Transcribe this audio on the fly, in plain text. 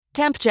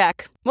Temp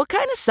check. What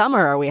kind of summer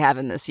are we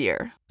having this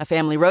year? A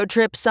family road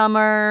trip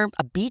summer?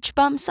 A beach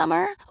bum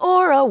summer?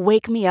 Or a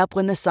wake me up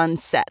when the sun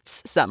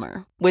sets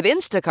summer? With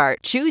Instacart,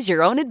 choose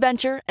your own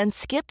adventure and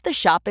skip the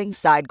shopping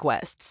side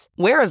quests.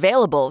 Where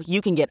available, you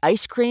can get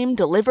ice cream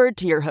delivered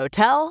to your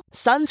hotel,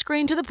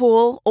 sunscreen to the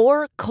pool,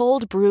 or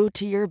cold brew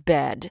to your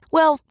bed.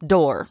 Well,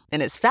 door,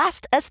 in as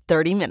fast as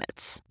 30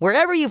 minutes.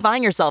 Wherever you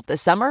find yourself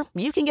this summer,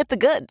 you can get the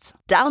goods.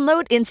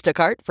 Download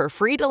Instacart for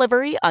free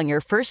delivery on your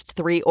first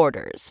 3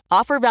 orders.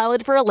 Offer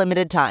valid for a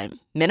limited time.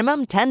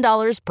 Minimum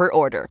 $10 per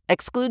order.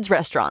 Excludes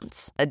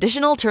restaurants.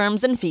 Additional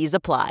terms and fees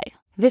apply.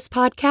 This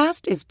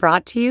podcast is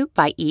brought to you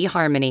by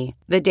eHarmony,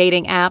 the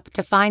dating app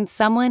to find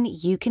someone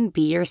you can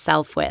be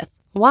yourself with.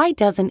 Why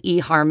doesn't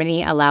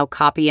eHarmony allow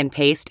copy and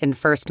paste in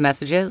first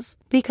messages?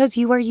 Because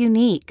you are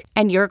unique,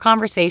 and your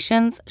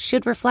conversations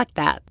should reflect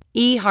that.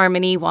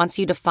 eHarmony wants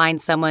you to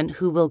find someone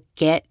who will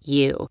get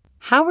you.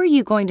 How are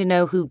you going to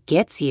know who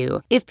gets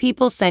you if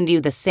people send you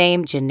the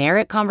same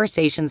generic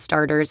conversation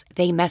starters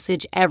they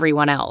message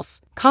everyone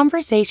else?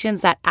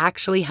 Conversations that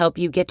actually help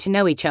you get to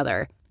know each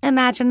other.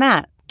 Imagine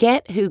that.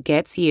 Get who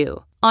gets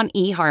you on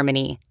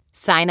eHarmony.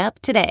 Sign up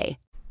today.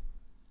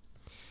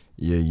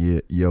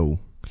 Yo.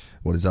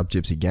 What is up,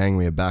 Gypsy Gang?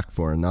 We are back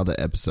for another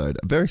episode,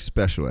 a very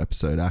special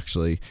episode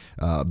actually,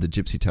 of the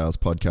Gypsy Tales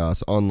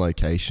podcast on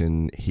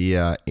location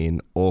here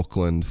in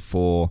Auckland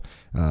for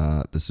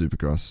the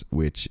Supercross,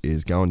 which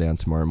is going down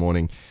tomorrow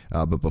morning.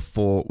 But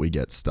before we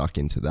get stuck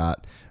into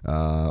that,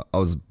 I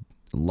was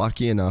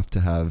lucky enough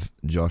to have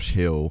Josh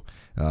Hill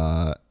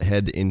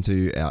head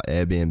into our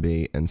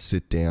Airbnb and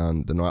sit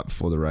down the night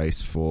before the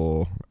race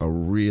for a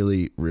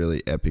really,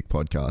 really epic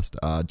podcast.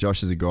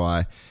 Josh is a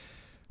guy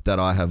that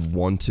I have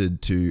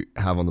wanted to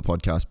have on the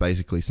podcast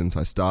basically since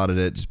I started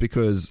it, just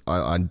because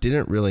I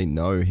didn't really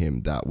know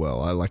him that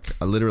well. I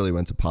literally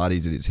went to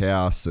parties at his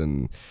house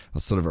and I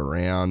was sort of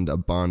around a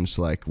bunch,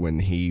 like when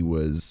he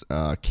was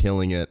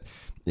killing it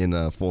in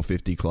the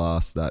 450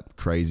 class that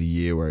crazy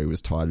year where he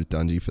was tied with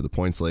Dungey for the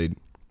points lead.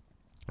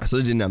 I sort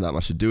of didn't have that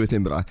much to do with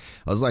him, but I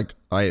was like,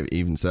 I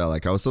even say,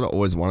 like, I was sort of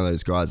always one of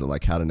those guys that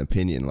like had an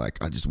opinion, like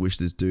I just wish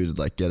this dude would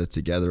like get it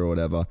together or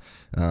whatever.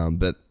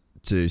 But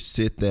to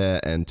sit there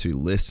and to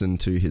listen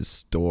to his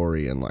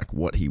story and like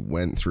what he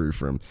went through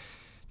from,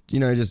 you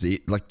know, just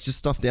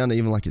stuff down to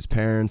even like his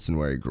parents and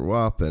where he grew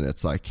up, and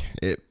it's like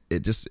it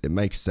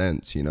makes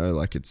sense, you know,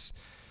 like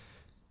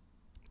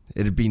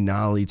it'd be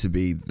gnarly to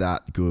be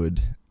that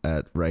good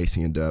at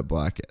racing a dirt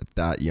bike at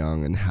that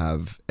young and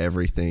have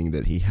everything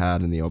that he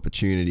had and the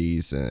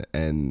opportunities,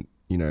 and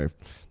you know,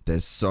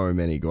 there's so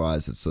many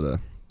guys that sort of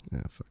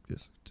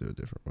do a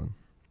different one.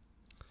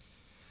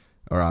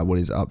 Alright, what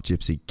is up,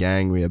 Gypsy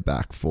Gang? We are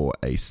back for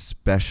a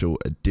special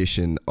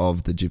edition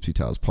of the Gypsy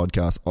Tales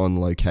podcast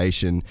on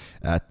location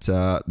at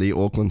the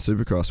Auckland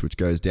Supercross, which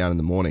goes down in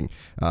the morning.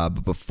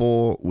 But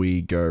before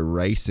we go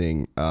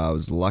racing, I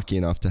was lucky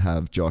enough to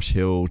have Josh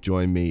Hill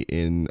join me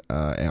in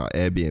our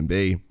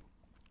Airbnb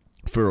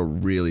for a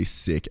really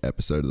sick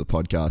episode of the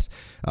podcast.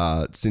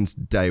 Since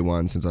day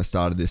one, since I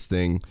started this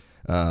thing,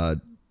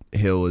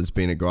 Hill has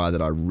been a guy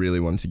that I really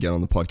wanted to get on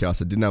the podcast.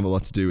 I didn't have a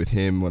lot to do with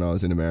him when I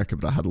was in America,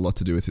 but I had a lot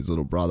to do with his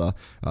little brother,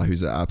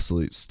 who's an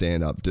absolute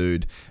stand-up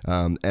dude.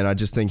 And I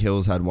just think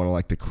Hill's had one of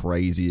like the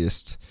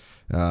craziest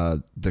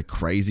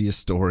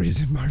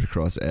stories in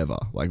motocross ever,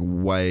 like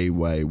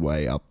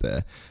way up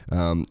there.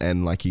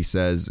 And like he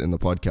says in the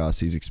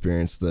podcast, he's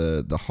experienced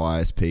the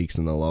highest peaks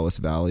and the lowest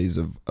valleys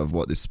of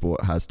what this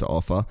sport has to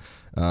offer.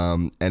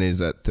 And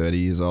is at 30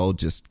 years old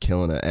just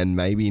killing it, and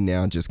maybe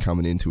now just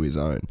coming into his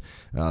own.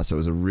 So it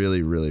was a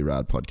really, really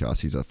rad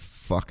podcast. He's a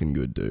fucking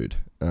good dude.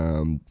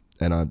 And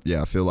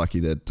I feel lucky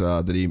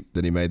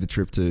that he made the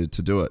trip to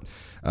do it.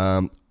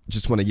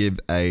 Just want to give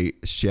a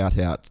shout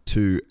out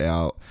to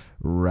our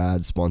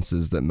rad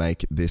sponsors that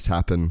make this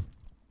happen.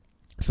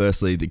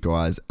 Firstly, the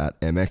guys at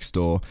MX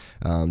Store.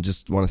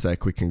 Just want to say a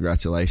quick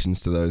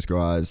congratulations to those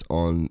guys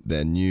on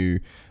their new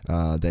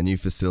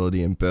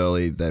facility in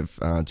Burleigh. They've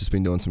just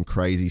been doing some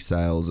crazy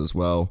sales as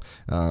well.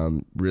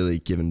 Really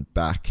giving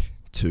back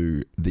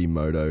to the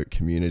moto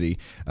community.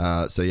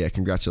 So yeah,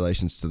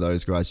 congratulations to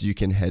those guys. You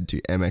can head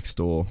to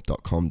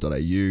mxstore.com.au.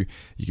 You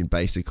can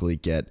basically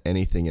get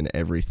anything and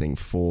everything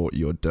for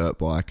your dirt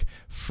bike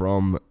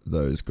from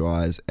those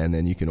guys, and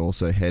then you can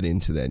also head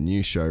into their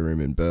new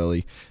showroom in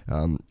Burleigh,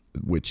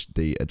 which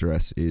the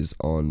address is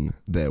on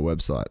their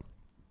website.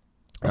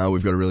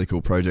 We've got a really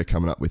cool project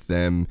coming up with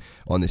them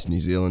on this New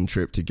Zealand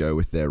trip to go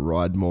with their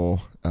Ride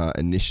More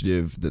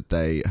initiative that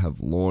they have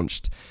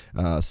launched.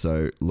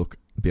 So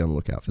be on the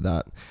lookout for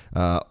that.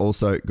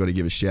 Also, got to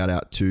give a shout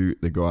out to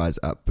the guys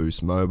at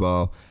Boost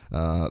Mobile.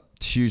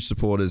 Huge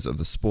supporters of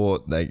the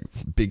sport. They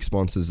big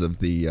sponsors of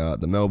the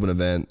Melbourne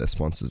event. They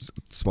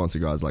sponsor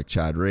guys like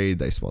Chad Reed.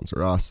 They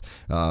sponsor us.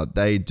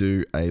 They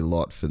do a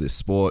lot for this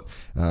sport.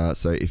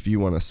 So if you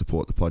want to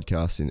support the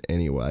podcast in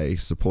any way,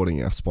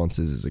 supporting our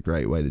sponsors is a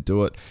great way to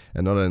do it.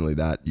 And not only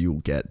that,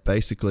 you'll get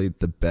basically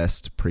the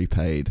best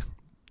prepaid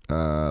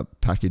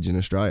package in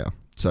Australia.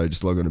 So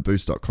just log on to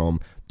boost.com.au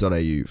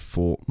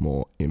for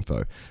more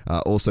info.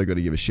 Also got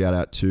to give a shout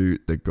out to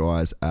the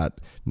guys at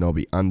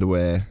Nobby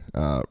Underwear.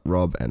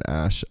 Rob and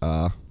Ash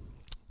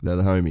they're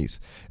the homies,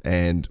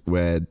 and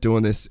we're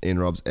doing this in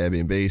Rob's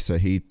Airbnb, so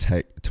he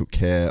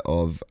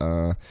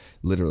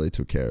literally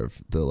took care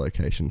of the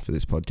location for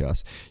this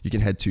podcast. You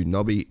can head to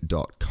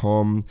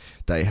nobby.com.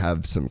 They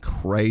have some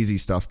crazy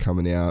stuff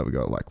coming out. We've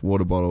got like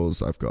water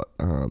bottles. I've got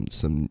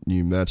some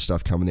new merch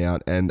stuff coming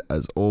out, and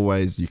as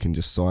always, you can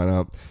just sign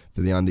up for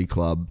the Undie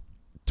Club.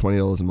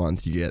 $20 a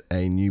month, you get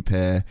a new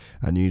pair,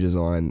 a new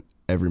design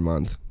every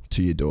month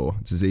to your door.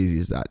 It's as easy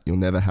as that. You'll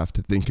never have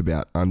to think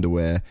about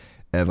underwear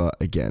ever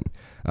again.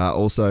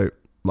 Also,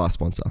 last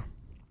sponsor.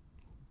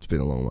 It's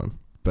been a long one,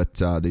 but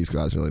these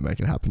guys really make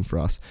it happen for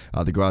us.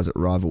 The guys at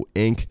Rival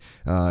Inc.,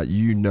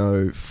 you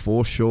know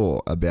for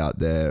sure about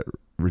their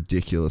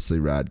ridiculously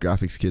rad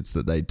graphics kits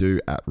that they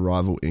do at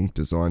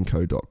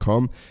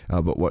rivalinkdesignco.com,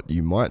 but what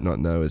you might not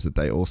know is that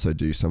they also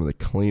do some of the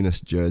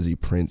cleanest jersey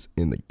prints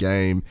in the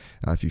game.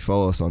 If you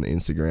follow us on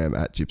Instagram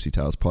at Gypsy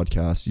Tales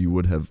Podcast, you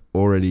would have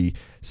already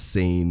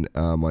seen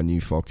my new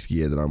Fox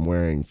gear that I'm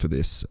wearing for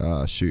this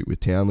shoot with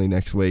Townley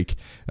next week.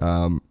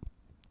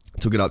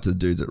 Took it up to the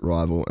dudes at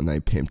Rival and they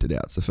pimped it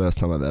out. It's the first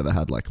time I've ever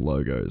had like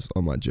logos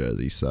on my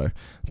jersey, so I'm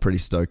pretty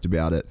stoked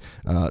about it.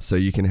 So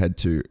you can head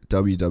to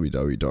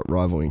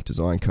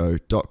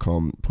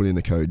www.rivalinkdesignco.com, put in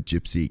the code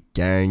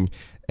GYPSYGANG,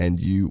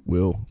 and you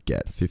will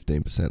get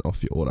 15%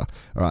 off your order.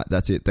 All right,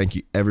 that's it. Thank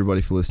you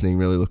everybody for listening.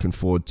 Really looking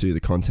forward to the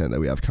content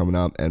that we have coming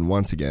up. And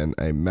once again,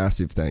 a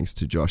massive thanks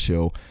to Josh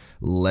Hill,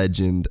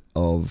 legend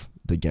of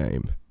the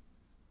game.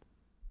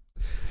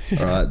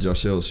 All right,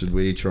 Josh Hill, should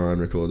we try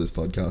and record this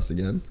podcast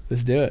again?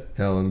 Let's do it.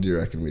 How long do you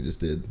reckon we just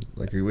did?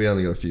 Like, we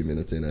only got a few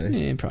minutes in, eh?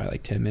 Yeah, probably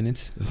like 10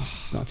 minutes.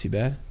 It's not too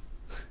bad.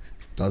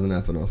 Doesn't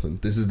happen often.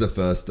 This is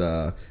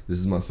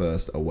my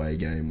first away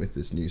game with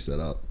this new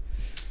setup.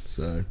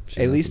 So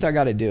at least I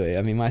got to do it.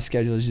 I mean, my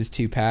schedule is just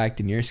too packed,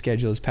 and your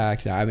schedule is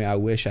packed. I mean, I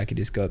wish I could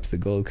just go up to the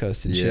Gold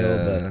Coast and chill,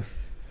 but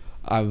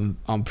I'm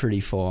pretty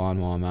full on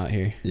while I'm out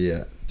here.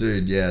 Yeah,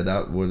 dude. Yeah,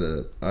 that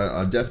would.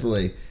 I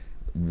definitely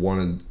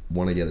want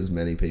to get as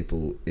many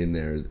people in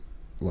there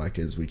like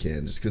as we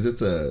can, just because it's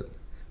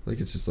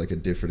just like a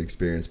different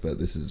experience. But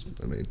this is,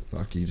 I mean,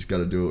 fuck, you just got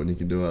to do it when you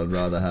can do it. I'd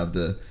rather have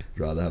the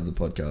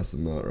podcast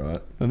than not,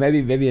 right? Well,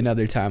 maybe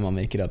another time I'll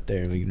make it up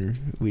there and we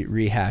can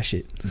rehash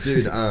it.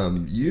 Dude,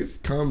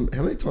 you've come.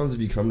 How many times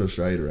have you come to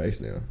Australia to race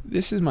now?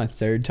 This is my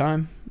third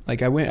time.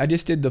 Like I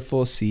just did the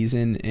full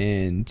season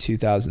in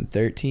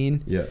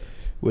 2013. Yeah.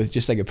 With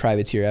just like a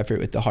privateer effort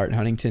with the Hart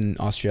Huntington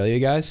Australia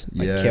guys,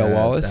 like yeah, Cale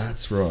Wallace.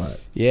 That's right.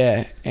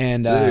 Yeah,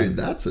 and dude,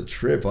 that's a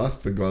trip. I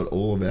forgot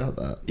all about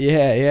that.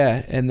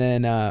 Yeah, and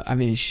then I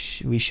mean,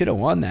 we should have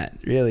won that.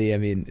 Really, I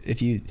mean,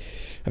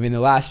 the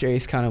last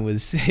race kind of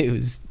was. It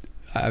was.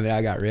 I mean,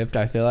 I got ripped.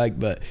 I feel like,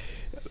 but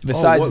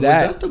besides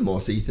that, was that the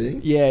Mossy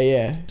thing?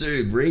 Yeah.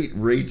 Dude,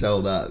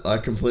 retell that. I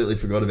completely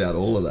forgot about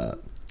all of that.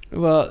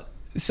 Well,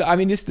 so I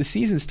mean, just the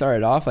season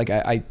started off like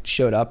I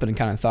showed up and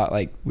kind of thought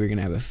like we were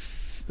gonna have a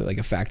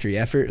factory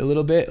effort a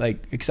little bit,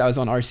 like because I was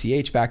on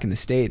RCH back in the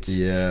States,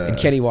 and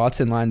Kenny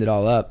Watson lined it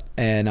all up,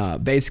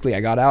 and basically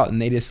I got out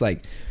and they just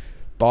like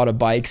bought a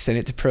bike, sent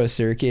it to Pro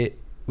Circuit,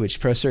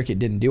 which Pro Circuit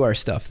didn't do our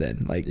stuff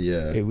then, like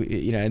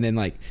and then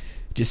like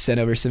just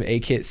sent over some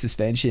A-kit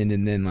suspension,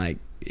 and then like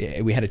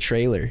we had a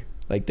trailer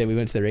like that we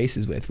went to the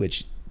races with,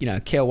 which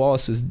Cale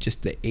Wallace was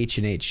just the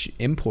H&H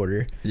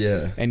importer.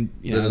 Yeah. And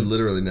that had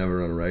literally never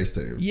run a race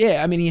team.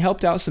 Yeah, I mean he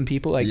helped out some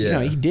people, like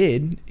he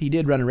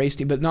did run a race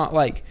team, but not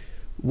like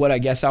what I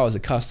guess I was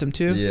accustomed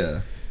to.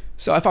 Yeah.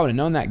 So if I would have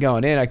known that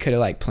going in, I could have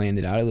like planned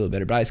it out a little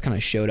better. But I just kind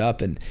of showed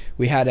up, and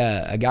we had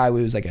a guy who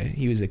was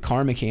he was a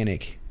car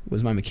mechanic,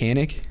 was my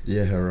mechanic.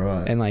 Yeah,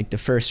 right. And like the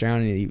first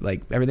round,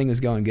 like everything was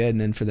going good, and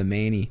then for the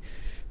main, he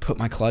put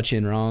my clutch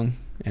in wrong,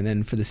 and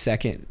then for the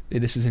second,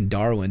 this was in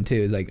Darwin too.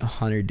 It was like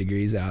 100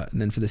 degrees out, and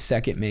then for the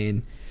second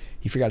main,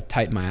 he forgot to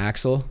tighten my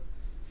axle,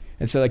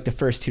 and so like the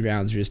first two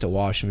rounds were just a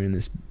wash. We were in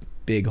this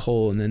big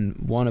hole, and then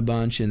won a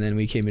bunch, and then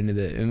we came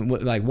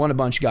into won a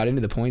bunch, got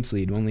into the points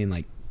lead only in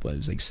like it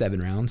was like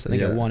 7 rounds. I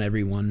think I won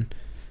every one,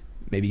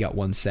 maybe got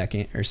 1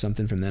 second or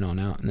something from then on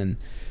out, and then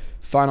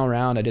final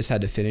round I just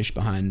had to finish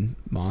behind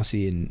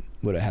Mossy and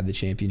would have had the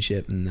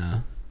championship,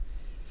 and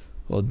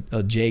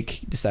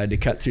Jake decided to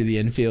cut through the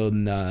infield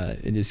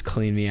and just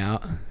clean me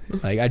out.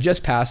 Like I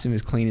just passed him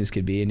as clean as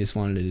could be and just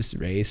wanted to just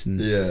race,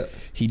 and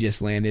he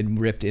just landed,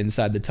 ripped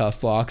inside the tough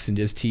blocks and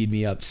just teed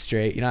me up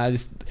straight.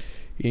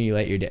 You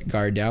let your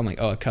guard down, like,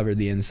 I covered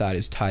the inside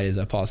as tight as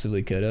I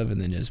possibly could have, and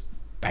then just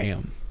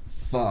bam.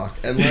 Fuck.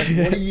 And like,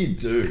 what do you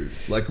do?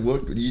 Like,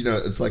 what,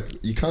 it's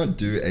like you can't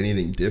do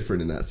anything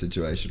different in that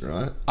situation,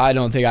 right? I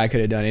don't think I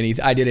could have done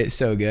anything. I did it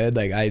so good.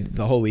 Like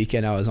the whole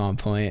weekend I was on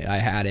point. I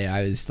had it.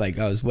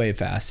 I was way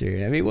faster.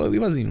 I mean, we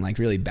wasn't even like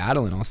really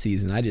battling all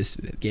season. I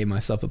just gave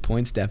myself a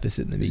points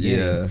deficit in the beginning.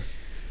 Yeah.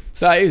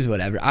 So it was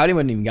whatever. I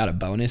wouldn't even got a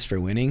bonus for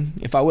winning.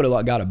 If I would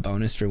have got a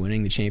bonus for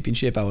winning the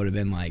championship, I would have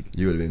been like,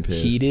 you would have been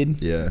pissed. Heated.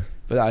 Yeah.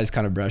 But I just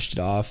kind of brushed it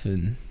off,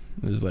 and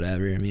it was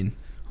whatever. I mean,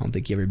 I don't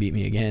think he ever beat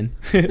me again.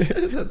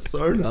 That's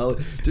so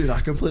gnarly. Dude, I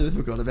completely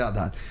forgot about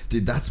that.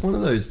 Dude, that's one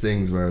of those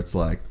things where it's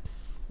like,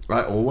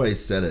 I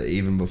always said it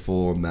even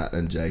before Matt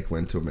and Jake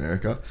went to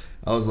America.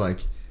 I was like,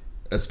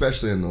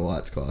 especially in the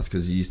lights class,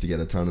 because you used to get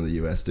a ton of the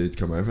US dudes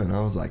come over, and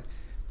I was like,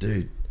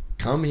 dude,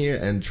 come here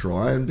and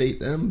try and beat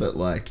them, but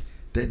like,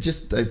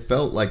 they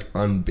felt like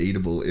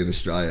unbeatable in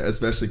Australia,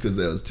 especially because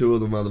there was two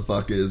of the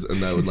motherfuckers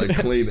and they would like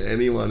clean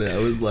anyone out.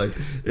 It was like,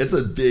 it's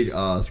a big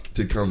ask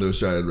to come to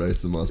Australia and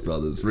race the Moss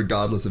Brothers,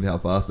 regardless of how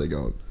fast they're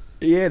going.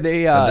 Yeah,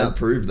 they and that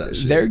proved that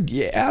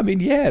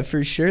shit.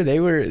 For sure. They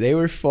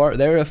were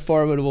a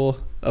formidable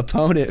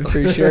opponent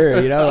for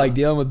sure. You know, like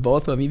dealing with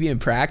both of them, even in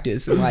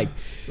practice, and like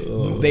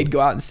they'd go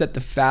out and set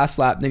the fast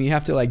lap, and then you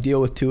have to like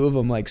deal with two of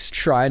them like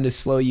trying to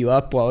slow you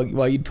up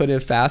while you'd put in a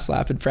fast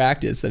lap in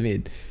practice. I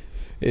mean,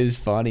 it was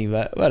funny,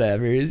 but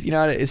whatever.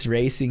 It's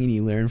racing, and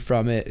you learn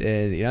from it,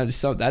 and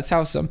that's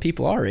how some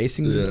people are.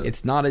 Racing,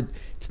 it's not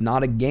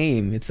a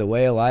game. It's a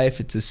way of life.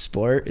 It's a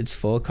sport. It's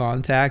full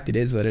contact. It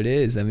is what it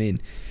is. I mean,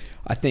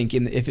 I think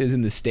if it was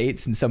in the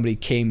States and somebody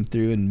came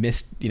through and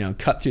missed,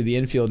 cut through the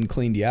infield and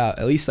cleaned you out,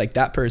 at least like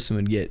that person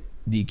would get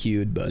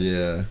DQ'd. But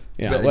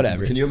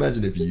whatever. Can you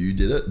imagine if you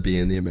did it,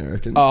 being the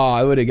American? Oh,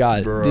 I would have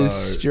got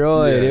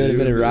destroyed. It would have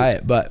been a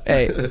riot. But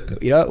hey,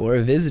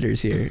 we're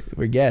visitors here.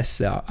 We're guests.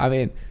 So I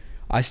mean,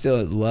 I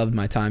still loved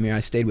my time here.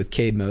 I stayed with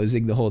Cade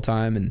Mosig the whole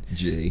time, and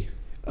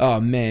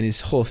oh man,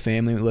 his whole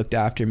family looked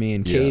after me,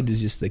 and Cade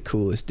was just the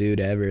coolest dude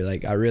ever.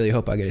 Like, I really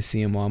hope I get to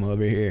see him while I'm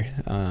over here.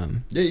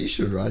 Yeah, you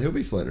should, right? He'll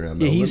be floating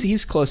around. Yeah, Melbourne.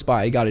 he's close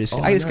by. I just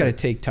got to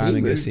take time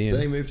and go see him.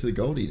 They moved to the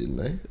Goldie, didn't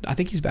they? I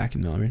think he's back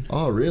in Melbourne.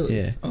 Oh, really?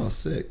 Yeah. Oh,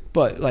 sick.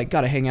 But like,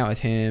 got to hang out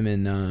with him,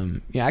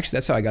 and actually,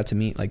 that's how I got to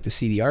meet like the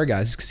CDR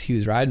guys, because he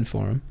was riding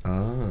for him.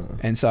 Ah.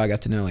 And so I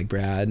got to know like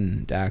Brad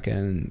and Daka,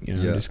 and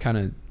just kind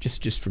of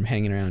just from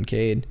hanging around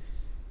Cade.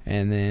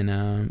 And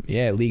then,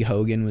 Lee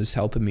Hogan was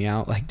helping me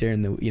out, like,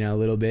 during the, a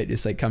little bit,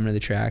 just, like, coming to the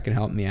track and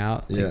helping me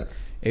out. Like, yeah.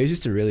 It was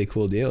just a really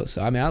cool deal.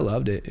 So, I mean, I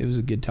loved it. It was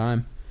a good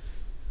time.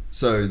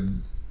 So,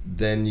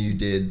 then you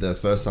did, the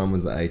first time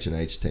was the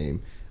H&H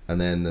team. And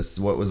then what was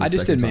the second time? I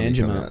just did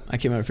Manjimup. I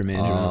came over for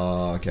Manjimup.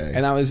 Oh, okay.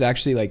 And that was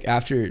actually, like,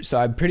 after, so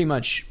I pretty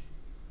much,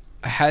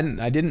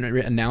 I didn't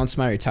announce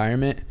my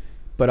retirement,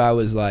 but I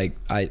was like,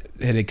 I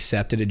had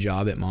accepted a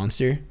job at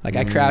Monster. Like,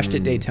 I crashed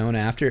at Daytona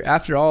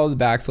after all the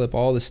backflip,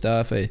 all the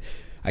stuff.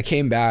 I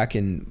came back,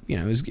 and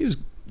it was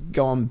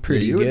going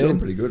pretty good. You were doing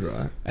pretty good,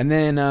 right? And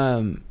then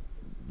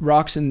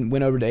Roxon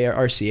went over to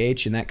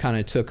RCH, and that kind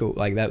of took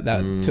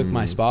took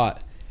my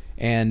spot.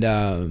 And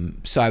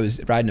so I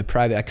was riding a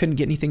private. I couldn't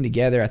get anything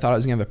together. I thought I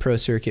was gonna have a pro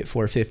circuit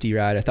 450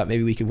 ride. I thought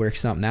maybe we could work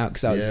something out,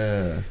 because I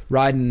was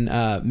riding.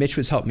 Mitch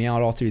was helping me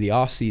out all through the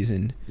off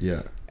season.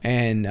 Yeah.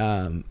 And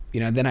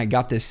then I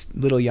got this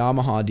little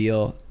Yamaha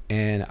deal,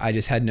 and I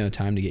just had no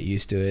time to get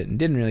used to it, and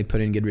didn't really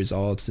put in good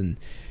results. And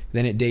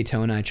then at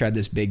Daytona, I tried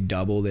this big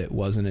double that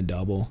wasn't a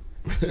double.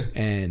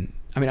 And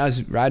I mean, I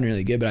was riding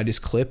really good, but I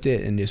just clipped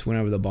it and just went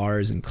over the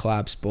bars and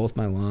collapsed both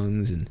my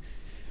lungs and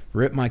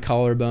ripped my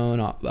collarbone,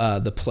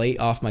 the plate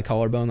off my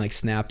collarbone, like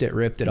snapped it,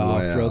 ripped it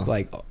off, broke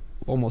like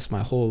almost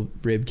my whole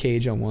rib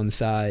cage on one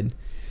side.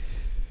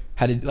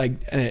 Had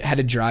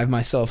to drive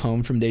myself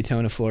home from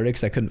Daytona, Florida,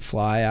 because I couldn't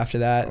fly after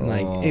that.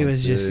 And it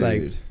was just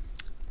like,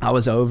 I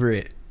was over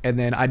it. And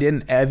then I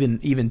didn't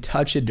even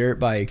touch a dirt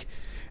bike,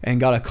 and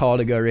got a call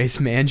to go race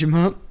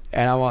Manjimup.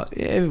 And I went,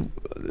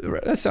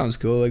 that sounds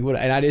cool. Like, what?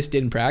 And I just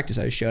didn't practice.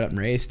 I just showed up and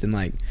raced, and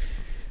like,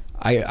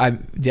 I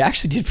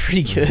actually did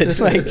pretty good.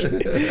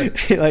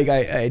 Like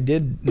I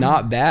did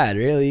not bad,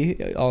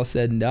 really, all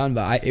said and done.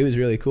 But it was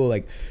really cool.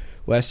 Like,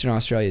 Western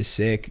Australia is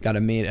sick. Got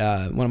to meet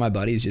one of my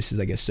buddies, just is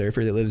like a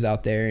surfer that lives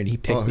out there, and he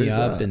picked me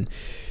up. That? And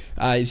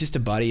he's just a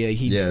buddy. Like,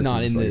 he's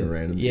not in the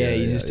random,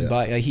 he's just a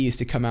buddy. Like, he used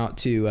to come out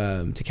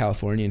to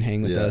California and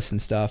hang with us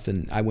and stuff.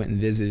 And I went and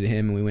visited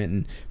him, and we went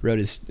and rode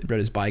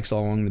his bikes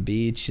all along the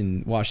beach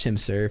and watched him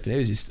surf. And it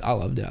was just, I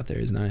loved it out there.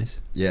 It was nice.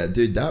 Yeah,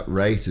 dude, that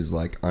race is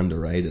like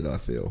underrated, I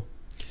feel,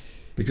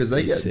 because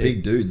they get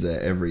big dudes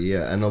there every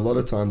year, and a lot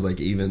of times,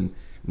 like, even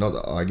not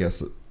that, I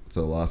guess for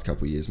the last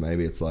couple of years,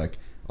 maybe it's like,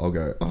 I'll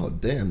go, oh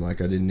damn,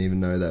 like, I didn't even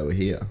know they were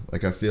here.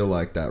 Like, I feel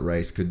like that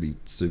race could be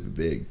super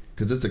big,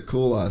 because it's a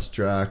cool ass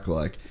track.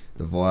 Like,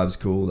 the vibe's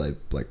cool. They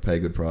like pay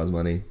good prize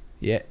money.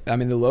 Yeah, I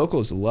mean, the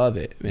locals love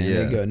it, man.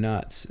 They go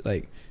nuts.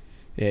 Like,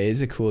 yeah, it's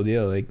a cool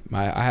deal. Like,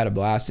 I had a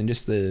blast, and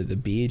just the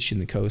beach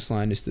and the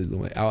coastline, just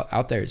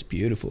out there, it's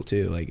beautiful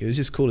too. Like, it was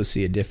just cool to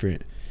see a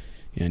different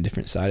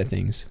side of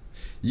things.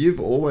 You've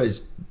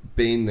always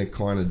been the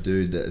kind of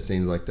dude that it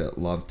seems like that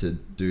loved to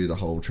do the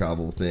whole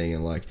travel thing,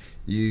 and like,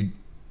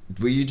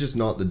 were you just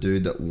not the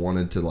dude that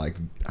wanted to like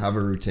have a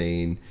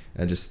routine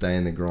and just stay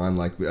in the grind?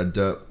 Like,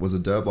 was a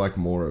dirt bike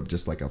more of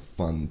just like a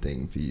fun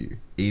thing for you,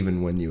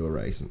 even when you were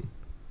racing?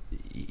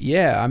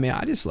 Yeah, I mean,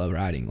 I just love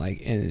riding.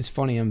 Like, and it's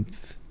funny, I'm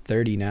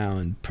 30 now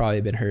and probably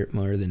been hurt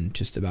more than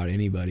just about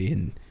anybody,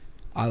 and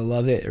I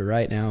love it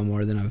right now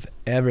more than I've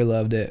ever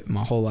loved it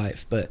my whole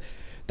life. But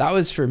that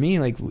was for me,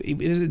 like, it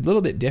was a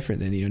little bit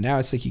different than, you know, now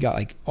it's like you got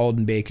like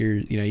Alden Baker,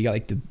 you know, you got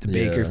like the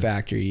Baker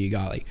Factory, you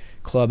got like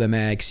Club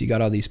MX, you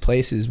got all these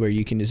places where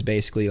you can just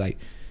basically like,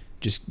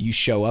 just you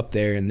show up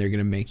there and they're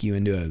going to make you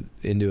into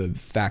a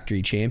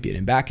factory champion.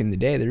 And back in the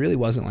day, there really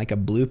wasn't like a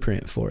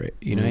blueprint for it.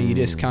 You know, you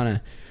just kind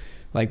of,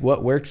 like,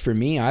 what worked for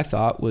me, I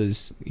thought,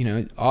 was, you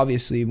know,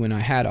 obviously when I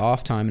had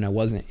off time and I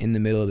wasn't in the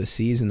middle of the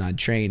season, I'd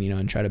train, you know,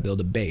 and try to build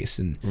a base.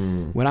 And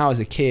when I was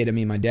a kid, I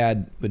mean, my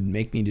dad would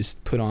make me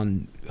just put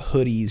on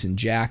hoodies and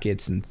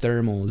jackets and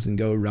thermals and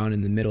go run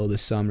in the middle of the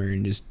summer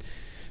and just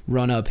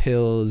run up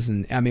hills.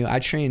 And I mean, I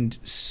trained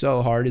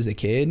so hard as a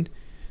kid.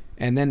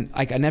 And then,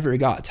 like, I never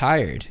got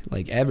tired,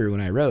 like, ever when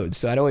I rode.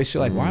 So I'd always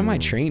feel like, why am I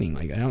training?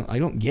 Like, I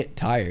don't get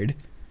tired.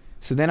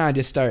 So then I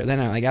just started,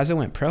 like, as I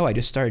went pro, I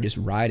just started just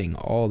riding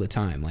all the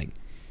time.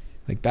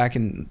 Like back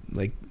in,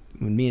 like,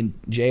 when me and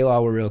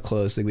J-Law were real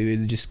close, like, we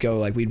would just go,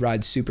 like, we'd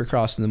ride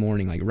Supercross in the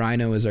morning. Like,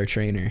 Rhino was our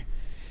trainer.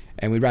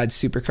 And we'd ride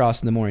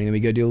Supercross in the morning. Then we'd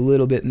go do a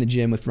little bit in the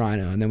gym with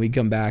Rhino. And then we'd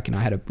come back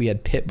and we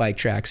had pit bike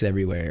tracks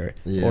everywhere.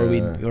 Yeah.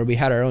 Or we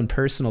had our own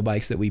personal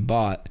bikes that we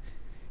bought.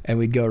 And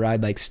we'd go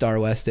ride like Star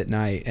West at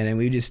night, and then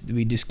we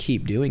just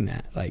keep doing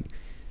that. Like,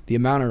 the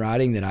amount of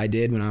riding that I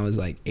did when I was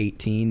like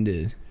 18 to,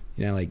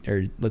 you know, like,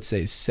 or let's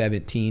say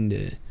 17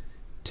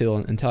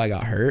 until I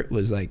got hurt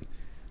was like,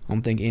 I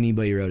don't think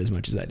anybody rode as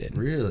much as I did.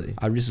 Really?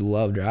 I just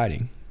loved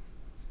riding.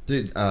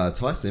 Dude,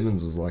 Ty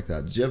Simmons was like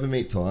that. Did you ever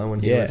meet Ty when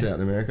he went out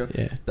in America?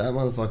 Yeah. That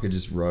motherfucker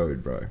just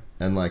rode, bro.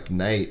 And like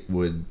Nate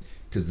would,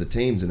 because the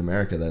teams in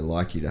America, they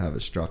like you to have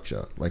a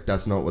structure. Like,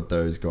 that's not what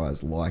those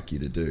guys like you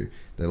to do.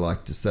 They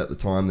like to set the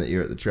time that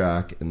you're at the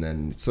track, and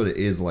then it sort of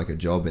is like a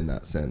job in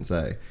that sense,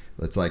 eh?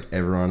 It's like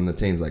everyone in the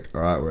team's like,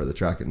 all right, we're at the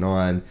track at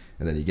 9,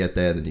 and then you get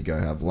there, then you go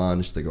have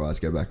lunch, the guys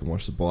go back and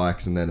watch the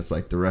bikes, and then it's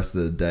like the rest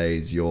of the day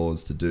is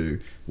yours to do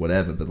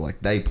whatever, but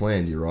like they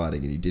planned your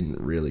riding and you didn't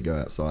really go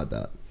outside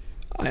that.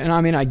 And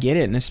I mean, I get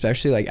it, and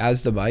especially like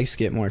as the bikes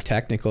get more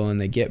technical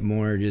and they get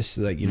more just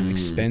like, you know,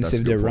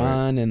 expensive to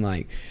run, and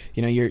like,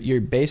 you know,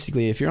 you're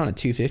basically, if you're on a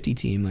 250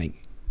 team, like,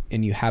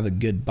 and you have a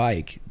good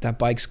bike, that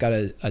bike's got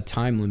a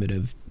time limit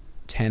of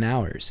 10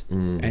 hours.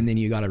 And then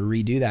you got to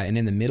redo that. And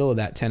in the middle of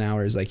that 10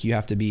 hours, like, you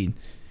have to be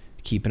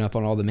keeping up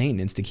on all the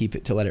maintenance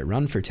to let it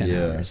run for 10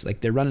 hours. Like,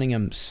 they're running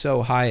them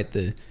so high at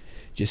the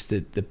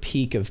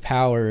peak of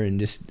power, and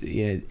just,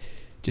 you know,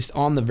 just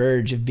on the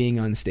verge of being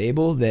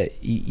unstable,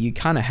 that you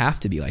kind of have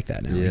to be like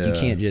that now. Like,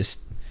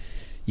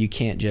 you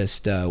can't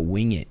just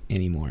wing it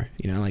anymore.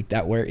 You know, like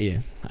that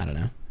I don't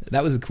know.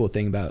 That was a cool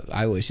thing about,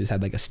 I always just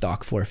had like a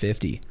stock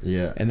 450.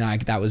 Yeah. And then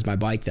that was my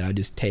bike that I would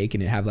just take,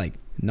 and it'd have like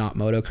not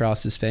motocross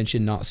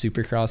suspension, not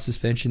supercross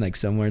suspension, like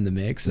somewhere in the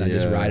mix. And I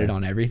just ride it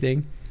on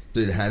everything.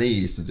 Dude, Hanny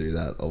used to do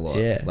that a lot.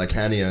 Yeah. Like,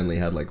 Hanny only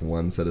had like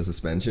one set of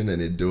suspension,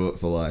 and he'd do it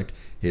for like,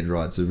 he'd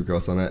ride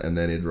supercross on it, and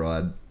then he'd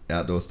ride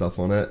outdoor stuff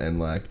on it. And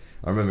like,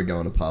 I remember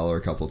going to Parlour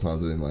a couple of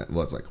times with him, like,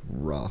 well, it's like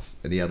rough.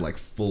 And he had like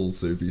full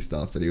soupy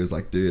stuff, and he was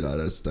like, dude, I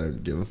just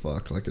don't give a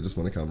fuck. Like, I just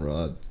want to come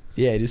ride.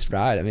 Yeah, just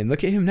ride. I mean,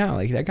 look at him now.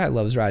 Like, that guy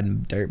loves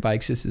riding dirt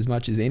bikes just as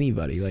much as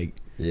anybody. Like,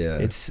 yeah,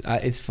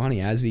 it's funny,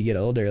 as we get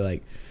older,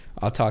 like,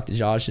 I'll talk to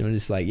Josh and I'm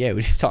just like, yeah,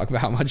 we just talk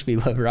about how much we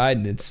love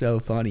riding. It's so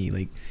funny.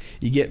 Like,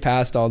 you get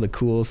past all the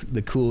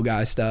cool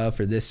guy stuff,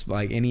 or this,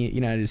 like, any,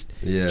 you know, just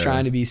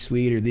trying to be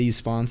sweet, or these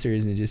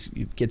sponsors, and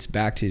it gets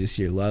back to just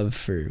your love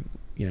for,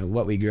 you know,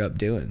 what we grew up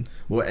doing.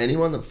 Well,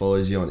 anyone that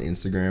follows you on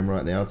Instagram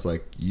right now, it's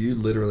like, you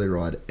literally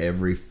ride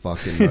every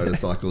fucking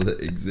motorcycle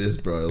that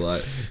exists, bro.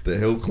 Like, the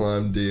hill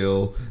climb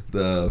deal,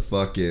 the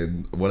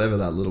fucking whatever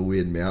that little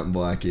weird mountain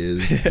bike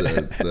is,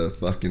 the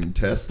fucking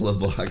Tesla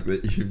bike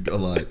that you've got.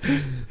 Like,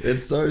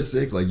 it's so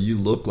sick. Like, you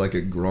look like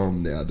a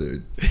Grom now,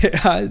 dude.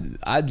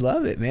 I'd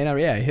love it, man.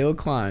 Yeah, hill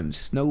climbs,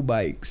 snow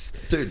bikes,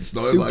 dude,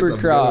 snow bikes,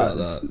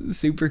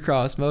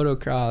 supercross,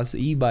 motocross,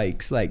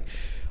 e-bikes. Like,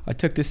 I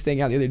took this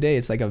thing out the other day.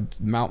 It's like a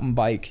mountain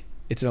bike.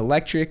 It's an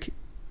electric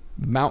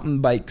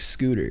mountain bike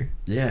scooter.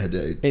 Yeah,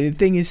 dude. And the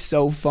thing is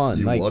so fun.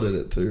 You wadded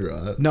it too,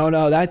 right?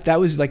 No, that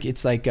was like,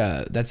 it's like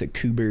that's a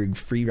Kuberg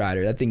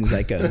Freerider. That thing's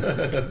like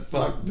a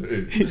fuck,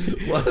 dude.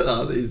 What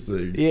are these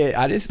things? Yeah,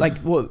 I just like,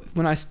 well,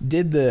 when I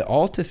did the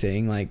Alta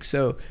thing, like,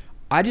 so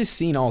I just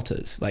seen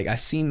Altas. Like, I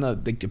seen the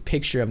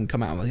picture of them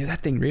come out. I was like,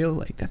 that thing real?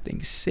 Like, that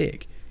thing's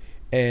sick.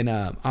 And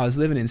I was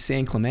living in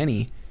San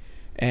Clemente,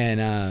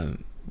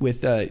 and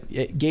with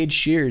Gage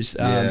Shear's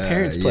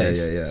parents'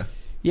 place.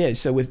 Yeah,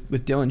 so with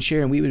Dylan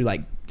Shear, and we would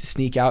like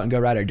sneak out and go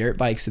ride our dirt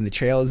bikes in the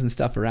trails and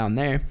stuff around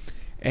there.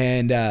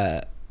 And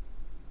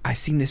I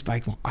seen this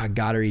bike. Well, I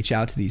gotta reach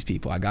out to these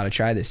people. I gotta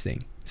try this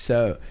thing.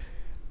 So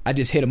I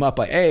just hit them up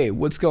like, hey,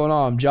 what's going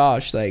on, I'm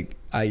Josh? Like,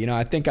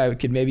 I think I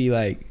could maybe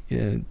like,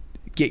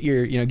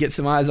 get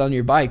some eyes on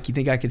your bike. You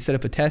think I could set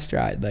up a test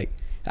ride? Like,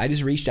 I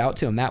just reached out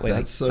to them that way.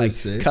 That's like,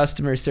 so sick.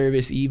 Customer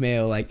service,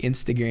 email, like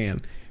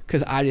Instagram.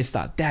 Because I just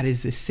thought, that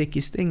is the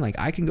sickest thing. Like,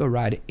 I can go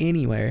ride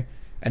anywhere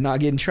and not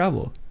get in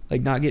trouble,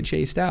 like not get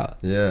chased out.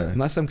 Yeah.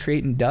 Unless I'm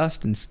creating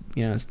dust and,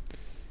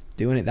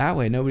 doing it that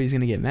way, nobody's going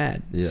to get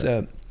mad. Yeah.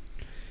 So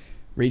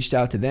reached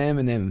out to them,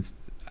 and then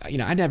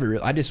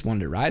I just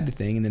wanted to ride the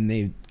thing, and then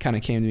they kind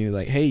of came to me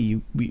like,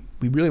 hey, we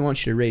really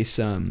want you to race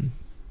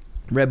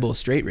Red Bull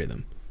Straight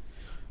Rhythm.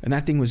 And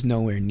that thing was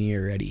nowhere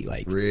near ready.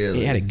 Like,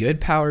 really? It had a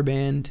good power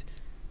band,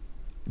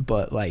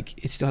 but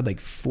like it still had like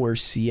 4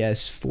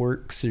 CS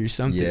forks or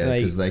something. Yeah,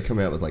 because they come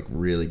out with like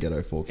really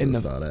ghetto forks at the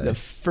start. The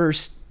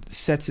first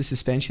sets of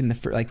suspension,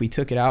 like we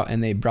took it out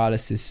and they brought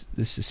us this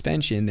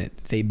suspension that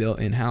they built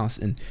in house,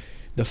 and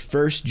the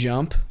first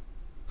jump,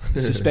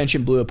 the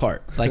suspension blew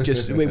apart. Like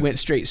just we went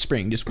straight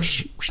spring, just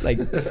whoosh, whoosh, like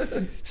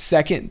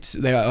second.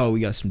 They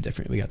we got some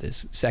different. We got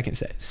this second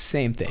set,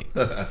 same thing.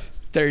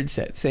 Third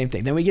set, same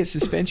thing. Then we get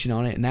suspension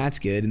on it, and that's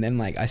good. And then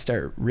like I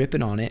start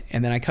ripping on it,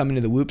 and then I come into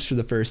the whoops for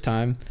the first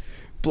time,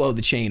 blow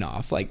the chain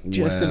off, like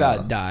just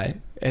about die.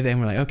 And then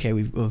we're like, okay,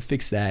 we'll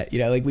fix that.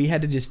 Like we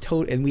had to just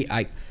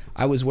and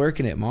I was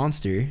working at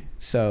Monster,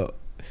 so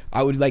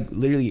I would like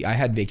literally I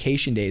had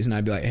vacation days, and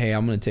I'd be like, hey,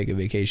 I'm gonna take a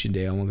vacation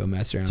day. I want to go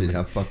mess around. Dude,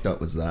 how fucked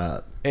up was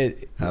that?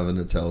 Having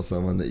to tell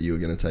someone that you were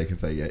gonna take a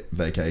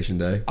vacation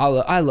day.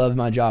 I loved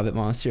my job at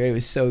Monster. It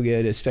was so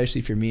good,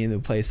 especially for me in the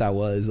place I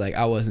was. Like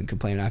I wasn't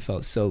complaining. I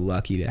felt so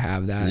lucky to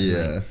have that.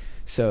 Yeah.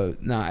 So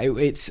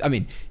it's. I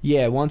mean,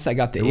 yeah. Once I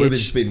got the itch, it would have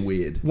just been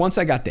weird. Once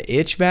I got the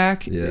itch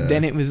back,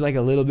 then it was like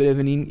a little bit of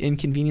an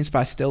inconvenience, but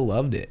I still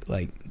loved it.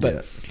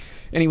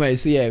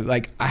 Anyways, yeah,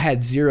 like I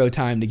had zero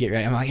time to get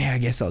ready. I'm like, yeah, I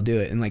guess I'll do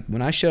it. And like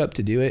when I showed up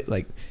to do it,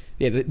 like,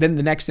 yeah, then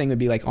the next thing would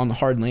be like on the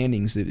hard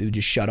landings, it would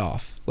just shut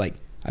off. Like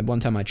one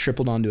time I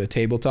tripled onto a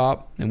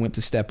tabletop and went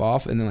to step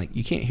off, and then like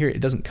you can't hear it.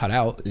 It doesn't cut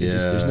out.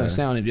 There's no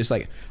sound. It just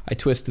like I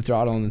twist the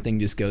throttle and the thing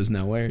just goes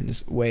nowhere and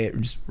just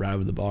right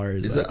over the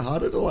bars. Is it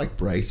harder to like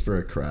brace for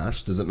a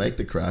crash? Does it make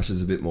the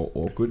crashes a bit more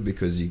awkward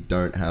because you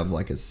don't have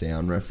like a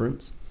sound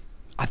reference?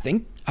 I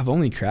think I've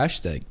only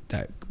crashed that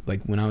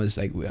when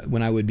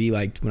I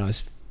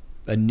was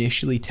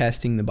initially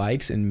testing the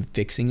bikes and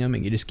fixing them,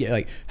 and you just get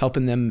like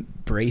helping them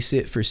brace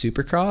it for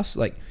Supercross.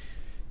 Like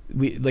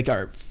we like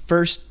our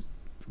first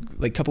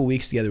like couple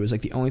weeks together was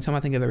like the only time I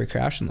think I've ever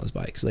crashed on those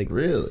bikes. Like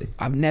really,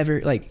 I've never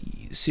like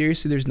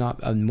seriously. There's not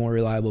a more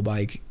reliable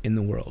bike in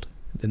the world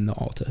than the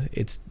Alta.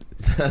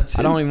 That's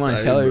I don't insane, even want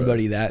to tell bro.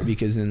 everybody that,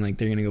 because then like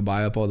they're gonna go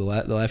buy up all the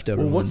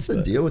leftover. Well, what's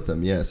the deal with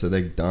them? Yeah, so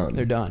they're done.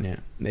 They're done. Yeah.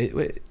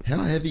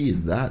 How heavy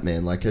is that,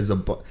 man? Like,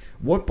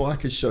 what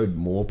bike has showed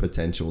more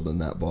potential than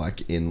that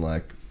bike in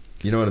like,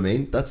 you know what I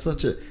mean? That's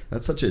such a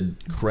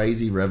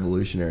crazy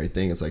revolutionary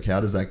thing. It's like, how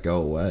does that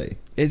go away?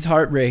 It's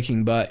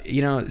heartbreaking, but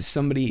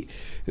somebody.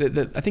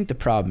 I think the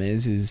problem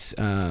is.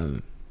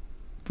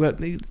 But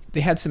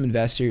they had some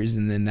investors,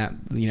 and then that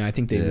I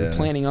think they were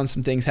planning on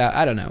some things.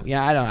 I don't know.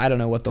 Yeah, I don't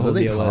know what the whole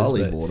deal was. I think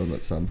Harley bought them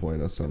at some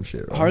point or some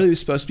shit. Right? Harley was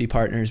supposed to be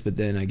partners, but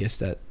then I guess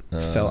that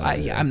fell.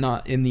 I'm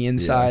not in the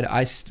inside.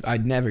 Yeah. I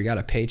never got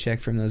a paycheck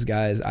from those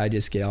guys. I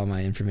just get all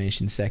my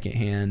information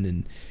secondhand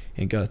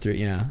and go through.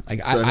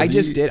 Like so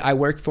I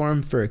worked for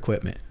them for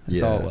equipment.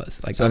 That's all it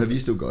was. Like, so have you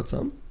still got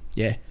some?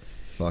 Yeah.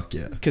 Fuck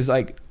yeah. Because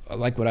like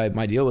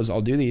my deal was,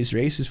 I'll do these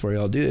races for you,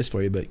 I'll do this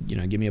for you, but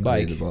give me a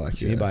bike. Give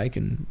me a bike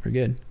and we're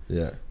good.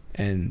 Yeah.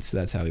 And so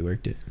that's how we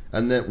worked it.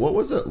 And then what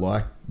was it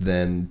like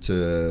then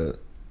did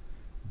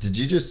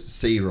you just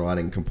see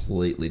riding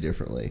completely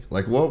differently?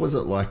 Like what was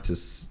it like to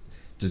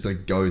just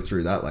like go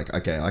through that? Like,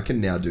 okay, I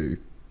can now do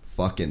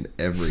fucking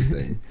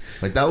everything.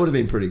 Like that would have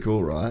been pretty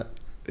cool, right?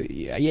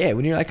 Yeah,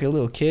 when you're like a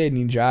little kid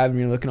and you drive and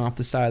you're looking off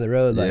the side of the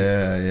road, like,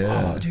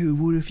 oh dude,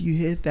 what if you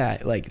hit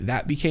that? Like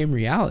that became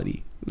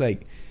reality.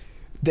 Like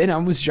then I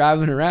was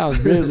driving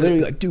around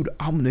literally like, dude,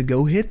 I'm gonna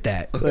go hit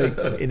that. Like,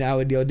 and I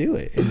would go do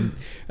it. And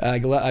I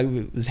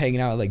was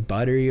hanging out with like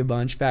Buttery a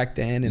bunch back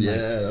then. And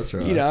that's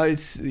right.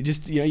 It's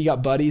just you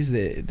got buddies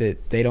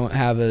that they don't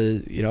have a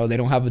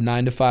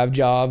 9-to-5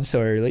 jobs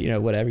or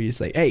whatever. You're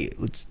just like, hey,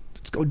 let's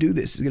go do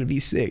this. It's gonna be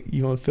sick.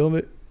 You want to film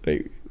it?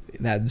 Like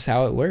that's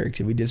how it worked.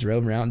 And we just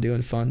roam around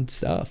doing fun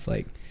stuff.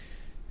 Like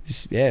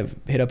just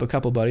hit up a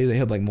couple buddies. They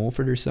had like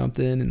Mulford or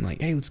something, and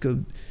like, hey, let's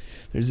go.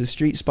 There's a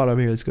street spot over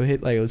here. Let's go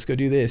let's go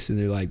do this. And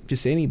they're like,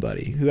 just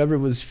anybody, whoever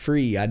was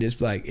free. I just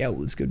like,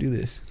 let's go do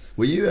this.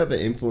 Were you ever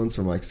influenced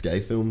from like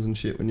skate films and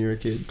shit when you were a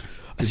kid?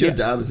 Because your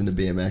dad was into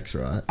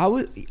BMX, right?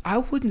 I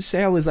wouldn't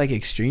say I was like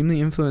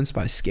extremely influenced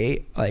by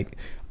skate. Like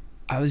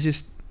I was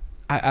just,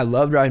 I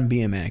loved riding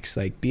BMX.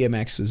 Like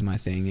BMX was my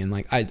thing. And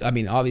like, I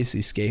mean,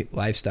 obviously skate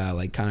lifestyle,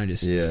 like kind of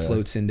just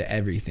floats into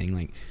everything.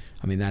 Like,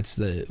 I mean, that's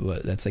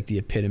like the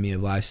epitome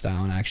of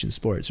lifestyle and action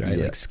sports, right?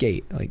 Yeah. Like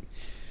skate, like,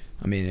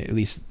 I mean, at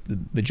least the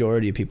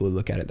majority of people would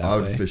look at it that way. I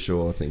would for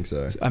sure think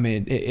so. I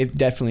mean, it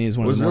definitely is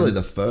one of the... It was really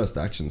the first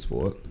action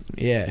sport.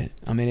 Yeah.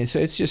 I mean, it's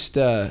just,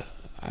 I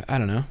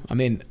don't know. I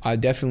mean, I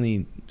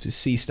definitely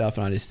see stuff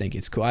and I just think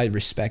it's cool. I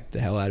respect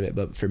the hell out of it,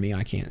 but for me,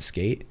 I can't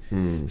skate.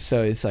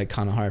 So it's like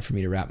kind of hard for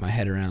me to wrap my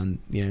head around,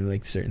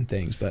 like certain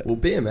things. But well,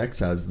 BMX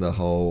has the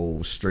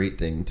whole street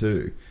thing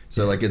too.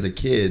 So like as a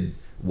kid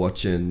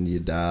watching your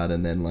dad,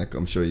 and then like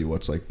I'm sure you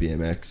watch like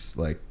BMX,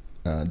 like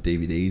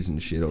DVDs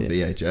and shit or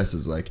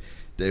VHSs, like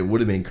it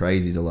would have been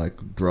crazy to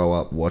like grow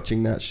up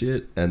watching that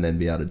shit and then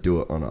be able to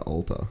do it on an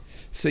altar.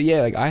 So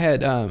yeah, like I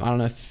had I don't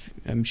know if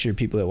I'm sure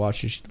people that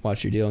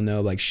watch your deal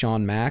know like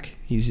Sean Mack.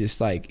 He's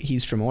just like,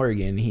 he's from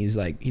Oregon. He's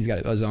like, he's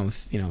got his own,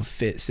 you know,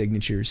 fit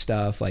signature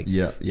stuff. Like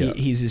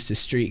he's just a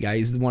street guy.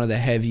 He's one of the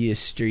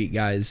heaviest street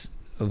guys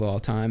of all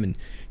time, and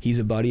he's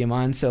a buddy of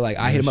mine. So like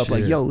I hit him up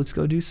like, yo, let's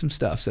go do some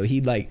stuff. So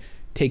he'd like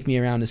take me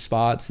around to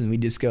spots and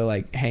we'd just go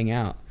like hang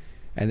out.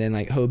 And then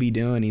like Hobie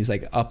Doon, he's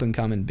like up and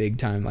coming big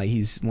time. Like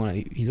he's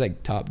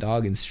like top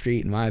dog in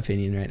street in my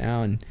opinion right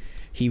now. And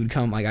he would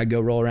come, like I'd go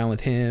roll around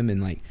with him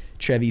and like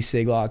Trevi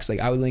Siglocks. Like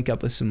I would link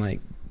up with some like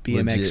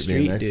BMX legit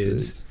street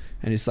dudes.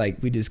 And it's like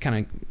we just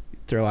kind of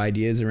throw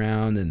ideas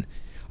around. And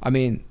I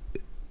mean,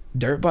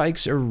 dirt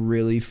bikes are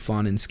really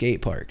fun in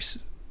skate parks.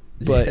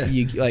 But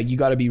you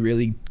got to be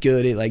really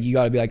good at, like, you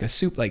got to be like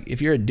like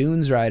if you're a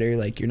dunes rider,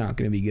 like you're not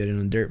going to be good on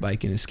a dirt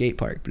bike in a skate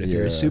park. But if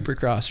you're a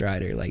supercross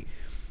rider, like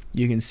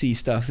you can see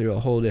stuff through a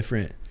whole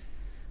different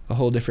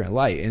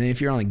light. And then if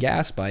you're on a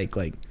gas bike,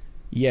 like,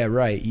 yeah,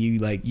 right, you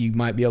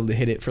might be able to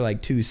hit it for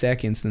like 2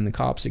 seconds, then the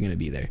cops are going to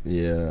be there.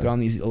 Yeah. But on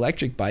these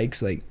electric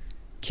bikes, like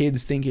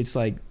kids think it's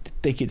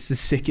the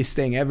sickest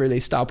thing ever.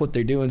 They stop what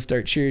they're doing,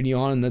 start cheering you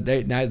on,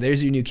 and now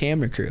there's your new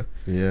camera crew.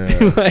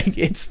 Yeah. Like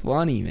it's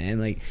funny, man.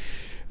 Like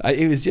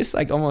it was just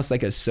like almost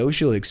like a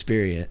social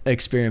experiment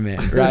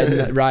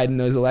riding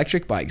those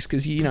electric bikes,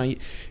 because you know,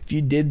 if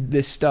you did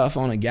this stuff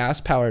on a gas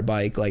powered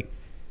bike, like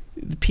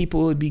the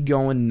people would be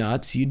going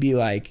nuts. You'd be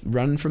like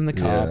running from the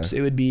cops.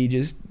 It would be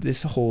just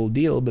this whole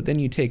deal. But then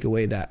you take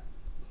away that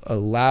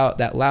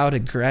loud,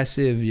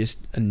 aggressive,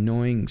 just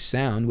annoying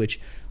sound, which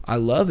I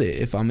love it.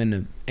 If I'm in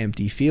an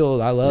empty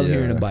field, I love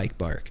hearing a bike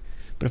bark.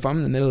 But if I'm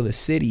in the middle of a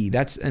city,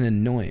 that's an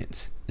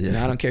annoyance. And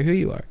I don't care who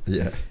you are.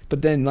 Yeah.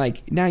 But then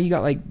like now you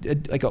got like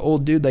an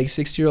old dude, like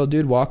 60-year-old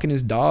dude walking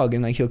his dog,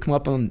 and like he'll come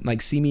up and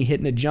like see me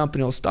hitting a jump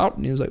and he'll stop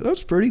and he was like,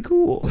 that's pretty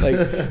cool.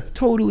 Like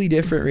totally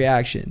different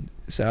reaction.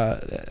 So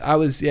I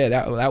was,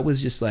 that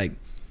was just like,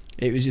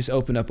 it was just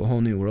opened up a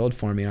whole new world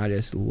for me, and I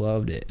just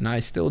loved it, and I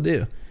still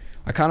do.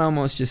 I kind of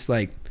almost just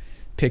like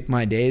pick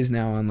my days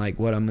now on like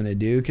what I'm gonna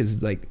do,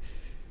 because like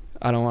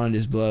I don't want to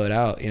just blow it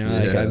out, you know.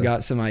 Like I've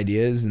got some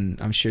ideas, and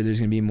I'm sure there's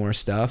gonna be more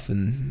stuff,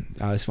 and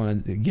I just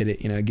want to get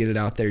it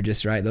out there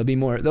just right. There'll be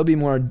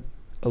more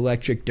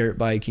electric dirt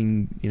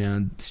biking, you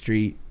know,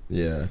 street,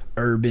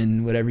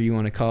 urban, whatever you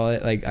want to call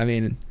it. Like I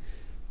mean,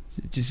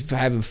 just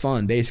having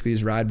fun, basically,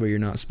 just ride where you're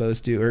not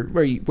supposed to, or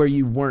where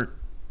you weren't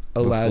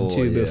allowed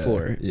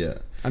before. Yeah.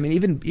 I mean,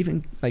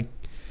 even like,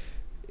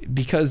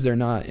 because they're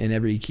not in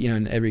every, you know,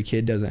 and every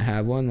kid doesn't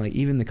have one. Like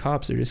even the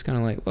cops are just kind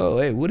of like, whoa,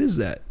 hey, what is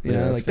that? You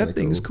know, like that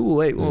thing's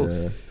cool. Hey,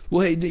 well,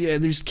 hey,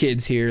 there's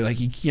kids here.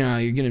 Like you know,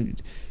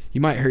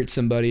 you might hurt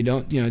somebody.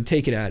 Don't, you know,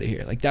 take it out of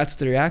here. Like that's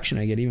the reaction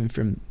I get even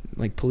from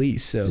like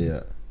police.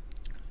 So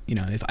you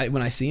know,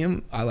 when I see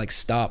them, I like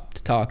stop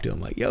to talk to them,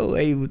 like, yo,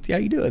 hey, how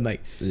you doing?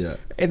 Like,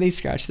 and they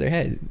scratch their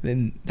head.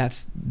 Then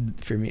that's,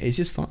 for me, it's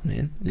just fun,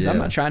 man. Because I'm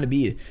not trying to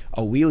be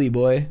a wheelie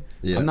boy.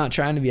 I'm not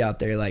trying to be out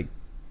there like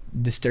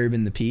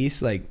disturbing the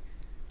peace. Like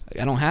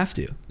I don't have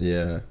to.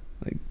 Yeah.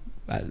 Like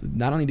I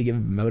don't need to give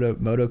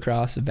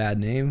motocross a bad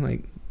name.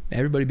 Like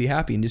everybody be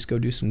happy and just go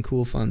do some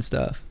cool, fun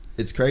stuff.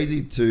 It's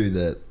crazy too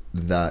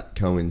that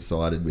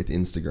coincided with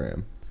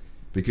Instagram,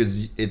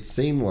 because it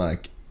seemed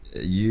like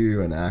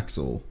you and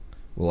Axel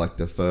were like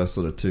the first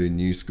sort of two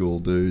new school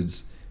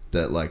dudes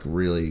that like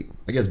really,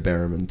 I guess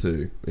Berriman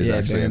too is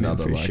actually Berriman,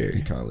 another like sure.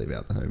 You can't leave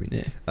out the homie.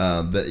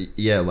 Yeah. But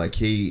yeah, like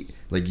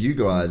you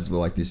guys were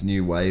like this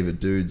new wave of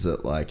dudes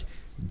that like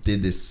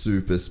did this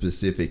super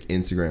specific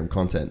Instagram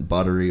content.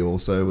 Buttery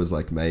also was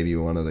like maybe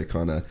one of the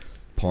kind of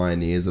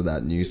pioneers of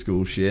that new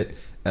school shit.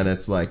 And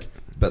it's like,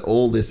 but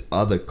all this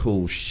other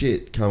cool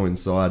shit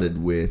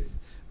coincided with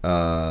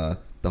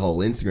the whole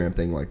Instagram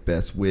thing, like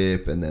Best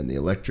Whip, and then the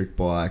electric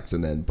bikes,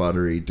 and then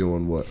Buttery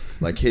doing what,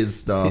 like his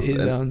stuff,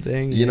 his own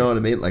thing. You know what I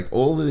mean? Like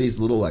all of these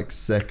little like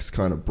sects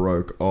kind of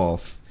broke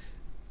off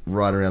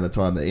right around the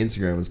time that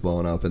Instagram was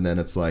blowing up, and then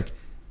it's like,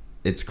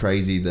 it's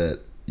crazy that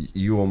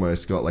you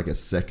almost got like a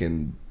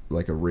second,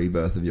 like a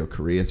rebirth of your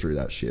career through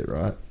that shit,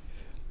 right?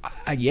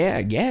 Yeah,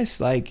 I guess.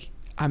 Like,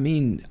 I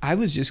mean, I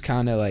was just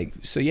kind of like,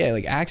 so yeah,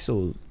 like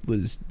Axel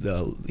was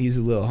he's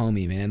a little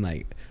homie, man.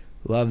 Like,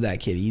 love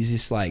that kid. He's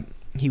just like,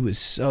 he was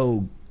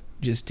so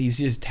he's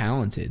just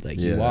talented. Like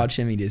you watch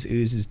him, he just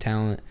oozes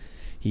talent.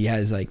 He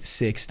has like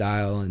sick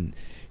style, and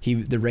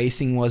the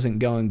racing wasn't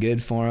going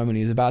good for him, and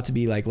he was about to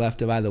be like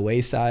left by the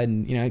wayside.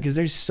 And you know, because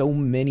there's so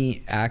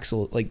many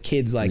Axel, like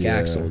kids like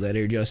Axel that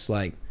are just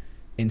like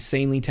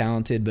insanely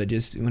talented, but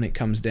just when it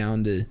comes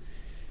down to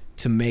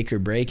make or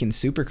break in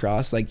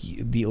Supercross, like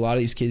a lot of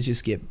these kids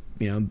just get,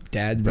 you know,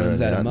 dad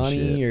runs out of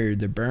money or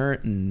they're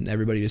burnt, and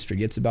everybody just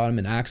forgets about him.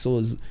 And Axel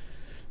is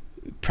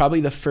probably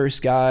the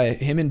first guy,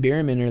 him and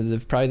Bierman are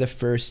probably the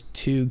first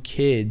two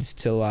kids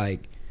to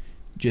like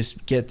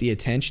just get the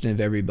attention of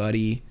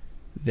everybody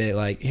that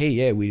like, hey,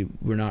 yeah, we're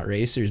not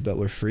racers, but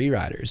we're free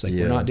riders. Like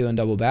we're not doing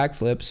double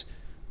backflips,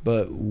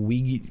 but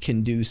we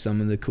can do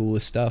some of the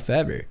coolest stuff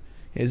ever.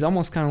 it was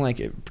almost kind of like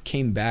it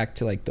came back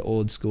to like the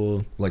old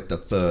school, like the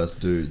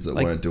first dudes that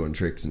like, weren't doing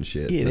tricks and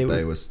shit. Yeah, but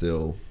they were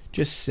still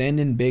just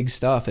sending big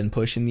stuff and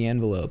pushing the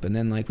envelope. And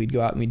then like we'd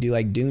go out and we'd do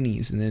like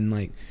doonies, and then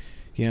like,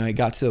 you know, it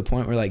got to the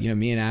point where like, you know,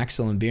 me and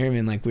Axel and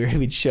Bierman, like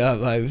we'd show up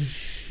like,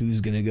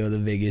 who's gonna go the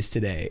biggest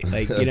today,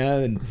 like, you know,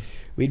 and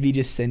we'd be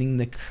just sending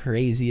the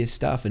craziest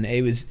stuff. And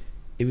it was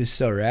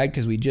so rad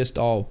because we just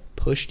all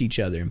pushed each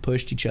other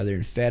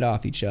and fed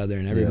off each other,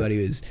 and everybody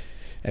was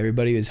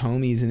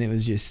homies, and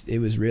it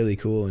was really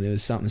cool, and it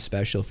was something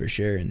special for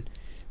sure. And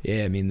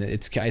yeah, I mean,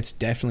 it's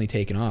definitely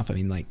taken off. I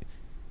mean, like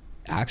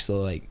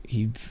Axel, like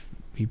he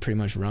pretty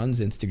much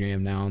runs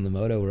Instagram now in the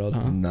moto world,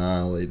 huh?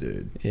 Gnarly,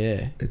 dude.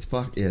 Yeah. It's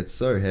it's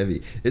so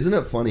heavy. Isn't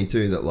it funny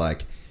too that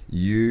like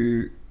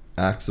you,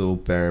 Axel,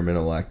 Berriman are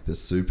like the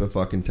super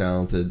fucking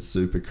talented,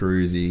 super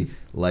cruisy,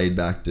 laid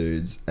back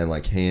dudes, and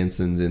like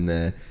Hanson's in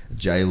there,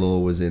 J-Law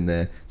was in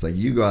there. It's like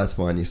you guys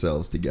find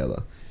yourselves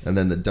together. And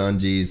then the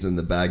Dungies and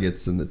the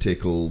Baggetts and the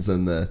Tickles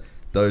and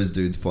those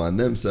dudes find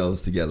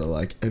themselves together.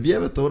 Like, have you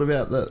ever thought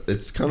about that?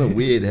 It's kind of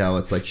weird how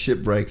it's like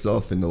shit breaks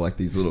off into like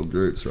these little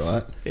groups,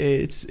 right?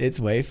 It's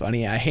way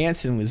funny.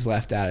 Hanson was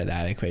left out of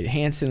that equation.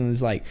 Hanson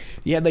was like,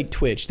 you had like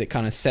Twitch that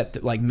kind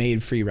of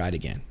made Freeride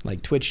again.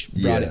 Like Twitch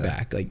brought it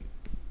back, like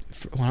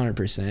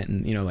 100%.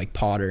 And you know, like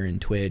Potter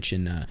and Twitch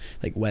and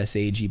like Wes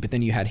Agee. But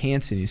then you had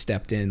Hanson who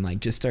stepped in,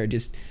 like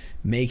started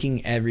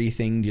making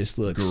everything just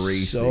look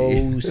greasy,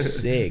 so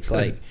sick.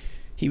 Like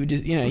he would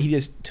just, you know, he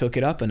just took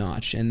it up a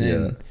notch. And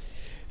then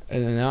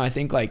and now I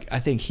think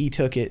he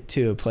took it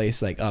to a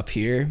place like up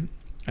here,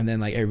 and then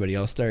like everybody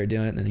else started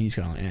doing it, and then he's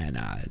kind of like,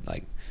 nah,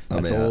 like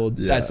that's old.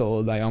 Yeah. That's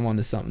old. Like I'm on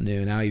to something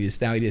new. Now he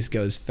just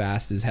goes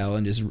fast as hell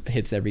and just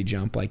hits every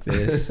jump like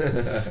this.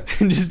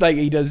 And just like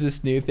he does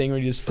this new thing where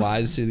he just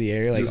flies through the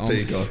air,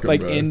 like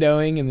like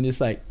endoing, and then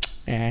just like.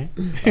 I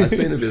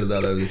seen a bit of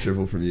that over the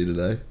triple from you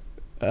today.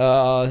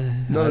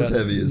 Not as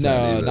heavy as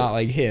no, not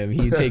like him.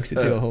 He takes it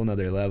to a whole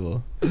nother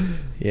level.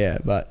 Yeah,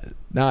 but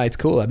no, it's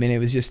cool. I mean, it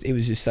was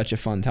just such a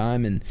fun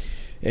time, and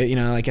you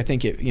know, like I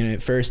think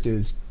at first it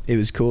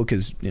was cool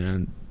because you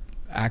know,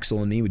 Axel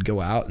and me would go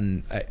out,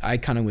 and I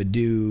kind of would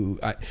do.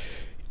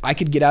 I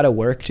could get out of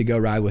work to go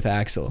ride with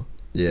Axel.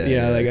 Yeah, you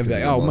know, like I'd be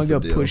like, I'm gonna go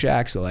push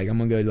Axel. Like I'm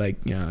gonna go like,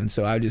 you know, and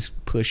so I would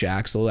just push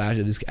Axel out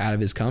of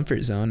his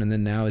comfort zone, and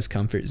then now his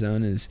comfort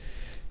zone is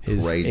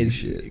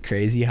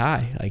crazy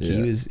high. Like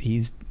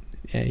he's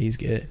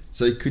good.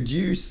 So could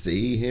you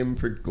see him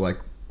like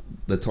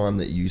the time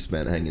that you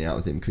spent hanging out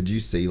with him? Could you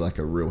see like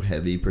a real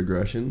heavy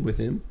progression with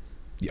him?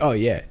 Oh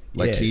yeah,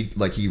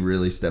 he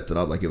really stepped it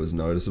up. Like it was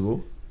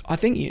noticeable. I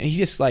think he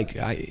just like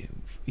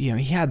he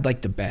had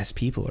like the best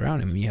people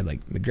around him. He had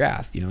like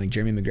McGrath, you know, like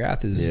Jeremy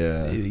McGrath is,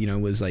 you know,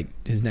 was like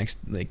his next,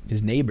 like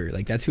his neighbor.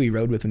 Like that's who he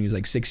rode with when he was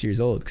like 6 years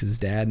old, because his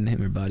dad and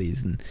him are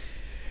buddies, and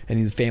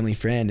he's a family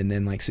friend. And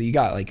then like, so you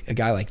got like a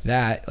guy like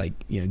that, like,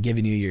 you know,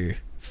 giving you your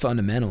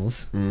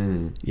fundamentals,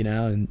 you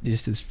know, and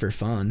just as for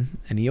fun.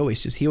 And he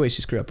always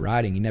just grew up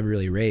riding. He never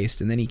really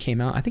raced. And then he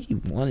came out, I think he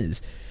won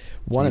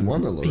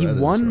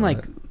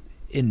like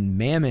in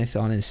Mammoth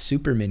on his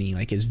Super Mini,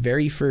 like his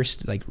very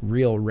first like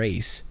real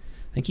race.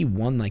 I think he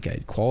won like a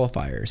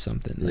qualifier or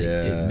something, like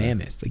in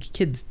Mammoth. Like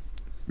kid's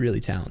really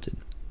talented.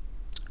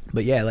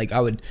 But yeah, like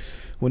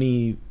when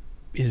he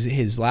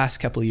his last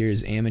couple of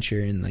years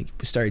amateur, and like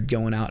started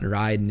going out and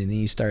riding, and then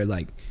he started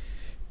like,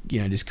 you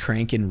know, just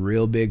cranking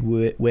real big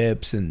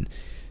whips and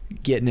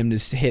getting him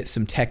to hit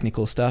some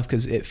technical stuff.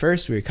 Because at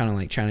first we were kind of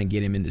like trying to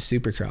get him into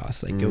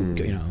Supercross, like go,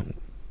 you know.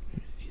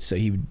 So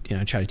he would, you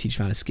know, try to teach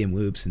him how to skim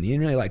whoops, and he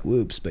didn't really like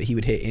whoops, but he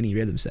would hit any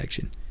rhythm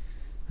section.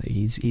 Like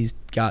he's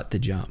got the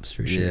jumps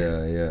for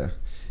sure.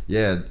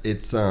 Yeah.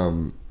 It's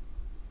I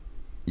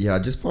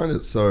just find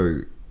it so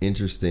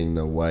interesting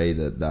the way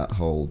that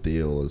whole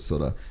deal is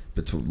sort of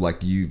between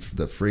like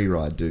the free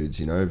ride dudes,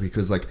 you know,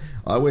 because like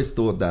I always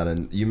thought that,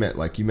 and you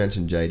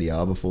mentioned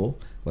JDR before,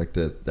 like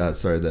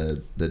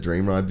the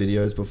Dream Ride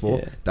videos before.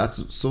 Yeah.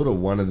 That's sort of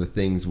one of the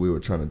things we were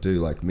trying to do.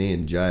 Like me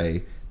and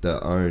Jay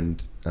that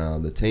owned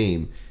the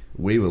team,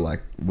 we were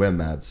like, we're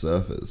mad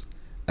surfers.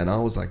 And I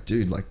was like,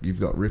 dude, like you've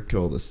got Rip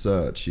Curl, The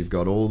Search, you've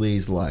got all of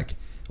these like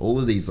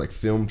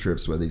film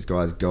trips where these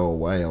guys go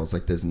away. I was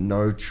like, there's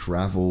no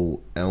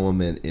travel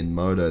element in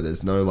moto.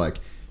 There's no like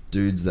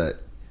dudes that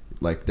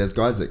like, there's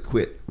guys that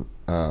quit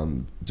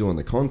doing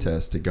the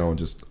contest to go and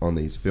just on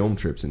these film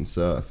trips in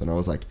surf. And I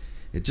was like,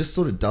 it just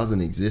sort of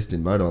doesn't exist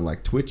in moto. And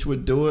like Twitch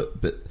would do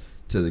it, but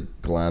to the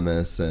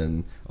Glamis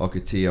and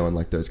Ocotillo and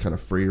like those kind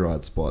of free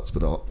ride spots.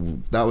 But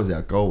that was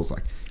our goal, was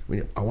like,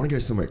 I want to go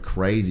somewhere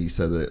crazy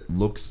so that it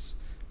looks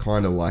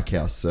kind of like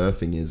how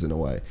surfing is in a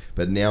way.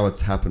 But now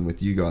it's happened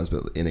with you guys,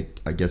 but in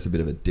I guess a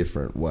bit of a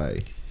different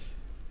way.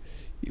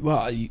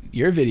 Well,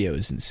 your video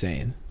is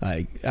insane.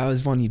 Like that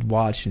was one you'd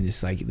watch, and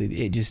just like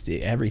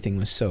everything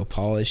was so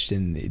polished,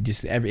 and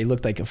it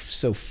looked like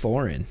so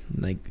foreign.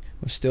 Like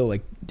I still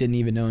like didn't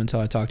even know until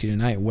I talked to you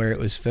tonight where it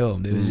was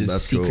filmed. It was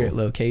just secret cool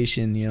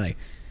location. You're like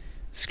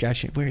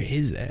scratching, where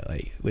is that?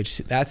 Like, which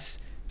that's,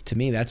 to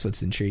me, that's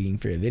what's intriguing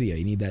for a video.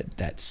 You need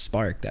that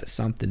spark, that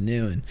something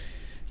new. And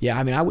Yeah,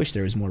 I mean, I wish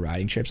there was more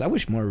riding trips. I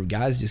wish more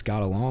guys just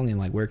got along and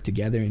like worked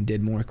together and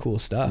did more cool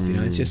stuff. You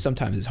know, it's just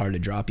sometimes it's hard to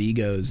drop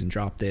egos and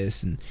drop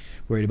this and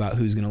worried about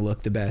who's going to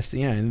look the best,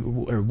 you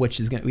know, or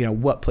which is going to, you know,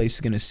 what place is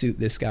going to suit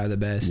this guy the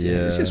best. Yeah. You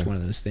know, it's just one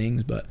of those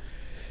things. But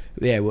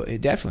yeah, well,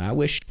 definitely.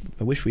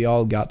 I wish we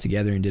all got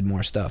together and did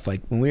more stuff.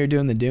 Like when we were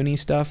doing the Dooney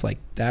stuff, like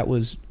that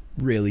was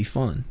really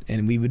fun,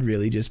 and we would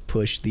really just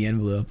push the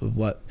envelope of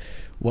what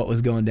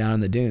was going down in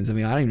the dunes. I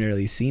mean, I didn't even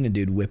really seen a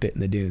dude whip it in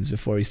the dunes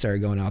before he started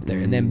going out there.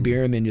 And then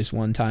Bierman just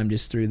one time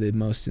just threw the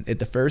most, at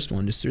the first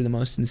one, just threw the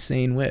most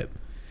insane whip.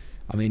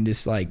 I mean,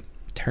 just like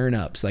turn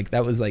ups. Like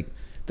that was like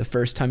the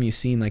first time you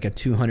seen like a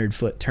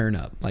 200-foot turn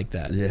up like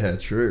that. Yeah,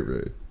 true,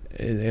 bro.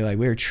 Like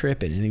we were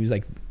tripping, and he was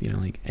like, you know,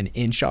 like an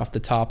inch off the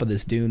top of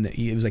this dune that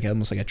it was like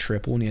almost like a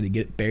triple, and he had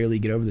to barely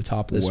get over the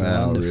top of this one.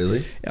 Wow,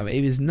 really? I mean,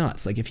 it was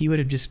nuts. Like if he would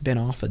have just been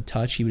off a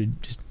touch, he would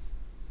have just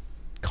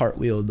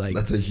cartwheeled like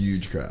that's a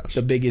huge crash,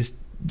 the biggest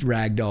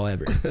ragdoll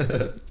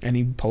ever. And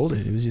he pulled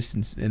it. It was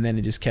just, and then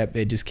it just kept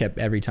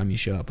every time you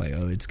show up like,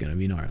 oh, it's gonna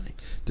be gnarly.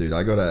 Dude,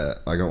 I got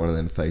one of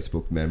them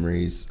Facebook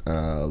memories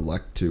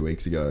like 2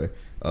 weeks ago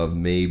of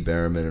me,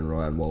 Berriman, and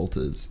Ryan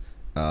Walters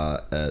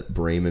at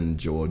Bremen,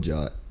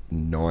 Georgia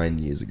 9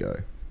 years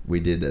ago. We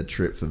did a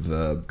trip for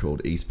Verb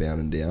called Eastbound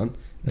and Down,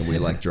 and we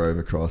like drove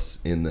across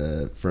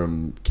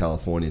from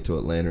California to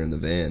Atlanta in the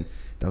van.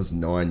 That was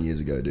 9 years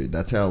ago, dude.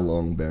 That's how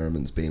long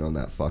Berriman's been on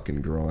that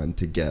fucking grind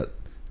to get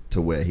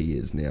to where he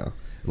is now.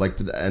 Like,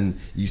 and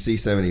you see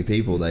so many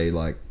people,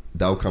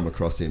 they'll come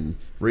across him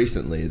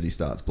recently as he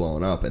starts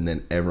blowing up, and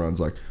then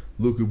everyone's like,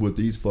 look at what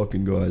these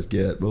fucking guys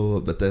get.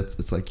 But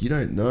it's like, you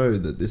don't know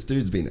that this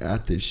dude's been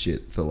at this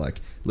shit for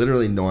like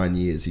literally 9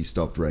 years. He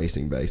stopped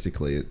racing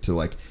basically to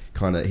like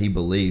kind of, he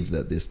believed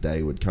that this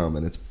day would come,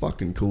 and it's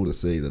fucking cool to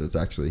see that it's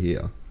actually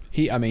here.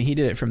 He did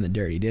it from the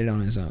dirt. He did it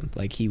on his own.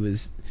 Like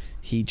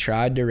he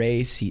tried to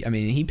race.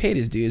 He paid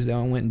his dues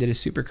though and went and did a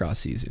Supercross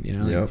season, you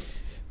know? Yep.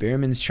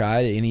 Berriman's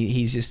tried it, and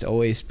he's just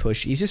always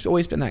pushed. He's just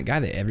always been that guy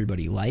that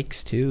everybody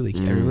likes too. Like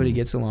everybody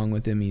gets along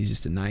with him. He's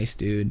just a nice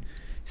dude.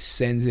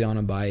 Sends it on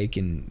a bike,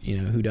 and you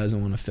know who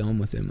doesn't want to film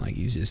with him? Like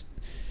he's just,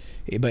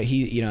 but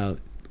he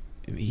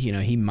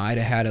might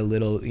have had a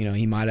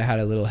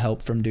little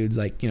help from dudes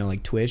like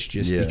Twitch,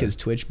 just because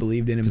Twitch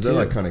believed in him too. Because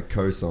they like kind of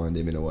co-signed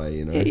him in a way,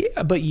 you know.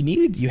 Yeah, but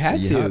you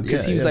had to,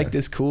 because he was like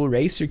this cool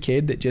racer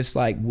kid that just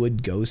like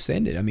would go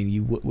send it. I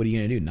mean, what are you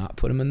gonna do? Not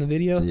put him in the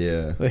video?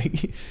 Yeah,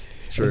 like,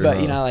 true.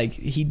 But you know, like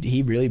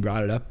he really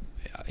brought it up,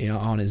 you know,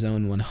 on his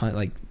own,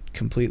 like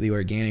completely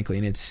organically,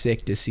 and it's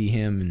sick to see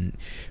him. And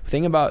the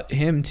thing about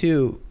him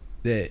too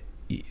that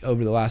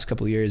over the last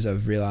couple of years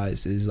I've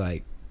realized is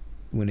like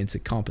when it's a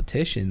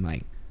competition,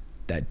 like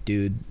that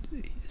dude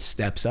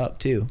steps up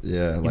too.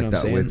 Yeah, like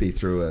that whip he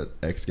threw at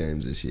X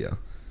Games this year.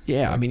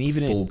 Yeah, like I mean,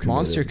 even at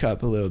Monster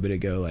Cup a little bit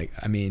ago, like,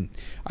 I mean,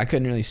 I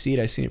couldn't really see it.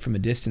 I seen it from a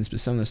distance, but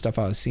some of the stuff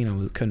I was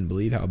seeing, couldn't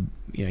believe how,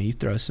 you know, he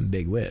throws some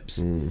big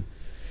whips.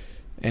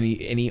 And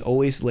he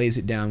always lays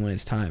it down when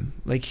it's time.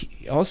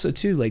 Like also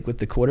too, like with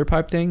the quarter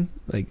pipe thing,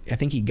 like I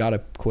think he got a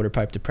quarter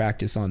pipe to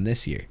practice on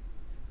this year,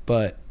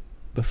 but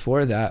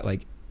before that,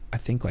 like I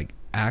think like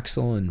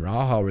Axel and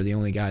Raha were the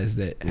only guys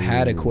that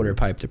had a quarter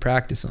pipe to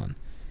practice on,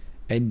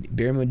 and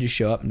Bierman would just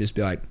show up and just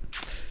be like,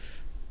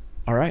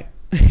 "All right,"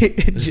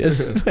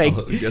 just like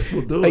I guess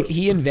we'll do like it.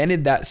 He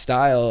invented that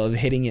style of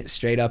hitting it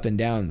straight up and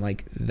down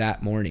like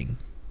that morning,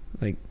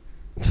 like.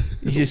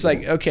 He's just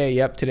like, okay,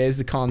 yep, today's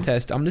the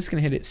contest. I'm just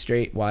gonna hit it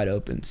straight, wide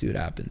open, see what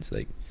happens.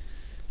 Like,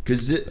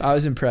 I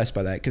was impressed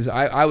by that because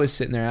I was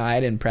sitting there, I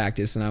didn't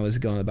practice, and I was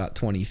going about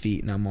 20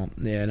 feet, and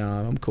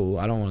I'm cool.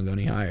 I don't want to go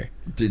any higher.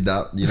 Did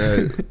that, you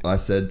know? I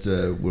said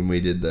when we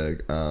did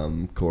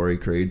the Corey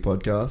Creed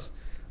podcast,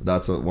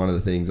 that's one of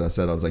the things I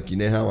said. I was like, you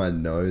know how I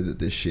know that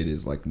this shit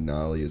is like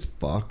gnarly as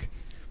fuck?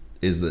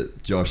 Is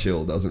that Josh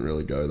Hill doesn't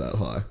really go that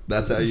high.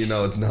 That's how you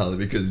know it's gnarly,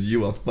 because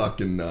you are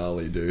fucking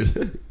gnarly,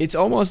 dude. It's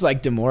almost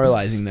like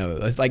demoralizing though.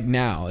 It's like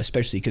now,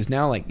 especially because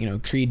now, like, you know,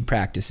 Creed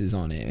practices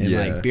on it, and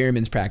like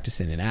Bierman's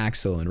practicing, and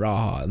Axel and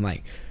Raha, and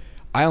like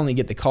I only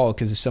get the call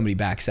because if somebody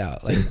backs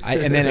out, like,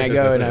 and then I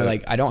go and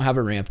I don't have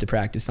a ramp to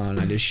practice on, and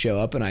I just show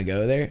up and I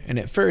go there. And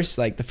at first,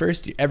 like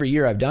every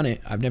year I've done it,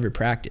 I've never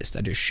practiced.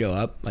 I just show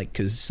up like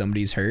because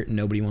somebody's hurt and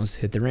nobody wants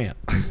to hit the ramp.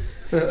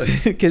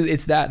 Because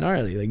it's that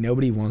gnarly, like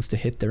nobody wants to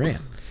hit the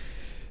ramp.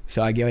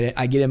 So I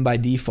get in by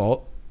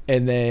default,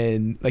 and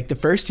then like the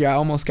first year I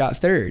almost got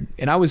third,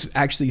 and I was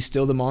actually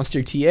still the monster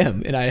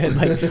TM, and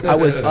I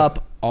was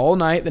up all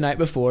night the night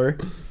before,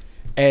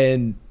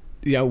 and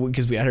you know,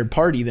 because we had our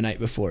party the night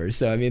before,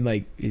 so I mean,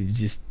 like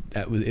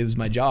it was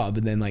my job.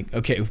 And then like,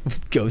 okay,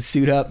 go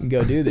suit up and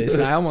go do this,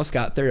 and I almost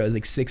got third. I was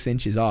like 6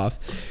 inches off.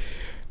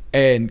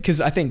 And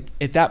because I think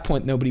at that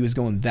point nobody was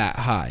going that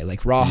high,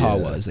 like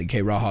Raha was like,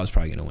 okay, Raha's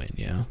probably gonna win,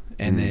 you know.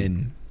 And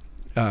then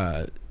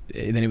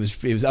it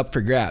was up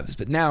for grabs.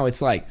 But now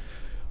it's like,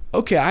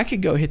 okay, I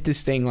could go hit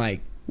this thing like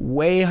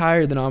way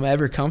higher than I'm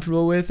ever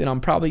comfortable with, and I'm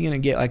probably gonna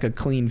get like a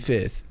clean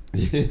fifth.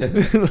 Yeah.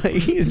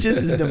 Like, it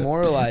just is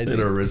demoralizing. I'm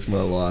gonna risk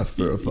my life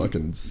for a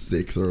fucking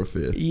 6 or a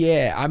 5th.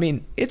 Yeah, I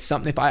mean, it's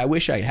something. If I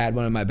wish I had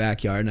one in my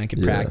backyard and I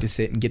could practice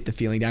it and get the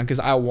feeling down, because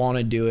I want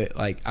to do it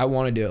like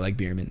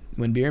Bierman.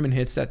 When Bierman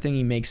hits that thing,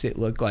 he makes it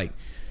look like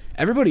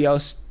everybody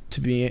else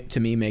to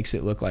me makes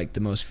it look like the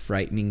most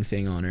frightening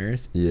thing on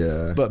earth.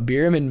 Yeah. But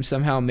Bierman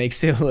somehow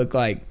makes it look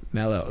like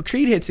mellow.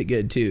 Creed hits it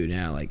good too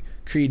now. Like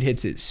Creed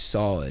hits it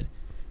solid.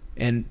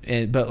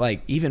 But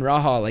like even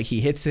Raha, like he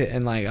hits it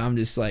and like I'm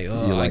just like,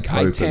 oh, like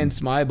I tense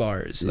my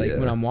bars like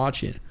when I'm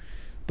watching.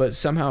 But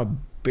somehow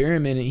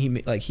Bierman,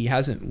 he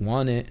hasn't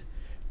won it,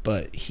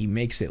 but he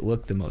makes it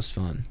look the most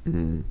fun.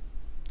 Mm-hmm.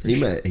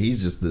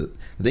 He's just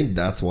I think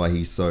that's why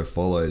he's so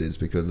followed, is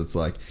because it's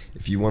like,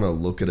 if you want to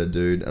look at a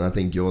dude, and I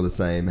think you're the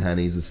same,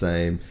 Hanny's the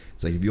same,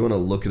 it's like if you want to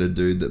look at a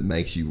dude that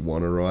makes you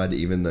want to ride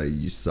even though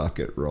you suck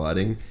at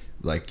riding,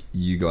 like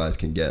you guys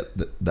can get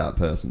that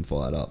person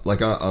fired up.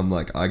 Like I'm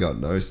like, I got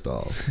no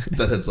style,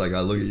 but it's like I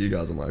look at you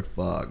guys, I'm like,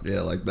 fuck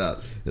yeah, like that,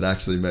 it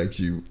actually makes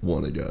you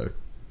want to go.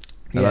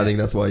 And I think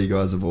that's why you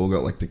guys have all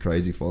got like the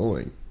crazy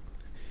following.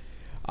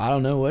 I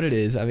don't know what it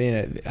is. I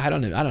mean, I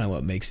don't know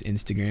what makes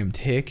Instagram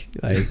tick.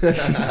 Like,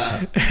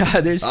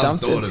 there's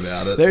something. I've thought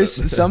about it. There's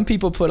some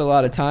people put a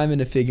lot of time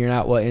into figuring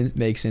out what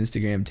makes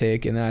Instagram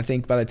tick, and then I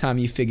think by the time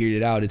you figured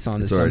it out, it's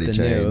on to something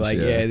new. Like,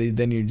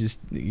 then you're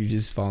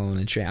just following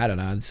a trend. I don't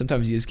know.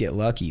 Sometimes you just get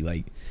lucky.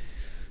 Like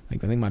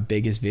I think my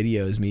biggest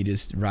video is me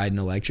just riding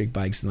electric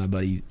bikes with my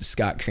buddy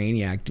Scott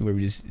Craniac, where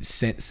we just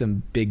sent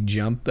some big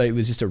jump. It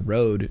was just a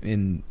road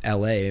in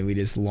LA, and we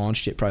just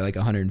launched it probably like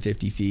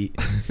 150 feet.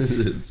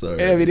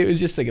 And I mean, it was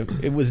just like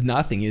it was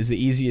nothing. It was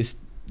the easiest.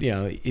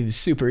 It was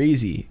super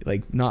easy,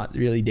 like not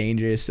really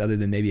dangerous, other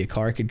than maybe a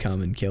car could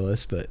come and kill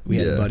us. But we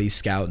had a buddy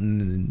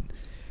scouting,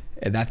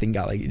 and that thing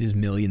got like just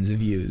millions of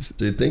views.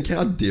 Dude, think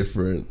how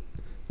different,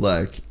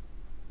 like.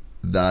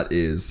 That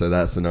is, so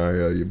that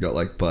scenario, you've got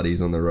like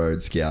buddies on the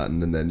road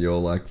scouting, and then you're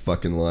like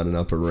fucking lining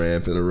up a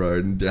ramp in a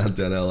road in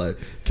downtown LA.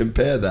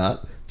 Compare that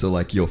to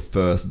like your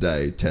first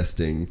day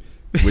testing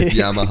with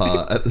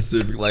Yamaha at the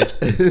super, like,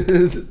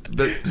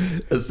 but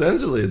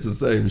essentially it's the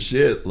same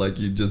shit. Like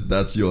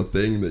that's your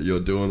thing that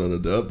you're doing on a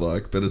dirt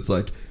bike, but it's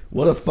like,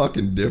 what a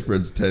fucking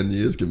difference 10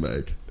 years can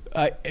make.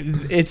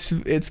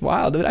 It's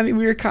wild. I mean,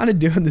 we were kind of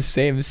doing the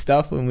same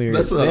stuff when we were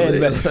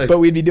in, but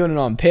we'd be doing it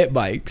on pit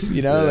bikes,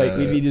 like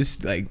we'd be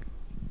just like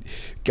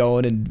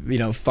going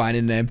and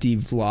finding an empty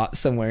lot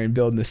somewhere and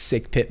building a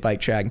sick pit bike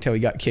track until we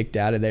got kicked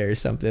out of there or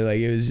something. Like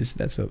it was just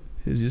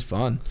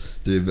fun,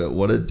 dude. But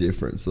what a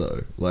difference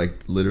though. Like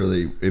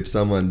literally, if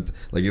someone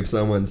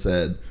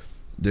said,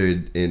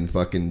 dude, in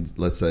fucking,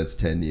 let's say it's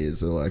 10 years,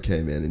 they're like,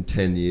 hey man, in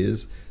 10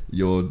 years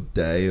your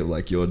day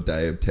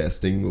of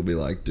testing will be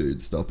like,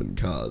 dude, stopping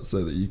cars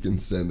so that you can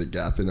send a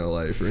gap in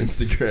LA for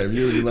Instagram.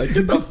 You'll be like,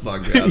 get the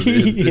fuck out of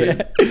here,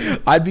 dude. Yeah,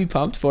 I'd be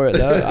pumped for it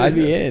though. I'd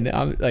be in.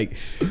 I'm like,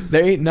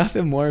 there ain't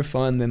nothing more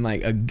fun than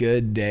like a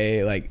good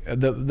day. Like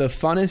the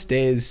funnest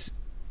days,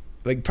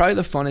 like probably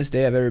the funnest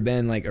day I've ever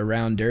been like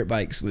around dirt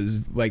bikes was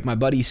like my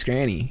buddy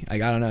Scranny.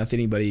 Like I don't know if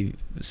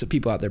some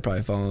people out there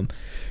probably follow him.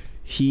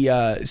 He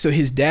so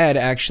his dad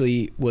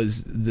actually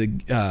was the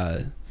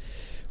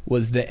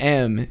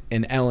M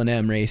in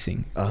L&M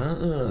Racing.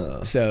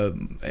 So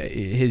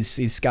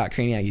he's Scott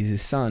Craniac, he's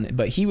his son,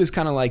 but he was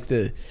kind of like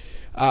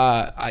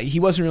he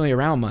wasn't really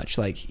around much.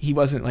 Like he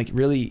wasn't like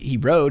really, he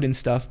rode and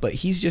stuff, but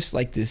he's just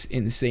like this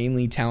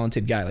insanely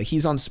talented guy. Like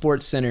he's on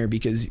Sports Center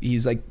because he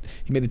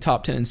made the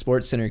top 10 in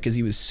Sports Center because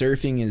he was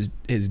surfing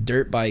his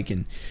dirt bike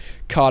and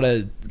caught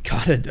a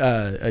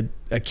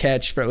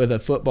catch with a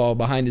football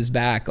behind his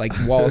back, like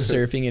while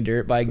surfing a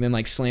dirt bike, and then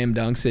like slam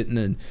dunks it, and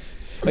then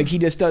like he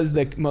just does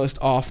the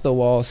most off the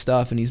wall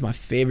stuff, and he's my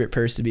favorite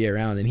person to be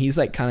around. And he's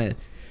like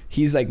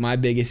my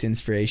biggest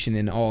inspiration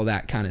in all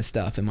that kind of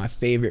stuff, and my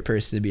favorite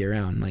person to be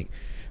around. Like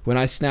when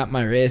I snapped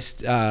my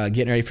wrist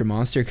getting ready for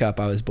Monster Cup,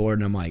 I was bored,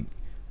 and I'm like,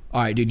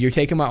 all right, dude, you're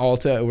taking my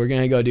Alta, we're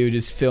gonna go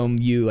just film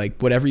you,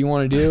 like whatever you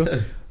want to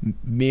do.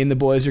 Me and the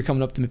boys are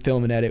coming up to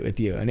film and edit with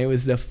you. And it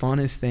was the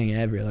funnest thing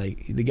ever.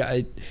 Like the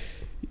guy,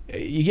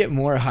 you get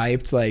more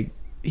hyped, like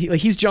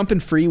he's jumping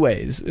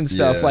freeways and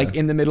stuff, like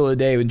in the middle of the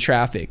day in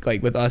traffic,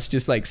 like with us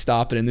just like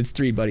stopping, and it's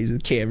 3 buddies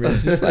with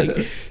cameras, just like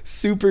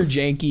super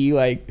janky.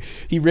 Like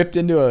he ripped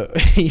into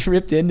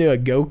a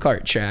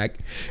go-kart track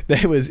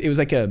that it was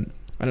like a,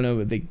 I don't know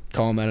what they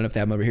call them, I don't know if they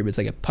have them over here, but it's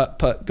like a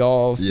putt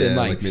golf, and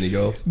like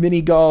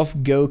mini golf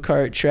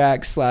go-kart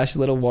track /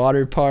 little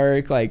water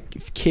park,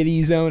 like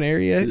kiddie zone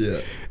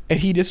area. And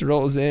he just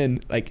rolls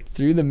in like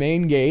through the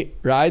main gate,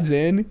 rides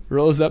in,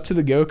 rolls up to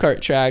the go-kart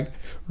track,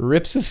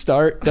 rips a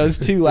start, does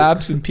 2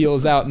 laps, and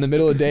peels out in the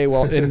middle of the day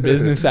while in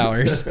business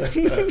hours.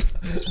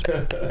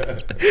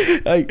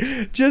 Like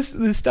just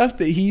the stuff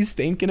that he's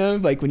thinking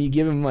of, like when you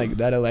give him like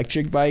that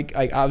electric bike,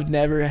 like I've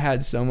never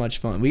had so much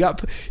fun.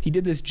 He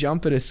did this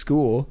jump at a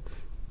school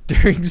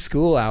during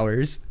school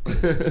hours.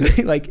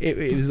 Like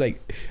it was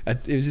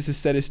just a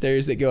set of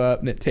stairs that go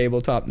up and a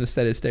tabletop and a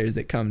set of stairs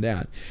that come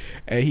down,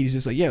 and he's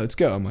just like, yeah, let's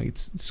go. I'm like,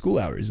 it's school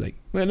hours, like,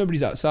 well,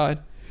 nobody's outside.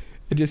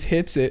 and just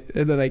hits it,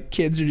 and then like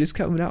kids are just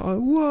coming out like,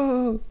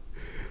 whoa.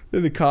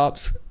 And the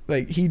cops,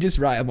 like, he just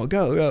I'm like,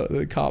 go.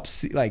 The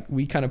cops, like,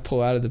 we kind of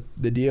pull out of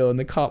the deal, and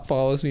the cop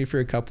follows me for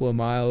a couple of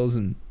miles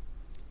and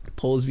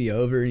pulls me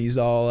over, and he's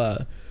all,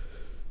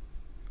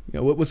 you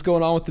know, what's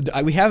going on with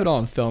we have it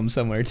on film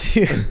somewhere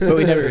too, but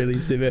we never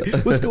released it.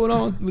 But what's going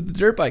on with the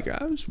dirt bike?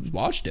 I just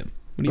watched him.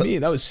 What do you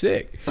mean? That was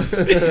sick.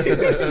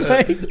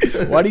 Like,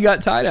 why do you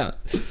got tie down?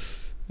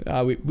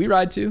 We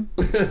ride too.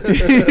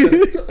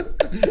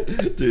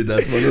 Dude,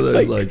 that's one of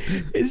those like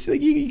it's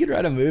like you could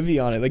write a movie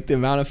on it. Like the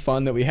amount of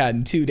fun that we had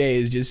in 2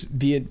 days just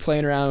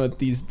playing around with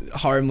these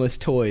harmless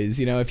toys,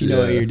 you know, if you know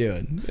what you're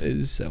doing. It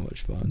is so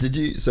much fun.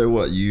 So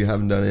what, you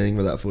haven't done anything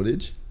with that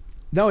footage?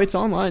 No, it's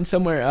online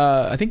somewhere.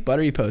 I think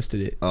Buttery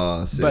posted it.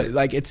 Oh, sick. But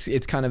like it's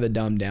kind of a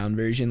dumbed down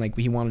version. Like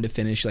he wanted to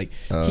finish. Like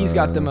he's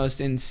got the most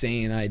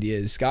insane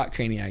ideas. Scott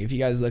Craniac. If you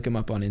guys look him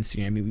up on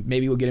Instagram,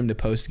 maybe we'll get him to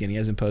post again. He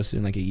hasn't posted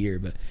in like a year,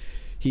 but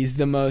he's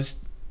the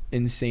most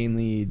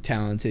insanely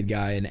talented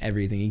guy in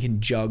everything. He can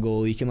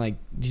juggle. He can like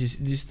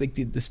just like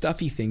the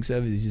stuff he thinks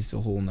of is just a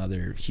whole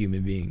nother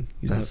human being.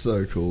 That's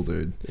so cool,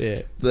 dude.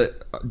 Yeah.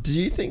 Do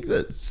you think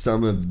that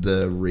some of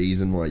the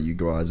reason why you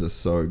guys are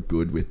so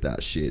good with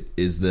that shit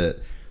is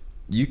that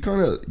you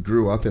kind of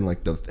grew up in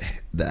like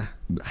the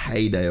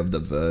heyday of the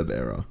Verb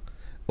era,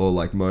 or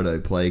like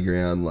Moto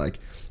Playground? Like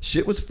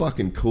shit was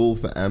fucking cool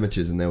for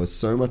amateurs, and there was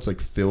so much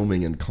like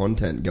filming and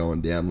content going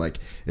down. Like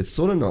it's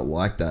sort of not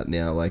like that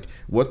now. Like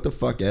what the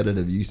fuck edit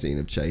have you seen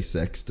of Chase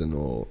Sexton,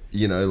 or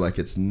you know, like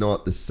it's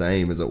not the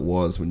same as it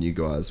was when you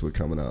guys were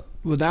coming up.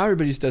 Well, now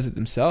everybody just does it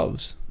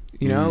themselves.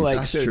 You know,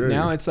 like so true.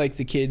 Now it's like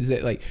the kids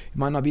that like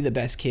might not be the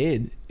best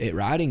kid at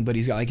riding, but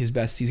he's got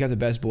the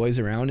best boys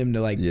around him to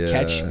like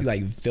catch,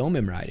 like film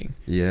him riding.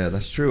 Yeah,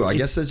 that's true. I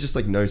guess there's just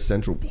like no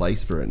central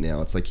place for it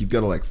now. It's like you've got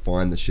to like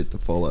find the shit to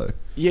follow.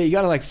 Yeah, you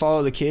got to like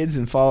follow the kids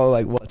and follow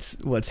like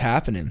what's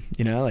happening,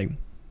 you know, like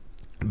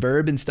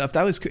Verb and stuff.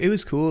 It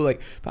was cool.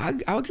 Like,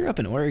 but I grew up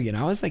in Oregon.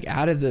 I was like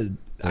out of the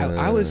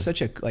I was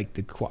such a like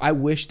I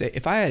wish that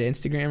if I had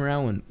Instagram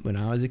around when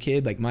I was a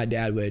kid, like my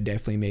dad would have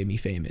definitely made me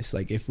famous.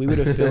 Like if we would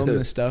have filmed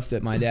the stuff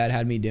that my dad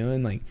had me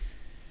doing, like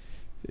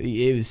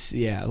it was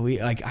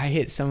I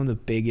hit some of the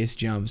biggest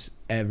jumps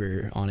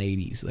ever on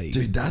 80s. Like,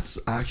 dude, that's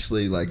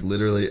actually like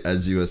literally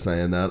as you were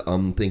saying that,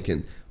 I'm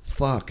thinking,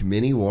 fuck,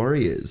 Mini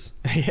Warriors.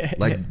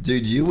 Like,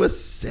 dude, you were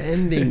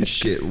sending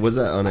shit. Was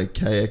that on a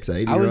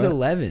KX80? I was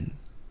 11.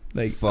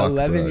 Like, fuck,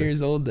 11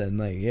 years old then.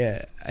 Like,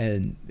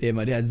 and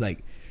my dad's like,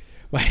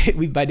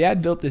 my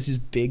dad built this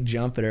just big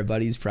jump at our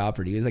buddy's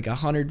property. It was like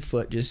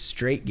 100-foot just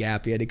straight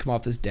gap. He had to come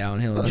off this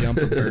downhill and jump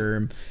a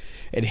berm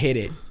and hit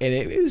it. And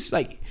it was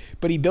like,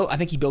 but I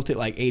think he built it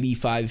like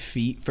 85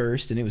 feet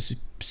first, and it was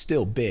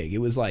still big. It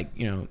was like,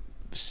 you know,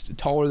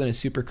 taller than a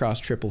Supercross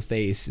triple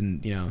face,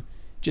 and, you know,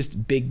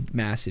 just big,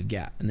 massive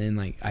gap. And then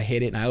like I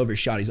hit it and I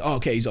overshot. He's all,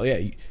 okay. He's all, yeah.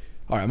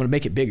 All right, I'm gonna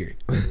make it bigger.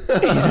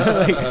 You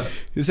know,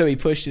 like, so he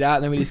pushed it out,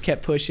 and then we just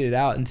kept pushing it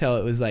out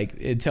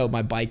until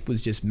my bike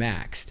was just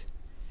maxed.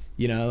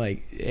 You know,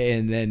 like,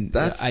 and then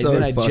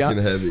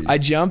heavy. I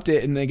jumped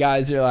it, and the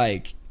guys are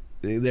like,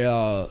 they're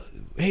all,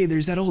 hey,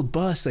 there's that old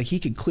bus, like he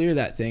could clear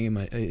that thing. And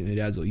my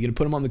dad's like, you gonna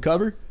put him on the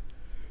cover?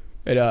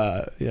 And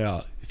you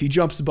know, if he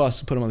jumps the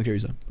bus, we'll put him on the cover.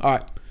 He's like, all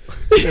right.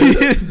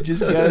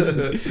 Just goes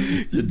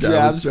and your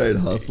dad was straight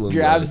hustling.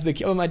 Grabs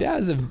my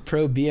dad's a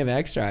pro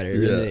BMX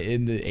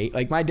rider.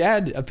 Like my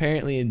dad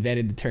apparently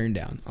invented the turn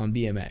down on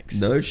BMX.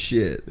 No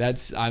shit.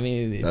 That's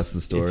the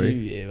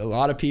story. A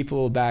lot of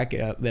people back it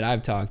up that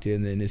I've talked to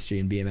in the industry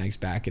in BMX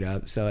back it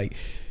up. So like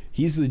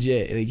he's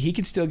legit. Like he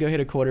can still go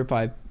hit a quarter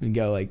pipe and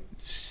go like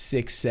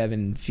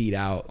 6-7 feet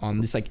out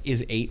on this like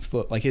his 8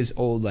 foot, like his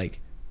old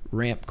like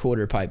ramp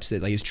quarter pipes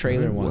that like his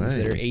trailer ones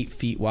that are 8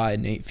 feet wide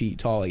and 8 feet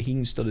tall. Like he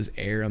can still just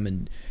air them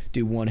and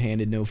do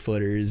one-handed no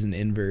footers and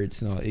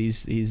inverts and all.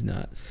 He's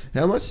nuts.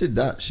 How much did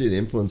that shit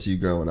influence you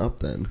growing up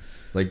then?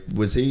 Like,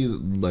 was he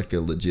like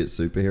a legit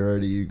superhero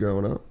to you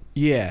growing up?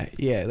 Yeah.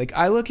 Like when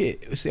I look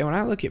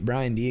at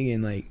Brian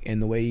Deegan, like, and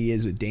the way he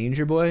is with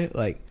Danger Boy,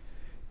 like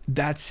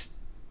that's,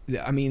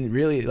 I mean,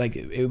 really, like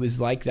it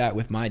was like that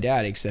with my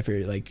dad, except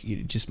for like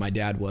just my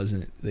dad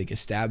wasn't like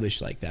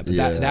established like that. But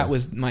that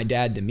was my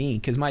dad to me,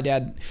 because my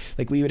dad,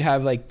 like we would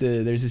have like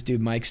there's this dude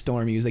Mike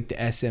Storm. He was like the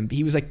SMP.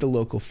 He was like the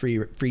local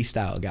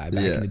freestyle guy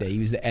back in the day. He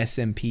was the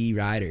SMP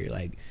rider.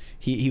 Like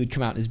he would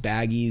come out in his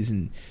baggies,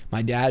 and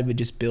my dad would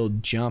just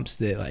build jumps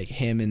that like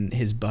him and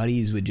his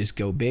buddies would just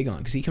go big on,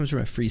 because he comes from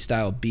a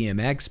freestyle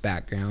BMX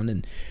background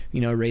and,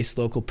 you know, race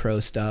local pro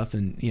stuff,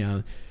 and, you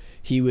know,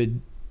 he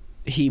would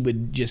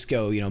just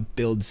go, you know,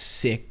 build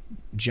sick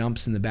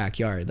jumps in the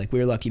backyard. Like we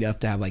were lucky enough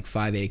to have like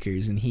 5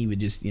 acres, and he would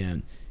just, you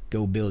know,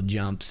 go build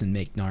jumps and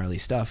make gnarly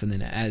stuff. And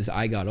then as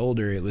I got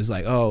older, it was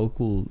like, oh,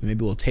 cool,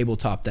 maybe we'll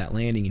tabletop that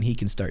landing and he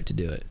can start to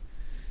do it.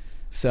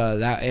 So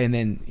that, and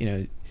then, you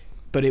know,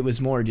 but it was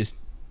more just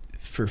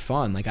for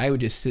fun. Like I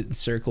would just sit and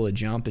circle a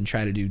jump and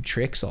try to do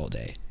tricks all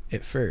day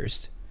at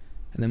first.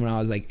 And then when I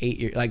was like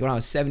when I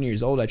was 7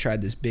 years old, I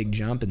tried this big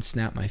jump and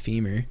snapped my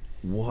femur.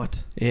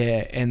 What?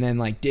 Yeah, and then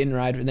like didn't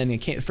ride. And then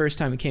first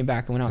time it came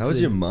back, I went out. How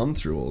was your mum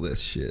through all this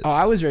shit? Oh,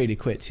 I was ready to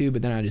quit too,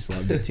 but then I just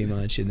loved it too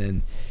much.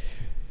 And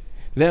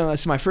then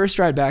so my first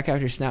ride back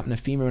after snapping a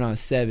femur when I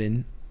was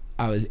 7,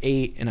 I was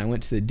 8, and I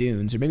went to the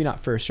dunes, or maybe not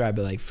first ride,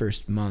 but like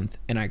first month,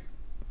 and I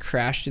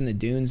crashed in the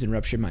dunes and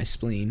ruptured my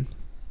spleen.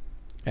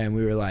 And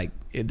we were like,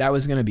 that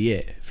was gonna be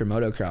it for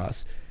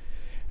motocross.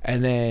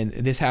 And then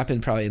this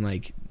happened probably in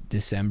like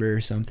December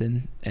or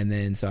something, and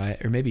then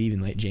or maybe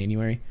even late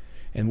January.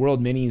 And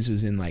World Minis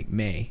was in like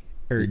May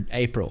or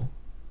April,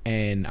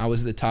 and I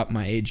was at the top of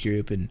my age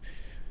group, and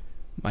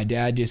my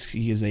dad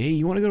he was like, hey,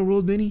 you want to go to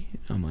World Mini?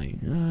 I'm like,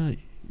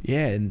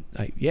 yeah. And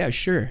like, yeah,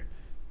 sure.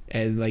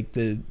 And like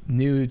the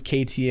new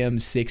KTM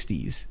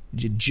 60s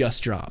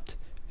just dropped,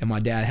 and my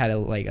dad had a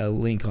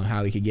link on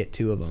how we could get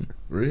 2 of them.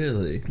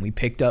 Really? And we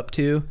picked up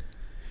 2,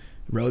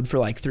 rode for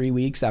like 3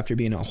 weeks after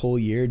being a whole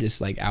year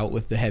just like out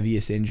with the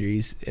heaviest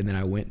injuries, and then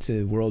I went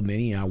to World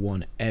Mini and I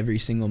won every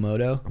single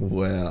moto.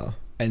 Wow.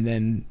 And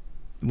then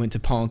went to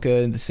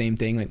Ponca and the same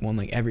thing, like won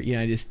like every,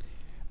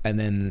 and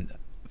then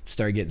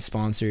started getting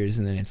sponsors,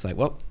 and then it's like,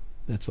 well,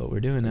 that's what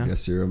we're doing now. I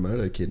guess you're a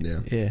moto kid now.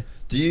 Yeah.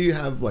 Do you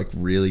have like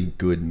really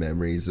good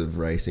memories of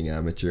racing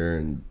amateur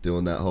and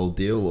doing that whole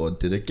deal, or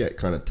did it get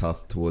kind of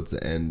tough towards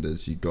the end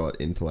as you got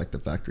into like the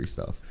factory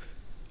stuff?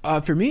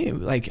 For me,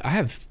 like I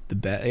have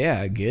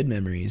good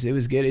memories. It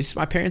was good. It's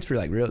my parents were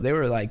like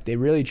they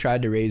really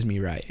tried to raise me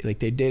right. Like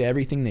they did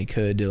everything they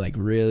could to like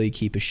really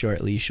keep a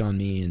short leash on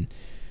me and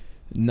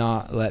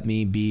not let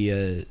me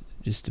be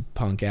just a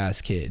punk ass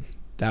kid.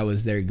 That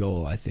was their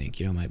goal, I think.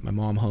 My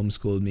mom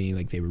homeschooled me.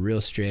 Like they were real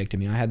strict. I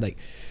mean, I had like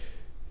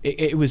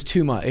it was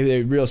too much.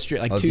 They were real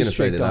strict. Like I was going to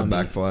say, did that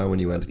backfire when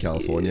you went to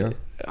California?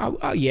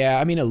 Yeah,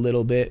 I mean a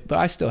little bit, but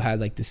I still had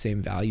like the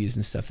same values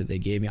and stuff that they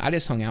gave me. I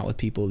just hung out with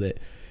people that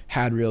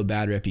had real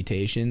bad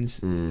reputations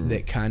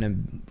that kind of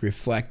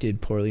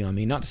reflected poorly on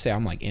me. Not to say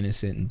I'm like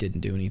innocent and didn't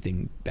do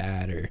anything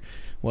bad or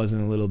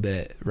wasn't a little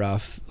bit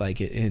rough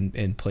like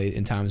in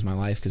times of my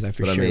life, because I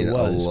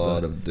was. A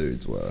lot of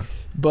dudes were.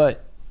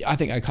 But I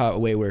think I caught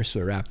way worse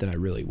of a rap than I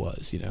really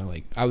was.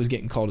 Like I was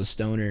getting called a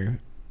stoner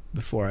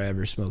before I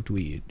ever smoked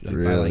weed, like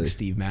by like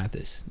Steve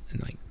Mathis,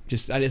 and like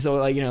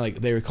like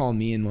they were calling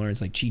me and Lawrence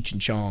like Cheech and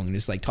Chong and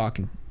just like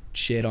talking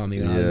shit on me.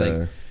 And I was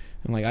like,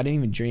 I'm like, I didn't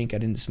even drink, I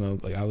didn't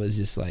smoke. Like I was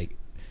just like,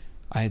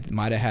 I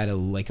might have had a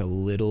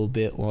little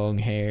bit long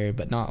hair,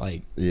 but not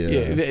like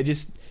it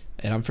just.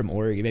 And I'm from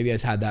Oregon. Maybe I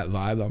just had that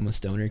vibe. I'm a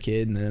stoner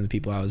kid, and then the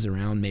people I was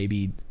around,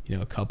 maybe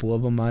a couple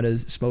of them might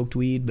have smoked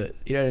weed, but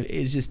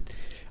it's just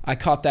I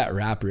caught that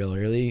rap real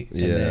early,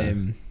 and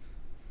then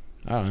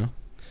I don't know.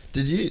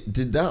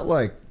 Did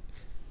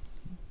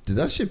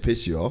that shit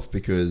piss you off?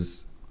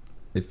 Because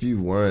if you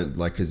weren't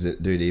like,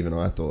 dude, even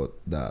I thought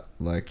that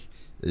like.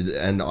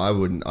 And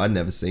I'd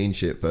never seen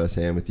shit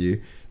firsthand with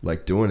you,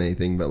 like doing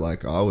anything, but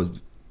like I would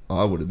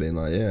have been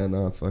like, yeah,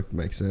 no, fuck,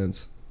 makes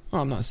sense.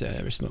 Well, I'm not saying I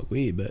never smoked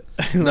weed, but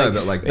no,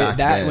 but like back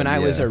then, when I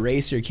was a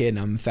racer kid and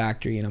I'm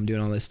factory and I'm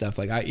doing all this stuff,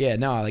 like I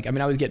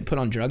was getting put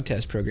on drug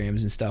test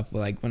programs and stuff,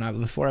 like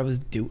before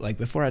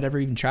I'd ever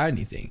even tried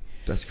anything.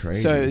 That's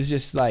crazy. So it was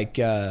just like,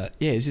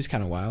 it's just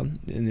kind of wild,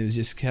 and it was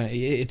just kind of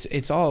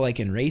it's all like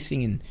in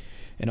racing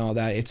and all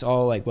that. It's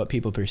all like what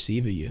people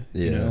perceive of you,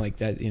 like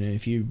that.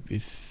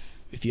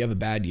 If you have a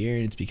bad year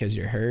and it's because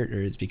you're hurt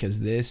or it's because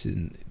of this,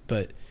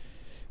 but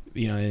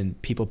and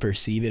people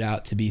perceive it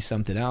out to be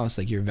something else,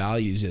 like your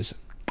values just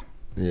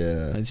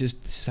it's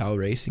just how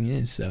racing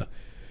is. So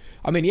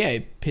I mean,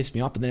 it pissed me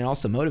off, but then it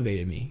also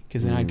motivated me,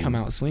 because then I'd come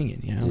out swinging,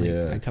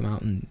 I'd come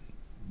out and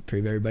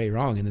prove everybody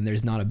wrong, and then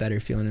there's not a better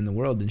feeling in the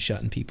world than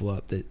shutting people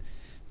up that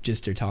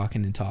just are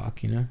talking and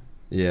talk.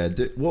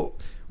 What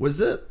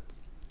was it?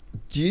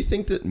 Do you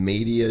think that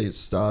media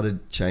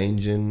started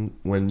changing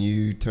when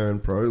you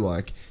turned pro?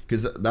 Like,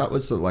 because that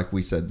was like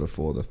we said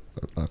before,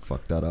 I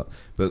fucked that up.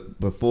 But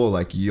before,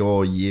 like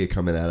your year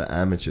coming out of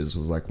amateurs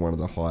was like one of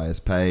the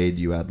highest paid.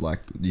 You had like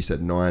you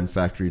said 9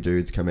 factory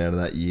dudes come out of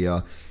that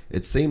year.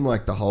 It seemed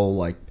like the whole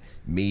like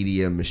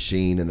media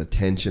machine and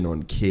attention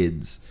on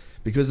kids,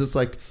 because it's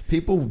like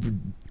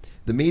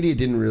the media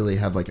didn't really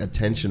have like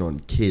attention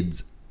on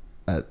kids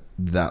at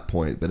that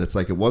point, but it's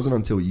like it wasn't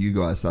until you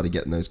guys started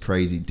getting those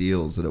crazy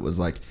deals that it was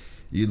like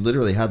you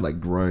literally had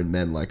like grown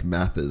men like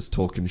Mathers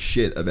talking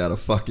shit about a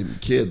fucking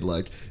kid.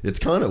 Like it's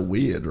kind of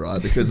weird,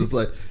 right? Because it's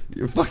like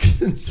you're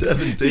fucking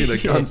 17, a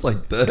cunt's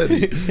like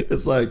 30.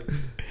 It's like,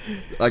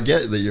 I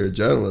get that you're a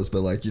journalist,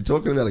 but like you're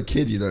talking about a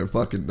kid you don't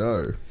fucking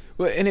know.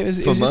 Well, and it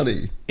was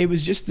money. It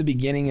was just the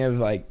beginning of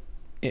like,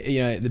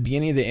 the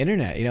beginning of the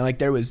internet, like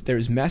there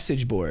was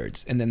message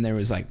boards, and then there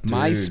was like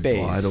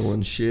MySpace, Vital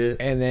and shit,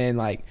 and then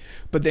like,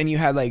 but then you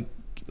had like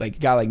a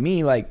guy like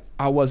me, like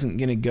I wasn't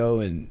gonna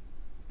go and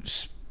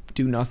say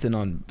nothing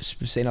on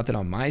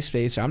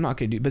MySpace, or I'm not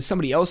gonna do, but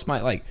somebody else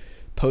might like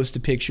post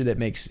a picture that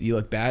makes you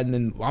look bad, and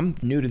then I'm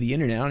new to the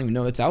internet, I don't even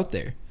know it's out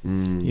there,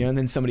 and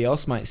then somebody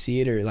else might see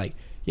it, or like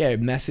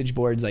message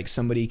boards, like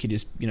somebody could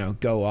just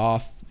go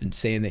off and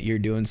saying that you're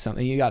doing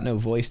something, you got no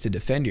voice to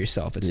defend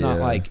yourself. It's not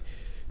like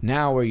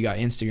Now where you got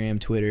Instagram,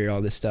 Twitter,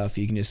 all this stuff,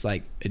 you can just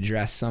like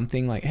address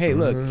something like, hey,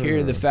 look, here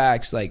are the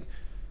facts. Like,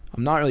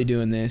 I'm not really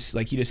doing this.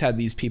 Like, you just had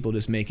these people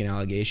just making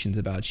allegations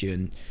about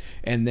you,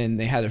 and then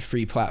they had a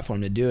free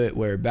platform to do it,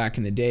 where back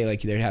in the day,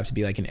 like, there'd have to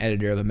be like an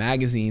editor of a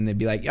magazine. They'd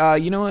be like,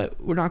 you know what?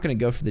 We're not going to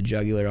go for the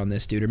jugular on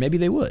this dude. Or maybe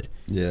they would.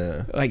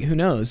 Yeah. Like, who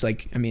knows?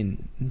 Like, I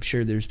mean, I'm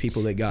sure there's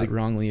people that got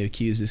wrongly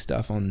accused of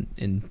stuff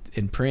in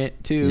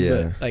print too. Yeah.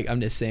 But like,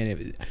 I'm just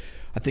saying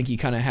I think you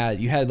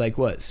had like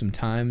some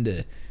time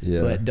to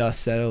let dust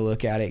settle,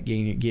 look at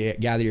it,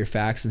 gather your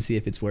facts and see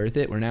if it's worth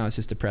it. Where now it's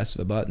just a press of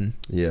a button.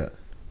 Yeah.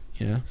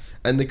 You know?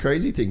 And the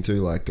crazy thing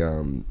too,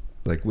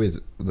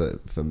 with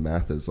for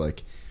Mathers,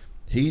 like,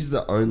 he's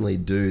the only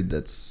dude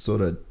that's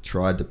sort of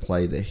tried to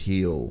play the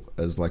heel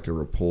as like a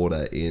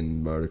reporter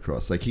in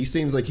motocross. Like, he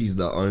seems like he's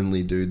the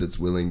only dude that's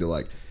willing to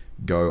like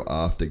go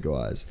after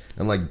guys.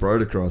 And like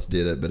Brotocross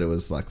did it, but it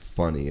was like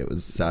funny, it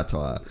was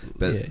satire.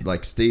 But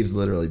like Steve's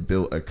literally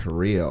built a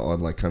career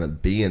on like kind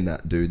of being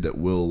that dude that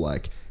will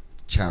like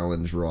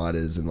challenge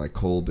riders and like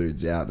call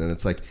dudes out. And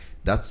it's like,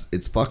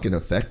 it's fucking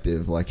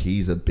effective. Like,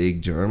 he's a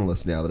big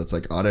journalist now, but it's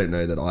like, I don't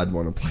know that I'd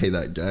want to play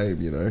that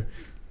game, you know,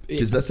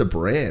 because that's a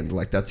brand.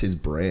 Like, that's his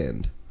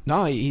brand.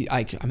 No,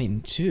 I mean,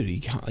 dude, you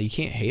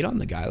can't hate on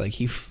the guy. Like,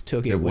 he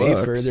took it way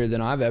further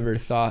than I've ever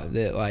thought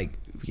that, like,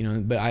 you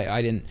know, but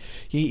I didn't,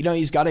 you know,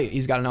 he's got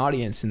an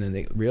audience, and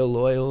they're real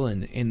loyal,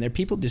 and they're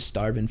people just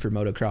starving for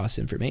motocross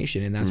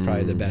information, and that's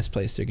probably the best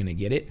place they're going to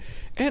get it.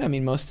 And I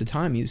mean, most of the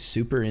time he's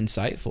super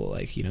insightful.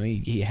 Like, you know,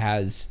 he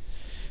has,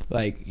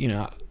 like, you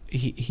know,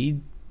 he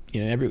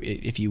you know,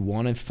 if you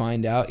want to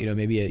find out, you know,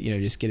 maybe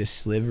just get a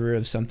sliver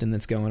of something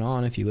that's going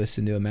on. If you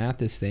listen to a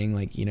Mathis thing,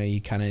 like, you know, you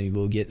kind of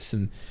will get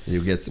some,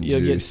 you'll get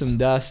some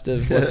dust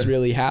of what's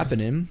really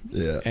happening.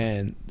 Yeah.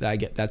 And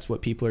that's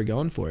what people are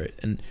going for it.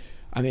 And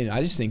I mean,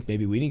 I just think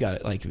maybe we got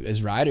it, like,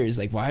 as riders,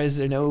 like, why is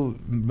there no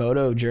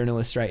moto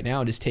journalists right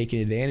now just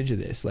taking advantage of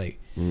this? Like,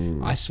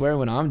 I swear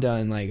when I'm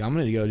done, like, I'm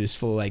going to go just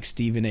full, like,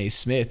 Stephen A.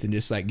 Smith and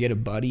just, like, get a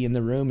buddy in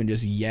the room and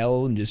just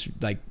yell and just,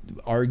 like,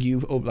 argue,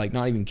 like,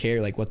 not even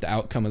care, like, what the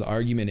outcome of the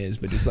argument is,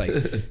 but just, like,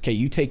 okay,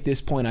 you take this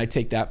point, I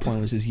take that point,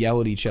 let's just yell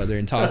at each other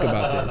and talk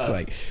about this.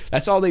 Like,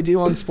 that's all they do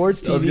on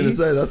sports TV. I was going to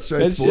say, that's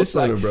straight Sports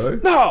Center, like, bro.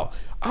 No!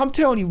 I'm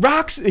telling you,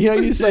 rocks. You know,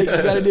 you just like,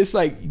 you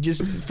gotta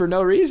just for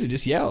no reason,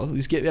 just yell,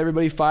 just get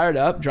everybody fired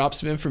up, drop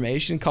some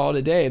information, call it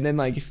a day. And then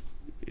like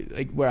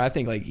where I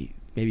think like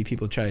maybe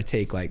people try to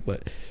take like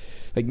what,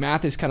 like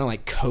Mathis kind of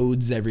like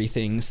codes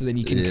everything, so then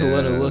you can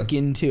kind of look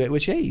into it.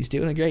 Which, hey, he's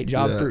doing a great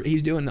job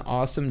he's doing an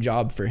awesome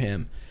job for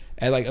him.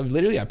 And like,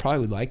 literally, I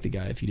probably would like the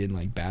guy if he didn't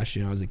like bash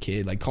you when I was a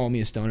kid. Like, call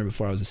me a stoner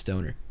before I was a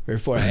stoner, or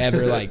before I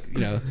ever like, you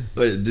know.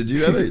 Wait, did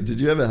you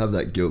ever have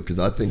that guilt? Because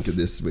I think of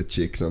this with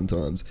chicks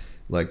sometimes,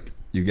 like.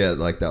 You get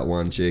like that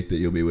one chick that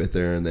you'll be with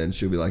her, and then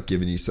she'll be like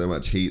giving you so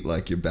much heat,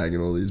 like you're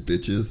banging all these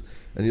bitches,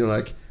 and you're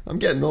like, I'm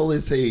getting all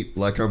this heat,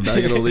 like I'm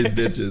banging all these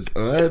bitches,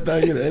 and I ain't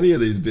banging any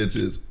of these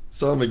bitches,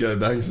 so I'm gonna go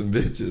bang some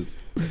bitches.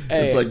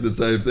 Hey, it's like the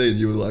same thing.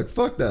 You were like,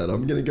 fuck that,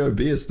 I'm gonna go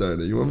be a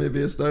stoner. You want me to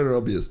be a stoner? I'll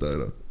be a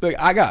stoner. Look,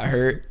 I got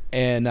hurt,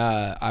 and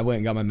I went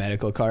and got my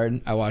medical card.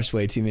 I watched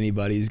way too many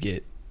buddies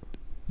get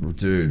on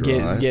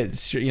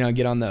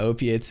the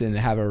opiates and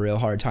have a real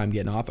hard time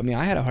getting off. I mean,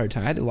 I had a hard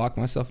time. I had to lock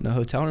myself in a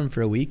hotel room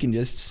for a week and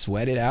just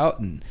sweat it out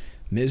and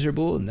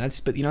miserable. And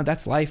but you know,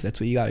 that's life. That's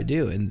what you got to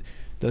do. And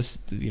those,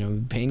 you know,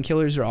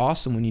 painkillers are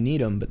awesome when you need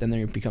them, but then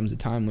there becomes a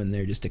time when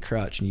they're just a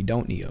crutch and you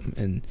don't need them.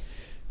 And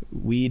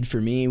weed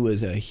for me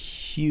was a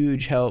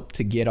huge help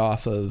to get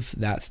off of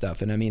that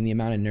stuff. And I mean, the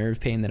amount of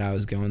nerve pain that I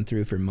was going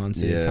through for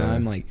months at a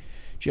time, like,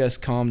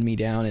 just calmed me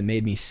down and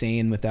made me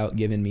sane without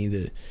giving me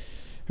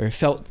it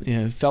felt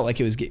like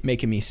it was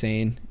making me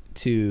sane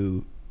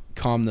to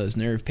calm those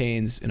nerve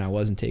pains, and I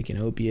wasn't taking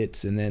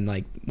opiates. And then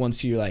like,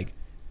 once you're like,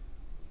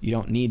 you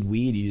don't need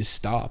weed, you just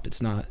stop. It's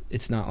not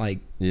like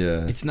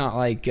there's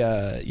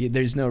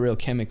no real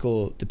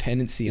chemical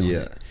dependency on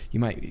it. You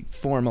might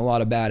form a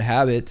lot of bad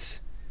habits,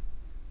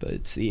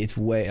 but it's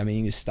way, I mean,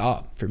 you can just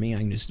stop. For me, I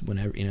can just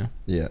whenever, you know.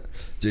 Yeah,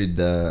 dude,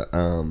 I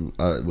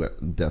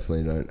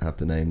definitely don't have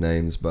to name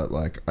names, but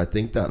like, I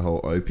think that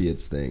whole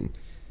opiates thing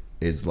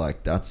is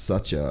like, that's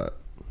such a,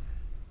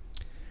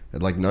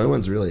 like, no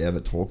one's really ever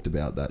talked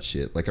about that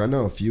shit. Like, I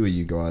know a few of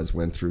you guys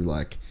went through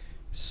like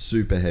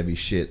super heavy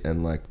shit,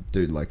 and like,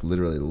 dude, like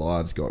literally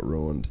lives got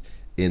ruined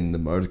in the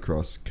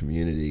motocross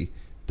community,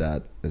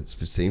 that it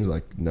seems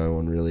like no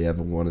one really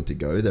ever wanted to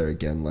go there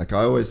again. Like,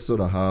 I always sort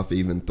of half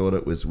even thought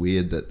it was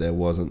weird that there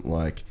wasn't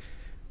like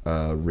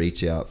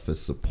reach out for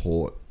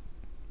support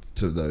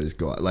to those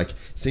guys. Like,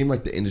 seemed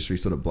like the industry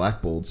sort of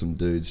blackballed some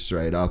dudes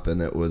straight up,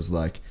 and it was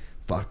like,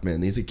 fuck,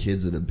 man, these are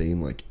kids that have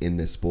been like in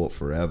this sport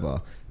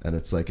forever, and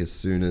it's like, as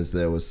soon as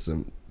there was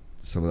some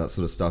of that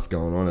sort of stuff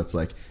going on, it's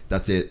like,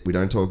 that's it, we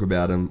don't talk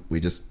about them, we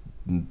just,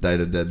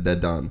 they're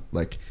done.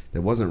 Like,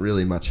 there wasn't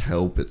really much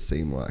help, it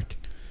seemed like.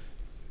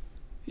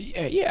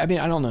 Yeah, I mean,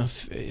 I don't know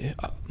if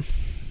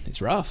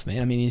it's rough,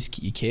 man. I mean,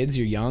 you kids,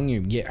 you're young,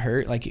 you get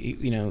hurt, like,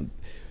 you know,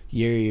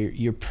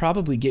 you're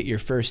probably get your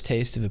first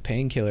taste of a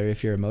painkiller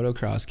if you're a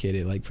motocross kid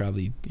at like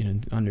probably, you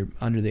know,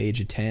 under the age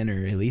of 10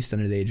 or at least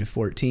under the age of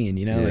 14,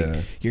 you know,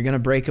 like you're going to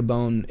break a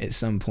bone at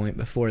some point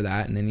before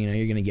that. And then, you know,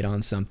 you're going to get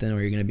on something,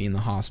 or you're going to be in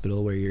the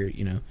hospital where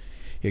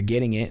you're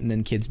getting it. And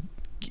then kids,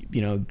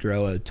 you know,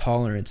 grow a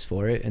tolerance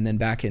for it. And then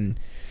back in,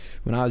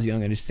 when I was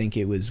young, I just think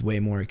it was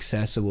way more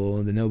accessible,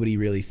 and nobody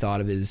really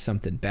thought of it as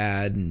something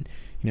bad. And,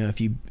 you know,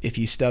 if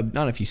you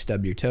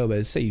stubbed your toe,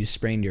 but say you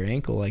sprained your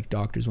ankle, like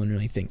doctors wouldn't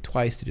really think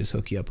twice to just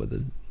hook you up with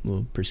a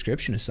little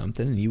prescription of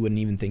something, and you wouldn't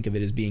even think of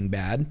it as being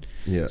bad.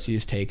 Yeah. So you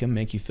just take them,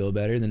 make you feel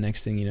better. The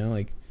next thing you know,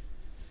 like,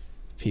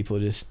 people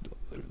just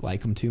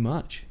like them too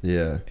much.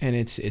 Yeah. And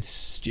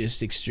it's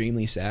just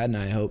extremely sad. And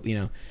I hope, you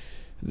know,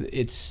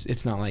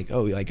 it's not like,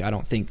 oh, like, I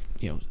don't think,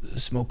 you know,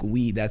 smoking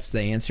weed, that's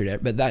the answer to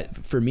it. But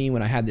that, for me,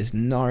 when I had this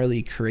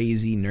gnarly,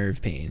 crazy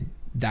nerve pain,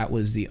 that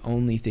was the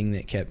only thing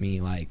that kept me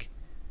like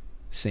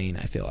sane.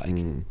 I feel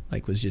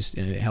like was just,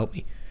 and it helped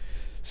me.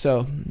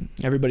 So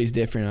everybody's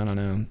different. I don't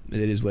know.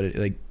 It is what it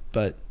like,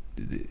 but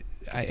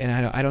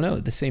I don't know.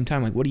 At the same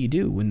time, like, what do you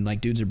do when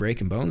like dudes are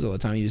breaking bones all the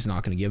time? You're just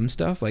not going to give them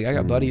stuff. Like, I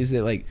got buddies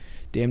that like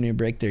damn near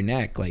break their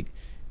neck, like,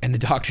 and the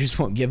doctors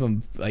won't give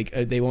them, like,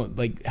 they won't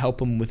like help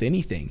them with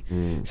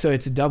anything. So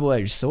it's a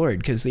double-edged sword,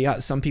 because they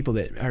got some people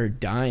that are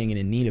dying and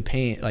in need of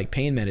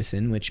pain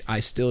medicine, which I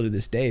still to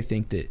this day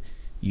think that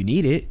you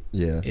need it.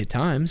 Yeah. At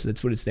times,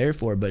 that's what it's there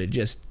for. But it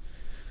just,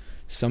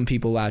 some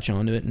people latch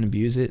onto it and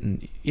abuse it.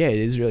 And yeah, it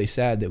is really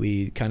sad that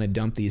we kind of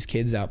dump these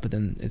kids out, but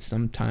then at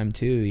some time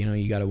too, you know,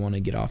 you got to want to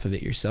get off of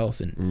it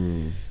yourself.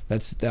 And I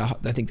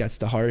think that's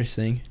the hardest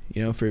thing,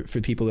 you know, for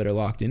people that are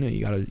locked into it.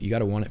 You got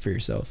to want it for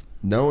yourself.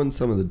 Knowing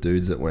some of the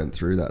dudes that went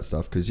through that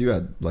stuff, because you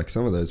had, like,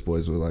 some of those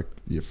boys were like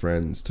your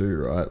friends too,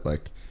 right?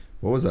 Like,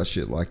 what was that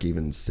shit like,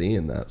 even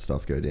seeing that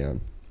stuff go down?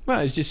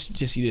 Well, it's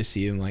just you just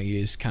see them, like, you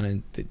just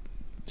kind of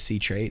see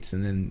traits.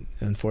 And then,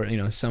 unfortunately,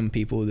 you know, some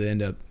people would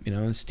end up, you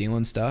know,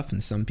 stealing stuff,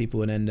 and some people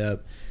would end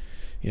up,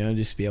 you know,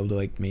 just be able to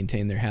like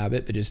maintain their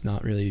habit, but just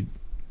not really,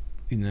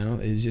 you know,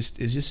 it's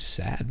just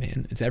sad,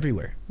 man. It's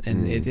everywhere.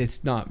 And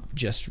it's not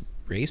just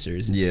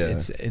racers.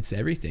 It's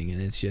everything.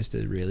 And it's just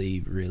a really,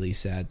 really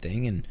sad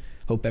thing. And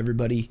hope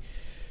everybody,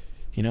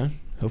 you know,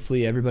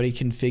 hopefully everybody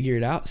can figure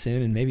it out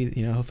soon. And maybe,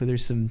 you know, hopefully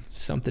there's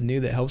something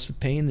new that helps with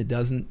pain that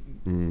doesn't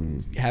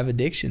have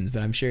addictions.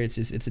 But I'm sure it's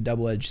a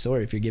double-edged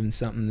sword. If you're given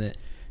something that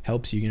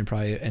helps you, you're gonna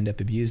probably end up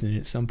abusing it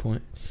at some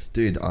point.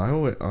 Dude, I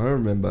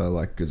remember,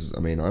 like, because I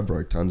mean, I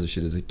broke tons of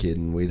shit as a kid,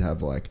 and we'd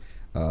have like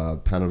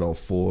Panadol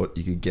Fort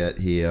you could get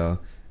here,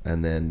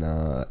 and then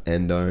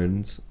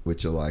Endones,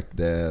 which are like,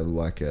 they're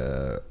like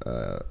a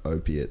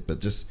opiate, but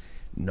just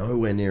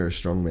nowhere near as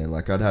strong, man.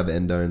 Like, I'd have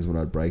Endones when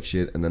I'd break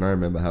shit, and then I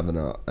remember having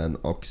an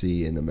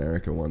Oxy in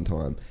America one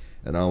time,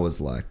 and I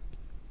was like,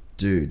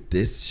 dude,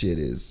 this shit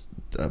is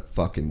a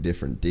fucking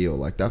different deal.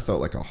 Like, that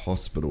felt like a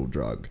hospital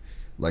drug,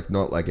 like,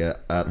 not like a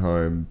at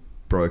home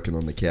broken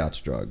on the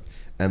couch drug.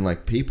 And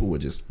like, people were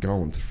just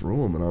going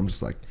through them, and I'm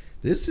just like,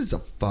 this is a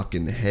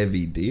fucking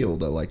heavy deal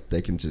that like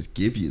they can just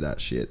give you that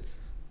shit.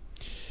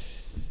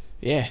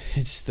 Yeah,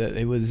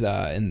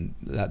 and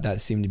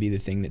that seemed to be the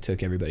thing that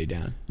took everybody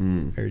down,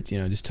 or, you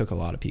know, just took a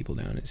lot of people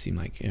down. It seemed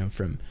like, you know,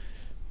 from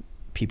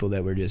people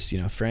that were just, you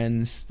know,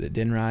 friends that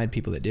didn't ride,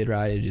 people that did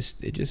ride, it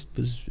just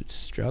was a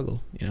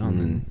struggle, you know.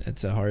 And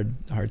that's a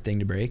hard thing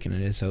to break. And I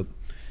just hope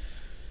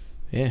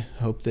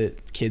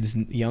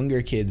that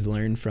younger kids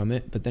learn from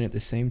it. But then at the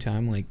same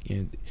time, like, you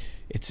know,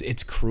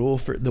 it's cruel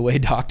for the way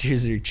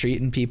doctors are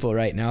treating people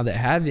right now that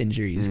have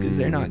injuries, because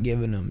they're not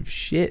giving them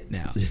shit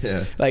now.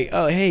 Yeah. Like,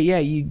 oh, hey, yeah,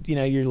 you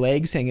know, your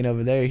leg's hanging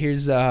over there.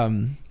 Here's you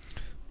know,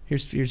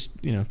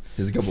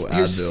 here's a couple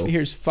Advil.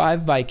 Here's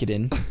 5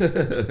 Vicodin.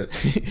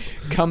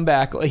 Come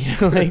back, like, you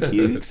know, like,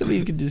 if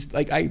somebody could just,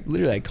 like, I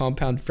literally, like,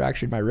 compound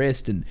fractured my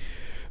wrist, and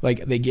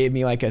like, they gave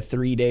me like a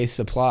 3-day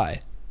supply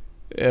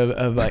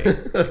of like,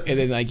 and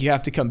then like, you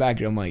have to come back,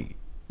 and I'm like,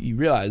 you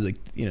realize, like,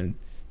 you know,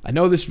 I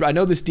know this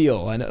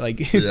deal. I know,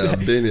 like, yeah,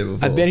 I've been here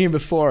before. I've been here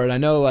before, and I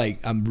know, like,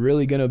 I'm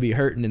really gonna be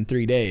hurting in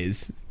 3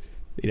 days.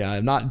 You know,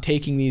 I'm not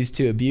taking these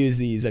to abuse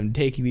these. I'm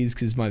taking these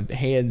because my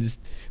hands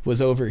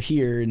was over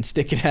here and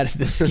sticking out of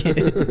the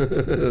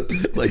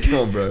skin. Like, come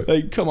on, bro.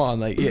 Like, come on,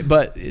 like,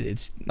 but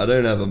it's. I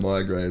don't have a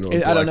migraine or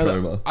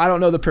glaucoma. I don't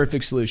know the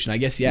perfect solution. I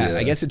guess,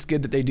 I guess it's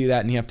good that they do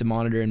that, and you have to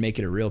monitor and make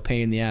it a real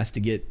pain in the ass to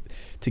get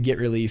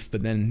relief.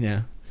 But then,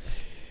 yeah.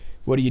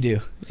 What do you do?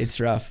 It's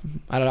rough.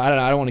 I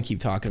don't want to keep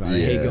talking about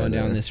it. I hate going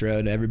down this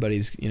road.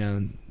 Everybody's, you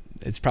know,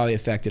 it's probably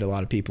affected a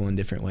lot of people in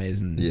different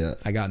ways, and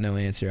I got no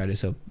answer. I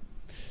just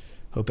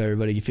hope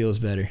everybody feels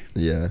better.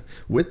 Yeah.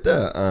 With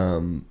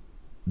the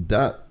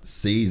that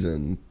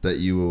season that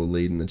you were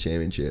leading the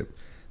championship,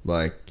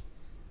 like,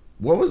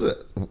 what was it?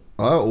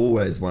 I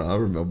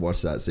remember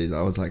watching that season.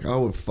 I was like, I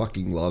would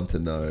fucking love to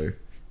know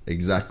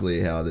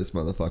exactly how this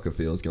motherfucker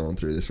feels going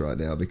through this right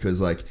now, because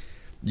like,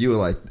 you were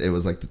like, it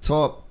was like the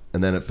top,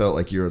 and then it felt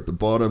like you were at the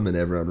bottom and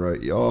everyone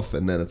wrote you off,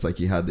 and then it's like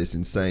you had this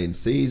insane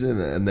season,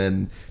 and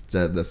then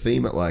to the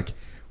female, like,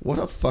 what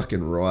a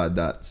fucking ride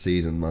that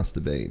season must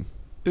have been.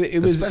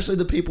 it was especially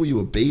the people you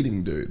were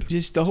beating, dude.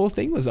 just the whole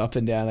thing was up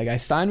and down. Like I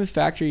signed with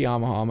Factory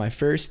Yamaha. My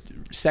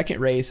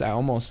second race, I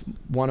almost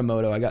won a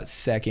moto. I got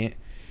second,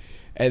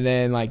 and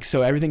then like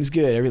so everything's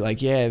good. Like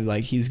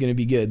he's gonna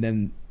be good.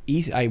 And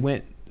then I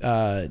went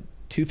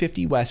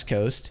 250 West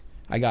Coast.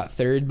 I got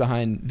third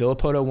behind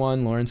Villapoto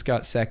won. Lawrence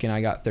got second.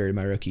 I got third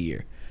my rookie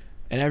year.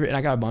 And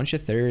I got a bunch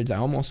of thirds. I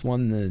almost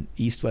won the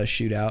East-West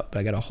shootout, but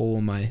I got a hole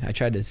in I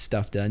tried to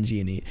stuff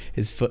Dungy, and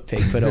his foot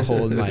peg put a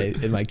hole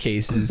in my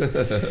cases,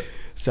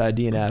 so I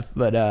DNF.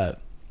 But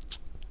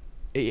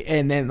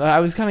and then I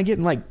was kind of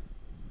getting like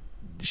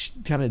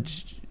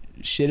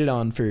shitted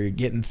on for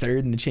getting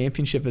third in the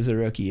championship as a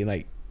rookie.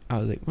 Like I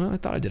was like, well, I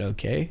thought I did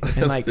okay,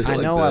 and like I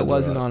know I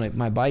wasn't on it.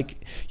 My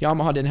bike,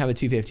 Yamaha didn't have a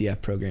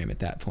 250F program at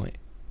that point,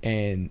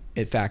 and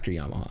at Factory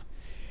Yamaha,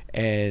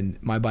 and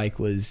my bike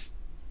was.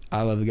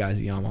 I love the guys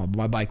at Yamaha, but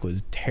my bike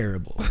was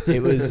terrible.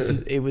 It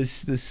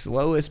was the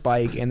slowest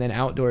bike, and then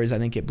outdoors, I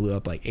think it blew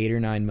up like 8 or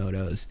 9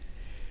 motos.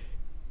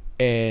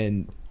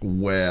 And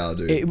wow,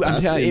 dude, I'm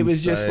telling you, it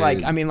was just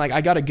like, I mean, like I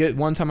got a good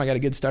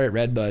start at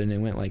Redbud, and it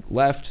went like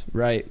left,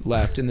 right,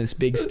 left, and this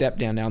big step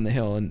down the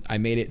hill, and I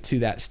made it to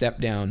that step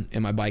down,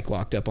 and my bike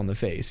locked up on the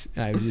face.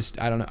 And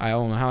I don't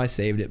know how I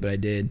saved it, but I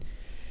did.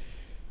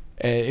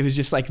 It was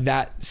just like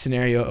that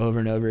scenario over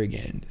and over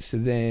again. So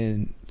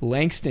then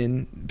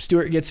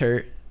Stewart gets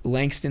hurt.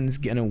 Langston's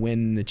gonna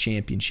win the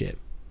championship,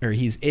 or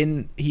he's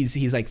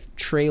like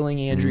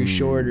trailing Andrew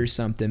Short or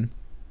something,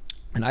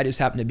 and I just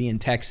happen to be in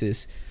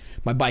Texas.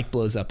 My bike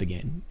blows up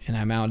again, and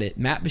I'm out at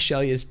Matt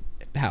Bichelia's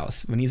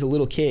house when he's a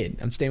little kid.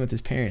 I'm staying with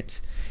his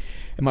parents,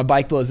 and my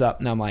bike blows up,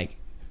 and I'm like,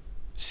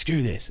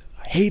 screw this.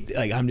 I hate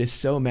I'm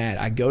just so mad.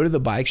 I go to the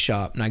bike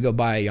shop and I go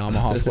buy a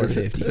Yamaha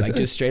 450, like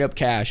just straight up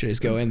cash. I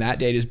just go in that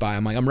day, just buy.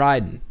 I'm like, I'm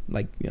riding.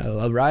 Like, I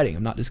love riding.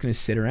 I'm not just gonna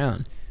sit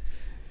around.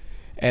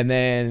 And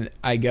then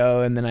I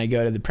go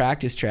to the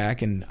practice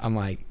track, and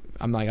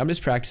I'm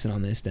just practicing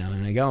on this now.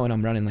 And I go and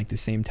I'm running like the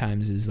same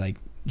times as like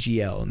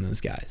GL and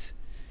those guys.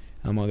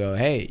 I'm gonna go,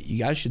 hey, you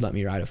guys should let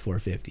me ride a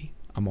 450.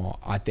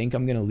 I think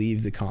I'm gonna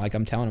leave like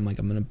I'm telling them, like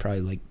I'm gonna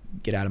probably like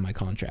get out of my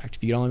contract.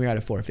 If you don't let me ride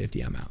a 450,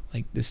 I'm out.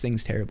 Like this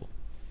thing's terrible.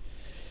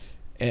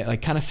 And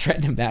like kind of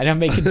threatened him that. And I'm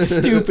making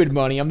stupid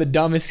money. I'm the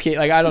dumbest kid.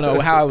 Like I don't know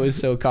how I was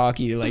so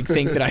cocky to like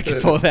think that I could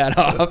pull that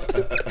off.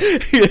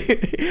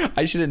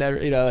 I should have never,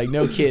 like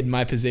no kid in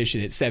my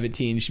position at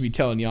 17 should be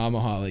telling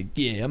Yamaha like,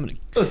 yeah, I'm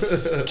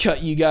gonna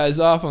cut you guys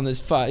off on this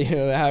fight.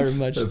 However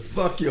much.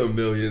 Fuck your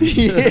millions.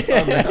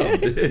 I'm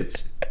out,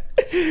 bitch.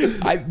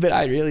 But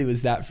I really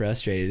was that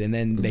frustrated, and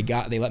then they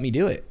let me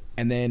do it,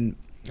 and then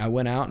I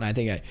went out, and I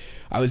think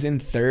I was in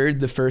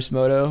third the first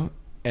moto.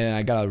 And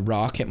I got a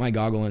rock, hit my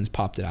goggle lens,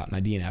 popped it out, and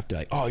I DNF'd.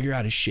 Like, oh, you're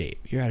out of shape.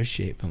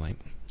 I'm like,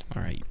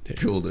 all right.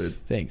 Cool, dude.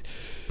 Thanks.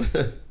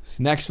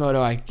 So next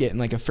moto, I get in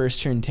like a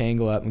first turn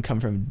tangle up and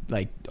come from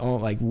like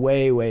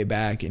way, way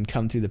back and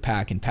come through the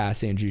pack and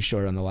pass Andrew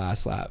Short on the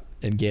last lap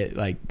and get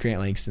like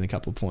Grant Langston a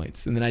couple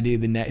points. And then I do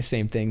the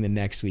same thing the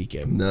next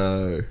weekend.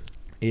 No.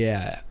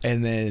 Yeah.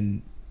 And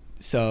then,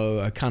 so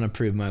I kind of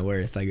proved my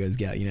worth. I goes,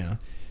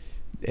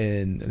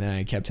 and then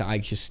I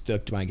just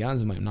stuck to my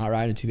guns. I'm like, I'm not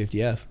riding a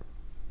 250F.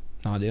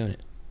 Not doing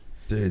it,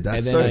 dude.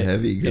 That's so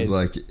heavy because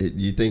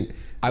you think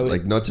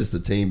like not just the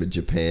team but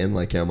Japan,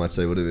 like how much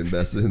they would have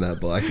invested in that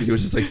bike. You were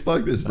just like,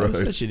 fuck this, bro. I'm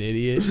such an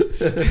idiot.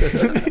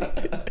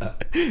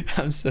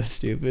 I'm so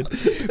stupid.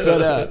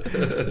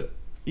 But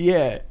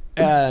yeah,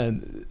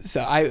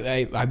 so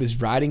I was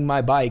riding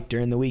my bike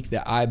during the week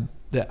that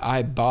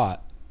I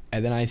bought,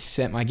 and then I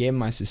gave him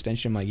my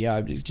suspension. I'm like, yeah,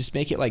 just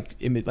make it like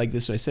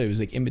this is what I said. It was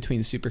like in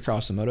between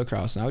Supercross and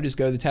motocross, and I would just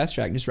go to the test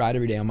track and just ride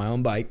every day on my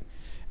own bike.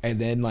 And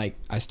then like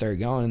I started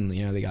going,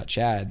 they got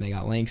Chad, and they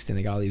got Langston,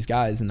 they got all these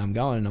guys, and I'm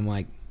going, and I'm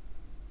like,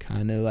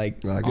 kind of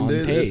like on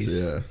pace,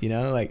 this,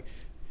 yeah. Like,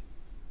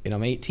 and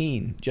I'm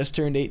 18, just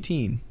turned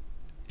 18,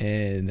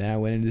 and then I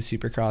went into the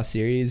Supercross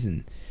series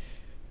and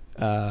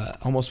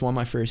almost won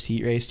my first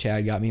heat race.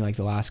 Chad got me like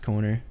the last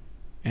corner,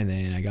 and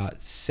then I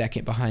got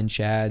second behind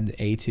Chad,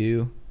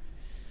 A2,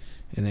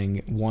 and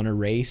then won a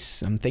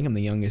race. I think I'm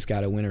the youngest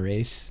guy to win a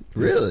race.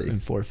 Really?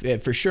 For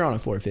sure on a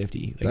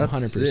 450, like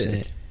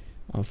 100%.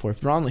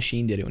 Ron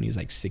Lachine did it when he was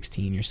like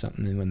 16 or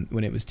something, and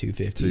when it was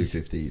 250s.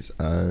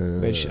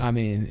 250s. Which, I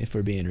mean, if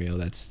we're being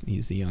real,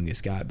 he's the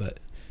youngest guy, but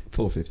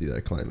 450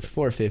 that claims.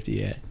 450,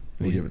 yeah.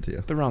 We'll give it to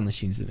you. But Ron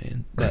Lachine's the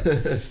man.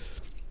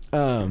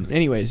 But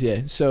anyways,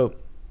 yeah. So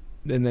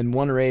and then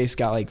won a race,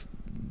 got like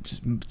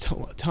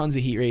tons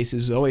of heat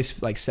races, always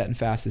like setting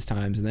fastest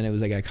times, and then it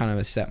was like I kind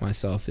of set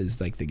myself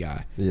as like the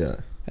guy. Yeah.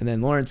 And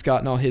then Lawrence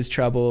got in all his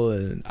trouble,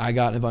 and I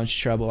got in a bunch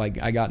of trouble.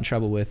 Like I got in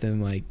trouble with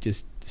him, like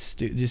just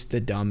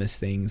the dumbest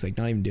things, like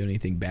not even doing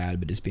anything bad,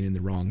 but just being in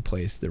the wrong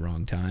place at the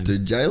wrong time.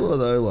 Dude, J-Law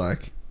though,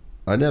 like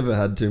I never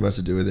had too much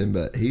to do with him,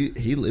 but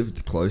he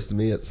lived close to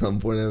me at some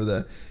point over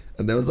there,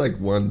 And there was like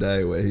one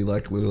day where he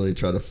like literally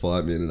tried to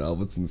fight me in an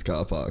Albertsons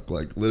car park,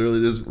 like literally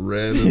just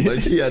random. Like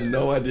he had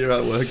no idea I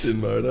worked in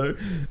moto,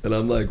 and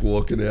I'm like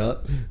walking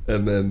out,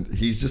 and then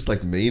he's just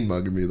like mean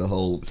mugging me the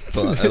whole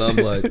time. And I'm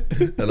like,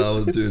 and I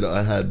was, dude,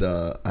 I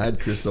had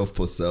Christophe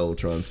Porcel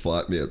try and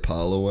fight me at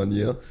Parlour one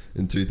year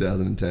in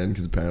 2010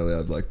 because apparently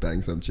I've like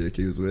banged some chick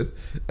he was with,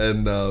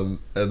 and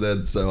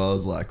then so I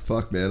was like,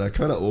 fuck man, I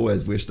kind of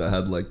always wished I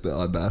had like the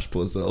I bash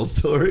Porcel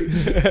story,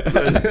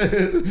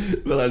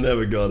 but I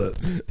never got it.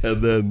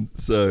 And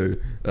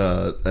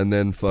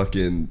then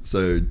fucking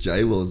so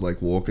J-Law's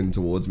like walking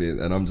towards me,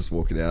 and I'm just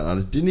walking out, and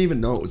I didn't even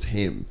know it was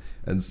him,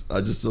 and I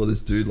just saw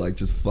this dude like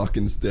just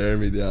fucking staring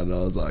me down, and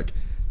I was like,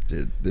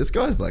 dude, this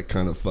guy's like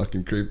kind of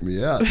fucking creeping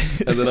me out.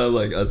 And then I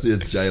see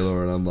it's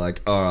J-Law, and I'm like,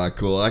 all right,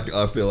 cool.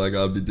 I feel like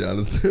I'd be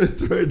down to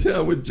throw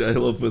down with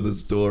J-Law for the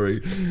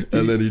story.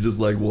 And then he just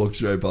like walked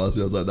straight past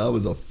me. I was like, that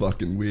was a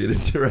fucking weird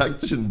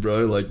interaction,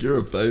 bro. Like, you're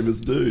a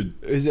famous dude.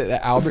 Is it the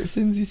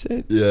Albertsons you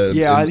said? Yeah.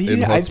 Yeah,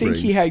 in Hot I think Springs.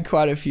 he had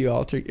quite a few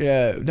no,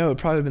 it'd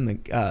probably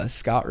been the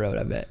Scott Road,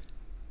 I bet.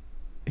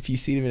 If you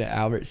seen him at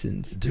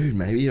Albertsons. Dude,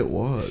 maybe it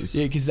was.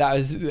 Yeah, because that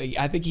was, like,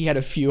 I think he had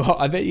a few,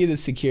 I bet you the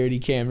security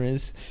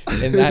cameras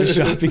in that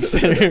shopping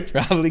center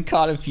probably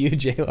caught a few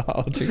J-Law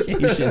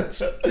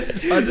altercations.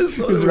 I just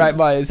thought It was right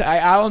by his,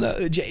 I don't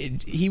know,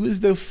 he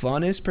was the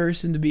funnest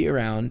person to be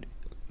around,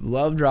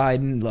 loved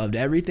riding, loved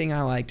everything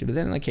I liked, but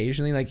then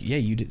occasionally, like, yeah,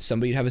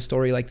 somebody'd have a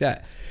story like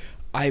that.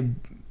 I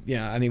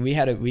mean,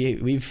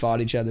 we've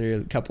fought each other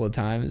a couple of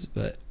times,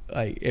 but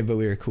we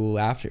were cool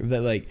after.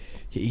 But like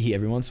he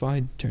every once in a while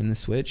he'd turn the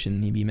switch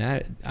and he'd be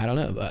mad. I don't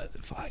know, but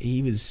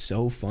he was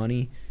so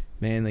funny,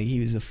 man. Like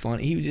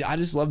I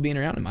just loved being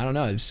around him. I don't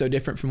know, it was so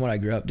different from what I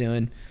grew up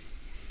doing.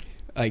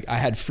 Like I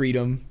had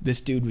freedom.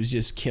 This dude was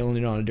just killing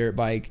it on a dirt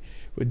bike.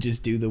 Would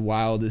just do the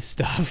wildest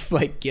stuff,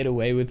 like get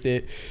away with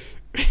it.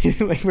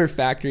 Like we're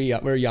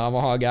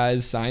Yamaha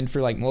guys, signed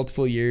for like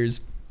multiple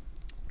years.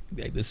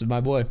 Like, this is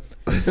my boy.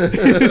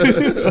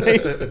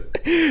 Like,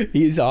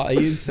 he's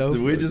so.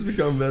 Did we just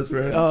become best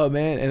friends? Oh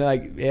man, and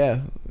like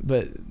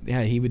but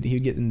he would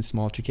get in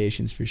some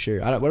altercations for sure.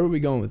 Where were we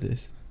going with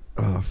this?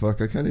 Oh fuck,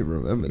 I can't even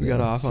remember. We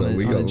got off on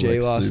a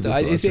J-Law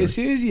stuff. As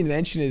soon as you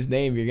mention his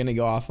name, you're gonna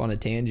go off on a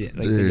tangent.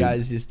 Like the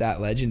guy's just that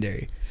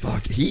legendary.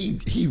 Fuck, he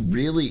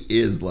really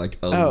is like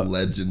a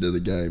legend of the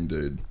game,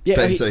 dude.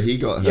 Yeah, so he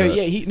got hurt.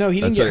 Yeah, he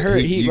didn't get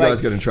hurt. You guys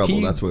got in trouble.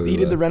 That's where he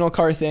did the rental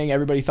car thing.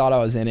 Everybody thought I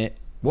was in it.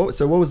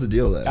 So what was the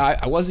deal there?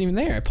 I wasn't even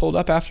there. I pulled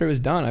up after it was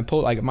done. I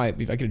pulled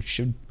if I could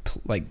show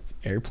like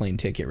airplane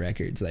ticket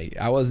records. Like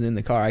I wasn't in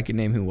the car. I could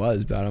name who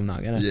was, but I'm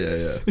not gonna.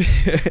 Yeah.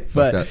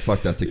 But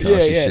fuck that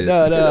Tekashi shit.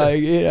 No.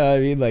 You know, I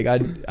mean, like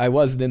I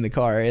wasn't in the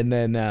car, and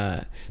then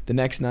the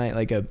next night,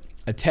 like a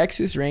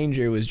Texas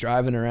Ranger was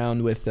driving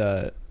around with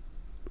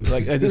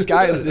this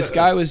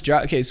guy was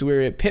driving. Okay, so we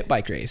were at pit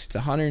bike race. It's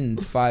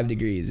 105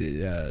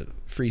 degrees at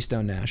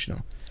Freestone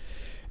National,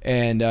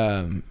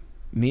 and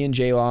me and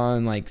J-Law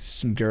and like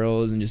some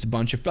girls and just a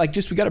bunch of like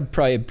we got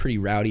probably a pretty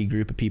rowdy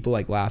group of people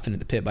like laughing at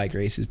the pit bike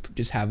races,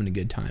 just having a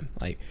good time.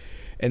 Like,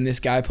 and this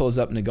guy pulls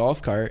up in a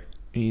golf cart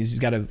and he's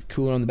got a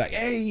cooler on the back.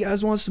 Hey, you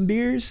guys want some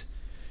beers?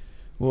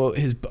 Well,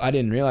 I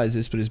didn't realize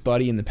this, but his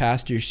buddy in the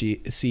passenger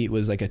seat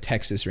was like a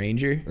Texas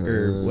Ranger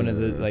or one of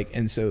the like,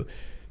 and so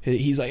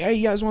he's like, hey,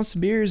 you guys want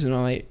some beers? And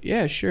I'm like,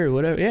 yeah, sure,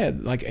 whatever. Yeah,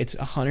 like it's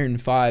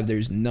 105.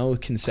 There's no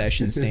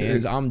concession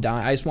stands. I'm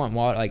dying. I just want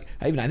water. Like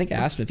I think I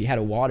asked him if he had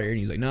a water, and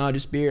he's like, no,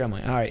 just beer. I'm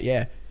like, all right,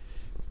 yeah.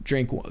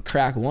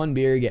 Crack one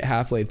beer, get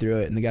halfway through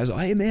it, and the guy's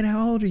like, hey man,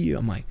 how old are you?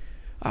 I'm like,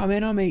 oh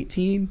man, I'm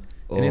 18.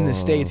 And in the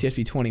States, you have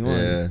to be 21.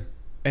 Yeah.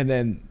 And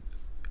then,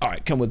 all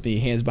right, come with me,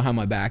 hands behind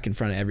my back in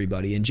front of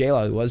everybody. And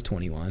J-Law was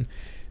 21.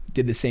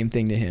 Did the same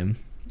thing to him.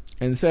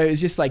 And so it was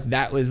just like,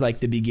 that was like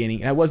the beginning.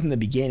 That wasn't the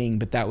beginning,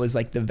 but that was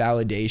like the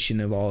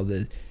validation of all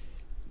the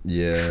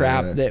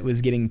crap that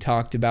was getting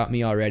talked about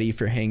me already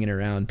for hanging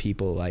around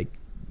people like,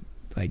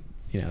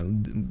 you know,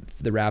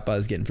 the rap I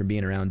was getting from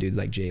being around dudes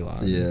like J-Law.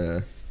 Yeah.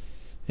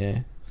 Yeah.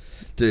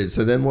 Dude,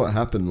 so then what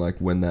happened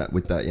like with that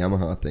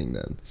Yamaha thing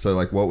then? So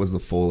like what was the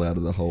fallout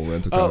of the whole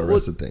rental car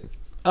arrested thing?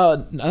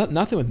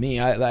 Nothing with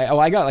me.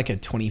 I got like a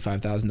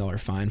 $25,000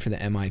 fine for the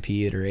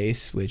MIP at a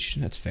race, which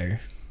that's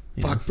fair.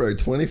 Fuck, bro,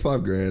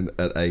 25 grand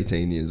at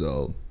 18 years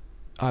old.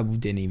 I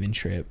didn't even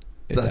trip.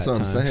 That's what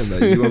I'm saying,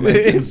 though. You were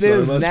making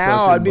so much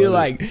now I'd be money.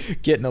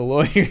 like getting a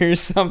lawyer or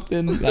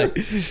something. Like,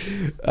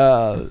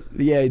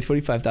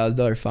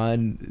 $25,000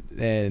 fine,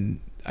 and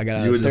I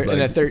got a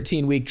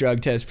 13-week drug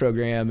test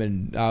program,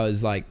 and I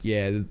was like,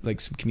 yeah, like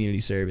some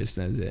community service.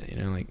 And that was it, you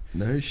know, like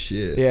no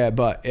shit. Yeah,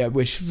 but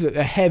which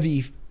a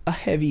heavy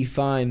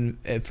fine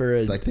for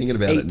a like thinking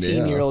about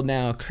 18-year-old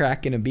now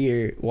cracking a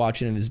beer,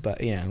 watching him his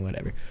butt. Yeah,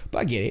 whatever. But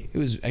I get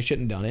it. I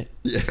shouldn't have done it.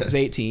 Yeah. I was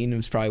 18. I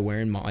was probably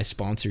wearing my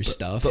sponsor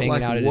stuff,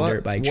 hanging out at a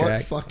dirt bike track.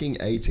 What fucking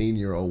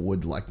 18-year-old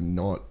would like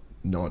not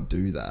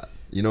do that?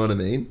 You know what I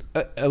mean?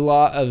 A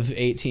lot of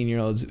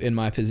 18-year-olds in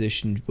my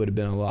position would have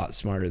been a lot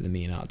smarter than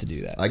me not to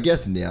do that. I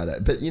guess now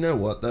that, but you know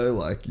what though?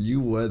 Like,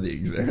 you were the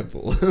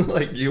example.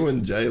 Like, you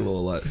and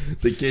J-Law, like,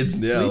 the kids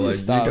now, like,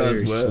 you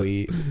guys were.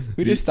 Sweet.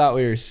 We just thought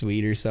we were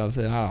sweet or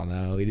something. I don't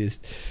know. And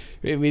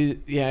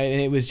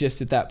it was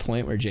just at that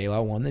point where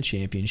J-Law won the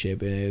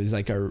championship, and it was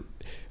like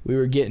we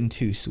were getting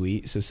too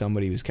sweet. So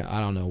somebody was I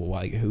don't know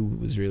who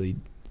was really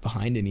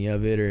behind any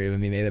of it, or I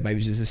mean, maybe that might be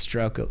just a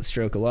stroke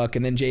of luck.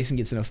 And then Jason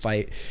gets in a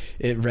fight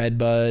at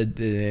Redbud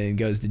and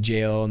goes to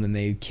jail, and then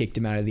they kicked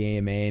him out of the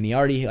AMA, and he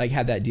already like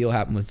had that deal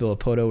happen with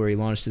Villapoto where he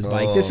launched his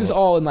bike. This is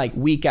all in like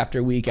week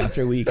after week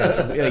after week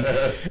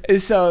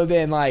so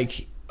then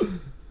like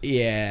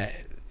yeah,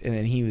 and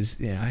then he was,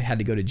 I had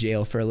to go to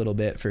jail for a little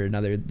bit for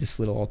another just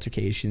little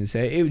altercation. So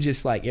it was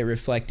just like, it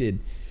reflected,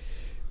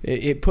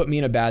 it put me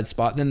in a bad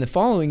spot. Then the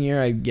following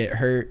year I get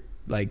hurt,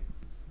 like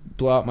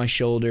blow out my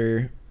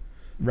shoulder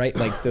right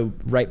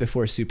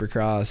before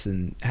Supercross,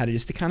 and had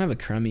just a kind of a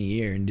crummy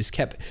year, and just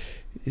kept,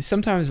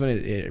 sometimes when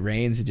it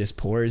rains it just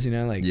pours, tore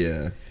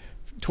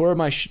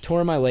my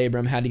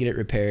labrum, had to get it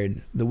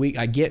repaired. The week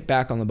I get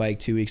back on the bike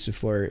 2 weeks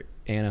before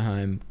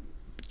Anaheim,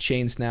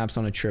 chain snaps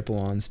on a triple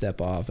on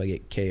step off, I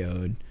get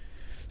KO'd,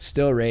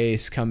 still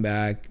race, come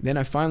back, then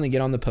I finally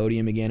get on the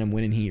podium again, I'm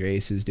winning heat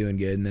races, doing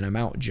good, and then I'm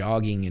out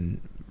jogging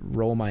and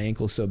roll my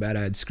ankle so bad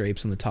I had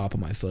scrapes on the top of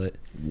my foot.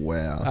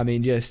 Wow. I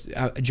mean, just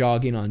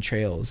jogging on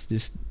trails,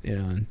 just,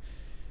 and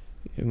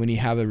when you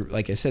have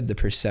like I said, the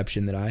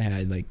perception that I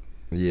had, like,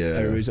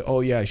 everybody's,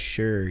 oh yeah,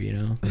 sure,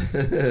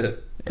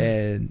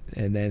 and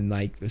then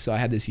like, so I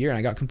had this year and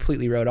I got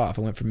completely wrote off.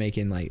 I went from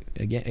making like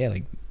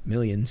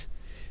millions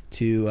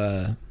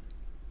to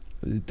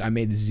I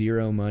made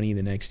zero money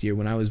the next year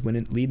when I was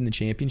leading the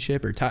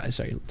championship, or tied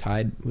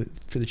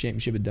for the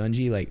championship at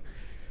Dungey. Like,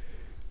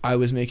 I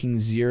was making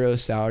zero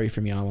salary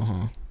from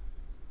Yamaha,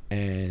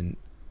 and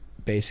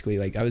basically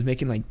like I was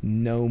making like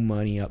no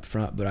money up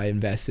front, but I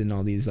invested in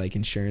all these like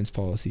insurance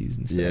policies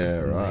and stuff. Yeah,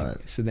 and, right.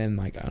 Like, so then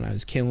like when I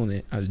was killing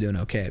it, I was doing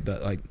okay,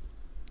 but like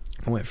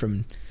I went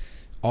from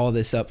all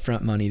this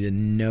upfront money to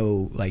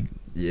no, like,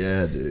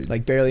 yeah, dude,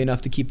 like barely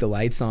enough to keep the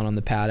lights on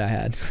the pad I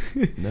had.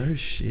 No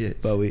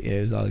shit. But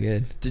it was all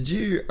good. Did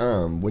you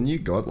when you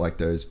got like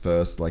those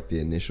first, like the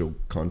initial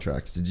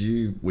contracts,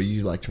 were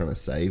you like trying to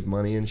save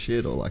money and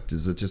shit, or like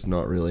is it just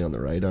not really on the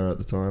radar at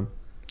the time?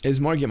 It was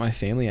more to get my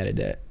family out of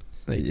debt.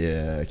 Like,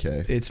 yeah,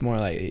 okay. It's more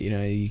like,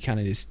 you kind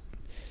of just,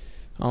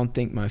 I don't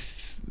think my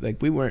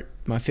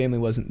family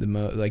wasn't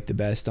the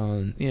best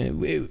on,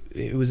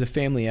 it was a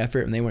family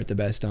effort, and they weren't the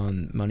best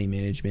on money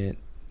management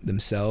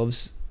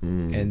themselves.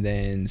 And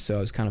then, so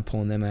I was kind of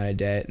pulling them out of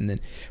debt, and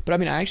then, but I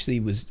mean, I actually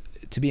was,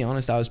 to be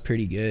honest, I was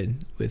pretty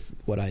good with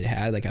what I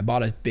had. Like, I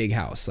bought a big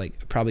house. Like,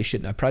 I probably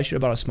should have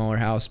bought a smaller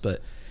house,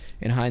 but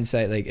in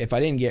hindsight, like, if I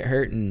didn't get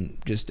hurt and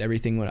just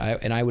everything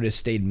I would have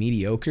stayed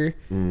mediocre,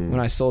 when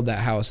I sold that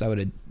house, I would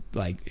have,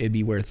 like, it'd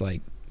be worth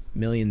like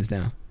millions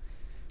now.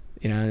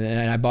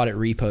 And I bought it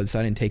repoed, so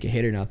I didn't take a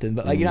hit or nothing.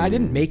 But like, I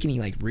didn't make any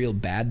like real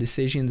bad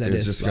decisions. It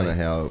was just kind of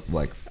how,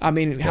 like, I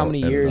mean, how many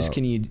years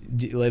can you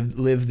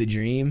live the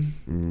dream,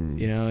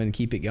 and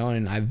keep it going?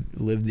 And I've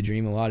lived the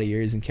dream a lot of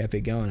years and kept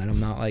it going. And I'm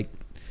not like,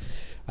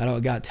 I don't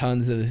got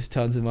tons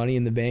of money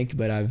in the bank,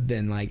 but I've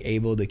been like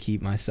able to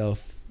keep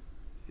myself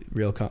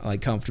real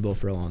comfortable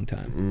for a long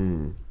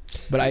time.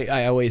 But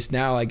I always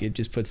now, like, it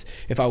just puts,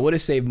 if I would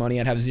have saved money,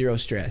 I'd have zero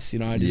stress.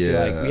 I'd just be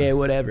like, yeah,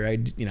 whatever.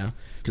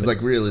 Because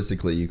like,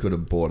 realistically, you could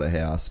have bought a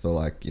house for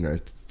like,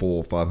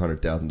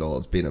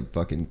 $400,000-$500,000, been a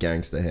fucking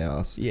gangster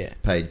house,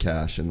 paid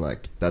cash, and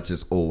like, that's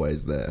just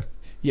always there.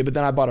 Yeah, but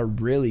then I bought a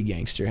really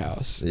gangster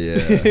house. Yeah.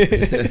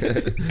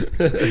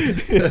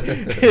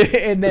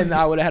 And then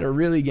I would have had a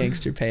really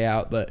gangster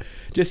payout, but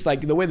just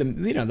like the way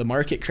the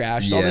market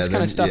crashed, all this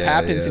kind of stuff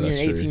happens, and you're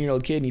an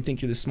 18-year-old kid and you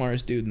think you're the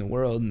smartest dude in the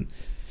world, and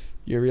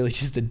you're really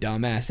just a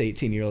dumbass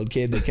 18-year-old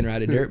kid that can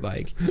ride a dirt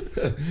bike.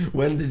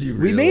 When did you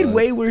realize? We made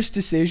way worse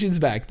decisions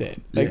back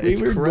then. Like, we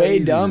were way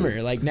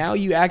dumber. Like, now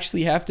you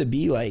actually have to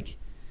be like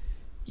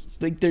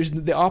there's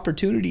the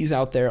opportunities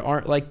out there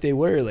aren't like they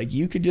were. Like,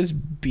 you could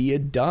just be a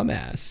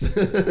dumbass.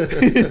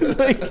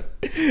 Like,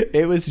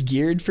 it was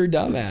geared for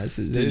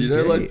dumbasses.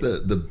 Dude, like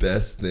the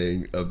best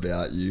thing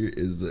about you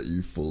is that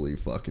you fully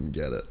fucking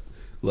get it.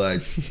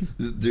 Like,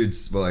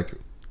 dude's like,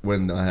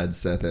 when I had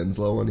Seth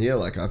Enslow on here,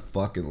 like, I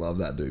fucking love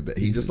that dude, but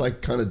he just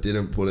like kind of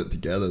didn't put it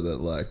together that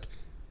like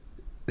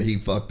he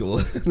fucked all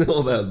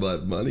that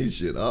like money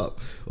shit up,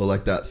 or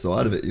like that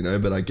side of it,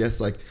 but I guess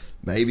like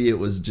maybe it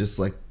was just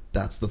like,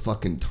 that's the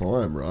fucking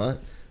time, right?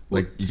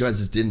 Like, you guys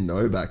just didn't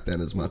know back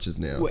then as much as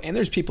now. Well, and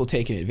there's people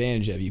taking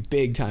advantage of you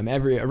big time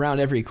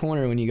around every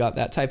corner when you got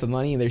that type of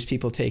money. And there's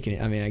people taking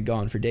it. I mean, I go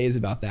on for days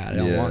about that. I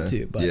don't want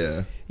to, but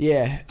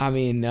yeah. I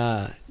mean,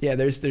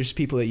 there's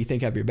people that you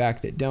think have your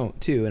back that don't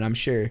too. And I'm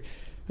sure,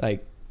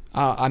 like,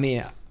 I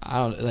mean, I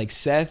don't like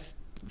Seth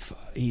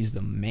he's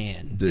the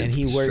man. Dude, and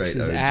he works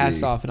his OG.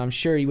 ass off, and I'm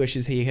sure he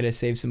wishes he could have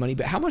saved some money.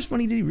 But how much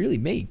money did he really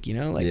make? You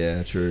know, like,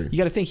 yeah, true. You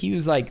got to think he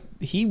was like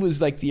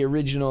the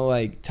original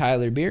like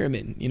Tyler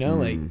Bierman. You know,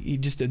 like he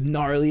just a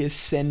gnarliest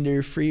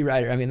sender free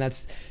rider. I mean,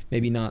 that's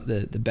maybe not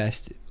the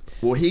best.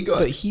 Well, he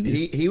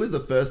was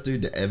the first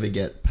dude to ever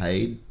get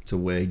paid to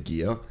wear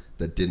gear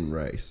that didn't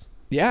race.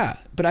 Yeah,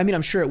 but I mean,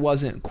 I'm sure it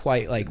wasn't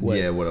quite like what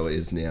it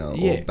is now,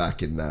 or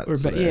back in that.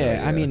 But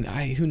yeah, I mean,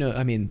 who knows?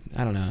 I mean,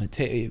 I don't know.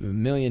 $1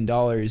 million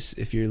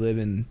if you're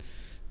living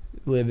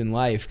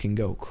life can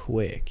go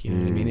quick. You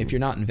know what I mean? If you're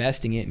not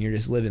investing it and you're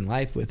just living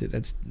life with it,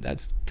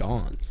 that's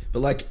gone. But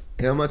like,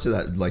 how much of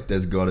that? Like,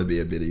 there's got to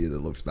be a bit of you that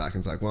looks back and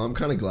it's like, well, I'm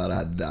kind of glad I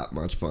had that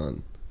much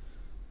fun.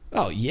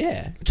 Oh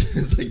yeah,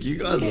 it's like you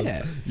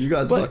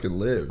guys fucking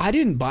live. I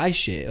didn't buy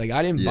shit. Like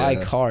I didn't buy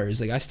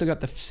cars. Like I still got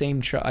the same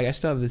truck. Like I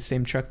still have the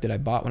same truck that I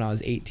bought when I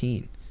was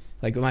 18.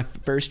 Like my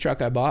first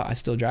truck I bought, I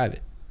still drive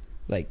it.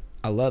 Like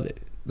I love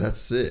it. That's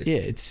sick. Yeah,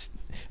 it's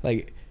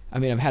like, I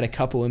mean, I've had a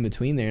couple in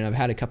between there, and I've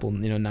had a couple,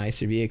 you know,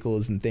 nicer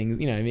vehicles and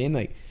things. You know what I mean?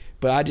 Like,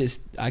 but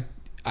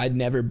I'd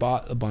never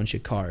bought a bunch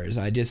of cars.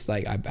 I just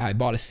like I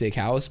bought a sick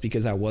house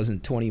because I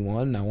wasn't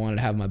 21 and I wanted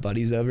to have my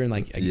buddies over, and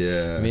like I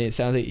mean, it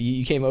sounds like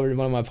you came over to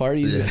one of my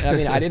parties. Yeah. I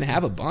mean, I didn't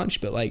have a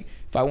bunch, but like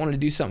if I wanted to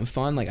do something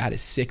fun, like I had a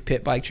sick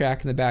pit bike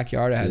track in the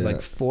backyard. I had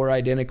like 4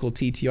 identical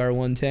TTR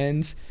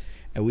 110s,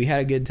 and we had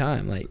a good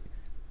time. Like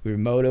we were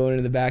motoing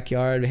in the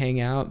backyard,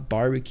 hang out,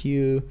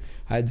 barbecue.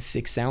 I had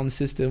 6 sound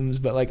systems,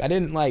 but like I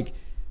didn't like.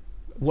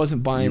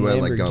 Wasn't buying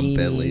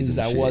Lamborghinis.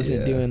 I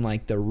wasn't doing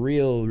like the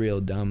real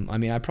dumb. I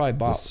mean, I probably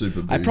bought. Spent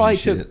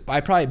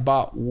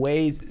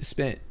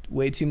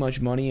way too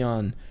much money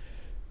on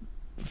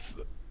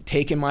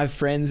taking my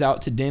friends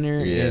out to dinner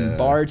and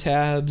bar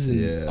tabs,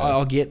 and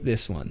I'll get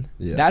this one.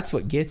 Yeah. That's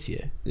what gets you.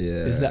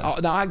 Yeah. Is that? Oh,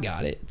 no, I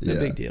got it. No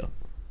big deal.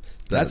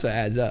 That's what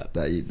adds up.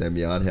 Them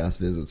yard house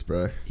visits,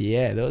 bro.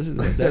 Yeah, those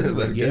are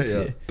what gets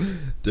you.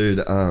 Dude,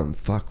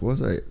 fuck,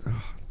 was I?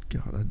 Oh,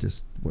 God, I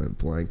just went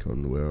blank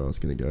on where I was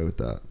going to go with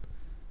that.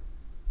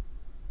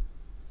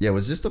 Yeah, it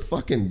was just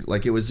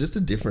it was just a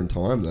different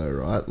time though,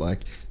 right? Like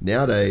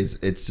nowadays,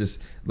 it's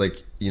just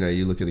like, you know,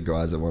 you look at the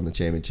guys that won the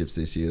championships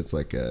this year, it's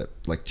like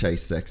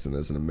Chase Sexton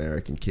as an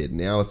American kid.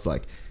 Now it's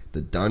like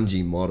the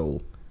Dungey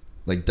model.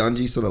 Like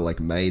Dungey sort of like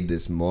made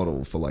this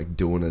model for like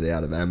doing it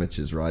out of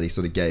amateurs, right? He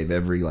sort of gave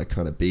every like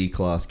kind of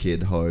B-class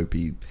kid hope.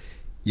 You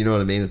know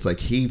what I mean? It's like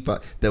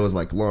there was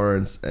like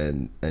Lawrence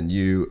and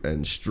you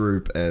and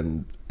Stroop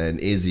and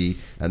Izzy,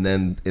 and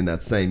then in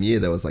that same year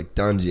there was like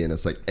Dungey, and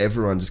it's like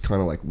everyone just kind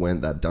of like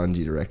went that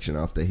Dungey direction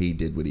after he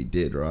did what he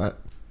did, right?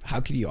 How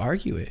could you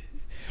argue it?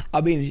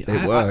 I mean,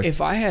 if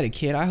I had a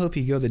kid, I hope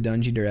he'd go the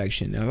Dungey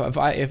direction. If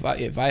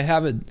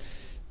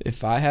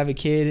I have a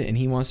kid and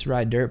he wants to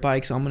ride dirt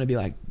bikes, I'm gonna be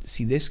like,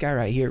 see this guy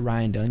right here,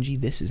 Ryan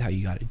Dungey. This is how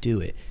you got to do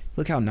it.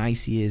 Look how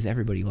nice he is.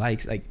 Everybody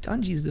likes. Like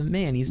Dungey's the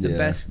man. He's the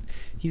best.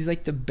 He's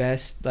like the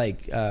best.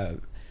 Like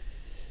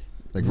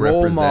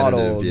role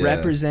model,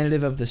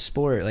 representative of the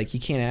sport. Like you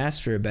can't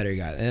ask for a better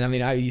guy. And I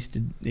mean, I used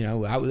to, you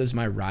know, I was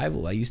my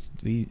rival. I used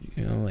to be,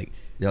 you know, like.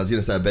 Yeah, I was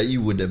gonna say, I bet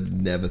you would have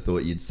never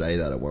thought you'd say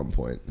that at one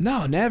point.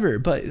 No, never.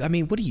 But I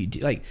mean, what do you do?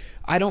 Like,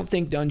 I don't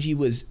think Dungey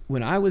was,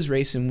 when I was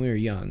racing when we were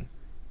young,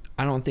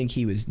 I don't think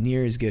he was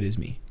near as good as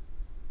me.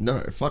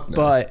 No, fuck no.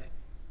 But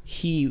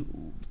he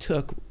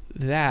took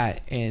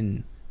that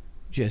and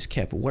just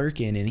kept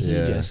working, and he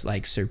just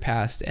like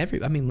surpassed I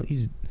mean,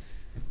 he's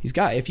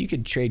got, if you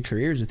could trade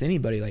careers with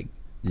anybody, like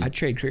I'd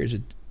trade careers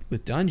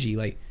with Dungey.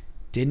 Like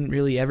didn't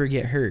really ever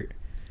get hurt,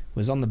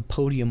 was on the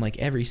podium like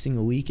every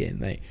single weekend.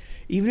 Like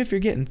even if you're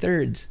getting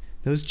thirds,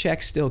 those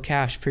checks still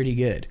cash pretty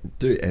good,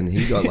 dude. And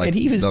he got like and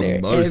he was the there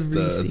most every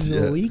thirds,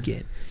 single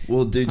weekend.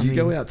 Well, dude, you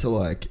go out to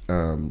like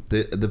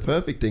the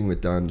perfect thing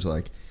with Dunge,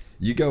 like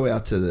you go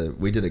out to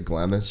we did a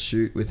Glamis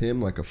shoot with him,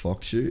 like a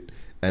Fox shoot.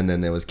 And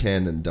then there was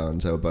Ken and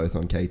Dunge. They were both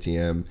on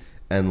KTM.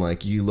 And,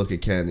 like, you look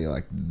at Ken and you're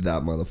like,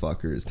 that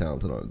motherfucker is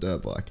talented on a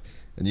dirt bike.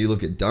 And you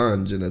look at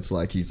Dunge and it's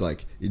like, he's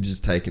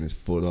just taking his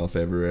foot off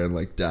everywhere and,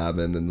 like,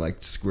 dabbing and,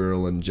 like,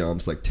 squirreling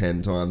jumps, like,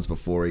 10 times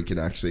before he can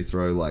actually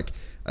throw, like,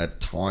 a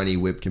tiny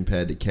whip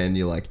compared to Ken.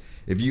 You're like,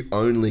 if you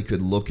only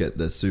could look at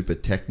the super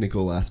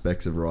technical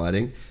aspects of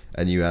riding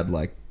and you had,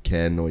 like,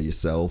 Ken or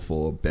yourself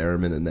or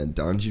Berriman and then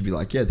Dunge, you'd be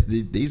like, yeah,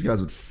 these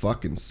guys would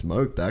fucking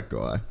smoke that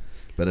guy.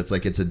 But it's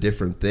like, it's a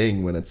different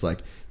thing when it's like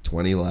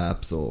 20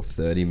 laps or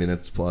 30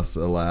 minutes plus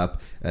a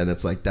lap. And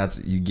it's like,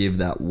 you give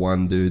that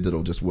one dude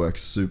that'll just work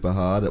super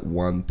hard at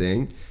one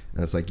thing.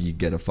 And it's like, you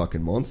get a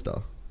fucking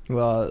monster.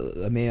 Well,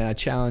 I mean, I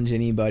challenge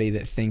anybody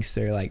that thinks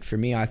they're like, for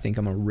me, I think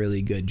I'm a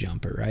really good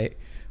jumper, right?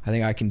 I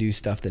think I can do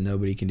stuff that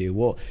nobody can do.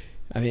 Well,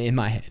 I mean, in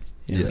my head,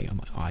 you know, like, I'm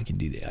like, oh, I can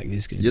do that. Like, this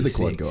is going to be sick.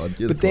 You're the quad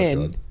god. But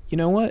then, you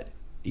know what?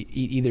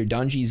 Either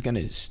Dungey's going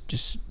to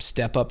just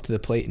step up to the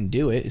plate and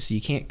do it, so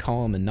you can't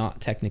call him a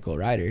not technical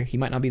rider. He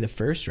might not be the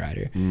first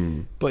rider,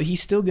 but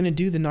he's still going to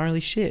do the gnarly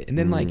shit. And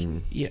then, like,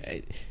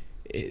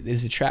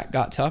 as the track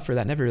got tougher,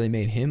 that never really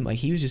made him, like,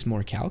 he was just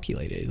more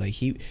calculated. Like,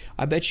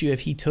 I bet you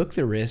if he took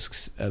the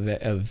risks of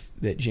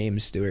that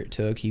James Stewart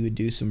took, he would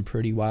do some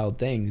pretty wild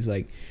things.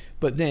 Like,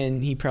 but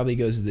then he probably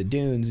goes to the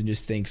dunes and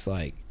just thinks,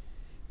 like,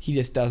 he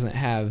just doesn't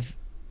have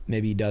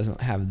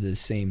the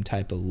same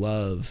type of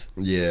love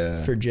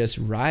for just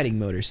riding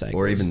motorcycles,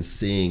 or even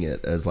seeing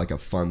it as like a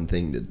fun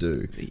thing to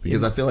do,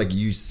 because I feel like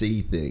you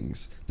see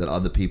things that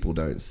other people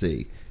don't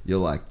see. You're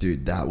like,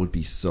 dude, that would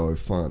be so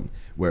fun.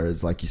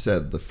 Whereas, like you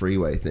said, the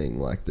freeway thing,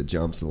 like the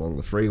jumps along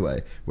the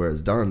freeway,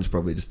 whereas Dunge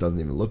probably just doesn't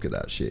even look at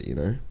that shit, you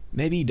know?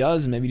 Maybe he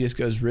does, and maybe he just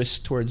goes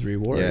risk towards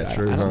reward. Yeah,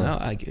 true. I don't know.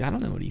 I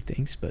don't know what he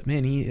thinks, but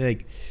man, he,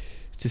 like,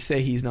 to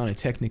say he's not a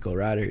technical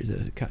rider is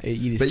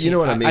you know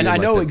what I mean. I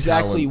know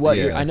exactly talent,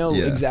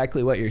 what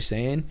exactly what you're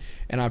saying,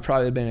 and I've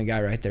probably been a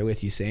guy right there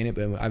with you saying it.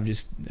 But I've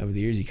just, over the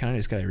years, you kind of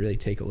just got to really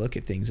take a look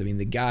at things. I mean,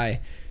 the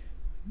guy,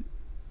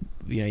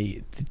 you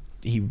know,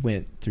 he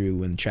went through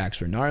when the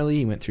tracks were gnarly.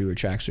 He went through where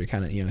tracks were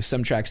kind of, you know,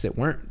 some tracks that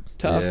weren't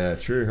tough. Yeah,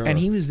 true. Huh? And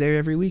he was there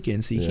every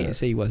weekend, so you can't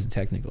say he wasn't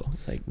technical.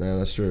 Like, no,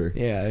 that's true.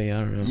 Yeah, I mean,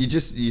 I don't know. You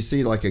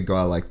see like a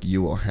guy like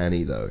you or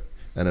Hanny though,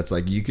 and it's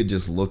like you could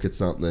just look at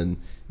something,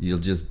 you'll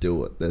just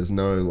do it. There's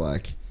no,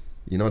 like,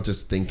 you're not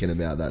just thinking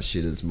about that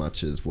shit as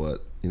much as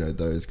what, you know,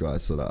 those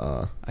guys sort of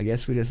are. I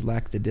guess we just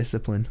lack the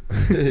discipline.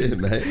 Yeah,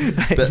 mate.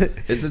 But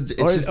it's just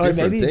different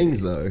maybe,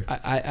 things though.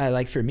 I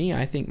like, for me,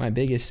 I think my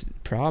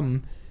biggest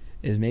problem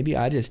is maybe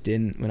I just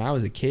didn't, when I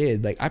was a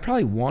kid, like, I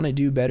probably want to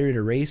do better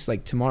to race.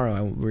 Like,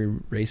 tomorrow we're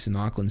racing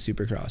Auckland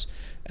Supercross,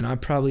 and I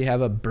probably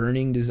have a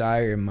burning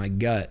desire in my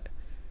gut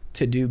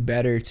to do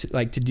better,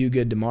 to do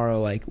good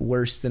tomorrow, like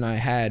worse than I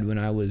had when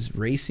I was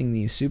racing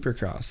these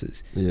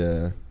Supercrosses.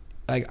 Yeah.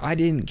 Like, I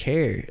didn't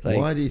care. Like,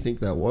 why do you think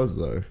that was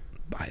though?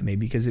 Maybe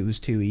because it was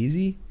too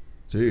easy.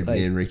 Dude, like,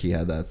 me and Ricky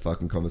had that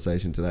fucking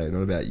conversation today.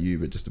 Not about you,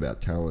 but just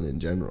about talent in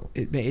general.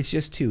 It's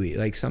just too easy.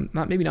 Like,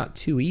 maybe not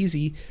too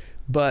easy,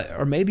 but,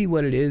 or maybe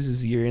what it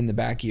is you're in the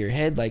back of your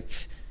head, like,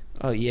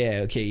 oh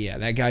yeah, okay, yeah,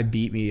 that guy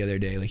beat me the other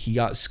day. Like, he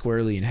got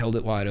squirrely and held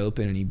it wide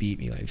open and he beat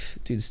me. Like,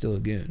 dude's still a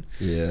goon.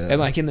 Yeah. And,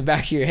 like, in the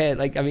back of your head,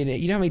 like, I mean,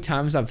 you know how many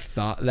times I've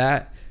thought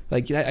that?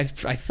 Like, I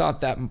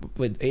thought that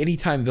with any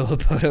time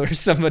Villapoto or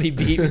somebody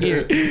beat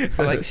me,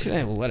 I'm like,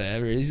 well,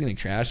 whatever, he's gonna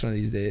crash one of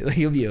these days. Like,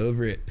 he'll be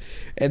over it.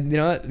 And you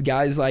know what?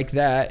 Guys like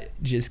that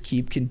just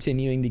keep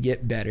continuing to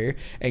get better,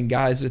 and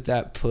guys with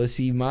that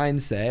pussy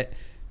mindset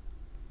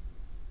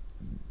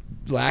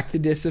lack the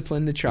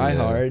discipline to try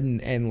hard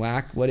and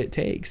lack what it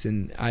takes.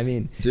 And I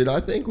mean, dude,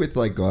 I think with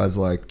like guys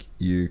like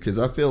you, because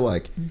I feel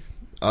like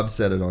I've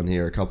said it on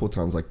here a couple of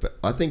times, like, but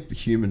I think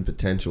human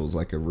potential is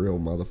like a real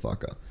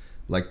motherfucker.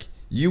 Like,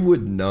 you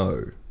would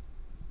know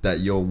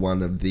that you're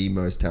one of the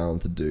most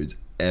talented dudes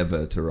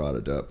ever to ride a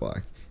dirt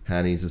bike.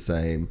 Hanny's the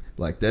same.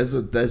 Like, there's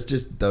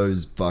just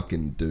those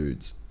fucking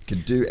dudes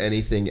could do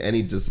anything,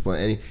 any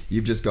discipline,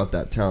 you've just got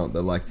that talent.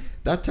 But like,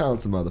 that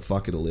talent's a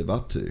motherfucker to live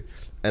up to.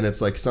 And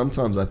it's like,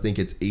 sometimes I think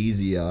it's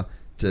easier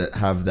to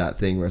have that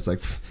thing where it's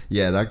like,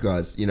 yeah, that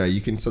guy's, you know, you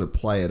can sort of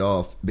play it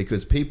off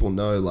because people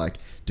know, like,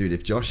 dude,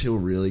 if Josh Hill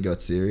really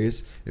got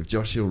serious, if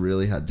Josh Hill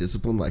really had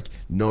discipline, like,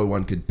 no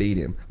one could beat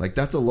him. Like,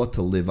 that's a lot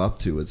to live up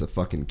to as a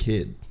fucking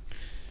kid.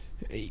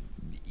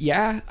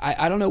 Yeah,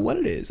 I don't know what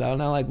it is. I don't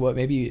know, like, what,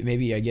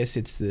 maybe I guess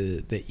it's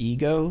the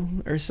ego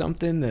or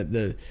something,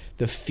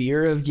 the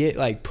fear of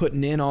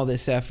putting in all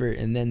this effort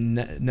and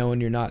then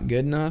knowing you're not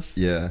good enough.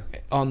 Yeah.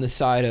 On the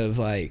side of,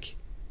 like,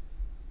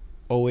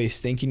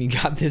 always thinking you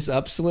got this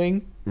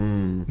upswing,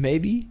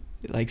 maybe,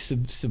 like,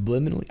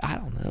 subliminally. I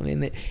don't know. I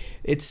mean,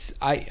 it's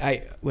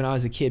I when I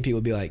was a kid, people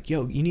would be like,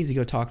 "Yo, you need to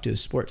go talk to a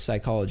sports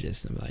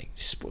psychologist." And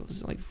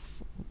I'm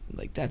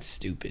like that's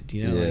stupid,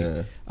 you know. Yeah.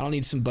 Like, I don't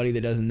need somebody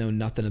that doesn't know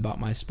nothing about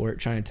my sport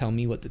trying to tell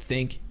me what to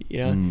think, you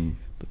know.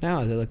 But now,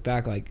 as I look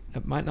back, like,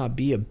 it might not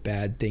be a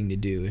bad thing to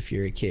do if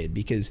you're a kid,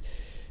 because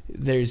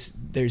there's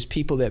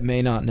people that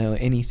may not know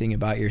anything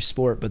about your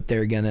sport, but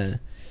they're gonna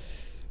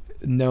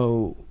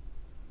know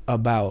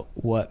about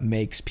what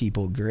makes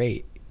people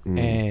great.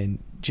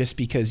 And just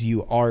because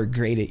you are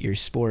great at your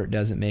sport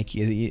doesn't make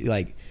you,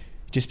 like,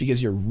 just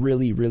because you're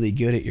really, really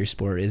good at your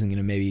sport isn't going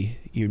to, maybe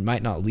you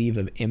might not leave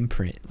an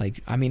imprint. Like,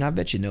 I mean, I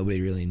bet you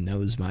nobody really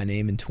knows my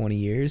name in 20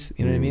 years.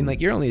 You know what I mean?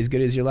 Like, you're only as good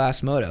as your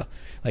last moto.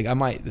 Like, I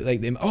might, like,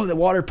 the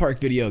water park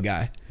video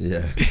guy.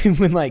 Yeah.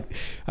 When, like,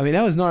 I mean,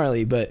 that was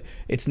gnarly, but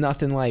it's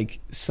nothing like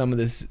some of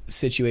the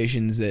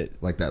situations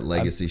that, like, that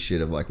legacy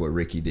shit of, like, what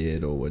Ricky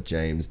did or what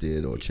James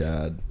did or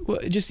Chad. Well,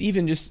 just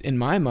in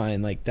my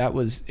mind, like, it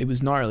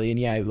was gnarly. And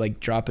yeah,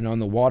 like, dropping on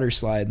the water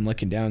slide and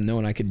looking down,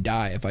 knowing I could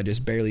die if I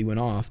just barely went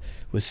off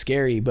was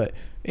scary. But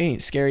it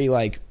ain't scary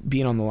like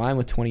being on the line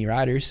with 20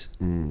 riders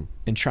and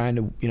trying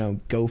to, you know,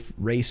 go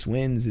race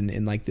wins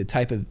and like the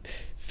type of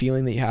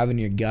feeling that you have in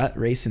your gut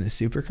racing a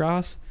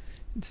Supercross.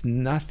 It's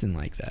nothing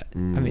like that. I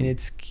mean,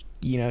 it's,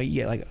 you know,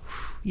 you get like,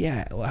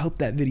 yeah, well, I hope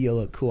that video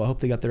looked cool. I hope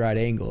they got the right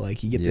angle.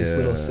 Like, you get this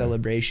little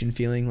celebration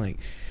feeling, like,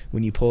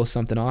 when you pull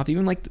something off.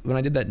 Even like when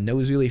I did that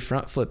nose wheelie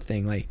front flip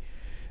thing, like,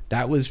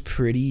 that was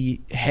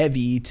pretty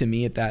heavy to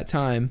me at that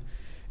time.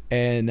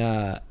 And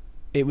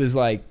it was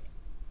like,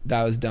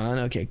 that was done.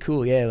 Okay,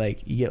 cool. Yeah,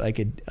 like you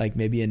get like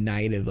maybe a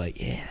night of like,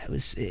 yeah, that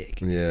was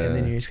sick. Yeah. And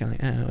then you're just kind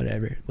of like,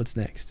 whatever. What's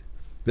next?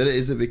 But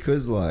is it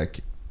because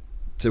like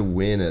to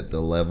win at the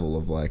level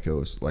of like a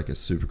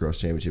Supercross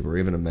championship or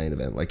even a main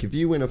event, like if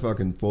you win a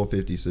fucking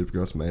 450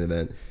 Supercross main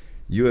event,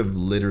 you have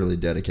literally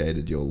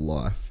dedicated your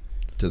life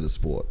to the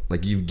sport.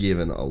 Like you've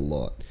given a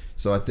lot.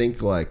 So I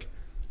think like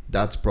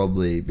that's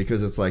probably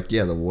because it's like,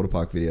 yeah, the water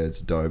park video,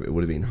 it's dope. It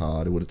would have been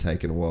hard. It would have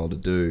taken a while to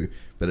do,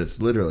 but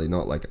it's literally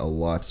not like a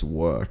life's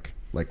work,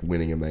 like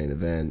winning a main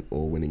event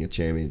or winning a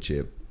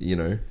championship, you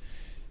know?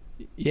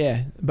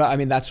 Yeah, but I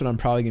mean, that's what I'm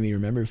probably gonna be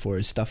remembered for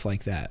is stuff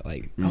like that.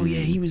 Like, oh yeah,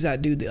 he was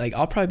that dude. That, like,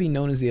 I'll probably be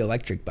known as the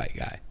electric bike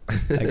guy.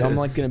 Like, I'm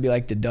like gonna be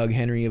like the Doug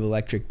Henry of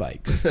electric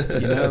bikes.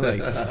 You know,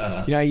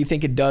 like, you know, you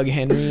think of Doug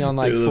Henry on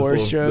like four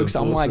strokes.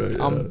 I'm like,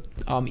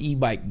 I'm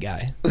e-bike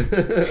guy.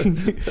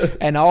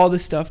 And all the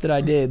stuff that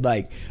I did,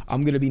 like,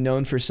 I'm gonna be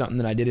known for something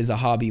that I did as a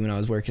hobby when I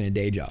was working a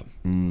day job.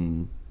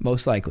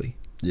 Most likely.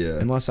 Yeah.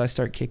 Unless I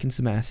start kicking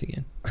some ass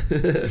again.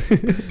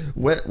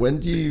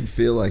 When do you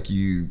feel like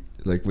you?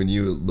 Like when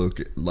you look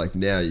like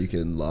now you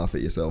can laugh at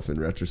yourself in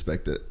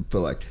retrospect for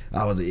like,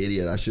 I was an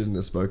idiot, I shouldn't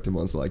have spoke to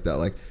Monster like that.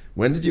 Like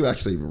when did you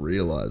actually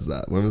realize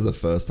that? When was the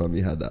first time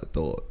you had that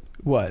thought?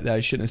 What, that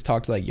I shouldn't have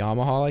talked to like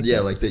Yamaha like that? Yeah,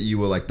 like that you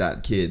were like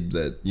that kid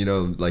that, you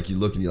know, like you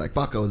look and you're like,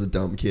 fuck, I was a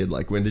dumb kid.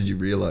 Like when did you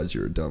realize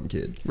you were a dumb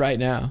kid? Right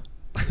now.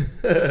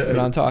 When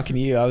I'm talking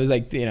to you, I was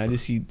like, you know,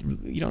 just you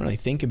don't really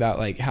think about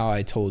like how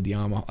I told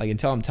Yamaha, like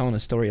until I'm telling a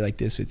story like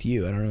this with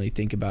you, I don't really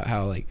think about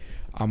how like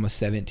I'm a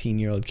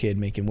 17-year-old kid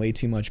making way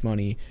too much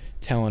money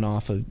telling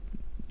off a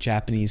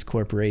Japanese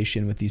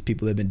corporation with these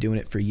people that have been doing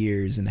it for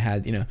years and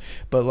had, you know,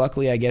 but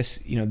luckily I guess,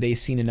 you know, they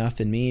seen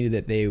enough in me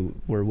that they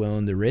were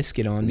willing to risk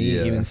it on me.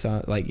 Even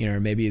so, like, you know,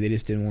 maybe they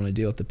just didn't want to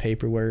deal with the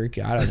paperwork,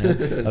 I don't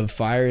know, of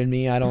firing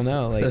me, I don't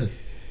know. Like,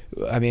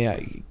 I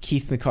mean,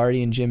 Keith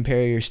McCarty and Jim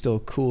Perry are still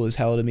cool as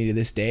hell to me to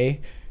this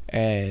day,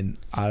 and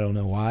I don't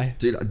know why.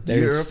 Dude,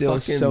 they're still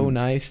so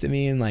nice to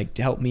me and like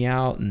help me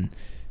out. And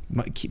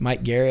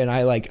Mike Garrett, and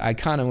I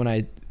kind of, when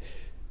I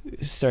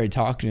started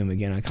talking to him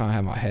again, I kind of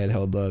had my head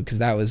held low because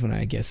that was when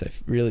I guess I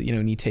really, you know,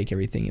 when you take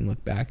everything and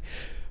look back.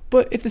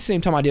 But at the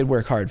same time, I did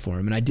work hard for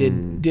him, and I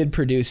did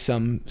produce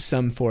some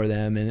for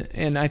them,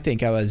 and I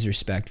think I was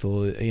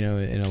respectful, you know,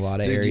 in a lot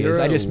of areas.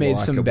 I just made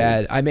some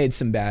bad,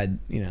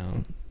 you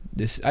know,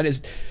 I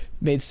just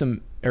made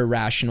some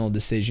irrational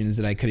decisions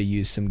that I could have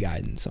used some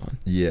guidance on.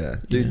 Yeah,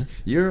 dude, you know?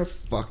 You're a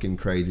fucking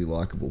crazy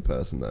likable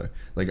person though.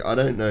 Like I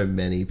don't know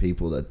many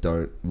people that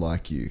don't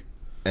like you,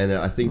 and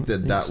I think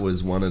that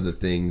was one of the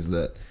things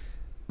that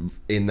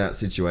in that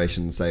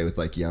situation, say with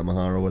like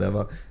Yamaha or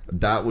whatever,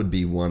 that would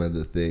be one of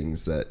the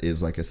things that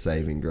is like a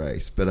saving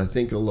grace. But I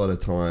think a lot of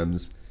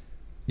times,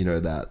 you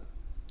know, that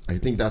I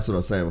think that's what I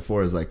was saying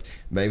before is like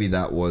maybe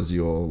that was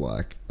your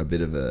like a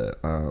bit of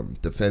a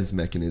defense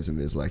mechanism,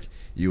 is like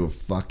you were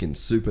fucking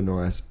super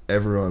nice,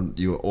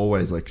 you were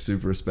always like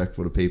super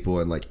respectful to people,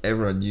 and like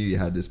everyone knew you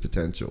had this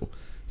potential,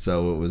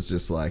 so it was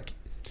just like,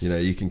 you know,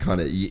 you can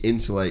kind of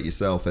insulate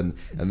yourself, and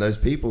those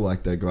people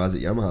like the guys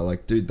at Yamaha,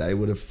 like dude, they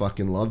would have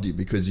fucking loved you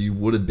because you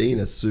would have been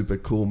a super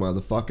cool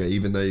motherfucker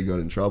even though you got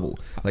in trouble.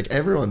 Like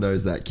everyone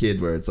knows that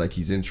kid where it's like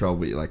he's in trouble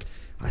but you're like,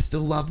 I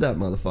still love that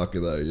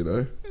motherfucker though, you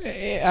know?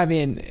 I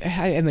mean,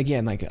 and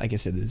again, like I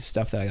said, the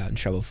stuff that I got in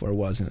trouble for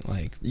wasn't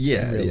like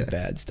really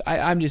bad stuff.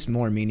 I'm just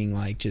more meaning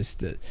like just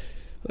the,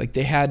 like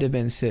they had to have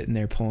been sitting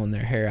there pulling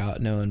their hair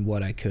out knowing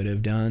what I could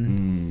have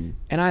done.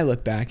 And I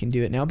look back and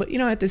do it now. But, you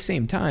know, at the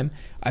same time,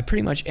 I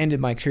pretty much ended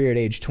my career at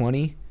age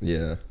 20.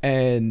 Yeah.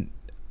 And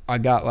I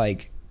got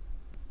like,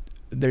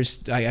 we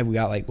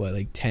got like what,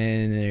 like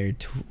 10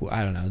 or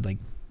I don't know, like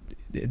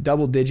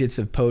double digits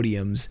of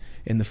podiums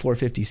in the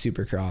 450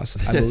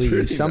 Supercross, I believe,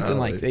 really something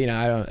like, you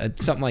know,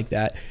 something like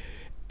that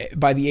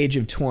by the age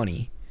of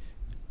 20.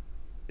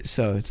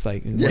 So it's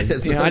like, you know,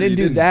 I didn't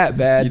do that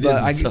bad,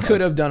 but I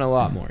could have done a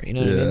lot more, you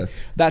know what I mean?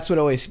 That's what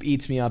always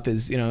eats me up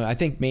is, you know, I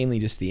think mainly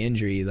just the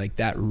injury, like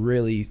that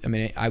really, I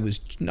mean, I was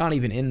not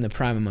even in the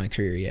prime of my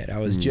career yet. I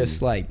was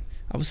just like,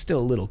 I was still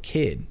a little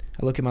kid.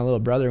 I look at my little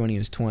brother when he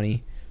was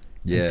 20.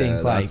 Yeah,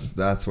 think like,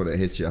 that's when it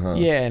hits you, huh?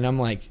 Yeah, and I'm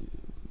like,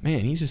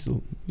 man, he's just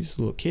a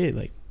little kid.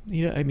 Like,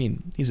 you know, I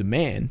mean, he's a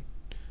man.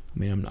 I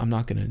mean, I'm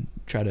not gonna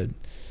try to,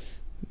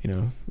 you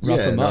know,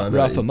 rough him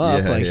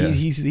up. Like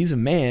he's a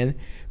man,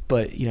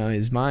 but you know,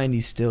 his mind,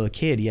 he's still a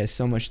kid. He has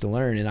so much to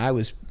learn. And I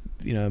was,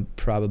 you know,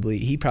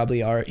 he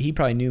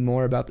probably knew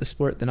more about the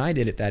sport than I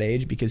did at that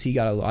age because he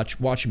got to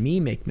watch me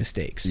make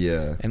mistakes.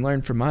 Yeah, and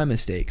learn from my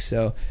mistakes.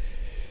 So.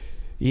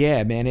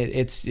 Yeah, man,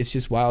 it's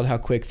just wild how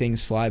quick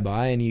things fly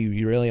by, and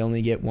you really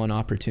only get one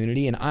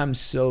opportunity. And I'm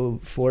so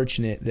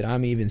fortunate that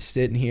I'm even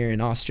sitting here in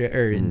Australia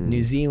or in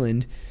New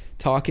Zealand,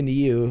 talking to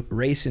you,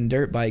 racing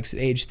dirt bikes at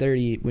age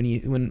 30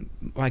 when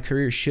my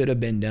career should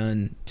have been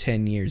done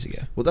 10 years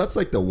ago. Well, that's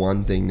like the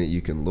one thing that you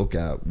can look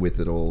at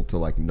with it all to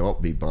like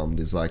not be bummed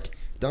is like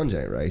Dunge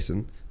ain't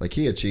racing. Like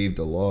he achieved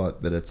a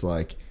lot, but it's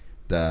like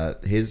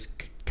that his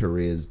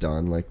career's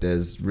done. Like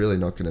there's really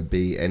not going to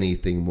be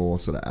anything more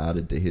sort of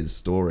added to his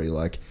story.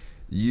 Like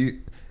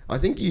I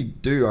think you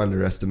do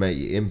underestimate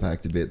your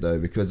impact a bit though,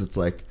 because it's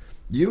like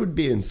you would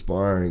be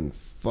inspiring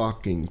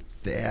fucking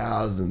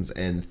thousands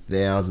and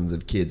thousands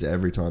of kids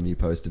every time you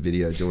post a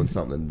video doing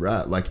something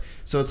right. Like,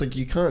 so it's like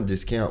you can't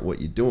discount what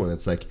you're doing.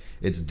 It's like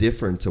it's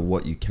different to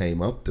what you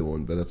came up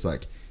doing, but it's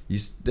like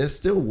there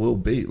still will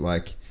be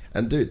like,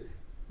 and dude,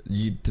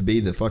 you to be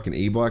the fucking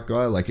e-bike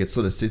guy, like it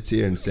sort of sits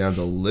here and sounds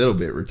a little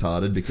bit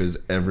retarded because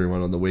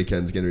everyone on the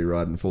weekend's going to be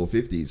riding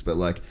 450s, but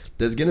like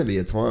there's going to be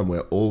a time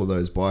where all of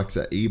those bikes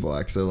are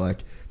e-bikes. So like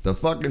the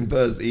fucking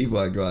first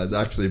e-bike guy is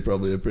actually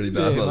probably a pretty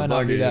bad motherfucker. Might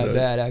not be that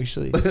bad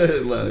actually.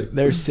 Like,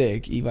 they're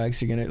sick.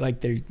 E-bikes are gonna like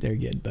they're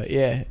good, but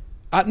yeah.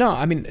 No,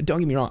 I mean, don't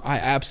get me wrong. I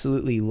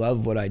absolutely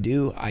love what I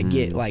do. I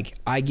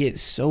get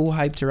so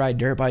hyped to ride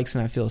dirt bikes,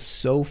 and I feel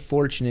so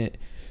fortunate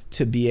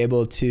to be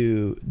able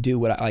to do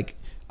what I like.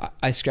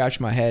 I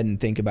scratch my head and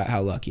think about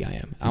how lucky I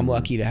am. I'm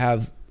lucky to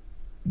have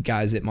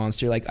guys at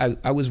Monster. Like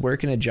I was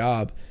working a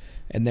job,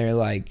 and they're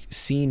like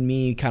seeing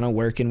me kind of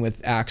working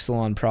with Axel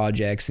on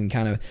projects and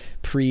kind of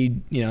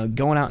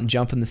going out and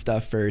jumping the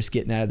stuff first,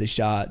 getting out of the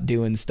shot,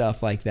 doing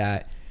stuff like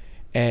that.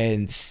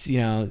 And,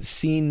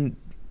 seeing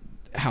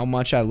how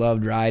much I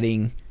loved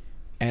riding,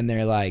 and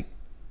they're like,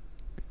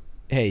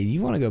 hey,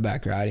 you want to go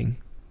back riding?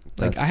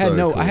 Like I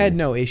had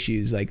no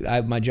issues. Like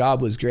my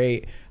job was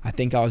great. I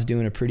think I was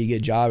doing a pretty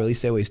good job. Or at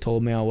least they always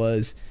told me I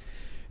was.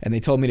 And they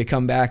told me to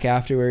come back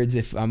afterwards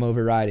if I'm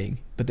over riding.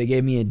 But they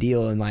gave me a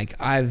deal, and like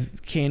I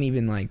can't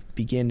even like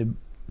begin to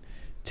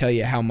tell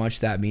you how much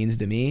that means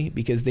to me,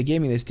 because they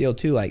gave me this deal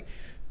too. Like,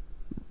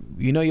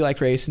 you like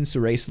racing, so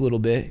race a little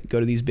bit. Go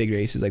to these big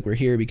races. Like, we're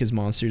here because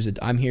Monsters.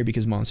 I'm here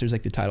because Monsters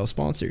like the title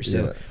sponsor.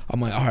 So yeah. I'm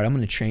like, all right, I'm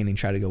gonna train and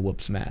try to go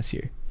whoop some ass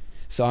here.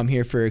 So I'm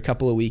here for a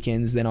couple of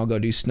weekends, then I'll go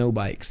do snow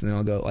bikes, and then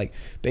I'll go, like,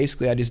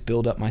 basically I just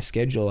build up my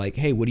schedule. Like,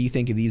 hey, what do you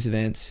think of these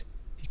events?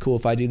 Cool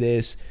if I do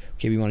this.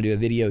 Okay, we want to do a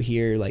video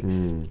here. Like,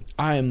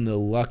 I am the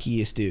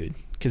luckiest dude,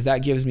 because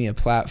that gives me a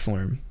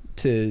platform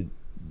to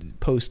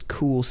post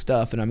cool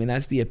stuff. And I mean,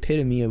 that's the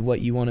epitome of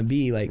what you want to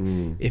be. Like,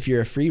 if you're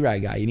a free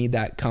ride guy, you need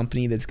that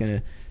company that's going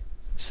to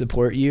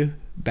support you,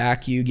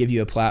 back you, give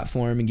you a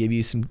platform, and give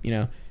you some,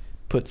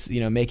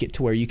 make it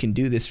to where you can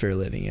do this for a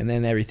living, and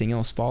then everything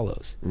else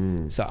follows.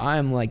 So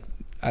I'm like,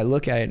 I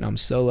look at it and I'm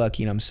so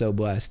lucky and I'm so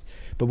blessed.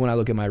 But when I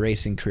look at my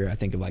racing career, I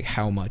think of like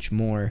how much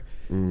more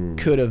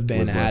could have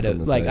been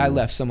added. Like, I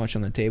left so much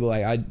on the table.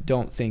 Like, I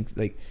don't think,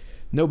 like,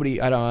 I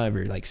don't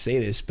ever like say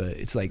this, but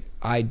it's like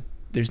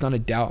there's not a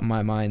doubt in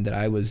my mind that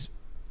I was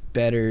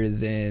better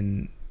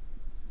than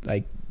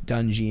like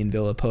Dungey and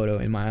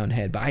Villapoto in my own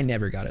head, but I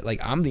never got it. Like,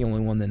 I'm the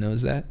only one that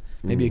knows that.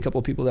 Maybe a couple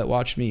of people that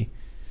watched me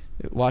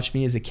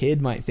as a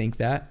kid might think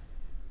that.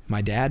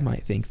 My dad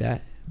might think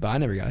that, but I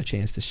never got a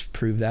chance to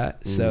prove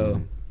that.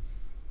 So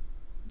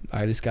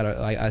I just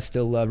I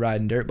still love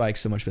riding dirt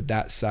bikes so much, but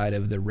that side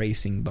of the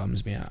racing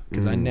bums me out,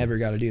 because I never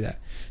got to do that.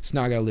 So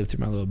now I got to live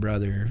through my little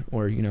brother,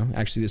 or,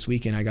 actually this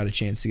weekend I got a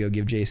chance to go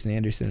give Jason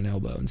Anderson an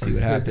elbow and see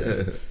what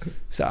happens.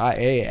 So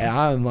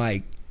I'm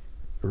like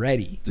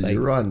ready. Dude, like,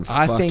 you're riding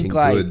fucking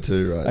good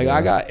too right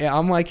now.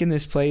 I'm like in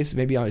this place,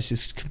 maybe I was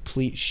just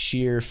complete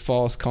sheer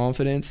false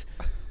confidence,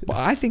 but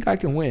I think I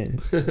can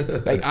win.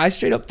 Like, I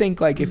straight up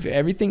think, like, if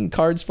everything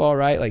cards fall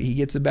right, like he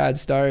gets a bad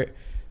start,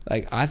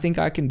 like, I think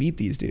I can beat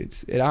these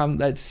dudes. And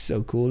that's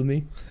so cool to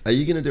me. Are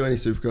you going to do any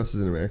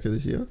Supercrosses in America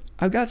this year?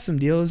 I've got some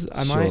deals.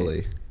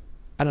 Surely.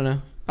 I don't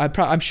know.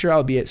 I'm sure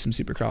I'll be at some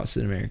Supercrosses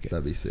in America.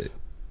 That'd be sick.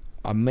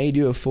 I may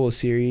do a full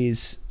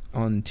series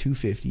on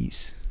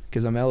 250s,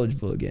 because I'm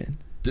eligible again.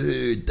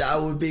 Dude,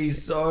 that would be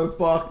so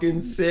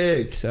fucking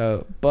sick.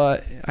 So,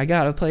 but I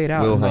got to play it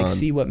out and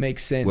see what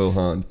makes sense. Will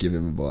Hahn, give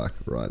him a bike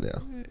right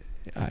now.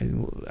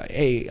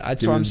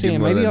 That's what I'm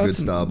saying. Maybe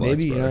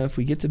if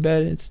we get to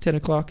bed, it's 10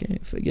 o'clock.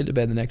 If I get to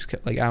bed the next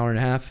hour and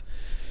a half,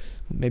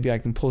 maybe I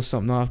can pull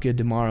something off good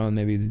tomorrow, and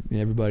maybe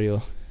everybody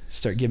will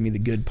start giving me the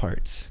good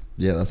parts.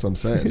 Yeah, that's what I'm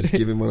saying. Just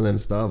give him one of them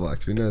star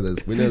bikes. We know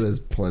there's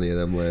plenty of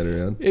them laying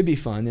around. It'd be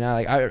fun.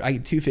 Like, I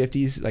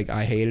 250s, like,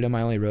 I hated them.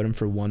 I only rode them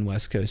for one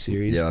West Coast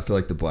series. Yeah, I feel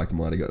like the bike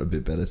might have got a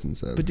bit better since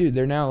then. But dude,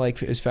 they're now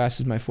like as fast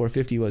as my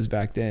 450 was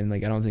back then.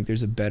 Like, I don't think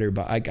there's a better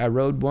bike. I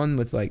rode one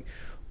with like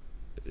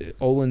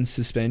Öhlins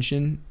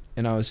suspension,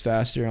 and I was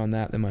faster on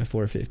that than my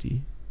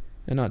 450.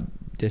 And not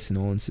dissing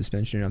Öhlins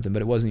suspension or nothing,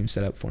 but it wasn't even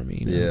set up for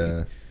me.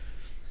 Yeah.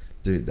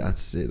 Dude,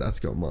 that's it. That's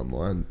got my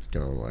mind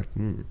going like,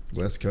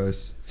 West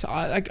Coast. So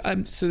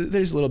so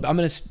there's a little bit. I'm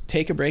gonna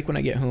take a break when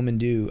I get home and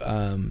do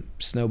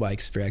snow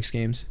bikes for X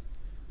Games.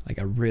 Like,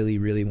 I really,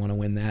 really want to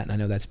win that, and I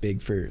know that's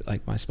big for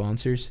like my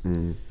sponsors.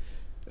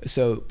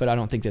 So, but I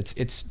don't think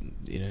it's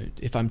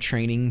if I'm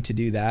training to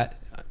do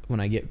that when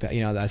I get back,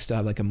 I still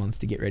have like a month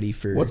to get ready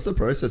for. What's the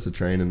process of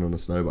training on a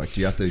snow bike? Do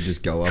you have to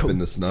just go up in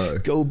the snow?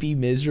 Go be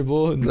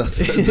miserable in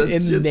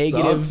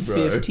negative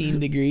 15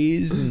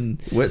 degrees.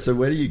 And so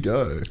where do you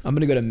go? I'm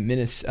going to go to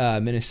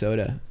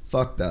Minnesota.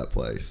 Fuck that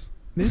place.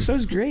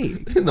 Minnesota's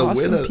great. In the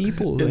awesome winter,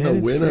 people. In the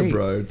winter,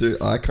 bro.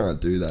 Dude, I can't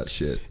do that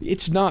shit.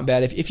 It's not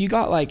bad. If you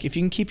got like, if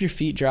you can keep your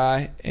feet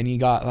dry, and you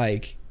got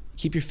like,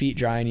 keep your feet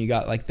dry, and you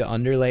got like the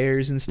under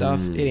layers and stuff,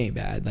 it ain't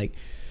bad. Like,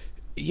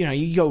 you know,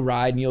 you go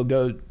ride and you'll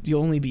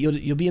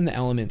be in the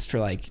elements for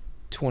like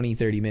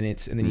 20-30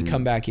 minutes, and then you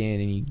come back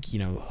in and you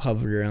know,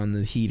 hover around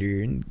the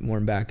heater and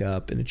warm back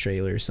up in a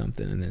trailer or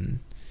something, and then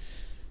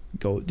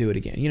go do it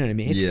again. You know what I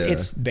mean?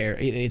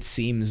 It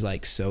seems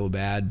like so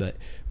bad, but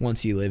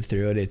once you live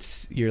through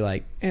it, you're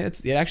like,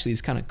 it actually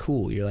is kind of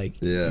cool. You're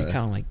like, you're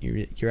kind of like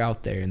you're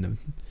out there in the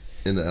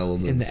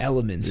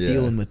elements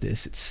dealing with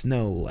this. It's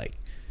snow, like,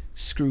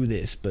 screw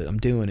this, but I'm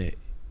doing it.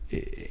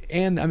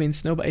 And I mean,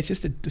 snowbike, it's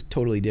just a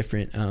totally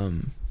different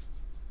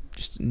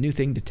just a new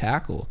thing to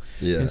tackle.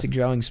 And it's a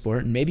growing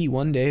sport, and maybe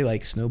one day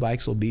like snow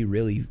bikes will be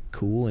really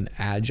cool and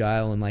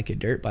agile and like a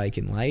dirt bike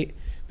and light,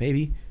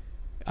 maybe.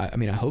 I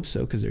mean, I hope so,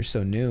 because they're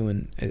so new,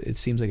 and it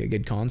seems like a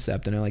good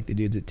concept. I know like the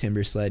dudes at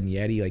Timber Sled and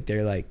Yeti, like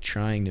they're like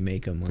trying to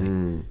make them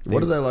like what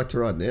do they like to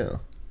ride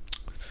now?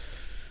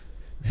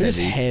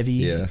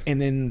 Heavy.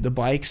 And then the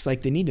bikes,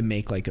 like they need to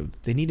make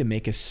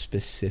a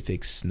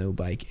specific snow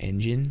bike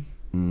engine,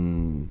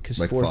 because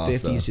like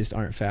 450s just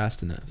aren't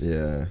fast enough.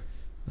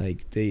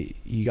 Like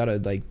you gotta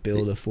like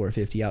build a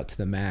 450 out to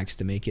the max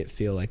to make it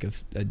feel like a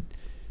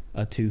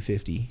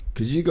 250.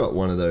 Because you got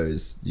one of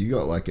those, you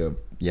got like a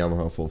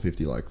Yamaha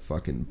 450 like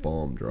fucking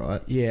bombed,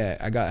 right? Yeah,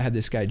 I had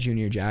this guy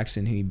Junior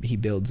Jackson, he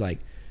builds like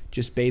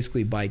just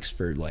basically bikes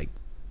for like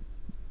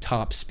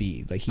top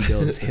speed. Like he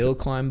builds hill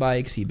climb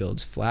bikes, he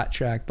builds flat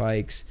track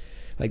bikes.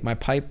 Like my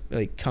pipe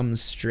like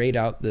comes straight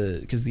out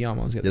because the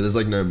Yamaha's got there's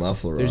like no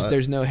muffler, right?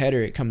 There's no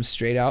header. It comes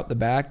straight out the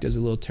back, does a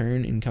little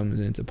turn, and comes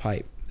in. It's a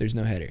pipe. There's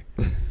no header.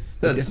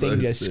 Like the thing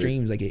just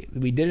screams like it.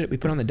 We did it. We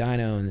put on the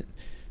dyno, and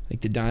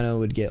like the dyno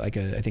would get like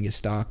I think a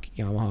stock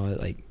Yamaha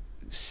like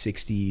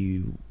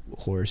 60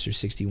 horse or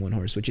 61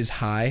 horse, which is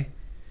high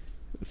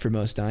for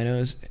most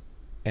dynos.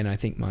 And I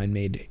think mine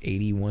made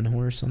 81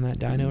 horse on that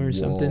dyno or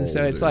something.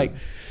 So it's like,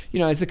 you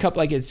know, it's a couple,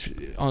 like it's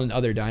on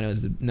other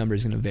dynos, the number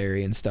is going to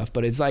vary and stuff,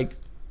 but it's like,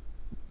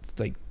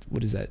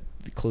 what is that?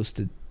 Close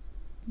to,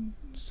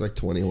 it's like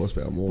 20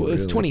 horsepower more. Well,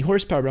 it's 20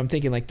 horsepower, but I'm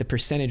thinking like the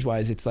percentage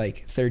wise, it's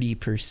like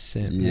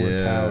 30%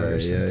 more power or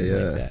something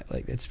like that.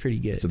 Like that's pretty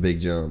good. It's a big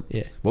jump.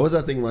 Yeah. What was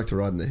that thing like to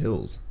ride in the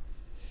hills?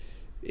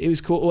 It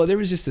was cool. Well, there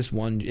was just this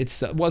one,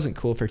 it wasn't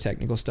cool for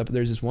technical stuff, but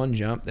there's this one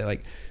jump that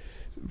like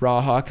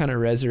Raha kind of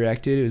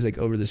resurrected. It was like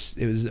over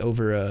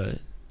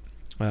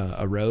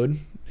a road.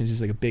 It was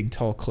just like a big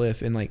tall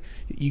cliff, and like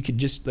you could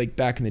just like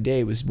back in the day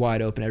it was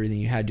wide open, everything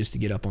you had just to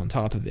get up on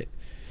top of it.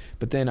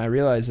 But then I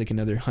realized like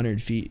another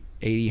 100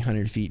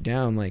 feet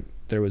down, like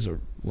there was a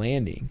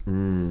landing,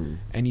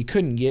 and you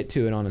couldn't get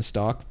to it on a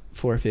stock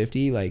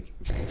 450. Like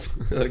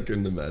I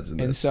couldn't imagine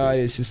that. And so I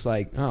was just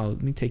like, oh,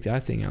 let me take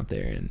that thing out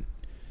there and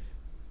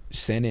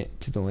send it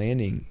to the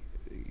landing.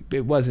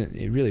 It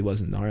really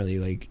wasn't gnarly,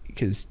 like,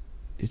 because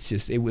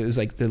it was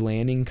like the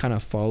landing kind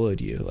of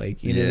followed you,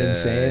 like, you know what I'm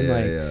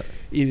saying?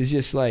 It was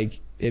just like,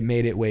 it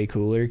made it way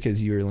cooler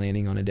because you were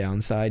landing on a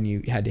downside and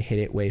you had to hit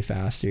it way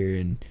faster.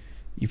 And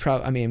you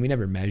probably, I mean, we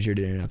never measured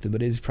it or nothing,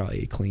 but it was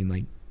probably a clean,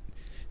 like,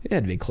 it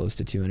had to be close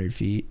to 200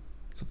 feet.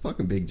 It's a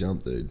fucking big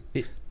jump, dude.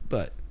 It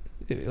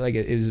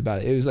was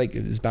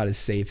about as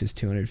safe as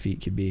 200 feet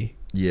could be.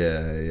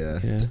 Yeah.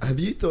 Have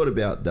you thought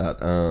about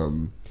that,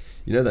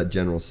 you know that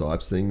General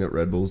Sipes thing that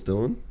Red Bull's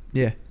doing?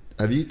 Yeah.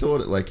 Have you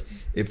thought, like,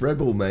 if Red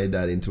Bull made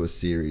that into a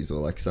series,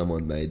 or like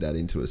someone made that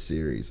into a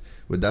series,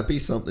 would that be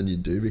something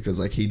you'd do? Because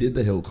like he did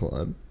the hill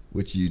climb,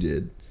 which you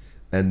did,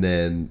 and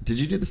then did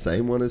you do the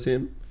same one as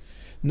him?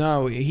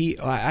 No,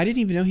 I didn't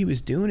even know he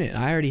was doing it.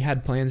 I already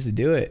had plans to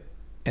do it.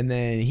 And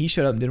then he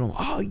showed up and did one.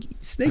 Oh,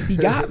 Snake, you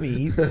got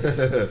me.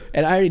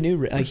 And I already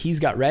knew, like, he's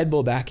got Red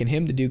Bull backing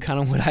him to do kind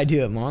of what I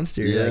do at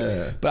Monster. Yeah.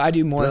 Like, but I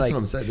do more, that's like, what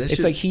I'm saying.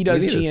 It's like he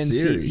does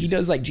GNC. He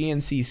does like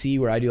GNCC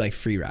where I do like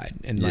free ride.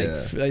 And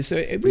like, so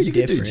we're you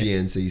different. Could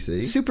do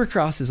GNCC.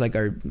 Supercross is like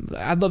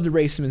I'd love to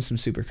race him in some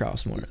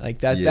Supercross more. Like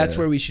that's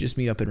where we should just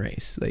meet up and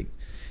race. Like,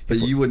 but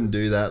you wouldn't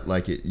do that,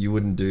 like you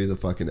wouldn't do the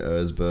fucking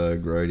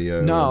Erzberg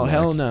rodeo. No, like,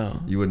 hell no.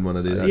 You wouldn't want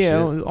to do that shit?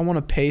 I want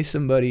to pay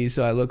somebody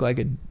so I look like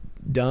a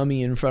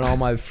dummy in front of all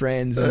my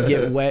friends and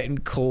get wet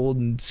and cold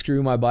and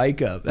screw my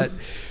bike up. That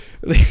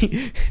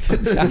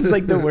sounds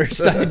like the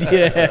worst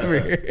idea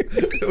ever.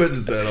 We're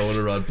just saying I want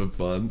to ride for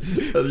fun.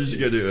 You should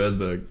go do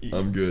Erzberg.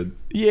 I'm good.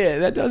 Yeah,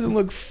 that doesn't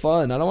look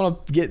fun. I don't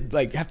want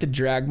to have to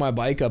drag my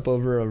bike up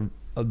over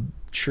a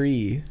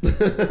tree.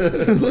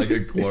 Like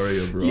a quarry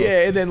of rock.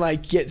 Yeah, and then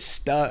like get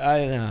stuck. I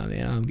don't know,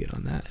 man. I'm good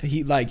on that.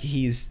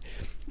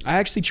 I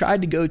actually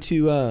tried to go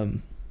to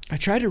I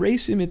tried to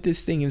race him at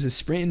this thing. It was a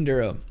sprint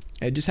enduro.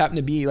 It just happened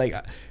to be like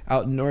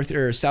out in North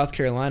or South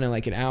Carolina,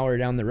 like an hour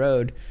down the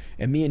road.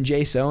 And me and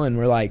Jace Owen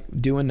were like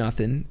doing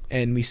nothing.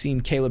 And we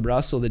seen Caleb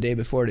Russell the day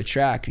before at a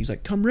track. He's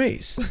like, come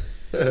race,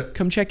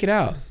 come check it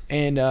out.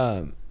 And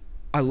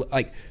I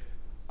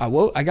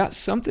got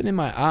something in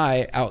my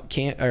eye out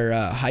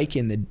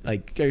hiking so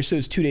it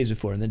was 2 days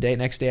before. And the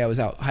next day I was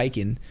out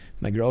hiking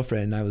with my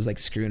girlfriend and I was like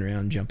screwing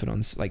around, jumping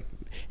on like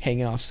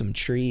hanging off some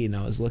tree. And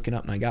I was looking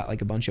up and I got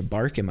like a bunch of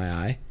bark in my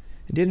eye.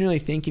 I didn't really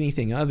think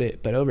anything of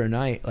it, but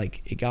overnight,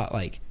 like it got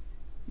like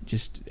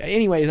just.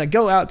 Anyways, I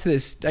go out to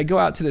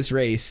this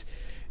race,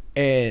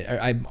 and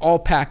I'm all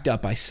packed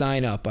up. I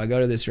sign up. I go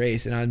to this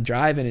race, and I'm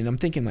driving, and I'm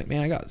thinking like,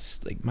 man, I got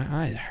like my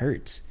eye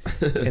hurts.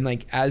 And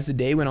like as the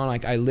day went on,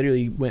 like I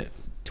literally went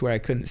to where I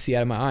couldn't see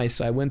out of my eyes.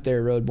 So I went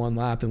there, rode one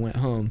lap, and went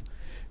home.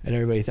 And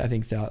everybody, I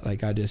think, thought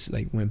like I just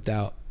like wimped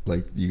out.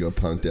 Like you got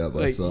punked out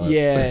by like, sides.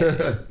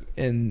 Yeah,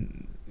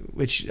 and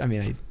which I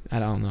mean, I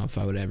don't know if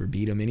I would ever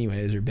beat him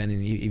anyways or been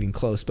even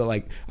close. But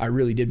like I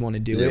really did want to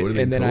do it,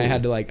 and then cool. I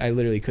had to like I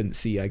literally couldn't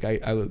see. Like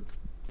it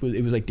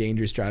was like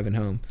dangerous driving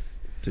home.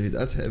 Dude,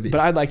 that's heavy. But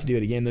I'd like to do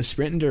it again. Those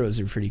sprint enduros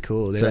are pretty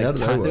cool. They're, so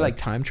they're like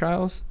time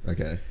trials.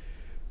 Okay.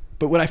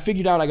 But what I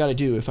figured out I got to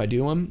do if I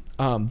do them,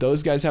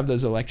 those guys have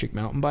those electric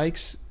mountain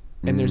bikes,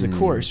 and there's a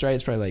course, right?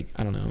 It's probably like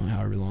I don't know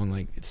however long,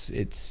 like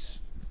it's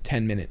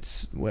 10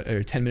 minutes or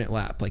 10-minute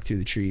lap like through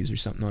the trees or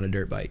something on a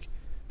dirt bike,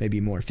 maybe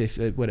more,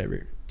 50,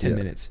 whatever, 10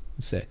 minutes,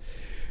 let's say.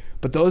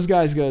 But those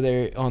guys go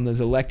there on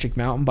those electric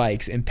mountain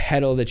bikes and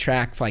pedal the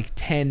track for like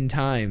 10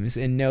 times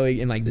and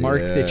like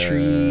mark the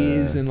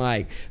trees and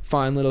like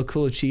find little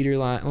cool cheater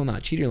line. Well,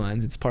 not cheater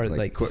lines. It's part of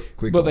like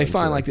quick but they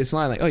find like this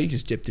line like, oh, you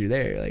just dip through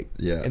there. Like,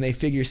 and they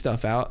figure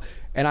stuff out.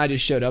 And I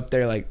just showed up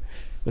there like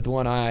with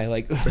one eye,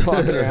 like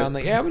walking around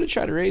like, yeah, I'm going to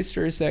try to race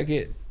for a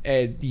second.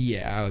 And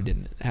yeah, I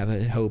didn't have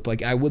a hope.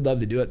 Like I would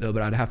love to do it though,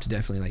 but I'd have to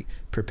definitely like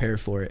prepare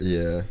for it.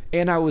 Yeah.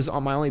 And I was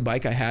on my only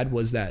bike I had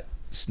was that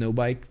snow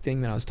bike thing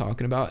that I was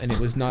talking about, and it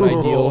was not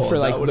ideal for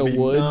like the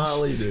woods.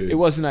 Gnarly, dude. It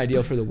wasn't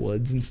ideal for the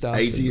woods and stuff.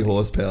 80 like,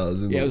 horsepower.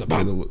 Yeah, it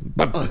was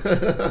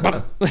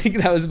like, like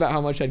that was about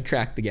how much I'd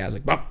cracked the gas.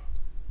 Like, bop,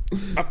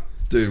 bop.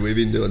 Dude, we've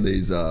been doing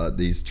these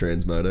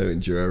Transmoto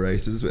enduro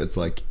races where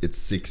it's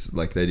 6,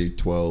 like they do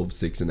 12,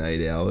 6 and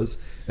 8 hours,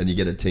 and you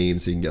get a team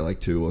so you can get like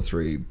 2 or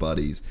 3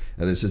 buddies,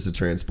 and it's just a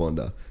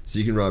transponder. So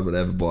you can ride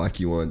whatever bike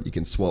you want, you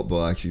can swap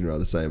bikes, you can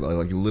ride the same bike.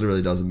 Like it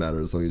literally doesn't matter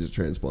as long as your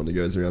transponder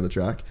goes around the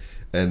track.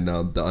 And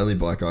the only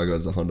bike I got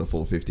is a Honda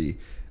 450,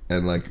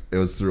 and like it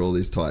was through all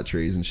these tight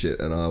trees and shit,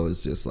 and I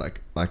was just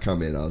like, I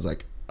was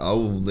like, I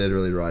will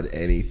literally ride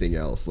anything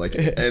else. Like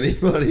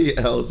anybody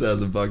else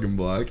has a fucking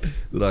bike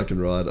that I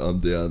can ride, I'm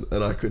down.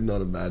 And I could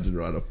not imagine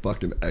riding a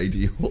fucking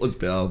 80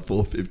 horsepower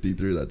 450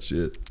 through that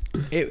shit.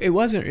 It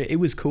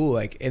was cool.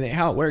 Like, and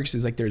how it works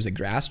is like there's a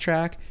grass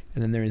track,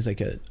 and then there's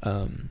like a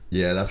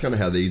yeah, that's kind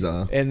of how these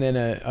are. And then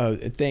a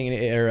thing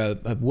or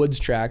a woods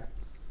track.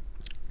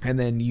 And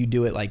then you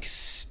do it like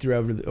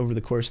over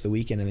the course of the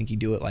weekend. I think you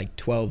do it like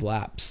 12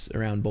 laps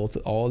around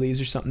all of these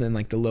or something. And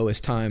like the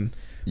lowest time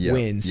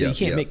wins. So you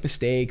can't make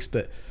mistakes.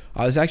 But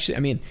I was actually,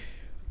 I mean,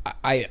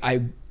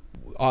 I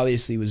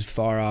obviously was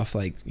far off.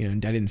 Like, you know,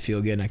 I didn't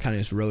feel good, and I kind of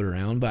just rode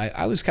around. But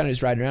I was kind of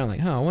just riding around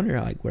like, I wonder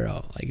like where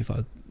I'll like if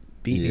I'll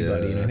beat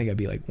anybody. And I think I'd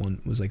be like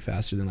one was like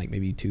faster than like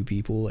maybe 2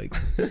 people. Like,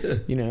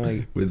 you know,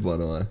 like with one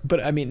eye.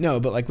 But I mean, no.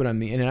 But like what I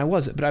mean, and I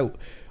wasn't. But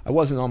I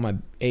wasn't on my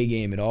A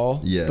game at all.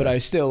 Yeah. But I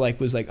still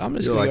like was like, I'm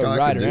just gonna go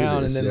ride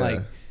around and then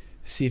like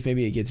see if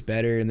maybe it gets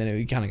better. And then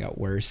it kind of got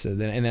worse. So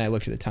then I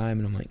looked at the time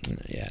and I'm like,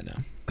 yeah, no.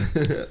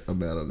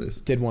 I'm out of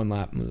this. Did one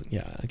lap. And was like,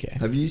 yeah, okay.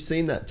 Have you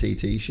seen that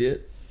TT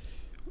shit?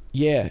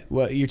 Yeah.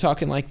 Well, you're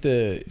talking like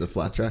the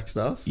flat track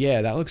stuff?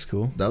 Yeah, that looks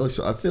cool.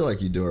 I feel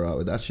like you do alright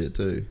with that shit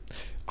too.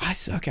 I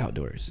suck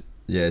outdoors.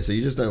 Yeah, so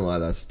you just don't like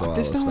that style. I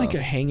just don't like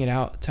a hang it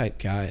out type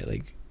guy.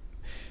 Like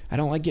I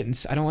don't like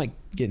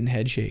getting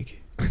head shake.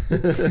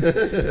 Like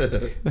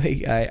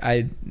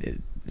I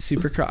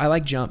supercross. I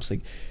like jumps.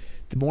 Like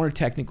the more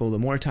technical, the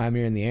more time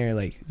you're in the air,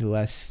 like the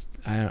less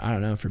I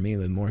don't know. For me,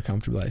 the more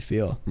comfortable I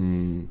feel.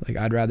 Like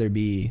I'd rather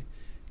be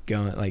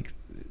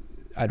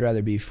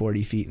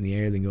 40 feet in the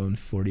air than going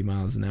 40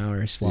 miles an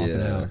hour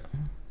swapping out.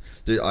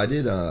 Dude, I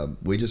did.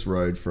 We just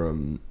rode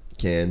from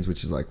Cairns,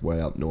 which is like way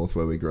up north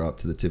where we grew up,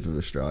 to the tip of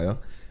Australia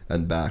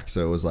and back.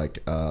 So it was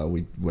like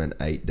we went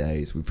 8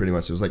 days. It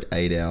was like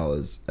 8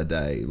 hours a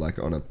day. Like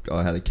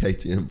I had a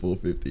KTM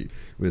 450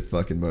 with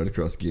fucking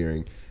motocross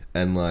gearing,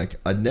 and like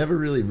I'd never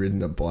really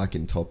ridden a bike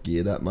in top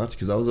gear that much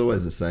because I was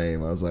always the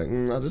same. I was like, I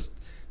don't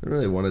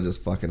really want to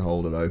just fucking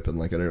hold it open.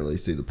 Like I don't really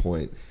see the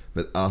point.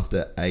 But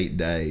after 8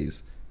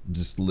 days,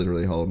 just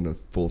literally holding a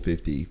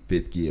 450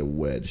 fifth gear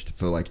wedged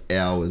for like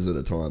hours at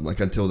a time,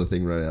 like until the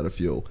thing ran out of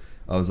fuel,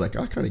 I was like,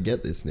 I kind of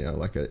get this now.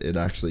 Like it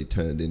actually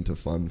turned into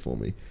fun for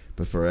me.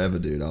 But forever,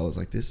 dude, I was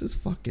like, this is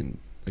fucking,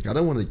 like, I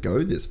don't want to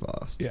go this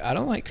fast. Yeah, I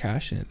don't like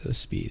crashing at those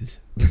speeds.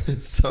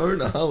 It's so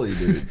gnarly,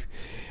 dude.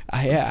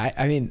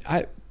 I mean,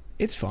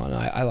 it's fun.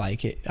 I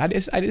like it. I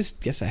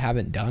just guess I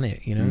haven't done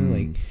it, you know?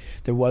 Like,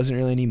 there wasn't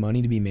really any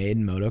money to be made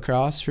in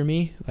motocross for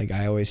me. Like,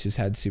 I always just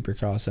had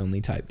supercross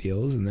only type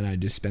deals, and then I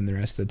just spend the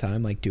rest of the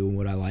time, like, doing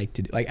what I like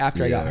to do. Like,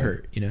 after I got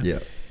hurt, you know? Yeah.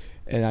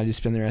 And I just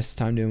spend the rest of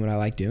the time doing what I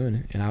like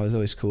doing. And I was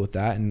always cool with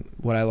that. And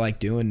what I like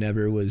doing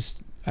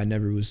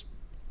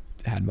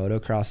had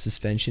motocross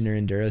suspension or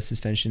enduro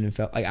suspension, and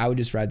felt like I would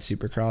just ride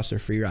supercross or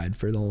free ride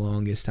for the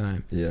longest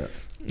time. Yeah.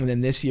 And then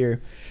this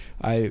year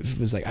I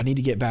was like, I need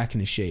to get back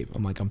into shape.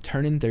 I'm like, I'm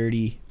turning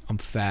 30. I'm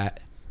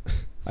fat.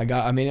 I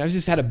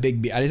just had a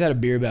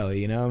beer belly,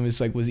 you know? I'm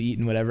just like, was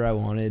eating whatever I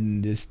wanted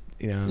and just,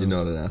 you know. You're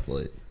not an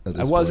athlete. at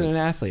this I wasn't point?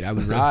 an athlete. I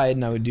would ride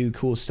and I would do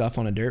cool stuff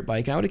on a dirt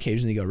bike, and I would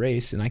occasionally go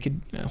race, and I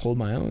could hold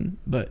my own.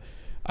 But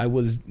I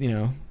was,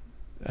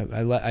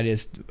 I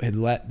just had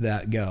let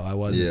that go. I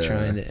wasn't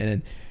trying to,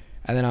 and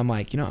then I'm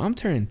like, I'm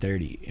turning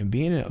 30, and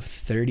being a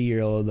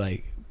 30-year-old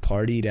like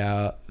partied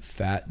out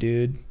fat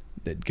dude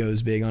that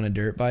goes big on a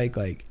dirt bike,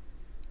 like,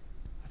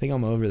 I think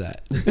I'm over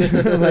that.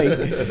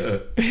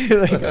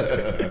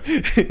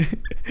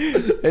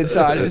 And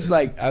so I just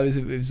like,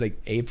 it was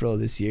like April of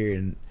this year,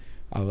 and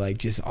I was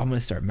like, I'm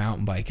gonna start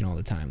mountain biking all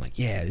the time. Like,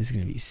 yeah, this is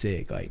gonna be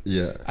sick. Like,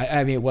 Yeah.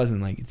 I mean, it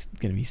wasn't like it's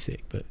gonna be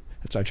sick, but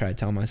that's what I tried to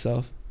tell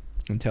myself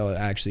until it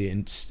actually,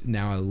 and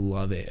now I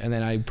love it. And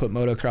then I put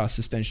motocross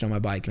suspension on my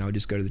bike, and I would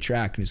just go to the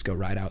track and just go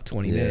ride out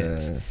 20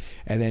 minutes,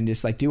 and then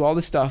just like do all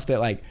the stuff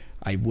that like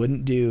I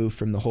wouldn't do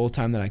from the whole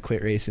time that I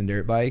quit racing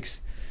dirt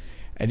bikes.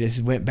 I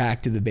just went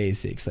back to the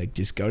basics. Like,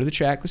 just go to the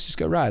track. Let's just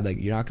go ride. Like,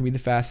 you're not gonna be the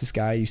fastest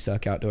guy. You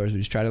suck outdoors. We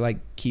just try to like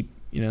keep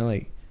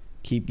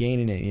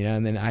gaining it,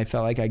 and then I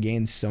felt like I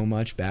gained so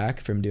much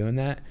back from doing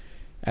that.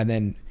 And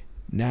then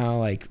now,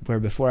 like, where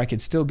before I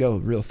could still go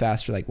real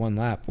fast for like one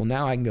lap, well,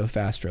 now I can go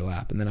fast for a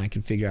lap, and then I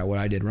can figure out what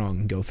I did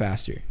wrong and go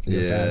faster and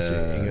go faster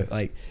and go,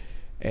 like,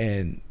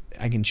 and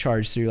I can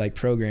charge through like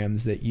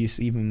programs that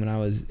even when I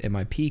was at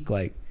my peak,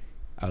 like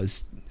I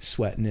was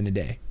sweating in a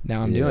day.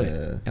 Now I'm doing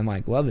it. I'm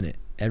like loving it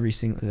every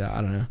single,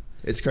 I don't know.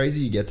 It's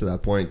crazy you get to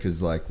that point,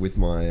 because like with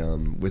my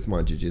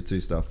jiu-jitsu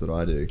stuff that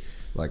I do,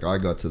 like I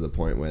got to the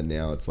point where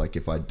now it's like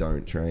if I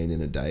don't train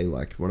in a day,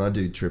 like when I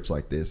do trips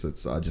like this,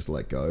 I just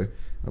let go.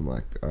 I'm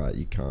like, all right,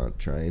 you can't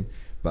train.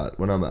 But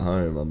when I'm at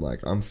home, I'm like,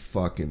 I'm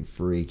fucking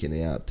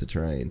freaking out to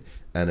train.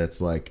 And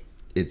it's like,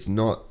 it's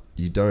not,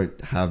 you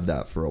don't have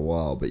that for a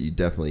while, but you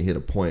definitely hit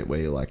a point where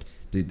you're like,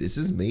 dude, this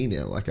is me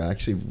now. Like, I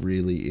actually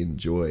really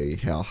enjoy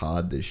how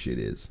hard this shit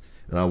is.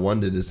 And I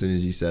wondered, as soon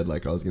as you said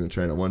like I was going to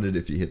train, I wondered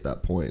if you hit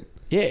that point.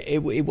 Yeah,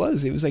 it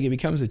was like it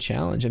becomes a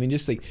challenge. I mean,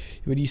 just like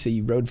when you say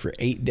you rode for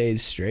 8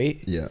 days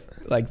straight,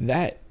 like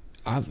that,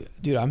 I'm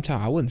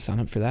telling you, I wouldn't sign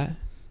up for that.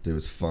 It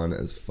was fun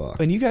as fuck.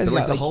 And you guys, but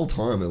like the whole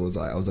time, it was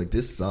like I was like,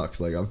 this sucks.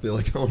 Like I feel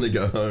like I want to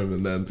go home.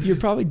 And then you're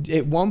probably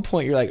at one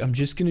point you're like, I'm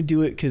just gonna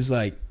do it because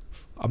like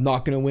I'm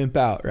not gonna wimp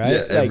out, right?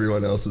 Yeah, like,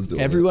 everyone else was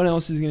doing it. Everyone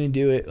else is gonna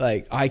do it.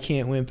 Like I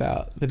can't wimp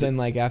out. But then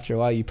like after a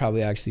while, you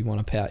probably actually want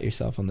to pat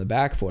yourself on the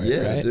back for it.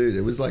 Yeah, right? dude,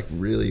 it was like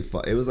really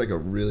fun. It was like a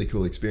really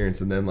cool experience.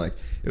 And then like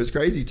it was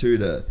crazy too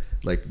to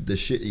like the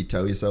shit you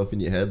tell yourself in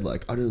your head,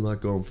 like I don't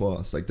like going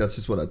fast. Like that's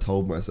just what I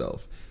told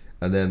myself.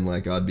 And then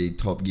like I'd be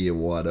Top Gear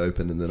wide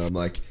open, and then I'm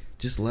like,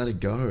 just let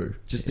it go.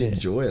 Just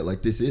enjoy it.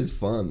 Like this is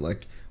fun.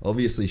 Like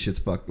obviously shit's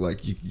fucked.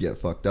 Like you could get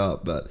fucked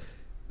up, but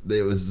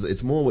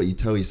it's more what you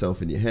tell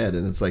yourself in your head.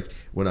 And it's like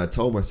when I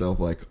told myself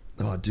like,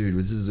 oh dude,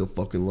 this is a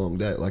fucking long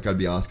day, like I'd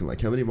be asking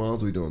like, how many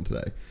miles are we doing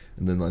today?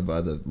 And then like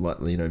by the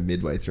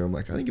midway through, I'm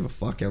like, I don't give a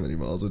fuck how many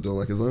miles we're doing.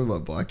 Like as long as my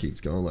bike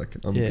keeps going, like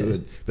I'm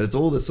good. But it's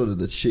all the sort of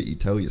the shit you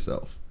tell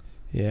yourself.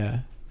 Yeah.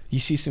 You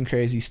see some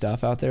crazy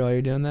stuff out there while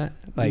you're doing that,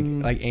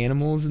 like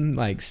animals and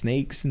like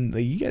snakes, and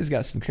like, you guys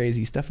got some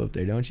crazy stuff up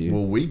there, don't you?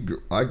 Well,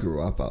 I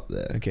grew up up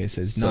there. Okay,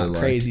 so it's not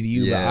like, crazy to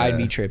you, but I'd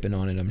be tripping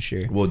on it, I'm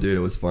sure. Well, dude,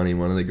 it was funny.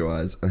 One of the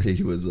guys,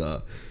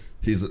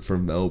 he's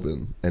from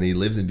Melbourne, and he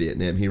lives in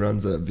Vietnam. He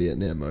runs a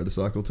Vietnam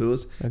motorcycle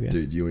tours. Okay.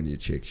 Dude, you and your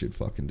chick should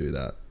fucking do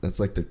that. That's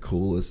like the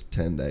coolest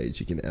 10 days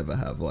you can ever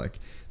have. Like,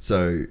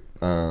 so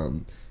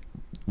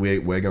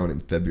we're going in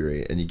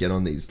February, and you get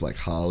on these like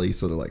Harley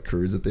sort of like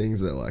cruiser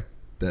things that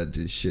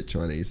do shit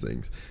Chinese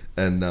things,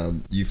 and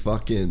you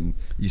start in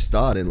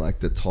like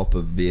the top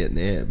of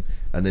Vietnam,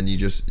 and then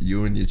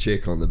you and your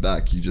chick on the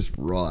back, you just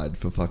ride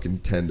for fucking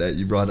 10 days.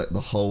 You ride it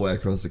the whole way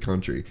across the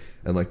country,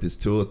 and like this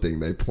tour thing,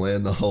 they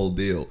plan the whole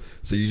deal.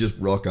 So you just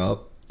rock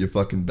up, your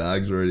fucking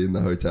bag's already in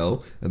the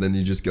hotel, and then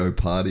you just go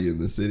party in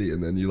the city,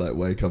 and then you like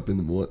wake up in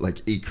the morning,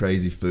 like eat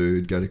crazy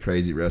food, go to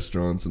crazy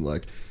restaurants, and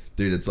like,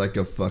 dude, it's like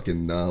a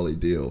fucking gnarly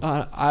deal.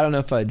 I don't know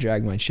if I'd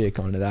drag my chick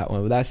onto that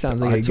one, but that sounds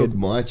like I took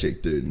my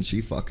chick, dude, and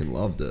she fucking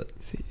loved it.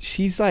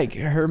 She's like,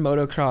 her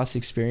motocross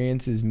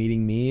experience is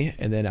meeting me,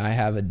 and then I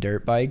have a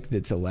dirt bike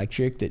that's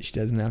electric that she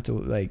doesn't have to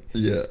like.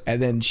 Yeah.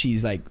 And then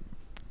she's like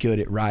good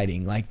at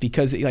riding, like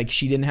because like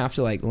she didn't have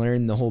to like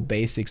learn the whole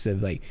basics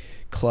of like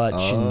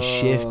clutch and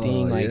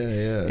shifting. Like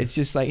it's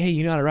just like, hey,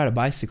 you know how to ride a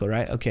bicycle,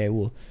 right? Okay,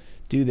 well,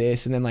 do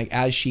this. And then like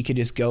as she could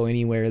just go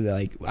anywhere,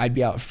 like I'd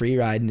be out free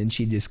riding and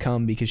she'd just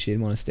come because she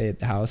didn't want to stay at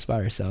the house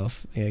by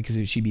herself,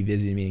 because she'd be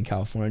visiting me in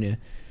California,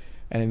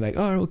 and then like,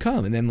 oh, we'll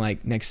come. And then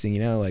like next thing you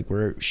know, like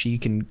she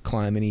can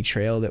climb any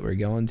trail that we're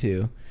going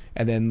to,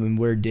 and then when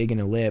we're digging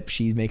a lip,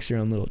 she makes her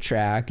own little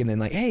track, and then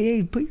like,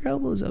 hey, put your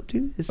elbows up,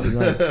 do this, and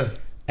like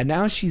and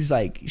now she's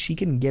like, she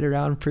can get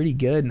around pretty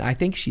good, and I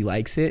think she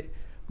likes it,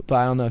 but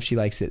I don't know if she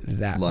likes it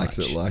that much.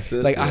 Likes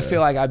it. Like I feel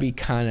like I'd be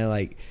kind of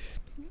like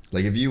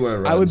if you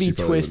weren't riding, I would be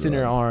twisting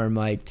her arm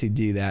like to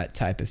do that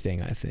type of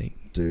thing, I think.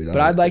 Dude, but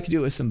I'd like to do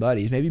it with some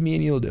buddies. Maybe me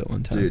and you'll do it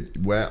one time.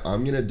 Dude, where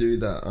I'm gonna do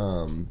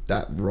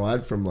that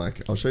ride from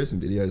like, I'll show you some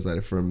videos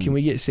later from. Can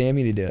we get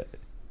Sammy to do it?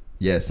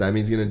 Yeah,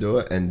 Sammy's gonna do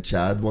it, and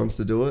Chad wants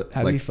to do it.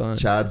 That'd be fun.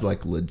 Chad's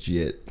like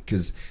legit,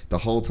 because the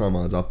whole time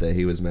I was up there,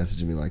 he was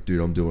messaging me like, "Dude,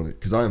 I'm doing it."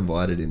 Because I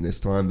invited him this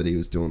time, but he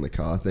was doing the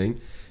car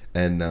thing,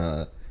 and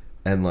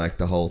like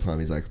the whole time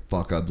he's like,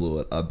 "Fuck, I blew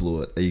it.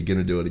 Are you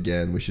gonna do it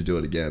again? We should do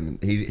it again."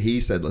 And he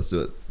said, "Let's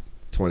do it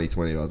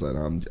 2020." I was like,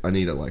 no, I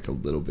need it like a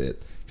little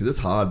bit, because it's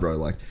hard, bro.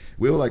 Like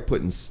we were like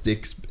putting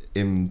sticks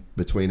in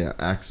between our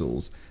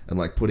axles and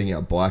like putting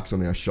our bikes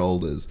on our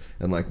shoulders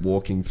and like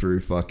walking through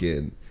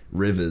fucking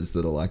rivers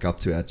that are like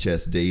up to our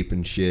chest deep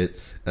and shit,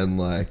 and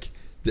like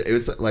it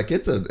was like,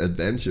 it's an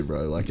adventure,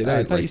 bro. Like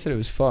I thought you said it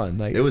was fun.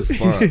 Like it was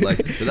fun, like,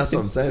 but that's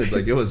what I'm saying. It's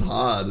like it was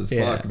hard as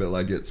Yeah. fuck, but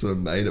like it sort of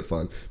made it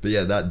fun. But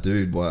yeah, that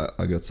dude. Why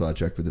I got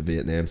sidetracked with the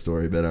Vietnam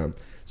story, but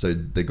so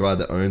the guy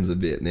that owns the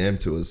Vietnam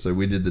tours, so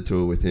we did the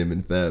tour with him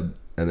in Feb,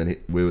 and then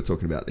we were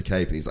talking about the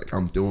Cape, and he's like,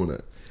 "I'm doing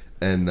it,"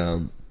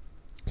 and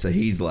so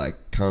he's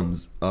like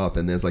comes up,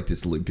 and there's like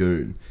this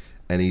lagoon.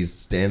 And he's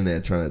standing there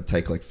trying to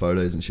take like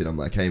photos and shit. I'm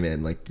like, "Hey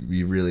man, like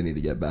you really need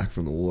to get back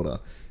from the water."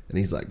 And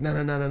he's like, no,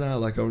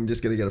 like I'm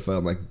just gonna get a photo.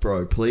 I'm like,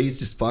 "Bro, please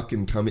just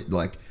fucking come in."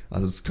 Like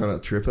I was kind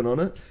of tripping on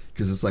it,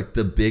 because it's like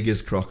the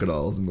biggest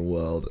crocodiles in the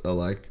world are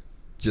like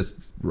just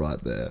right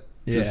there,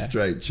 just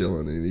straight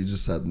chilling, and he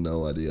just had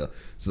no idea.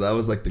 So that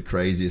was like the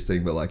craziest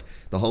thing. But like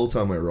the whole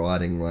time we're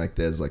riding, like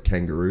there's like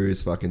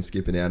kangaroos fucking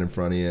skipping out in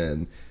front of you,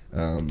 and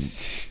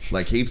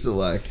like heaps of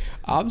like,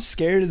 I'm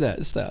scared of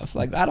that stuff.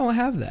 Like I don't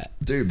have that,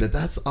 dude.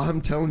 But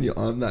I'm telling you,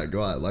 I'm that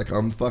guy. Like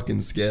I'm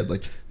fucking scared.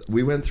 Like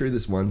we went through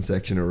this one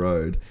section of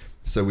road,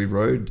 so we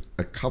rode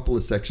a couple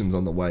of sections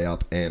on the way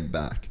up and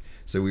back.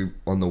 So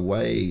on the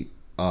way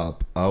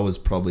up, I was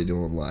probably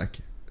doing like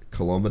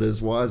kilometers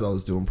wise, I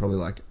was doing probably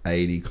like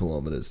 80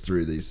 kilometers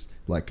through these,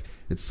 like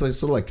it's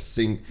sort of like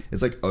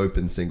it's like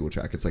open single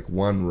track. It's like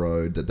one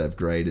road that they've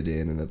graded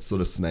in, and it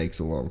sort of snakes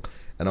along.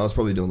 And I was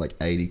probably doing like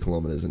 80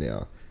 kilometers an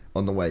hour.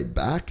 On the way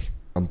back,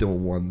 I'm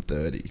doing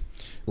 130.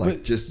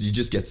 Like, you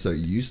just get so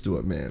used to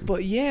it, man.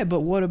 But yeah,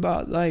 but what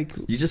about like...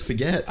 You just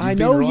forget. I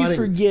know you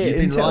forget.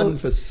 You've been riding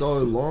for so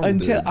long,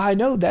 dude. I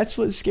know, that's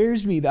what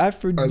scares me. I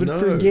would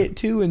forget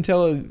too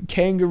until a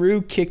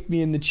kangaroo kicked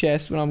me in the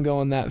chest when I'm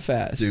going that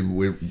fast. Dude,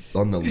 we're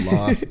on the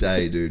last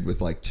day, dude, with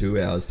like 2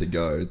 hours to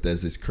go.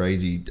 There's this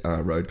crazy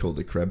road called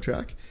the Krebs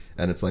Track.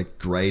 And it's like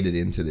graded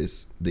into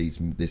this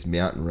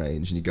mountain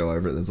range, and you go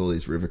over it. There's all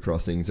these river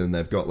crossings, and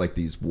they've got like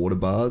these water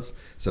bars.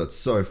 So it's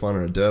so fun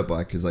on a dirt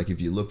bike, because like if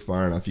you look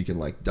far enough, you can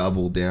like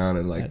double down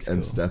and like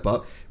and step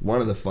up.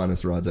 One of the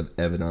funnest rides I've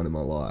ever done in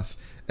my life.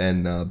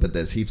 And but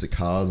there's heaps of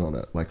cars on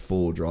it, like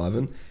full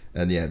driving.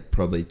 And yeah,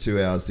 probably 2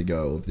 hours to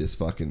go of this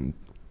fucking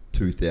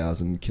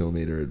 2,000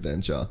 kilometer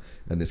adventure,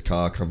 and this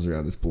car comes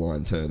around this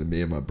blind turn, and me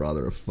and my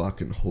brother are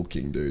fucking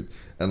hooking, dude.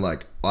 And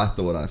like I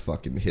thought I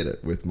fucking hit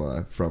it with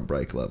my front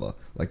brake lever.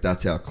 Like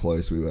that's how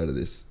close we were to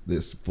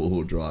this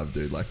full drive,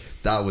 dude. Like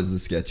that was the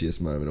sketchiest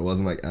moment. It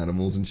wasn't like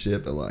animals and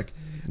shit, but like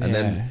and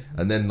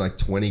then like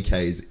 20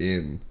 k's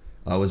in,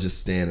 I was just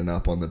standing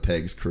up on the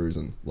pegs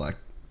cruising, like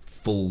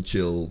full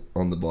chill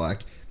on the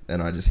bike.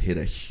 And I just hit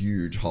a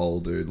huge hole,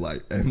 dude,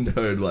 like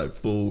endoed, like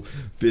full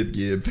fifth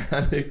gear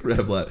panic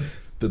rev, like.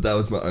 But that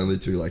was my only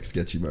two like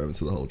sketchy moments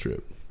of the whole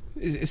trip.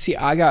 See,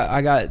 I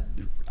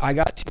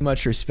got too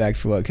much respect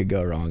for what could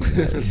go wrong in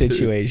that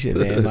situation,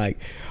 man.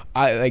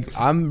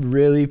 I'm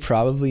really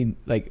probably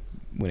like,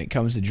 when it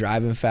comes to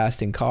driving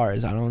fast in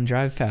cars, I don't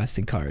drive fast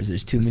in cars.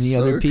 There's too many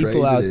other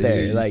people out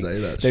there. Like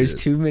there's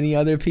too many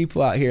other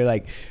people out here.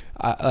 Like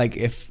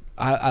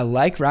I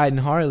like riding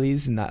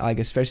Harleys, and like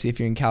especially if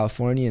you're in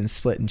California and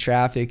splitting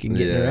traffic and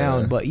getting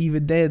around. But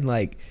even then,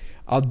 like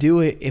I'll do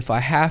it if I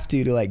have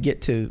to like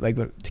get to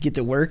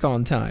work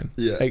on time.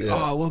 Oh,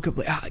 I woke up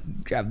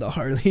like grab the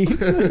Harley.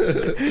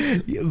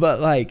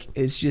 But like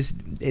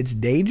it's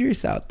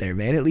dangerous out there,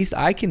 man. At least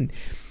I can,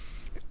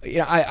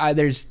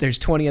 there's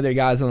 20 other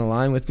guys on the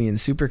line with me in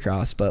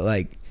Supercross, but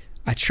like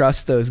I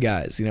trust those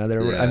guys,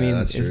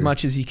 as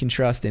much as you can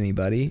trust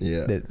anybody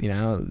that,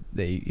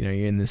 you're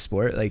in this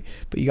sport, like,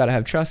 but you got to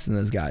have trust in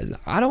those guys.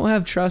 I don't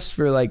have trust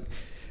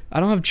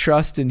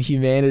in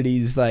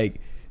humanity's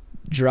like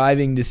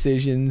driving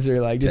decisions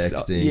or like just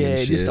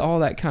texting just all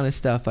that kind of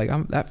stuff. Like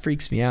that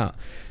freaks me out.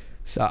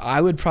 So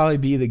I would probably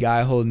be the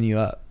guy holding you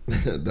up.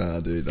 Nah,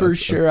 dude.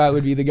 I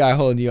would be the guy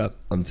holding you up.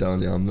 I'm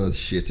telling you, I'm the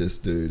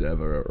shittest dude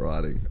ever at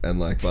riding. And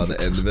like by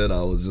the end of it,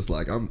 I was just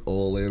like, I'm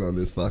all in on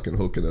this fucking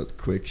hooking it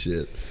quick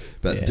shit.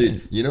 But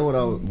dude, you know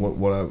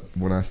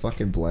when I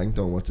fucking blanked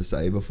on what to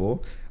say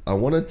before? I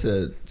wanted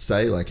to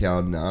say like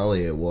how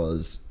gnarly it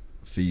was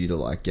for you to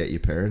like get your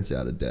parents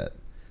out of debt.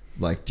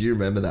 Like, do you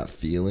remember that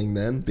feeling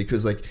then?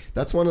 Because like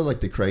that's one of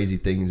like the crazy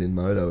things in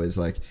moto is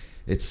like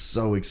it's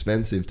so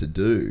expensive to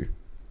do,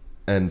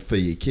 and for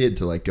your kid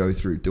to like go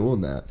through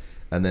doing that,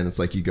 and then it's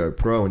like you go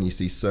pro and you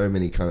see so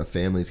many kind of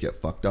families get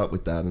fucked up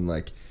with that, and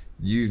like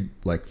you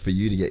like for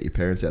you to get your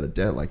parents out of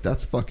debt, like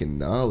that's fucking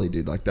gnarly,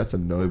 dude. Like that's a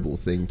noble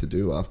thing to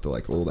do after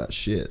like all that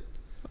shit.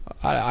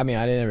 I mean,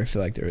 I didn't ever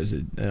feel like there was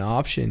an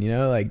option, you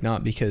know, like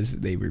not because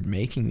they were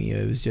making me.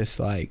 It was just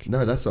like,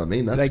 no, that's what I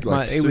mean. That's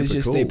like it was super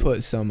just cool. they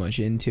put so much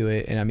into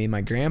it, and I mean,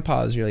 my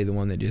grandpa is really the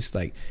one that just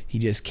like he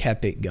just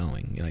kept it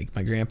going. Like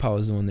my grandpa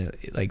was the one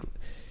that like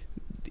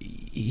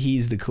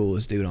he's the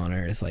coolest dude on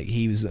earth. Like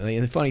he was,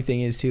 and the funny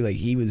thing is too, like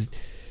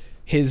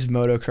his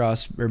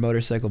motocross or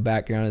motorcycle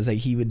background is like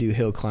he would do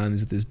hill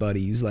climbs with his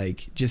buddies,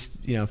 like just,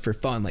 you know, for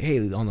fun, like,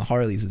 hey, on the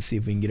Harleys, let's see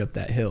if we can get up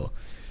that hill.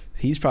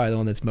 He's probably the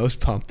one that's most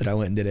pumped that I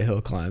went and did a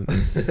hill climb.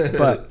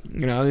 But,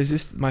 you know, it was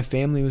just, my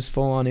family was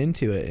full on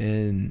into it,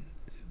 and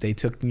they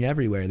took me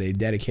everywhere. They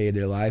dedicated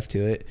their life to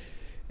it.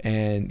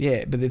 And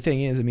yeah, but the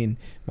thing is, I mean,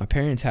 my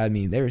parents had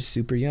me, they were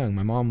super young.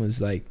 My mom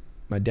was like,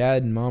 my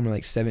dad and mom were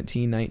like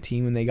 17,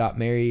 19 when they got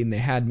married, and they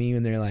had me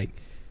when they're like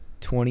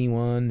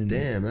 21. And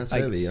damn, that's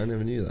like, heavy. I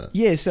never knew that.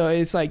 Yeah, so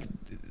it's like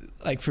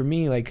for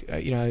me, like,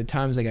 you know, at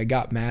times like I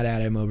got mad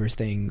at him over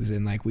things,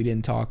 and like we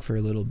didn't talk for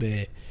a little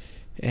bit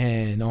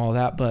and all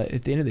that, but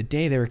at the end of the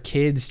day, they were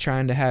kids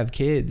trying to have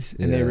kids,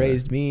 and they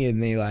raised me,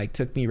 and they like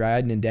took me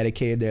riding and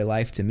dedicated their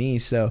life to me.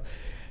 So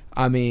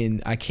I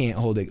mean, I can't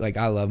hold it. Like,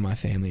 I love my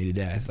family to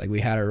death. Like, we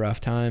had our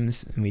rough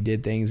times and we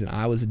did things, and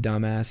I was a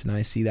dumbass, and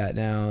I see that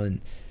now. And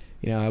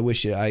you know, I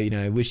wish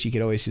you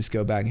could always just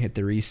go back and hit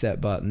the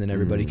reset button, and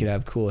everybody could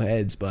have cool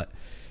heads, but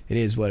it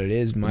is what it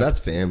is. That's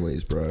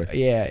families, bro.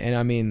 Yeah, and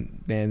I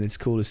mean, man, it's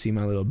cool to see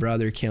my little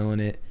brother killing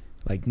it.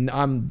 Like,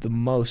 I'm the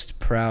most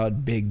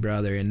proud big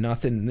brother, and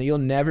you'll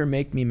never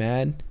make me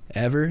mad,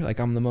 ever. Like,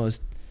 I'm the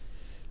most,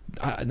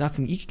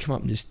 nothing, you could come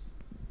up and just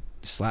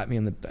slap me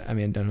on the, I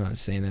mean, I'm not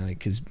saying that, like,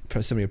 because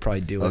somebody would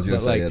probably do it. I was going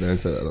to say, like, don't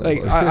say that.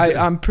 Like,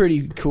 I'm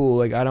pretty cool.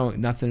 Like,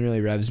 nothing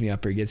really revs me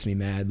up or gets me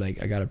mad.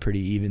 Like, I got a pretty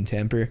even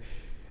temper.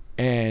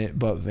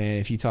 But man,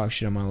 if you talk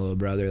shit on my little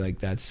brother, like,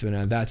 that's when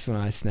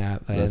I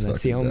snap. And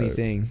that's the only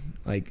thing.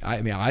 Like,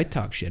 I mean, I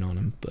talk shit on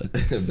him, but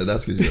but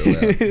that's because you're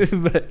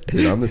allowed. But,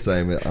 dude, I'm the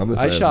same.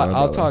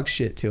 I'll talk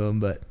shit to him,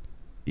 but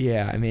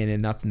yeah, I mean,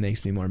 and nothing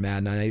makes me more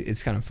mad. And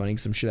it's kind of funny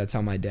because I'm sure that's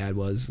how my dad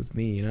was with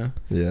me, you know?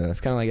 Yeah. It's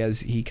kind of like as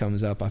he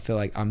comes up, I feel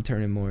like I'm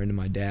turning more into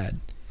my dad.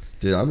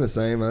 Dude, I'm the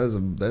same. There's a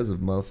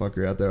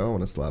motherfucker out there I want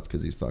to slap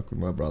because he's fucked with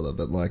my brother.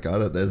 But like,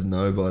 there's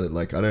nobody,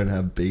 like, I don't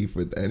have beef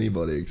with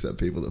anybody except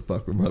people that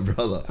fuck with my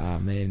brother. Oh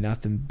man,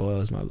 nothing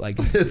boils my, like,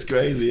 it's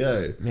crazy,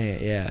 eh? Man,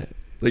 yeah.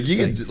 Like,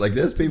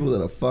 there's people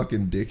that are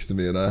fucking dicks to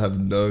me, and I have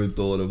no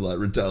thought of like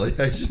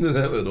retaliation to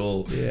them at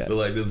all. Yeah. But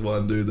like, this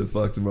one dude that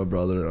fucks with my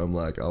brother, and I'm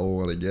like, I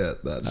want to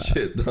get that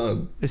shit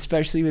done.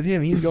 Especially with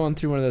him, he's going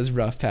through one of those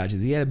rough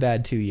patches. He had a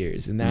bad 2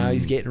 years, and now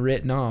he's getting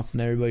written off,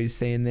 and everybody's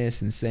saying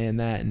this and saying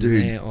that, and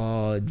dude,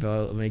 man,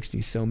 it makes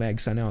me so mad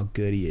because I know how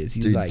good he is.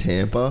 He's dude, like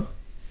Tampa.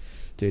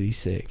 Dude, he's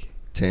sick.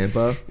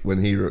 Tampa,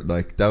 when he,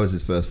 like, that was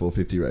his first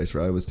 450 race,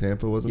 right? It was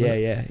Tampa, wasn't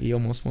it? Yeah, he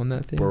almost won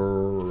that thing.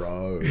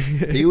 Bro.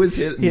 He was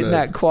hitting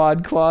that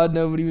quad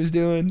nobody was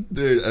doing.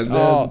 Dude, and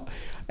then...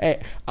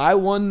 hey, I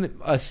won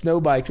a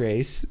snow bike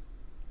race,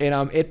 and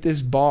I'm at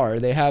this bar.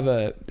 They have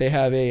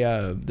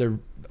their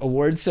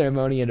award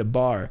ceremony at a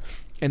bar,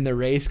 and the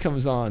race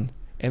comes on.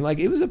 And, like,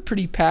 it was a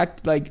pretty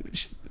packed, like,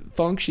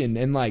 function,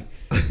 and, like,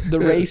 the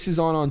race is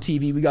on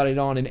TV. We got it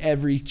on in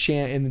every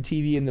chant in the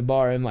TV in the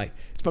bar. I'm like,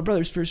 it's my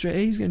brother's first race.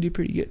 Hey, he's gonna do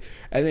pretty good.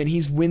 And then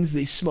he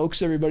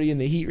smokes everybody in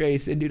the heat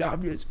race. And dude,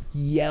 I'm just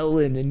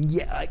yelling and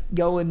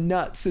going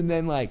nuts. And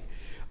then, like,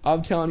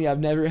 I'm telling you, I've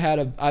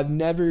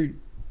never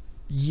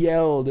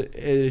yelled at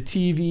a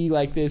TV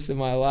like this in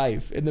my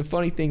life. And the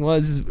funny thing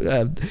was,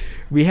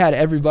 we had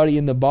everybody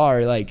in the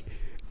bar, like,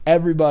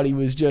 everybody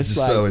was just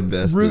like so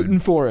invested, rooting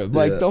for him.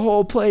 Like, the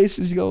whole place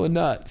was going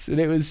nuts, and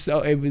it was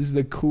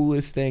the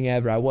coolest thing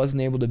ever. I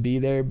wasn't able to be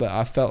there, but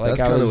I felt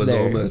like I was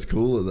there. That almost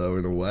cooler though,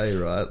 in a way,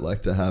 right?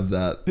 Like, to have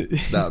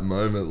that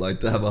moment, like,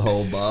 to have a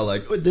whole bar,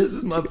 like, oh, this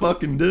is my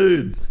fucking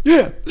dude.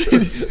 Yeah,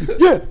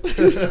 yeah.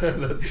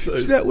 That's so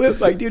that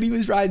whip, like, dude, he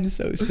was riding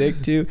so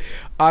sick too.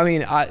 I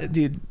mean,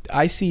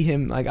 I see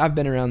him, like, I've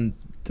been around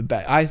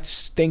I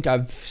think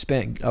I've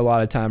spent a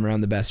lot of time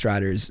around the best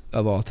riders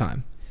of all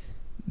time.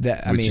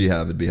 Which you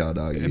have, it'd be hard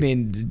to argue. I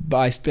mean,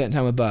 I spent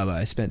time with Bubba.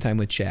 I spent time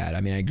with Chad.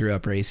 I mean, I grew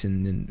up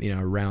racing,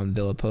 around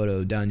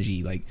Villapoto,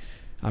 Dungey. Like,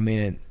 I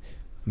mean,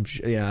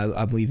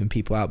 I'm leaving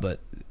people out,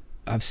 but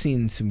I've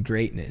seen some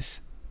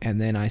greatness.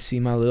 And then I see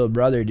my little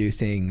brother do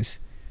things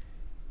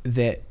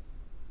that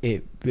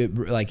it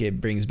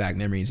brings back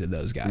memories of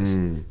those guys.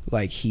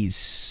 Like, he's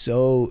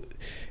so,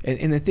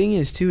 and the thing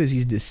is too, is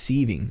he's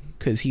deceiving,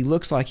 because he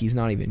looks like he's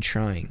not even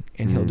trying,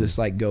 and he'll just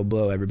like go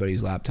blow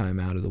everybody's lap time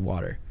out of the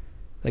water.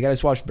 Like, I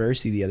just watched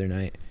Bercy the other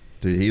night.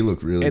 Dude, he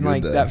looked really good. And,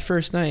 like, there. that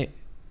first night,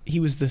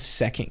 he was the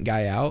second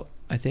guy out,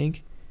 I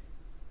think,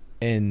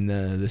 in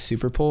the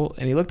Super Pole.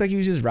 And he looked like he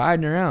was just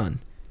riding around.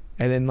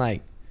 And then,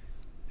 like,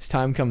 his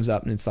time comes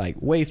up, and it's,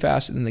 like, way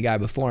faster than the guy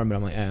before him. But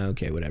I'm like,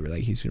 okay, whatever.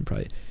 Like, he's going to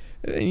probably...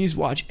 And then you just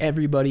watch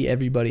everybody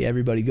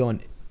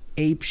going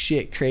ape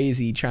shit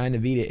crazy trying to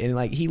beat it. And,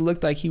 like, he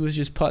looked like he was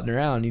just putting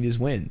around, and he just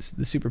wins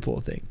the Super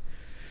Pole thing.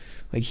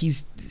 Like,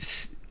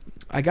 he's...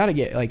 I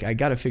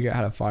gotta figure out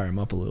how to fire him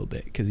up a little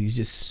bit, because he's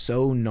just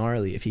so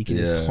gnarly. If he can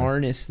just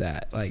harness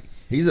that, like,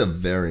 He's a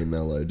very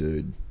mellow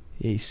dude.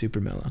 Yeah, he's super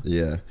mellow.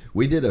 Yeah.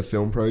 We did a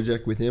film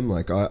project with him.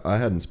 Like, I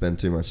hadn't spent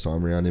too much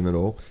time around him at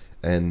all.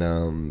 And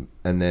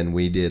then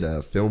we did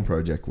a film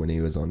project when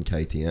he was on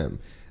KTM.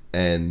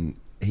 And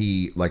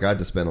he, like, I had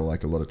to spend a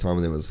lot of time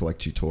with him. It was for, like,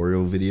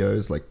 tutorial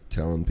videos, like,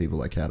 telling people,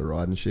 like, how to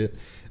ride and shit.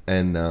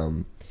 And,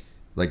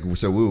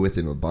 so we were with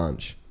him a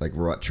bunch. Like,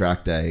 we're at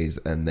track days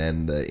and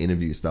then the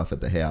interview stuff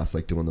at the house,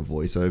 like, doing the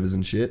voiceovers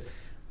and shit.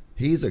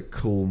 He's a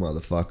cool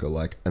motherfucker,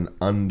 like an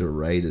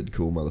underrated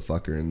cool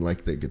motherfucker, and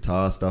like the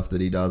guitar stuff that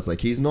he does,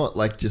 like he's not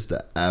like just an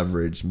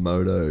average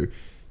moto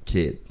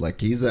kid. Like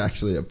he's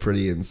actually a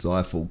pretty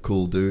insightful,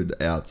 cool dude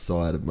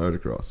outside of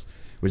motocross,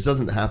 which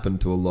doesn't happen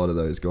to a lot of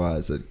those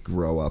guys that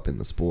grow up in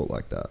the sport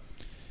like that.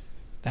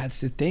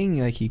 That's the thing,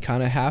 like you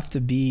kind of have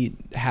to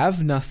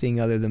have nothing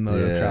other than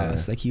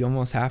motocross. Like you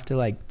almost have to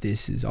like,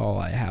 this is all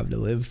I have to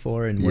live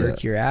for, and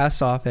work your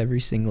ass off every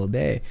single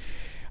day.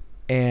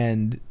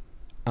 And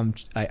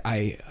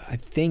I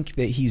think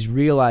that he's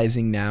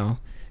realizing now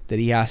that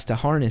he has to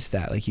harness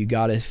that. Like you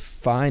got to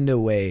find a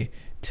way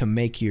to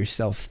make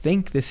yourself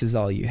think this is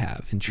all you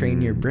have and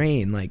train your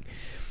brain. Like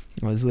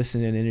I was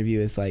listening to an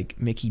interview with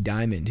like Mickey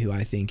Diamond, who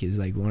I think is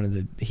like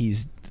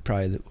he's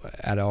probably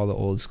out of all the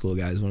old school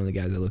guys, one of the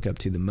guys I look up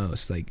to the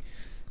most, like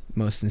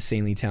most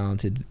insanely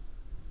talented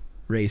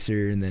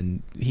racer. And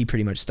then he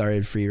pretty much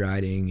started free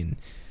riding, and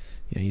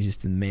you know, he's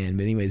just the man.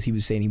 But anyways, he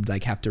was saying he would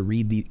like have to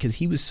read because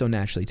he was so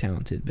naturally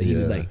talented, but he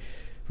would like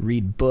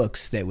read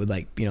books that would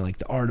like, you know, like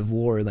The Art of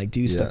War, like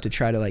do stuff to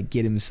try to like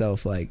get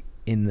himself like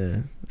in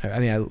the, I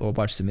mean, I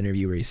watched some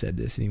interview where he said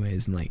this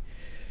anyways. And like,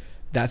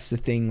 that's the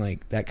thing,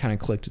 like that kind of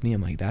clicked with me.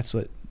 I'm like, that's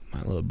what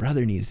my little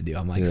brother needs to do.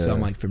 I'm like, so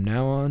I'm like, from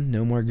now on,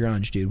 no more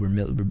grunge, dude.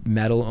 We're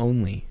metal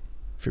only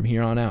from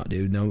here on out,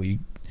 dude. No,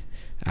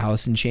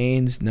 Alice in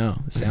Chains,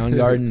 no.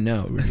 Soundgarden,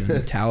 no. We're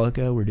doing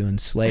Metallica, we're doing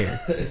Slayer.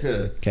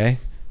 Okay?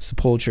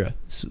 Sepultura,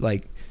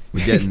 like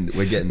we're getting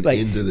like,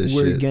 into this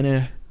we're shit.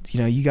 Gonna, you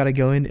know, you got to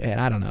go in,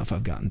 and I don't know if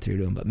I've gotten through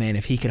to him, but man,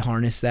 if he could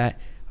harness that,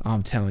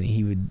 I'm telling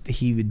you,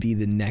 he would be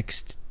the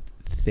next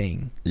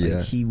thing.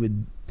 Like, he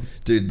would,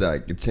 dude.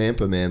 Like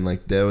Tampa, man,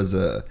 like there was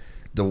the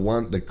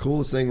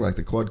coolest thing, like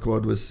the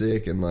quad was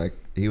sick, and like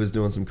he was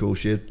doing some cool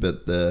shit,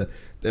 but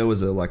there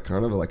was a like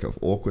kind of like an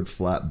awkward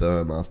flat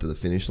berm after the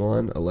finish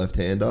line, a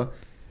left-hander.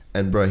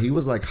 And bro, he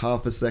was like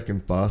half a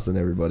second faster than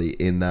everybody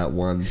in that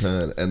one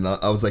turn. And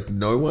I was like,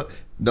 no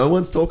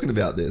one's talking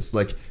about this.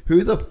 Like,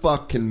 who the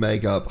fuck can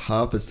make up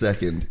half a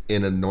second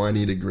in a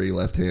 90-degree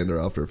left-hander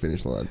after a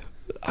finish line?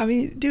 I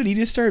mean, dude, he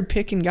just started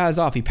picking guys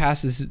off. He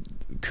passes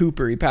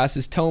Cooper, he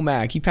passes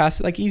Tomac,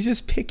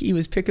 he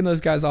was picking those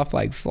guys off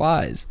like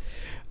flies.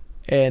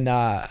 And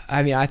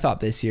I mean, I thought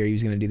this year he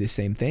was going to do the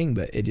same thing,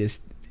 but it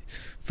just,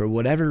 for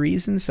whatever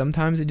reason,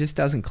 sometimes it just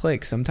doesn't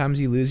click.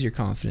 Sometimes you lose your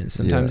confidence.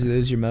 Sometimes you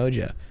lose your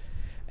mojo.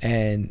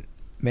 And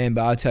man,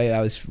 but I'll tell you, that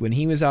was when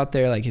he was out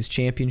there, like his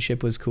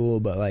championship was cool,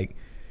 but like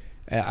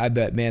I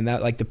bet, man,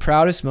 that like the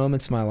proudest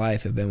moments of my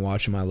life have been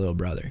watching my little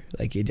brother.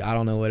 Like I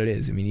don't know what it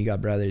is. I mean, you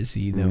got brothers, so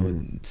you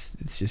know,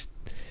 it's just,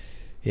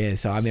 yeah.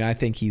 So I mean, I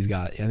think he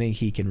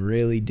can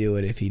really do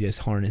it if he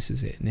just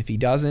harnesses it. And if he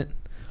doesn't,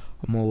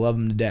 I'm gonna love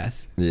him to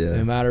death. Yeah.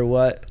 No matter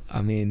what.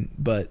 I mean,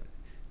 but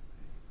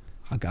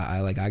I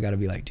gotta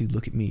be like, dude,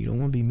 look at me. You don't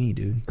want to be me,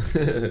 dude.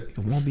 You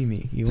don't want to be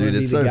me. You want to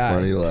be the guy.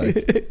 Funny.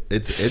 Like,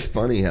 it's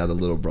funny how the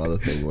little brother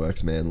thing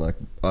works, man. Like,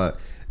 I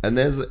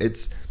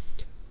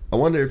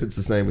wonder if it's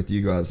the same with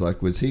you guys.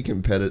 Like, was he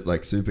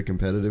like super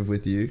competitive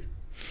with you?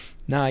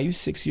 Nah, he was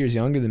 6 years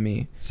younger than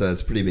me. So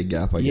it's a pretty big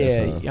gap, I guess.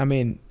 Yeah, huh? I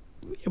mean,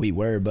 we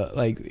were, but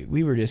like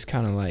we were just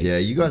kind of like. Yeah,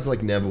 you guys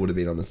like never would have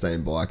been on the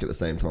same bike at the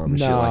same time and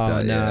shit like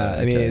that. No, yeah,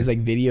 I mean, it was like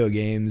video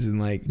games and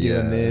like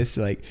doing this,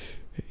 like.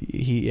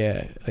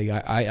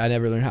 I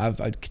never learned how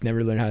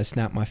to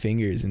snap my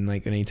fingers, and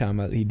like anytime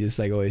he just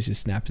like always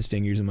just snapped his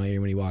fingers in my ear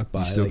when he walked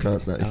by. You still like,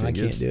 can't snap your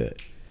fingers? I can't do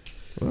it.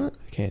 What?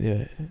 I can't do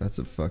it. That's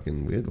a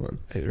fucking weird one.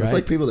 Right? It's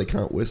like people that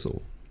can't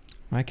whistle.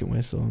 I can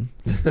whistle.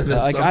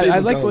 Like I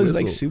like was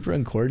like super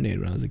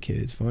uncoordinated when I was a kid.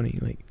 It's funny.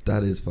 Like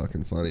that is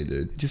fucking funny,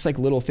 dude. Just like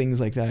little things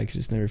like that. I could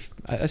just never.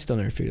 I still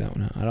never figured that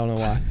one out. I don't know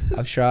why.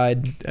 I've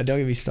tried. Don't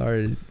get me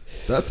started.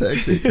 That's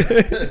hectic.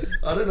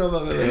 I don't know if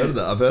I've ever heard of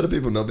that. I've heard of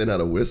people not being able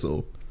to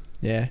whistle.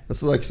 Yeah.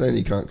 That's like saying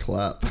you can't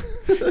clap.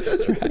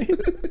 That's right.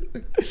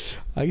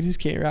 I just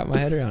can't wrap my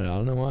head around it. I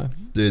don't know why.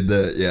 Dude,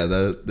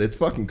 it's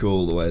fucking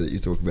cool the way that you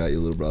talk about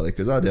your little brother,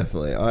 because I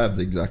have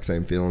the exact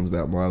same feelings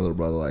about my little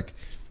brother. Like,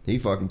 he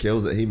fucking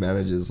kills it. He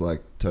manages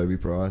like Toby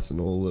Price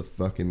and all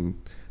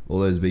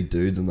those big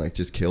dudes, and like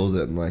just kills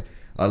it. And like,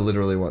 I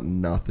literally want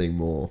nothing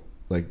more.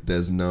 Like,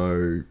 there's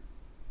no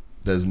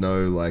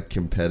like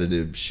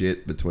competitive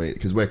shit between,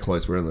 because we're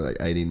close. We're only like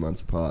 18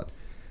 months apart.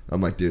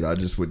 I'm like, dude, I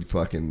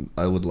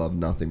would love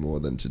nothing more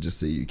than to just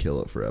see you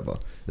kill it forever.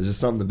 There's just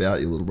something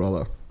about your little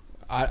brother.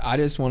 I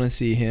just want to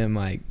see him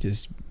like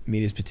just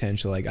meet his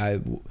potential. Like I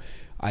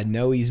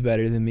know he's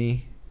better than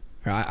me.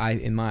 Or I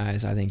in my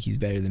eyes, I think he's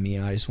better than me.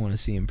 And I just want to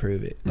see him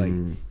prove it. Like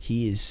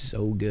he is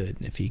so good,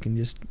 and if he can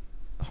just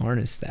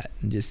harness that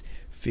and just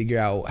figure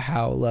out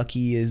how lucky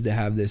he is to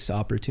have this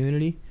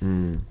opportunity.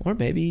 Or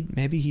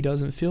maybe he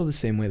doesn't feel the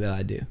same way that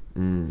I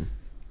do.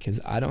 Because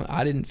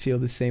I didn't feel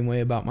the same way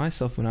about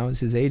myself when I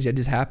was his age. It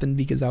just happened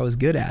because I was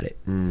good at it.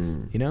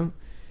 You know,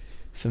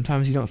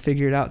 sometimes you don't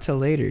figure it out till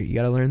later. You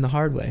got to learn the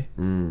hard way.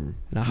 And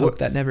I hope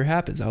that never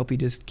happens. I hope he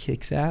just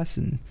kicks ass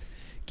and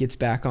gets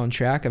back on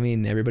track. I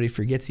mean, everybody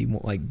forgets he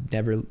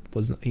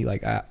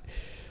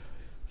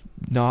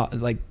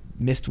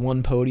missed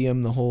one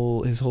podium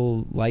his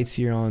whole lights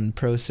year on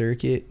pro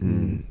circuit,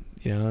 and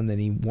you know, and then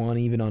he won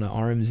even on an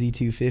RMZ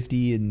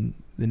 250 and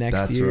the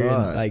next year,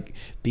 right. And like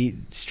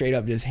beat straight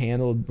up, just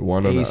handled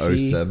one on the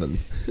 07.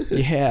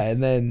 Yeah,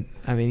 and then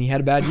I mean he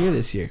had a bad year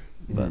this year,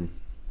 but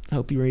I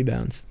hope he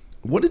rebounds.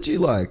 What did you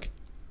like?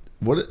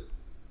 What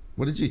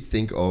did you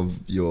think of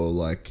your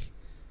like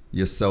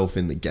yourself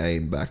in the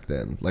game back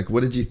then? Like,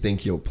 what did you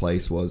think your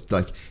place was?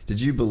 Like, did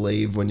you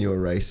believe when you were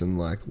racing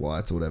like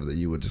lights or whatever that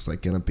you were just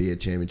like gonna be a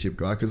championship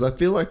guy? Because I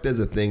feel like there's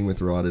a thing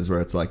with riders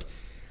where it's like,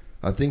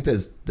 I think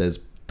there's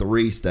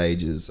 3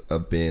 stages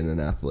of being an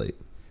athlete.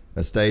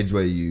 A stage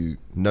where you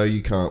know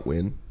you can't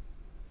win,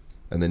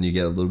 and then you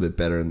get a little bit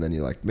better, and then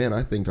you're like, man,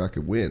 I think I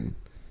could win.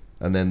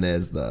 And then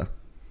there's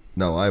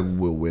no, I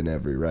will win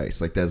every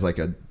race. Like, there's like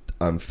a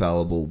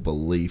infallible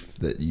belief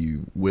that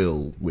you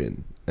will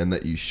win and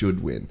that you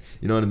should win.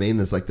 You know what I mean?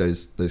 There's like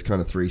those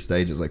kind of 3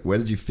 stages. Like, where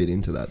did you fit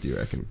into that, do you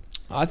reckon?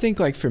 I think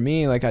like for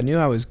me, like I knew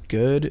I was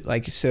good.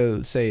 Like,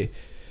 so say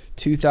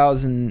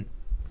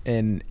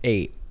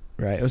 2008.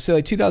 Right. So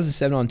like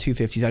 2007 on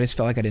 250s, I just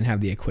felt like I didn't have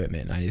the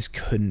equipment. I just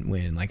couldn't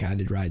win. Like I had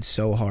to ride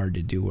so hard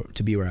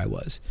to be where I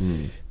was.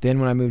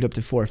 Then when I moved up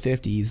to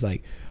 450s,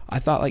 like I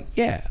thought like,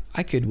 yeah,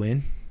 I could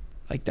win.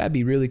 Like that'd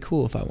be really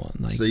cool if I won.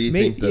 Like, so you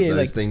think that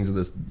those things are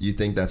this? You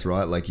think that's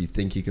right? Like you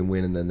think you can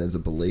win, and then there's a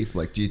belief.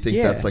 Like, do you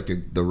think that's like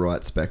the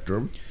right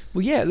spectrum?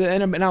 Well, yeah,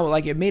 and I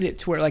like it made it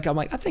to where like I'm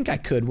like I think I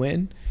could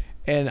win,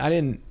 and I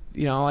didn't.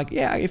 You know, like,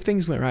 yeah, if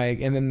things went right,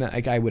 and then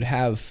like I would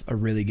have a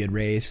really good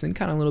race and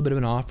kind of a little bit of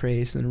an off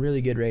race and a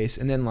really good race.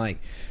 And then like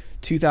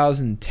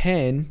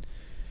 2010,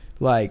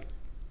 like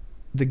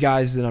the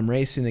guys that I'm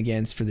racing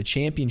against for the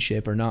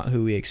championship are not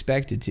who we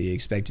expected to. You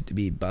expected to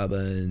be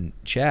Bubba and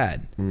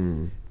Chad.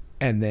 And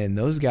then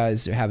those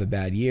guys have a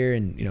bad year,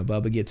 and, you know,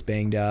 Bubba gets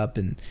banged up,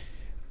 and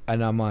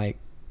I'm like,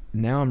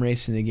 now I'm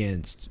racing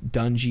against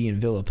Dungey and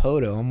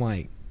Villapoto. I'm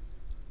like,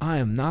 I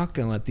am not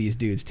gonna let these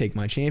dudes take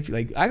my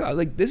champion.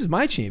 Like this is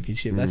my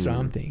championship. That's what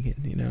I'm thinking,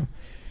 you know.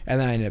 And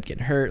then I ended up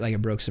getting hurt. Like I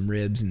broke some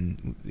ribs,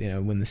 and you know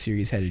when the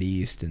series headed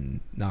east and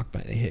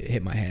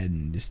hit my head,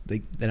 and just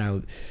like then I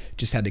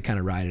just had to kind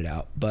of ride it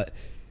out. But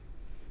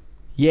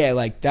yeah,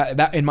 like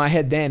that in my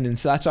head then, and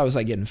so that's why I was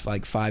like getting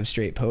like 5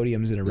 straight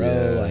podiums in a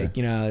row. Yeah. Like,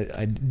 you know,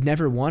 I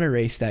never won a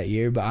race that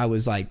year, but I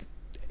was like.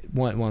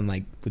 One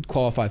like would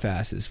qualify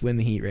fastest, win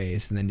the heat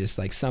race, and then just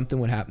like something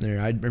would happen there.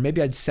 Or maybe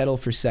I'd settle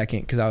for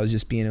second because I was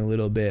just being a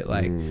little bit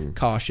like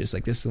cautious.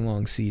 Like, this is a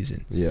long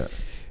season. Yeah.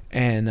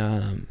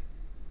 And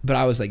but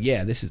I was like,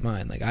 yeah, this is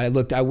mine. Like I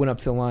went up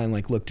to the line,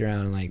 like looked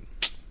around, and like,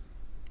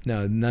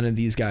 no, none of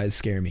these guys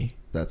scare me.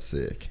 That's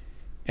sick.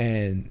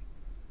 And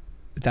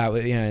that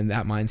was, you know, and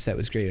that mindset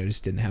was great. I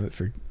just didn't have it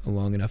for a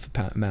long enough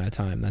amount of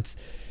time. That's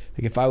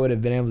like if I would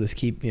have been able to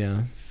keep, you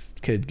know.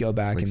 Could go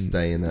back like and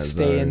stay in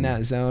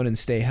that zone and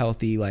stay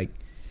healthy. Like,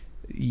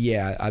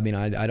 yeah, I mean,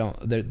 I don't.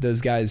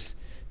 Those guys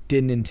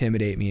didn't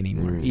intimidate me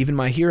anymore. Even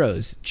my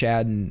heroes,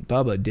 Chad and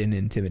Bubba, didn't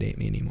intimidate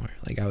me anymore.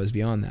 Like I was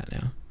beyond that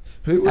now.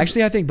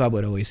 Actually, I think Bubba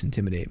would always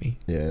intimidate me.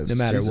 Yeah, no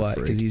matter what,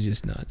 because he's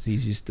just nuts.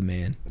 He's just the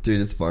man. Dude,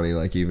 it's funny.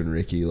 Like even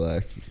Ricky,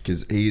 like,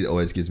 because he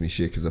always gives me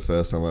shit. Because the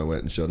first time I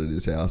went and shot at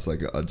his house, like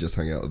I just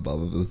hung out with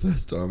Bubba for the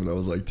first time, and I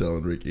was like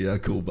telling Ricky how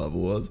cool Bubba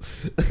was.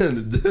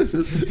 And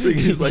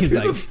Ricky's like, "Who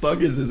the fuck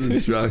is this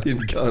Australian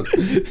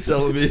cunt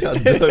telling me how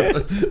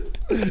dope?"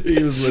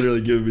 He was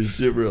literally giving me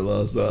shit for it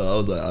last night. I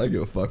was like, "I don't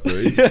give a fuck for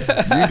it.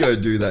 You go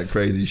do that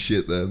crazy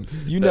shit then."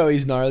 You know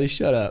he's gnarly.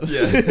 Shut up.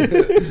 Yeah,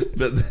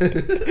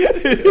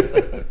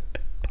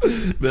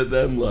 but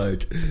then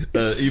like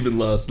even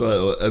last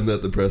night and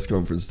at the press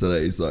conference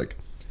today, he's like,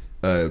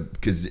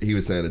 because he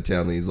was saying to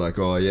Townley, he's like,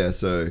 oh yeah,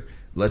 so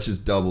let's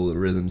just double the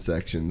rhythm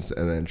sections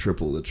and then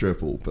triple the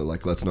triple, but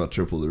like let's not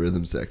triple the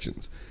rhythm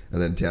sections. And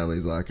then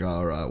Townley's like, oh,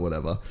 all right,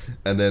 whatever.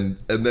 And then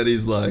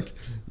he's like,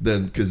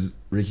 then because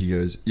Ricky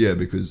goes, yeah,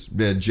 because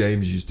man,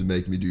 James used to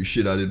make me do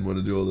shit I didn't want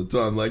to do all the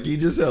time. Like he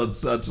just held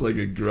such like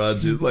a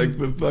grudge. Like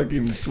for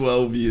fucking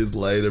 12 years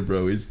later,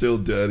 bro, he's still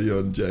dirty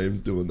on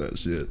James doing that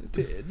shit.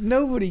 Dude,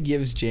 nobody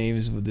gives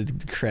James the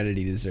credit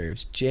he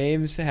deserves.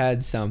 James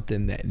had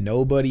something that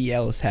nobody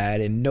else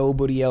had and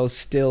nobody else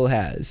still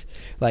has.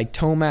 Like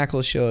Tomac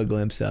will show a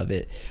glimpse of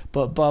it,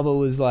 but Bubba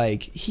was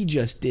like, he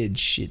just did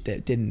shit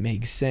that didn't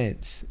make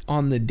sense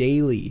on the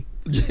daily.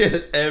 Yeah,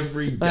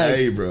 every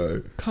day, like,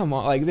 bro. Come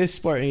on, like this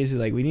sport needs to,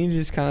 like, we need to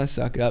just kind of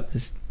suck it up,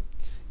 just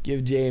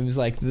give James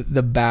like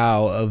the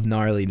bow of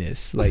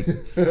gnarliness. Like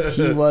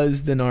he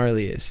was the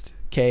gnarliest.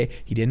 Okay,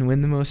 he didn't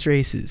win the most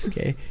races.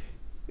 Okay,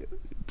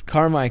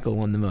 Carmichael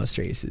won the most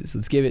races.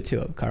 Let's give it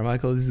to him.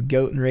 Carmichael is the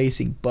GOAT in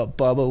racing, but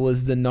Bubba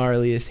was the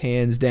gnarliest,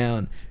 hands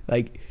down.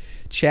 Like,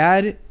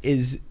 Chad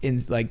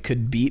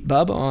could beat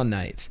Bubba on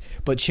nights,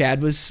 but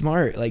Chad was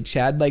smart. Like,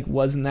 Chad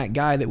wasn't that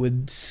guy that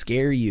would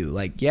scare you.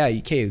 Like, yeah,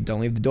 okay,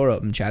 don't leave the door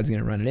open. Chad's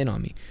gonna run it in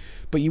on me.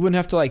 But you wouldn't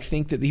have to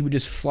think that he would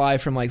just fly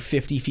from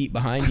 50 feet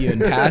behind you and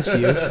pass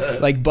you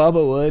like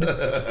Bubba would.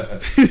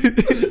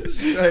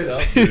 Straight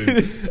up,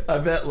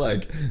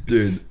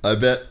 dude. I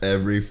bet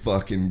every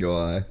fucking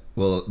guy,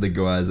 well, the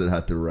guys that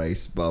had to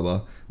race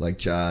Bubba, like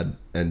Chad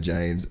and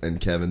James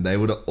and Kevin, they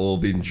would have all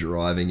been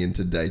driving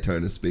into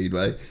Daytona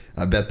Speedway.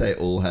 I bet they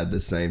all had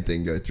the same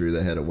thing go through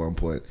their head at one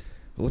point.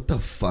 What the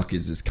fuck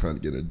is this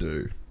cunt gonna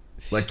do?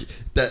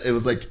 It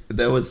was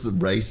there was some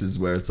races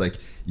where it's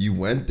you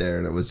went there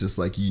and it was just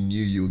you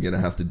knew you were going to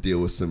have to deal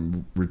with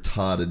some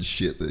retarded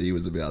shit that he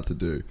was about to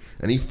do.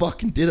 And he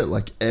fucking did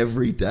it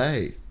every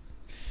day.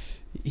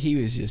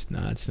 He was just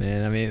nuts,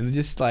 man. I mean,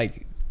 just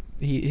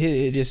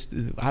he just,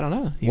 I don't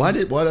know. Why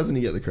doesn't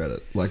he get the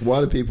credit? Why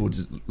do people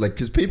just,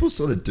 because people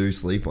sort of do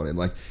sleep on him.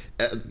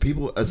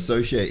 People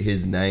associate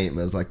his name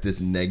as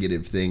this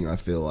negative thing, I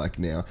feel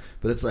now.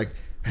 But it's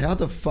how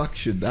the fuck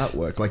should that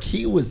work?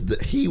 He was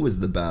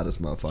the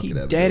baddest motherfucker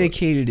ever. He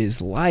dedicated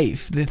his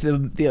life.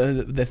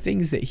 The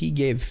things that he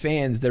gave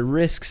fans, the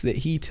risks that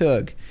he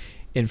took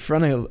in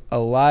front of a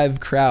live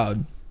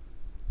crowd.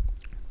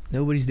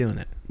 Nobody's doing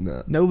that.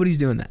 No. Nobody's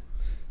doing that.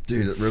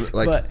 Dude,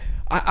 but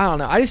I don't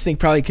know. I just think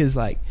probably because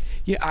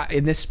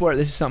in this sport,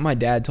 this is something my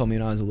dad told me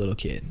when I was a little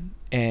kid,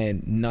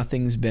 and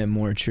nothing's been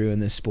more true in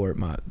this sport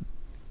my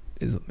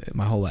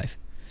whole life.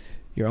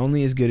 You're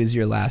only as good as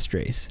your last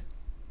race.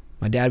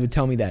 My dad would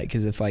tell me that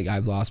because if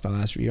I've lost my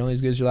last race, you're only as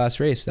good as your last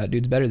race. That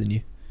dude's better than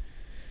you.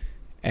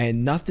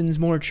 And nothing's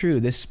more true.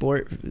 This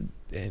sport,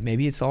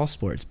 maybe it's all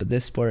sports, but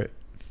this sport,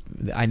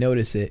 I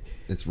notice it.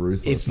 It's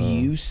ruthless. If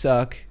you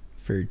suck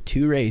for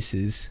 2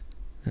 races,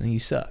 then you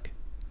suck.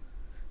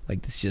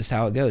 That's just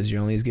how it goes.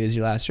 You're only as good as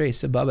your last race.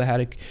 So Bubba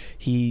had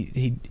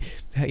he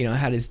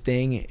had his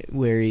thing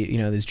where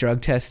this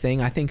drug test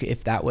thing. I think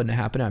if that wouldn't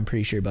have happened, I'm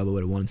pretty sure Bubba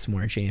would have won some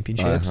more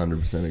championships. I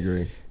 100%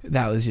 agree.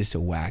 That was just a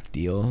whack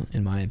deal,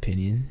 in my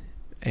opinion.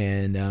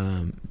 And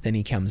then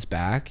he comes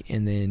back,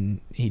 and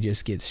then he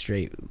just gets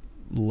straight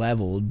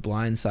leveled,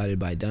 blindsided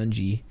by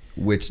Dungey,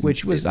 which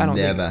was I don't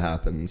never think,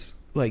 happens.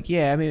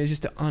 Yeah, I mean, it was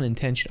just an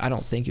unintentional. I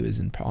don't think it was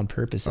on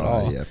purpose at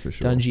all. Yeah, for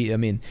sure. Dungey, I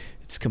mean,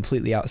 it's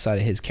completely outside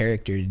of his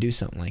character to do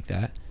something like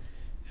that.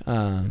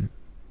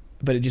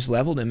 But it just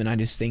leveled him, and I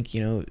just think,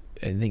 I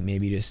think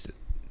maybe just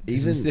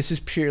this is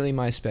purely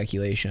my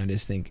speculation. I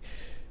just think,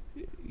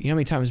 how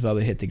many times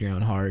Bubba hit the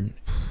ground hard?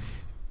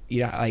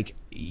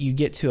 You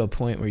get to a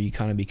point where you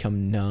kind of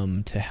become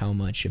numb to how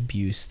much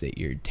abuse that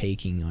you're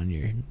taking on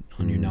your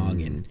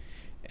noggin,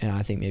 and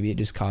I think maybe it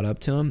just caught up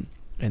to him.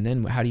 And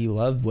then how do you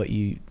love what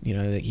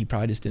that he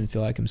probably just didn't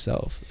feel like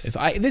himself.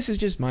 This is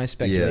just my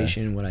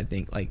speculation and what I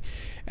think,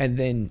 and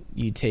then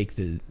you take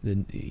the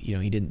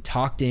he didn't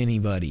talk to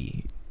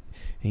anybody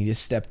and he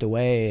just stepped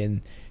away,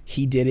 and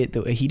he did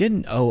it he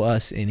didn't owe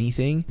us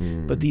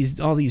anything, but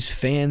all these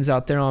fans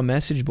out there on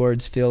message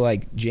boards feel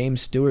like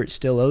James Stewart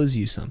still owes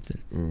you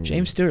something.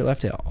 James Stewart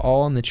left it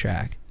all on the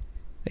track.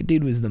 That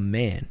dude was the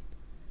man.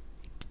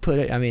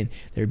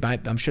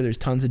 I'm sure there's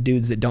tons of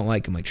dudes that don't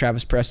like him.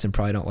 Travis Preston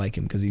probably don't like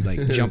him because he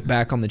jumped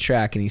back on the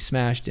track and he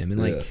smashed him.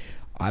 And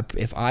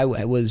if I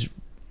was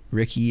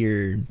Ricky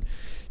or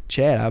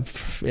Chad,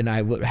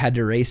 I had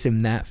to race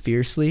him that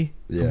fiercely,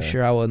 I'm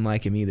sure I wouldn't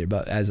like him either.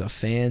 But as a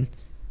fan,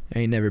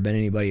 there ain't never been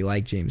anybody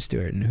like James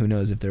Stewart, and who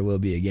knows if there will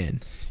be again.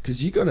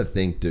 Because you got to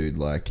think, dude,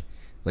 like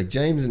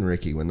James and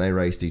Ricky, when they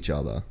raced each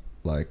other,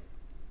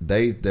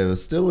 there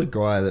was still a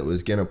guy that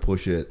was gonna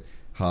push it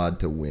hard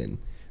to win.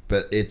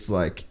 But it's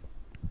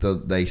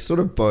they sort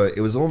of both,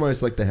 it was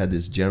almost like they had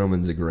this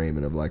gentleman's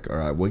agreement of all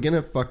right, we're going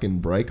to fucking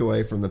break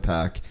away from the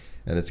pack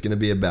and it's going to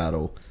be a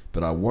battle,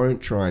 but I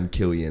won't try and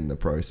kill you in the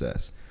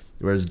process.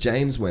 Whereas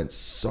James went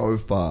so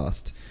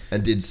fast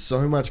and did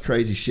so much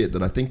crazy shit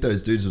that I think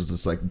those dudes was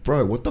just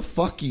bro, what the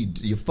fuck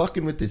you're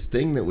fucking with this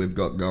thing that we've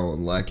got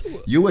going.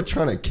 You were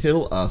trying to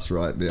kill us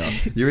right now.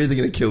 You're either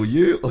going to kill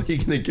you or you're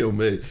going to kill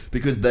me,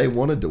 because they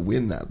wanted to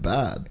win that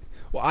bad.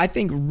 Well, I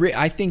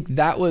think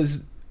that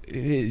was...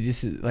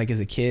 just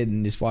as a kid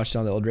and just watched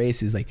all the old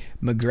races,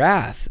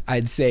 McGrath,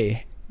 I'd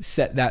say,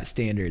 set that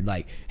standard.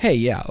 Hey,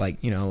 yeah,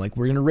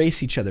 we're gonna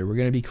race each other, we're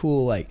gonna be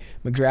cool.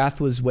 McGrath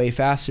was way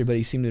faster, but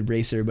he seemed to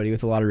race everybody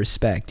with a lot of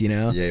respect,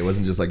 Yeah, he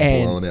wasn't just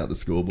blowing out the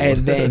scoreboard.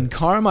 And then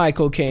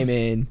Carmichael came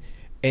in,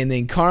 and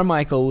then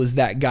Carmichael was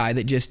that guy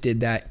that just did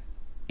that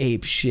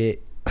ape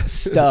shit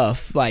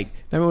stuff.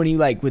 Remember when he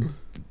would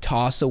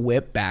toss a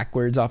whip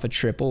backwards off a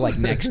triple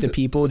next to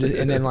people,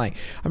 and then I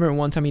remember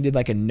one time he did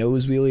a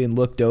nose wheelie and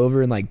looked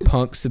over and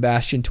punked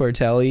Sebastian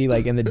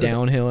Tortelli in the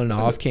downhill and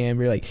off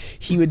camber.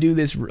 He would do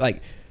this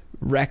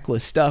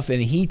reckless stuff,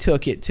 and he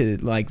took it to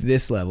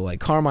this level.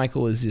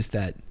 Carmichael was just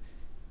that,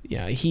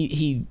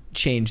 he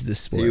changed the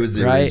sport. He was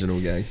the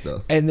original gangster.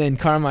 And then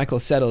Carmichael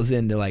settles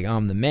into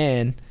I'm the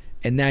man,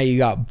 And now you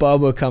got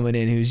Bubba coming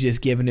in, who's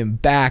just giving him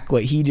back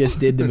what he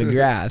just did to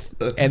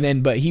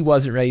McGrath. But he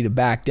wasn't ready to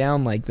back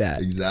down like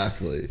that.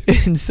 Exactly.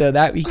 And so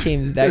that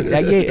became that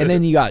game. And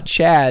then you got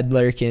Chad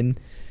lurking,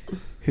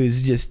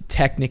 who's just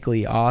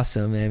technically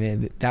awesome. I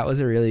mean, that was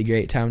a really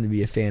great time to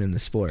be a fan in the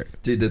sport.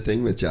 Dude, the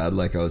thing with Chad,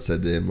 like I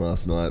said to him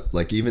last night,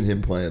 like even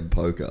him playing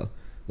poker,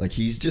 like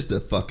he's just a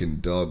fucking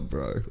dog,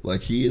 bro.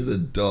 Like he is a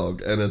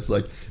dog. And it's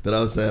like, but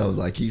I was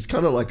like, he's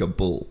kind of like a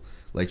bull.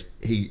 Like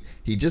he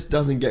just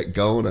doesn't get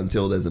going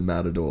until there's a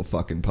matador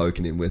fucking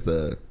poking him with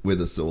a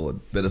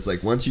sword. But it's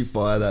like once you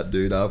fire that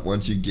dude up,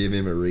 once you give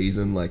him a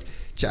reason, like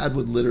Chad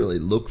would literally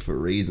look for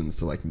reasons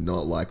to like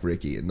not like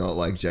Ricky and not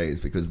like James,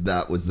 because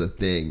that was the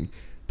thing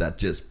that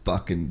just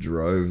fucking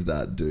drove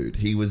that dude.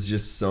 He was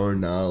just so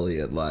gnarly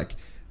at like,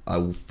 I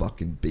will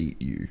fucking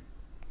beat you.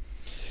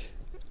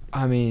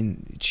 I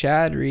mean,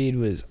 Chad Reed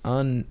was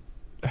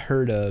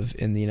unheard of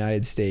in the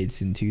United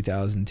States in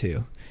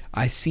 2002.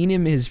 I seen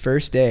him his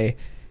first day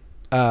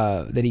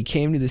that he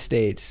came to the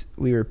States.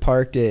 We were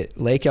parked at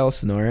Lake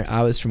Elsinore.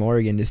 I was from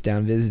Oregon, just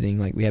down visiting.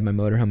 Like we had my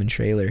motorhome and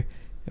trailer,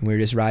 and we were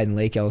just riding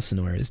Lake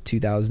Elsinore. It was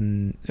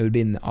 2000. It would be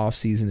in the off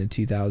season of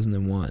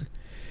 2001.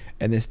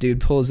 And this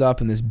dude pulls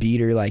up in this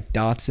beater like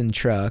Datsun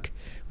truck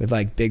with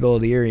like big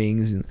old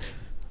earrings and,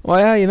 well,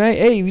 yeah, you mate.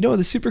 Hey, you know what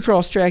the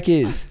Supercross track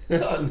is?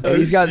 And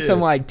he's got some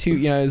like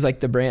it was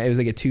like the brand. It was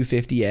like a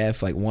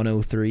 250F, like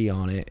 103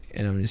 on it.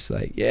 And I'm just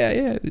like,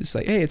 yeah. It's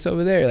like, hey, it's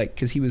over there. Like,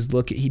 cause he was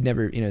looking. He'd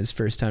never, his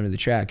first time to the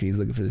track. And he was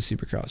looking for the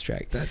Supercross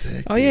track. That's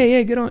it. Oh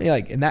yeah, good on. Yeah,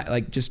 like, and that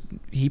like just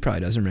he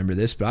probably doesn't remember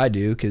this, but I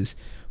do, cause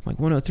I'm like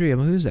 103. I'm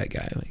like, who's that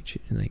guy?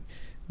 Like,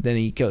 then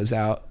he goes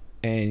out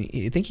and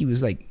I think he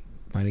was like,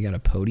 might have got a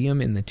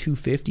podium in the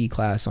 250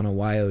 class on a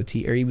YOT,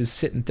 or he was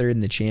sitting third in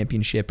the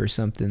championship or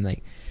something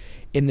like.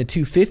 In the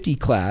 250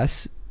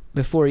 class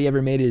before he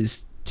ever made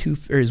his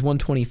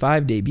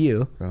 125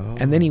 debut. Oh.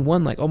 And then he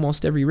won like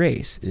almost every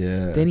race.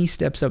 Yeah. Then he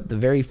steps up the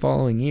very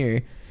following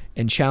year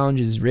and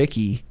challenges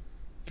Ricky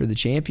for the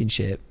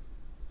championship.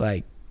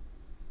 Like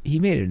he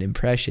made an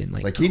impression.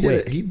 Like he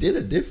did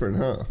it different,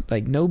 huh?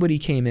 Like nobody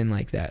came in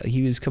like that. Like,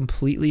 he was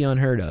completely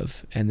unheard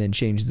of and then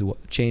changed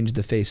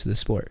the face of the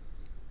sport.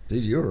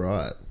 Dude, you're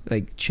right.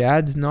 Like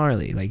Chad's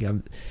gnarly. Like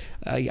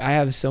I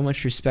have so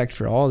much respect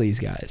for all these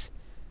guys.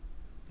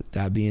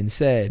 That being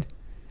said,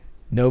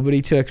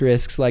 nobody took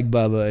risks like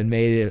Bubba and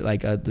made it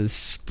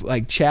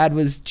like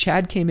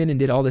Chad came in and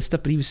did all this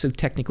stuff, but he was so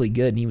technically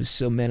good and he was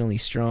so mentally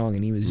strong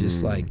and he was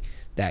just like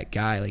that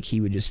guy. Like he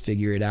would just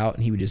figure it out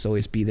and he would just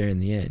always be there in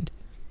the end.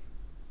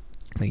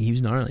 Like he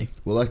was gnarly.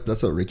 Well, like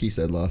that's what Ricky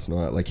said last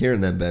night. Like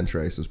hearing them bench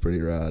race was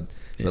pretty rad.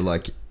 Yeah. But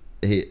like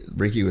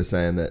Ricky was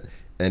saying that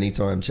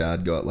anytime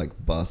Chad got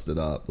like busted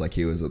up, like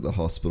he was at the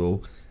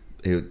hospital,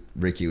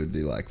 Ricky would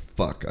be like,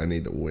 "Fuck, I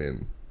need to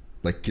win."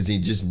 Like, because he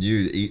just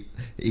knew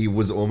he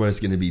was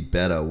almost going to be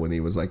better when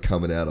he was, like,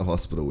 coming out of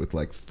hospital with,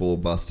 like, 4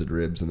 busted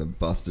ribs and a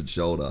busted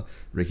shoulder.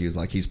 Ricky was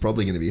like, he's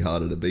probably going to be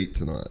harder to beat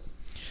tonight.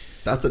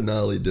 That's a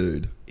gnarly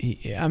dude.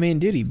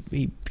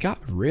 He got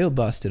real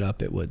busted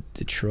up at,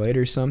 Detroit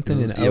or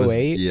something in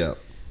 08? Yeah.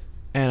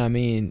 And, I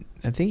mean,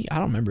 I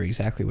don't remember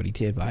exactly what he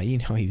did, but, he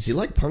was... He,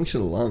 like,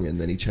 punctured a lung,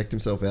 and then he checked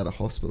himself out of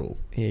hospital.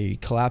 Yeah, he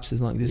collapsed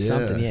his lung.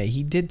 Something. Yeah,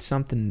 he did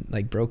something,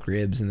 like, broke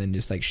ribs, and then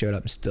just, like, showed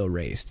up and still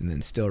raced, and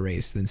then still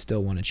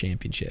won a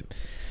championship.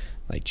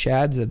 Like,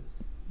 Chad's a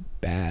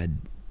bad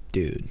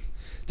dude.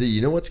 Dude,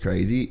 you know what's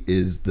crazy?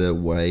 Is the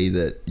way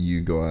that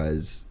you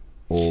guys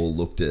all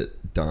looked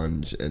at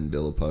Dunge and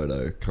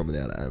Villapoto coming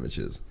out of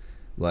amateurs.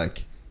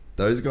 Like,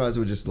 those guys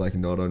were just, like,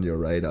 not on your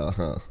radar,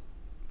 huh?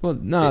 Well,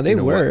 no, they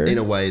were. In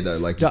a way, though.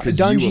 Like,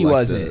 Dungy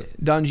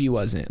wasn't. Dungy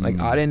wasn't. Like,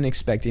 I didn't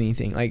expect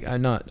anything. Like,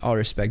 I'm not all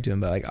respect to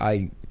him, but,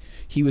 like,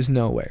 he was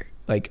nowhere.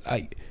 Like,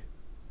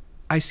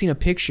 I seen a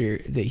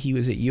picture that he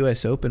was at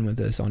U.S. Open with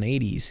us on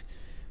 80s.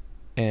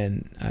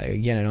 And,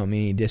 again, I don't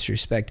mean any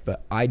disrespect,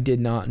 but I did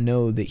not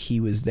know that he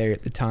was there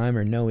at the time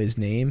or know his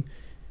name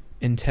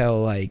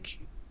until, like,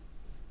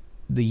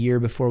 the year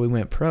before we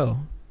went pro.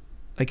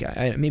 Like,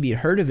 I maybe had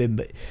heard of him,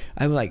 but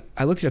I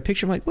looked at a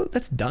picture, I'm like, well,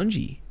 that's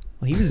Dungy.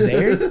 Well, he was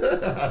there.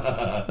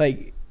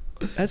 Like,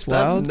 that's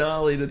wild. That's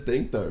gnarly to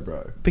think, though,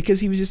 bro. Because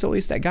he was just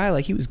always that guy.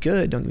 Like, he was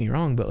good, don't get me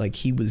wrong, but, like,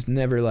 he was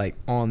never, like,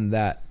 on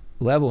that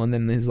level. And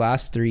then his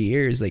last 3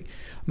 years, like,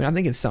 I mean, I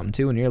think it's something,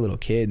 too, when you're a little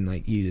kid and,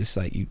 like, you just,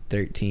 like, you're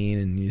 13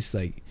 and you just,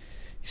 like,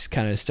 just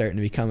kind of starting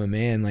to become a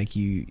man. Like,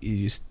 you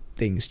just,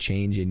 things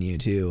change in you,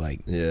 too. Like,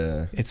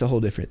 yeah, it's a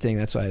whole different thing.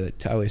 That's why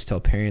I always tell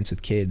parents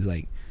with kids,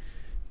 like,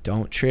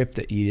 don't trip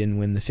that you didn't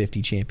win the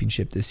 50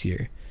 championship this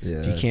year.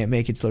 Yeah. If you can't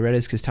make it to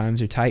Loretta's because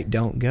times are tight,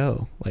 don't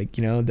go. Like,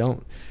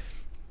 don't,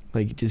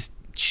 like, just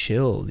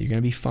chill. You're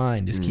gonna be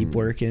fine. Just keep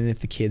working. If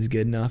the kid's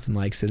good enough and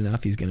likes it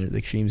enough,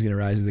 the cream's gonna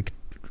rise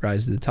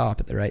to the top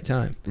at the right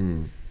time.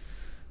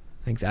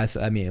 I think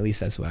at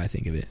least that's why I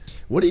think of it.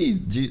 What do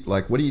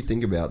you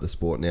think about the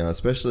sport now,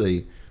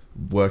 especially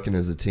working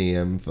as a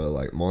TM for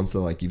like Monster?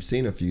 Like, you've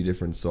seen a few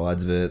different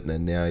sides of it, and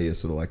then now you're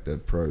sort of like the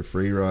pro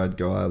free ride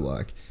guy.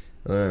 Like,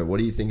 I don't know, what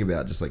do you think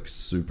about just like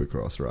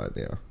Supercross right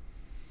now?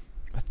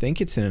 I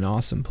think it's in an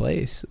awesome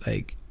place.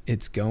 Like,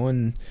 it's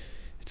going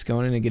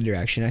in a good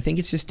direction. I think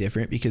it's just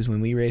different because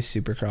when we race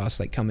Supercross,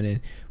 like coming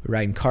in, we're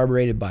riding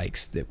carbureted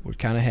bikes that were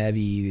kind of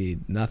heavy.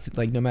 Nothing,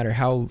 like, no matter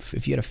how,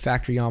 if you had a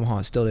factory Yamaha,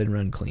 it still didn't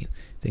run clean.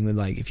 Thing with,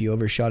 like, if you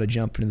overshot a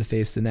jump into the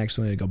face of the next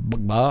one, it'd go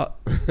bah.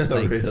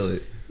 Like, really?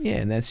 Yeah,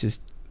 and that's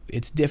just,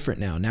 it's different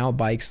now. Now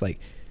bikes like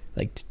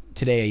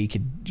today,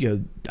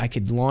 I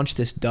could launch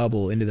this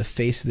double into the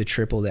face of the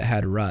triple that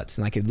had ruts,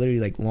 and I could literally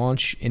like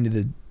launch into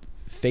the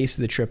face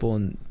of the triple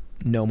and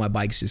know my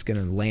bike's just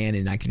gonna land,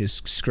 and I can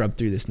just scrub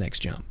through this next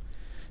jump.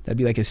 That'd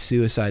be like a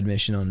suicide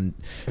mission on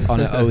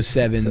a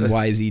 07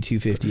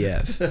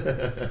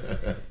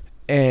 YZ250F.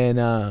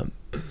 And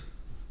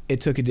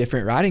it took a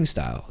different riding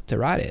style to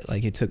ride it.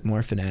 Like, it took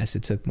more finesse,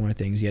 it took more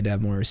things. You had to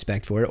have more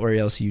respect for it, or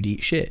else you'd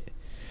eat shit.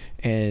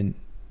 And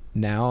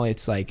now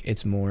it's like,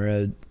 it's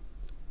more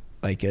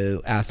like a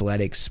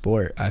athletic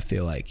sport. I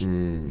feel like, I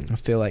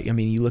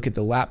mean, you look at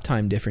the lap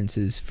time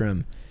differences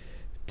from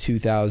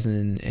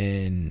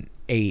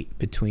 2008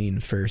 between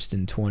first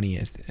and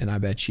 20th, and I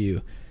bet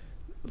you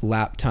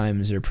lap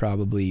times are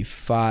probably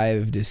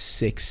 5 to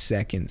 6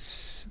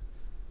 seconds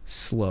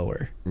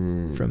slower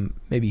from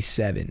maybe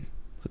 7,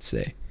 let's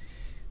say,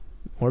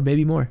 or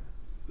maybe more.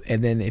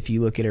 And then if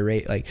you look at a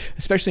rate, like,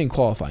 especially in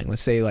qualifying,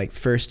 let's say like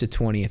first to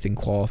 20th in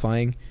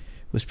qualifying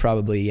was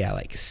probably,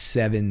 like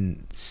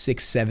 7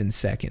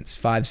 seconds,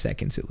 5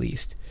 seconds at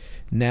least.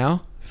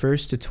 Now,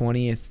 first to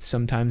 20th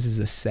sometimes is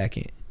a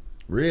second.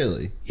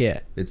 Really?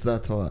 Yeah. It's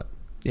that tight.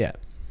 Yeah.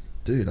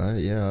 Dude,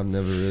 I've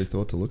never really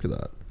thought to look at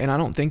that. And I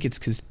don't think it's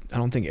because, I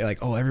don't think like,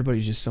 oh,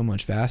 everybody's just so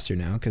much faster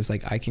now, because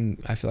like I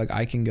feel like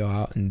I can go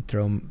out and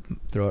throw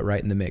it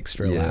right in the mix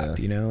for a lap,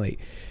 you know? Like,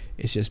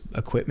 it's just,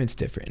 equipment's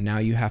different. And now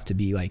you have to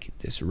be like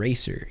this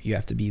racer. You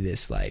have to be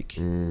this, like,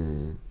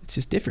 it's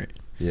just different.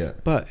 Yeah.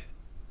 But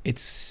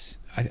it's,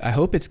 I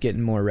hope it's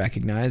getting more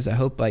recognized. I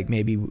hope, like,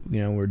 maybe,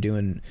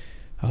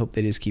 I hope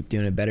they just keep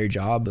doing a better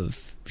job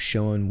of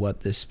showing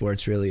what this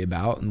sport's really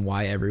about and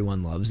why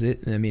everyone loves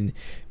it. And I mean,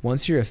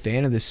 once you're a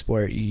fan of this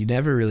sport, you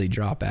never really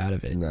drop out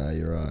of it. Nah,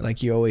 you're right.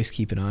 Like, you always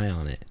keep an eye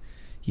on it.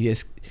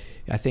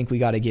 I think we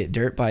got to get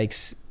dirt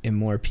bikes in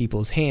more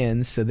people's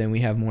hands, so then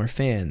we have more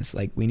fans.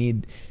 Like,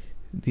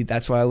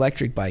 that's why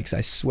electric bikes,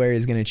 I swear,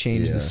 is going to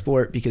change the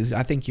sport, because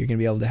I think you're going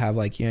to be able to have,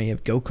 like, you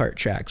have go-kart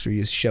tracks where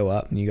you just show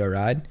up and you go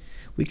ride.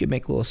 We could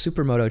make little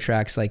supermoto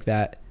tracks like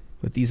that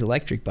with these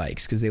electric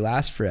bikes, because they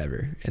last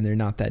forever and they're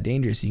not that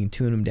dangerous. You can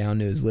tune them down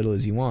to as little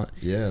as you want.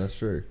 Yeah, that's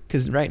true.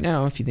 Because right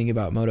now, if you think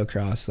about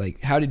motocross,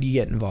 like, how did you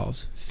get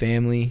involved?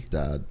 Family?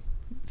 Dad.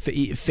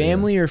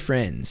 Family or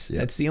friends? Yeah.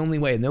 That's the only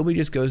way. Nobody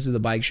just goes to the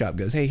bike shop,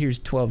 goes, hey, here's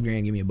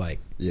 $12,000, give me a bike.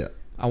 Yeah.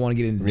 I want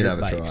to get into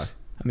dirt bikes. Try.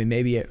 I mean,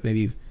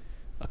 maybe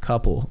a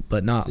couple,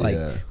 but not like,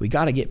 we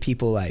got to get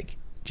people, like,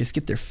 just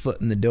get their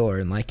foot in the door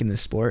and liking the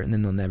sport, and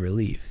then they'll never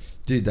leave.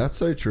 Dude, that's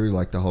so true.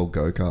 Like, the whole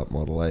go-kart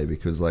model,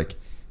 because, like,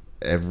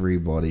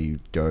 everybody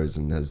goes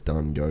and has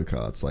done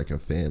go-karts, like a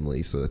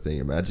family sort of thing.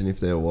 Imagine if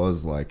there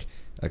was, like,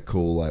 a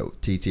cool, like,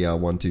 TTR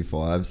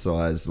 125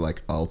 size,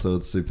 like, Alta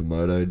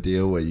Supermoto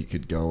deal where you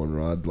could go and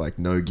ride, like,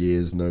 no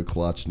gears, no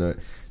clutch,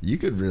 you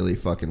could really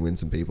fucking win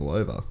some people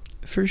over.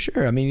 For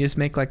sure. I mean, you just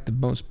make, like, the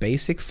most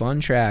basic fun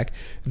track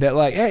that,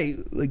 like, hey,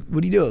 like,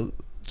 what do you do?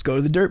 Let's go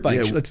to the dirt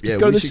bike. Let's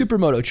go to the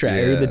supermoto track,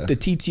 or the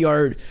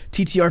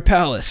TTR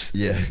Palace.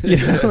 Yeah.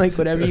 Like,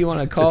 whatever you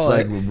want to call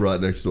it. It's like right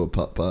next to a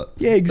putt-putt.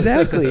 Yeah,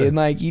 exactly. And,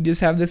 like, you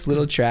just have this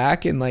little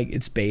track, and, like,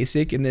 it's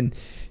basic, and then,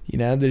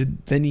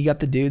 then you got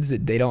the dudes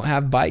that they don't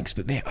have bikes,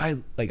 but man, I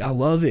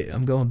love it.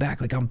 I'm going back.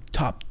 Like, I'm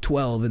top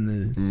 12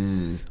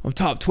 I'm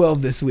top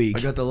 12 this week.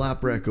 I got the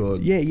lap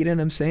record. Yeah, you know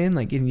what I'm saying?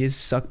 Like, and you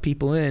just suck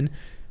people in.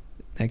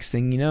 Next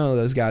thing you know,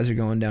 those guys are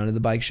going down to the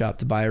bike shop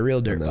to buy a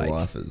real dirt bike.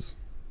 Lifers.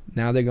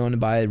 Now they're going to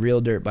buy a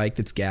real dirt bike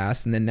that's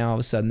gas, and then now all of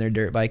a sudden they're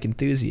dirt bike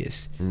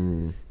enthusiasts. I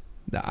mean,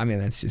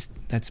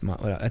 that's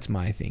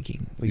my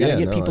thinking. We got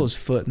to get people's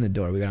foot in the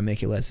door. We got to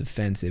make it less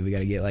offensive. We got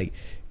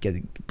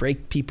to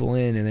break people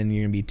in, and then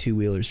you're gonna be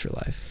two-wheelers for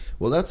life.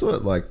 Well, that's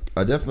what, like,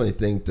 I definitely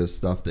think the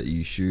stuff that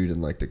you shoot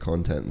and, like, the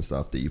content and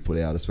stuff that you put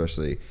out,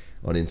 especially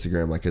on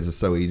Instagram, like, 'cause it's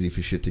so easy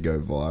for shit to go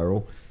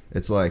viral.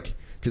 It's like,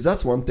 because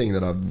that's one thing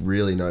that I've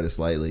really noticed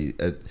lately.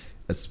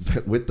 It's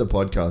with the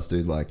podcast,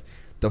 dude. Like,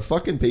 the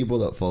fucking people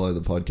that follow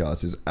the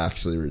podcast is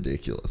actually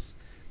ridiculous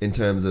in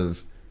terms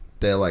of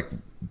they're, like,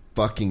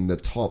 fucking the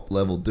top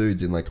level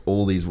dudes in, like,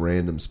 all these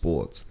random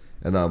sports.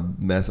 And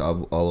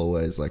I'll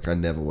always, like, I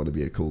never want to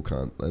be a cool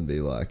cunt and be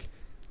like,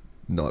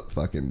 not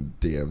fucking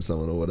DM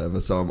someone or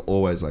whatever. So I'm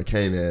always like,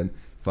 hey man,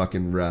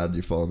 fucking rad,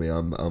 you follow me,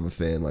 I'm a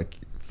fan, like,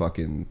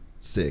 fucking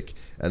sick.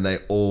 And they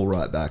all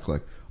write back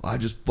like, I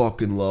just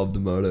fucking love the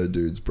moto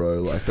dudes,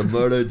 bro. Like, the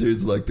moto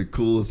dudes are, like, the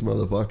coolest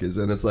motherfuckers.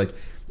 And it's like,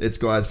 it's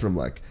guys from,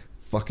 like,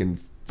 fucking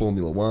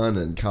Formula 1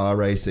 and car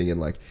racing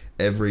and, like,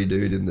 every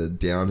dude in the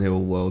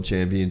downhill world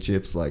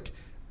championships. Like,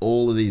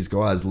 all of these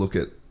guys look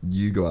at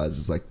you guys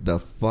as, like, the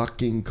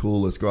fucking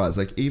coolest guys.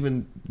 Like,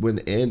 even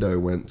when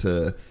Ando went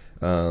to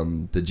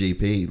the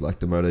GP, like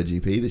the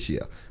MotoGP this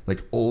year,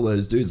 like, all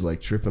those dudes, like,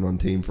 tripping on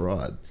Team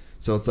Fried.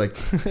 So it's like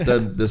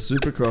the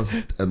supercross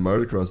and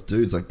motocross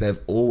dudes, like they've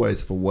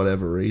always, for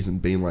whatever reason,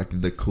 been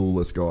like the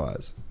coolest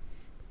guys.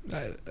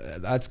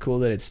 That's cool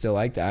that it's still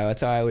like that.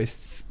 That's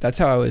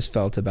how I always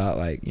felt about,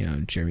 like, you know,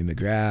 Jeremy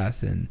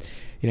McGrath and,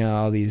 you know,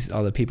 all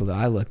the people that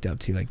I looked up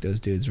to. Like, those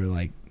dudes were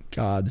like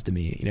gods to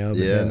me, you know. But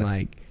then,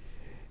 like,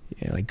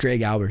 you know, like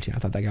Greg Albertine, I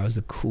thought that guy was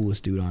the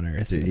coolest dude on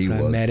earth. Dude,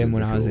 when I met him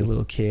when I was a cool.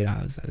 little kid,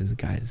 I was, this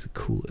guy is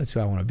cool. That's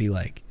who I want to be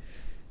like.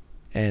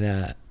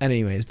 And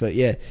anyways, but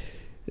yeah,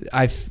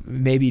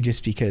 maybe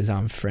just because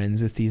I'm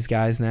friends with these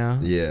guys now,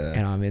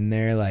 and I'm in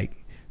there, like,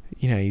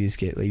 you know, you just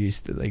get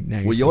like, now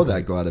you're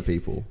that guy to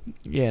people.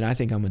 Yeah, and I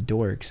think I'm a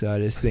dork, so I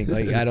just think,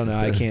 like, I don't know,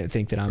 I can't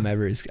think that I'm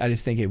ever I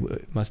just think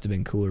it must have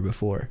been cooler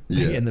before,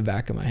 in the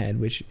back of my head,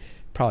 which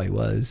probably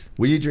was.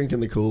 Were you drinking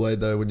the Kool-Aid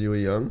though when you were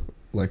young,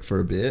 like for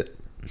a bit?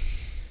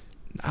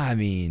 I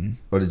mean,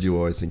 or did you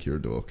always think you were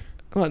a dork?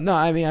 Well, no,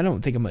 I mean, I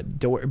don't think I'm a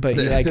dork, but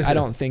like, I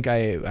don't think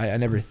I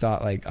never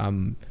thought like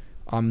I'm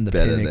the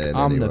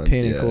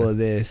pinnacle of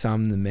this,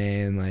 I'm the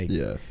man, like,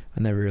 I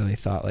never really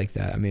thought like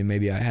that. I mean,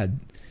 maybe I had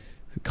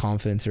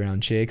confidence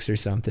around chicks or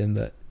something,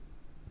 but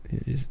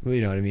just, well,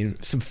 you know what I mean,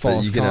 some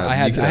false I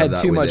had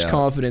too much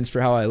confidence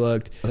for how I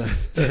looked. But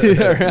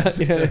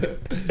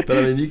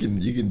I mean,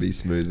 you can be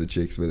smooth with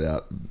chicks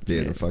without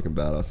being a fucking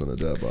badass on a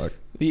dirt bike.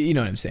 You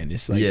know what I'm saying?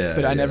 Just like,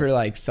 but I never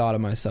like thought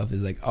of myself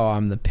as like, oh,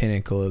 I'm the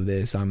pinnacle of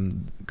this,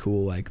 I'm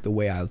cool, like the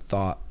way I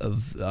thought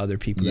of the other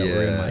people that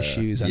were in my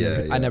shoes.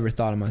 I never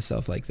thought of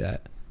myself like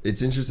that.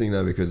 It's interesting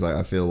though, because like,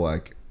 I feel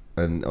like,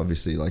 and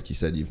obviously, like you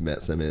said, you've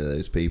met so many of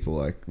those people,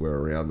 like we're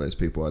around those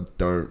people. I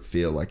don't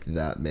feel like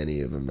that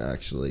many of them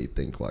actually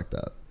think like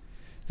that.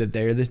 That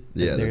they're the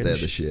they're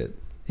the shit.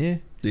 Yeah.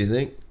 Do you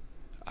think?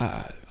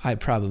 I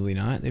probably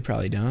not. They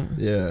probably don't.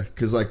 Yeah,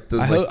 because like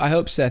I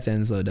hope Seth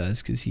Enslow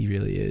does, because he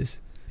really is.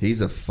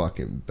 He's a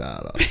fucking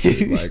badass.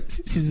 Dude. Like,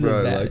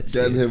 bro, like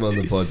getting him on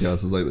the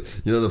podcast is like,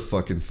 you know, the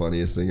fucking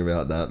funniest thing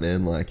about that,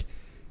 man. Like,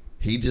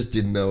 he just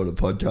didn't know what a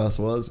podcast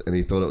was, and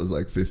he thought it was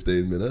like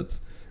 15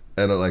 minutes.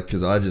 And like,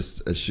 because I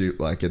just shoot,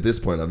 like, at this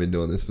point I've been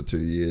doing this for 2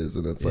 years,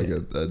 and it's like a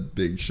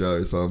big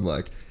show, so I'm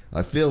like,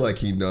 I feel like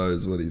he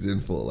knows what he's in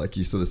for. Like,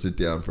 you sort of sit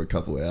down for a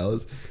couple of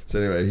hours. So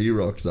anyway, he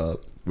rocks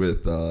up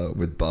with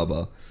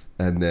Bubba,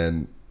 and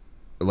then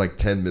like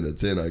 10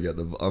 minutes in,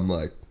 I'm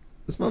like,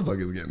 this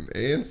motherfucker's getting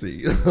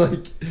antsy.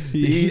 Like,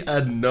 he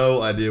had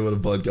no idea what a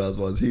podcast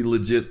was. He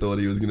legit thought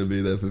he was going to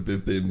be there for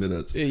 15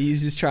 minutes. Yeah, he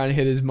was just trying to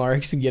hit his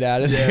marks and get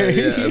out of there.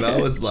 Yeah. And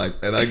I was like,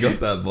 and I got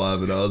that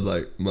vibe, and I was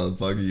like,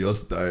 motherfucker, you're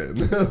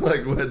staying.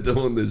 Like, we're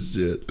doing this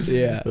shit.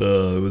 Yeah.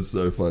 Oh, it was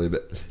so funny.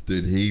 But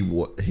dude, he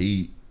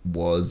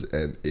was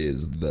and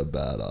is the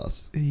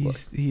badass.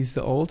 He's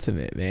the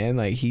ultimate, man.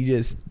 Like, he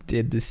just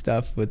did this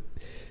stuff with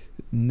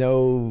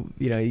no,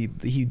 you know,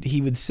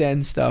 he would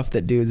send stuff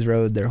that dudes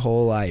rode their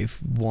whole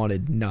life,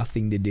 wanted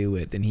nothing to do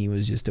with, and he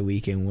was just a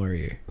weekend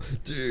warrior,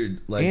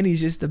 dude. Like, and he's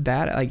just a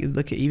badass. Like,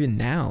 look at even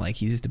now, like,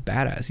 he's just a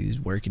badass. He's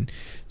working,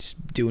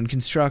 just doing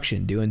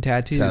construction, doing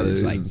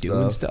tattoos like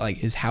doing stuff. Like,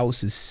 his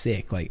house is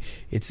sick. Like,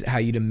 it's how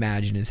you'd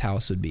imagine his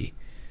house would be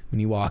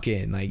when you walk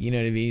in. Like, you know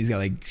what I mean? He's got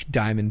like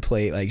diamond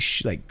plate, like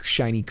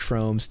shiny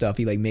chrome stuff.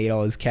 He like made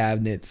all his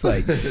cabinets.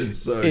 Like,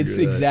 it's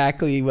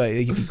exactly what,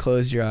 like, if you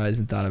closed your eyes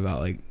and thought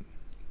about, like,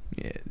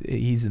 yeah,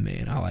 he's the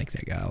man. I like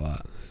that guy a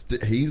lot.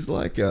 He's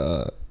like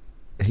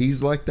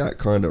that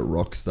kind of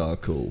rock star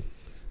cool.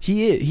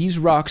 He is. He's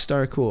rock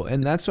star cool,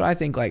 and that's what I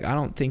think. Like, I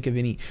don't think of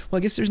any. Well, I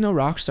guess there's no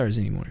rock stars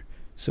anymore.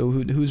 So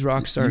who's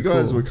rock star? You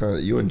guys were kind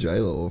of, you and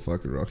J-Lo were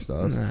fucking rock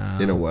stars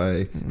in a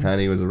way.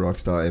 Hanny was a rock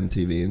star,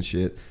 MTV and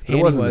shit. But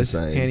it wasn't the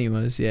same. Hanny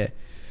was, yeah.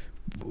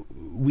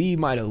 We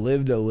might have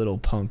lived a little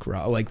punk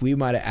rock. Like, we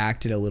might have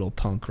acted a little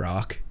punk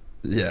rock.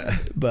 Yeah,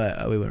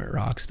 but we weren't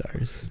rock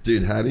stars.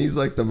 Dude, Hanny's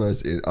like the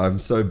most. I'm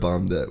so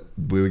bummed that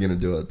we were gonna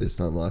do it this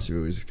time last year,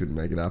 but we just couldn't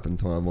make it happen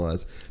time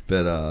wise.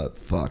 But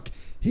fuck,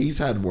 he's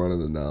had one of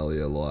the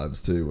gnarlier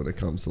lives too when it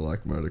comes to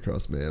like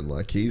motocross, man.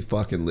 Like, he's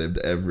fucking lived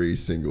every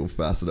single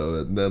facet of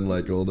it, and then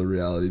like all the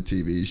reality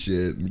TV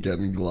shit and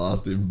getting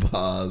glassed in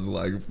bars.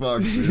 Like,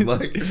 fuck, dude,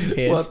 like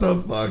what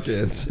the fuck,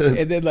 Hanson?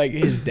 And then like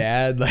his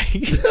dad, like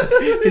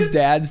his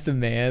dad's the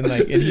man,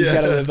 like, and he's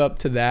got to live up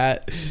to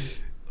that.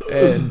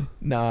 And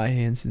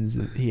Hanson's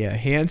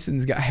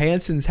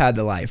had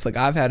the life. Like,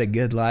 I've had a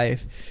good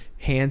life.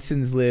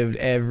 Hanson's lived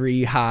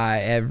every high,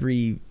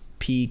 every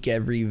peak,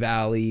 every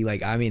valley.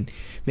 Like, I mean,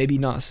 maybe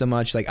not so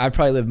much. Like, I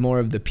probably lived more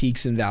of the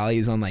peaks and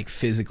valleys on like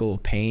physical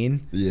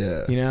pain.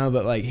 Yeah. You know,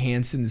 but like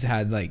Hanson's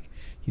had like,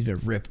 he's been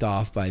ripped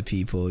off by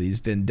people. He's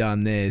been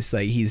done this.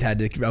 Like, he's had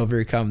to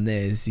overcome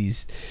this.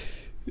 He's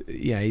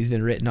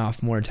been written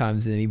off more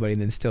times than anybody,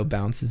 and then still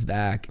bounces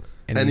back.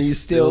 And he's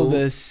still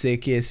the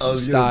sickest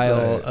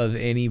style of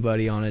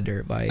anybody on a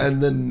dirt bike.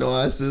 And the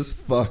nicest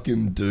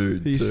fucking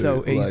dude, he's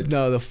too. He's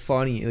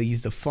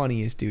the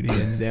funniest dude,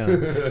 hands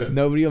down.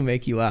 Nobody will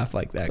make you laugh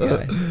like that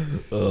guy.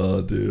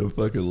 Oh, dude, I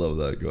fucking love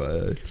that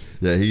guy.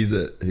 Yeah,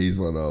 he's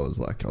one I was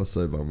like, I was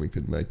so bummed we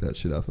couldn't make that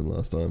shit happen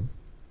last time.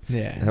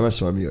 Yeah. How much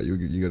time you got? You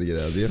got to get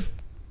out of here?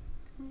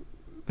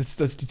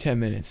 Let's do 10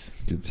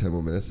 minutes. Good 10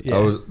 more minutes.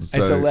 Yeah. It's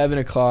 11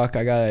 o'clock.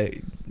 I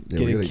gotta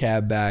get a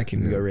cab back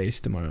and go race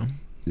tomorrow.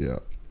 Yeah.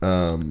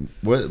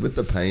 With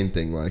the pain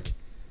thing, like,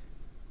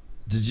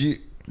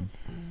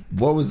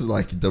 what was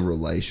like the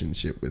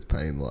relationship with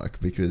pain like?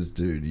 Because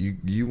dude,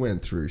 you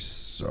went through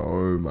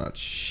so much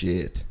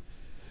shit.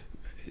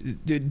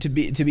 Dude, to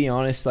be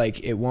honest,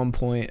 like at one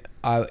point,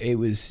 it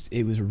was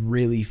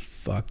really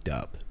fucked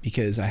up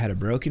because I had a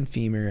broken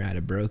femur, I had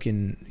a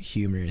broken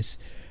humerus,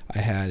 I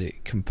had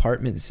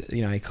compartments.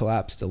 I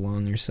collapsed a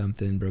lung or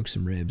something, broke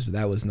some ribs, but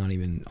that was not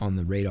even on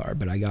the radar.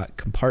 But I got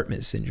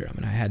compartment syndrome,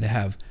 and I had to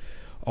have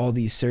all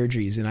these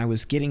surgeries, and I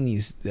was getting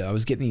these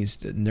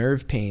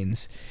nerve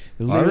pains.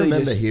 I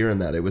remember hearing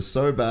that. It was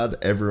so bad,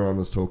 everyone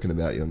was talking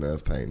about your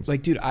nerve pains.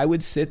 Like, dude, I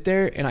would sit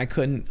there and I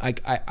couldn't, I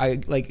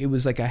it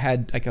was like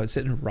I would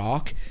sit and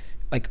rock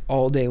like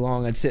all day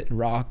long. I'd sit and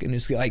rock and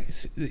just like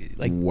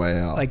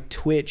wow, like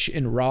twitch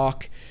and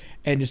rock,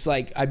 and just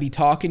like I'd be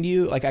talking to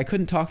you, like I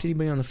couldn't talk to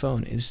anybody on the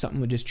phone. It was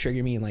something would just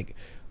trigger me, and like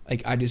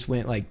I just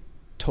went like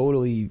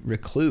totally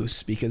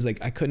recluse because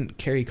like I couldn't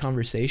carry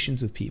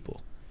conversations with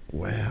people.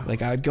 Wow.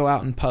 Like I would go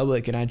out in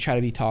public and I'd try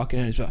to be talking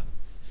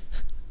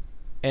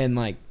and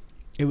like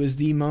it was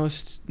the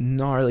most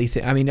gnarly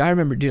thing. I mean, I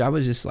remember, dude, I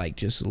was just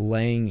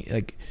laying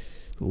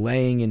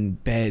in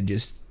bed,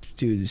 just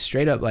dude,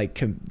 straight up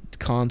like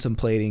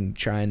contemplating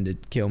trying to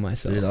kill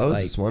myself. Dude, I was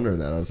like, just wondering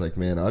that. I was like,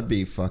 man, I'd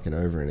be fucking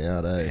over and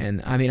out, eh?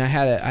 And I mean, I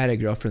had a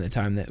girlfriend at the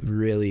time that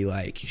really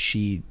like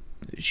she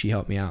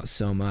helped me out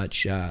so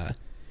much.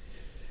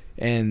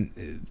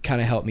 And kind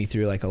of helped me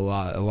through like a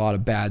lot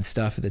of bad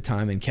stuff at the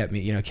time, and kept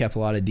a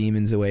lot of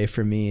demons away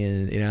from me,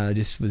 and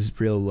just was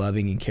real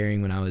loving and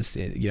caring when I was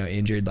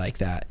injured like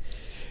that.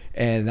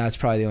 And that's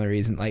probably the only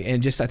reason, like,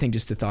 and just I think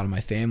just the thought of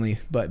my family.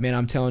 But man,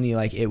 I'm telling you,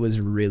 like, it was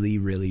really,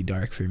 really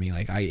dark for me.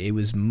 Like it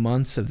was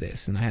months of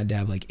this, and I had to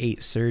have like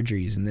 8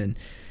 surgeries, and then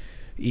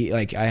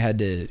like I had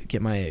to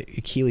get my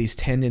Achilles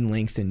tendon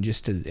lengthened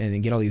and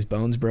then get all these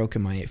bones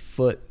broken, my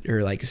foot,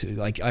 or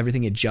like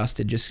everything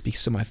adjusted just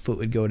so my foot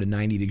would go at a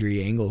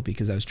 90-degree angle,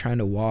 because I was trying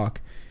to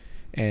walk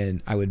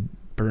and I would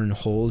burn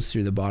holes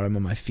through the bottom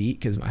of my feet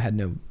because I had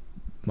no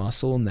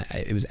muscle, and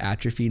it was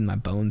atrophied, and my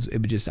bones, I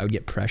would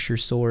get pressure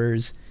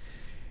sores.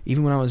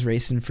 Even when I was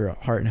racing for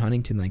Hart and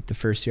Huntington, like the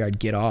first year, I'd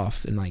get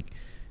off and like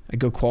I'd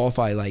go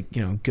qualify like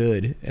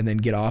good, and then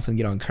get off and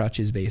get on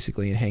crutches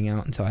basically and hang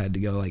out until I had to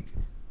go like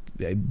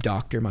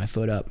doctor my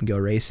foot up and go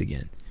race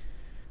again.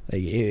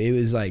 Like it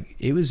was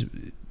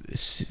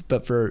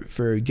but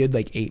for a good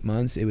like 8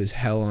 months, it was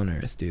hell on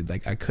earth, dude.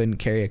 Like I couldn't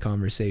carry a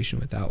conversation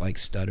without like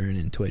stuttering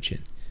and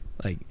twitching.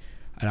 Like,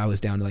 and I was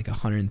down to like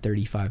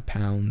 135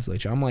 pounds.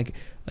 Like I'm like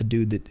a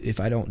dude that if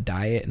I don't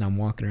diet and I'm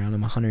walking around,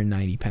 I'm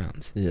 190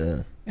 pounds.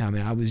 Yeah. I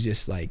mean, I was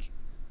just like,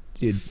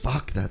 dude,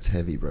 fuck, that's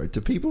heavy, bro.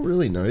 Do people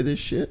really know this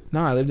shit?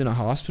 No, I lived in a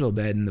hospital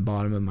bed in the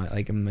bottom of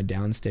my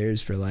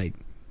downstairs for like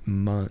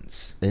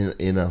months.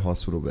 In a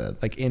hospital bed?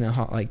 Like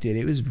dude,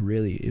 it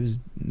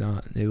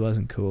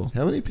wasn't cool.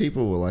 How many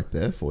people were like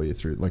there for you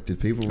through, like, did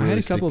people really I had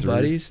a stick couple through?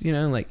 Buddies,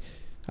 like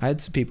I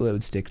had some people that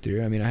would stick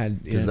through. I mean, I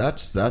had, because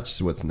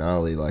that's what's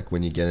gnarly, like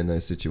when you get in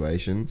those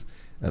situations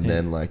and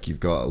then like you've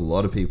got a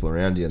lot of people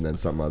around you, and then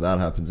something like that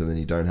happens, and then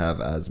you don't have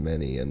as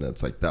many, and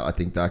it's like that. I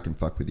think that can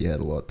fuck with your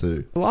head a lot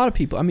too. A lot of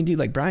people, I mean, dude,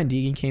 like Brian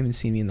Deegan came and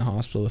see me in the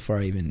hospital before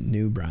I even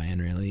knew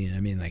Brian, really. And I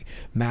mean, like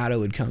Matto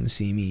would come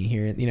see me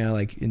here,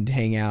 like, and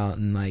hang out,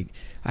 and like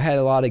I had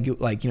a lot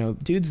of like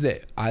dudes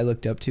that I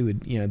looked up to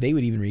would they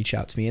would even reach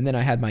out to me, and then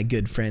I had my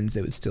good friends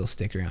that would still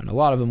stick around. A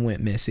lot of them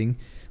went missing,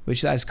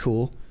 which that's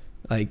cool.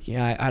 Like,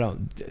 I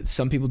don't,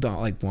 some people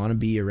don't like want to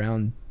be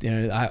around,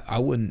 I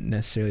wouldn't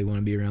necessarily want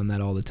to be around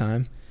that all the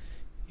time.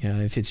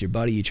 If it's your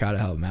buddy, you try to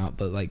help them out,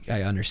 but like,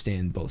 I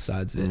understand both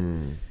sides of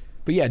it.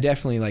 But yeah,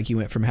 definitely, like, you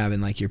went from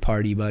having like your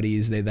party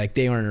buddies,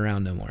 they aren't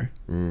around no more.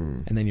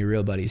 And then your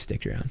real buddies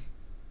stick around.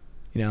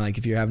 Like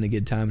if you're having a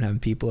good time and having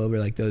people over,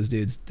 like those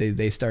dudes,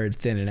 they started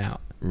thinning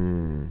out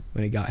when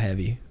it got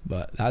heavy.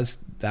 But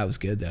that was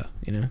good though,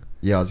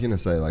 Yeah, I was gonna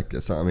say, like,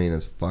 I mean,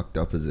 as fucked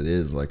up as it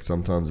is, like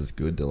sometimes it's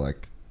good to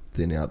like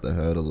thin out the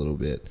herd a little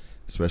bit,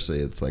 especially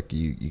it's like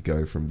you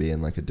go from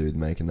being like a dude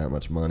making that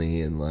much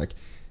money, and like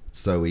it's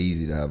so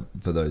easy to have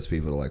for those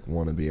people to like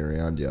want to be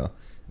around you,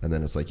 and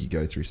then it's like you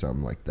go through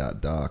something like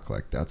that dark,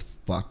 like that's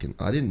fucking,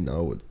 I didn't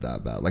know it was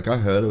that bad. Like I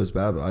heard it was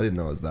bad, but I didn't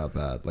know it was that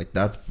bad. Like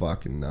that's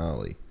fucking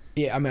gnarly.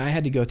 Yeah, I mean, I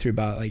had to go through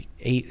about like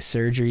 8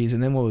 surgeries,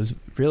 and then what was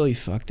really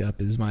fucked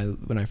up is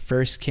when I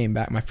first came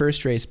back, my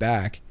first race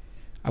back,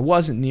 I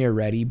wasn't near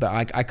ready, but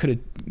I could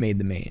have made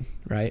the main,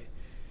 right?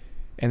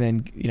 And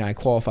then, I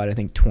qualified, I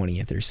think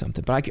 20th or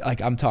something. But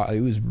I'm talking, it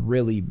was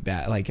really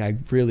bad. Like I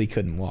really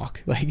couldn't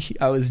walk. Like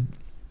I was,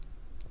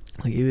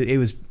 like it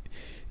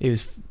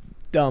was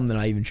dumb that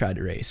I even tried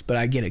to race. But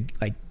I get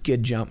a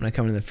good jump and I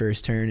come into the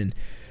first turn, and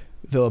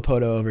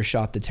Villapoto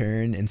overshot the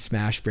turn and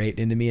smashed right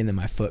into me, and then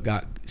my foot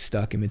got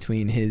stuck in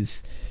between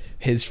his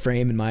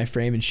frame and my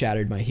frame and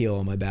shattered my heel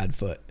on my bad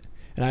foot.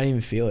 And I didn't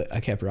even feel it. I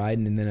kept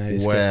riding, and then I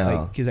just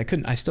kept, because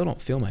I still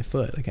don't feel my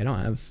foot. Like I don't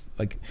have,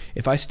 like,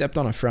 if I stepped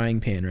on a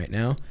frying pan right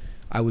now,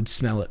 I would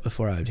smell it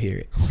before I would hear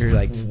it or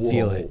like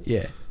feel it.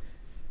 Yeah.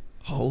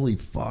 Holy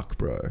fuck,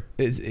 bro.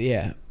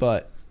 Yeah,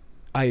 but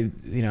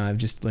I've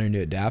just learned to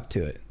adapt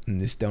to it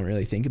and just don't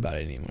really think about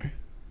it anymore.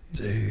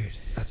 Dude,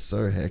 that's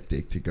so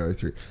hectic to go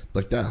through.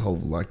 Like that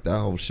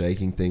whole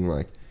shaking thing.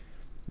 Like,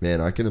 man,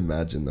 I can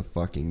imagine the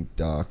fucking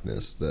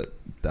darkness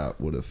that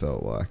would have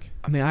felt like.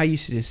 I mean, I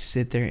used to just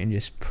sit there and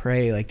just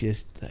pray, like,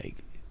 just like,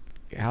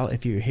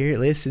 if you're here,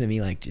 listen to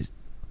me, like, just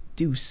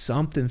do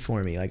something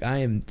for me. Like,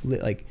 I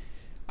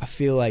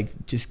feel like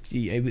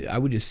I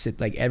would just sit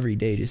like every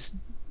day,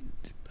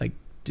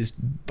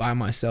 just by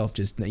myself.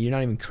 Just, you're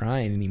not even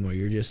crying anymore.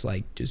 You're just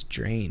like just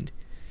drained.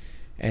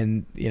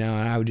 And and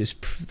I would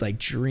just like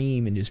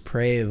dream and just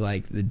pray of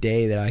like the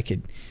day that I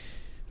could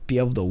be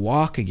able to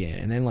walk again.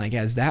 And then like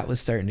as that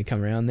was starting to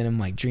come around, then I'm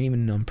like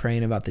dreaming and I'm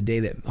praying about the day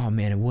that, oh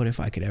man, what if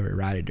I could ever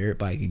ride a dirt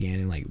bike again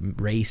and like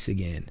race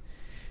again?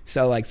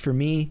 So like for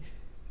me,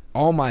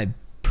 all my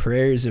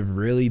prayers have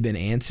really been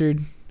answered,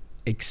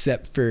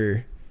 except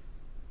for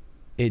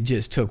it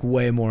just took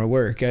way more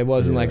work. It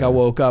wasn't like I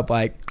woke up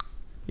like,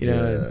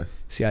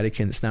 see, I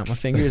couldn't snap my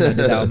fingers. I did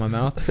that with my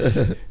mouth.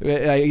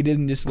 I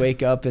didn't just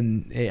wake up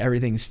and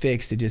everything's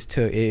fixed. It just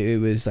took, it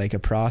was like a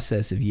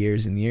process of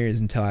years and years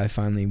until I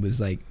finally was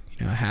like,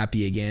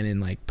 happy again and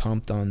like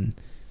pumped on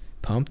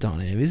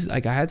it. It was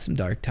like, I had some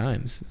dark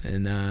times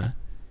and,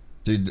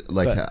 dude,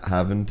 like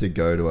having to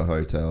go to a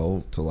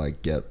hotel to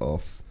like get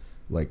off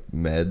like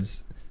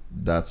meds,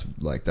 that's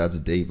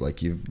deep.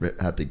 Like you've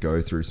had to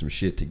go through some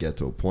shit to get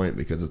to a point,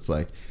 because it's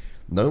like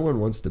no one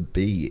wants to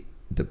be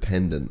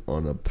dependent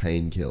on a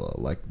painkiller.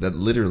 Like that,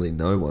 literally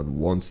no one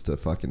wants to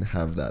fucking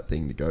have that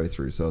thing to go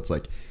through. So it's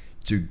like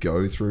to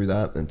go through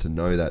that and to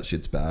know that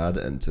shit's bad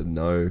and to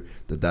know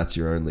that that's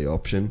your only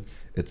option,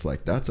 it's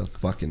like that's a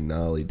fucking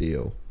gnarly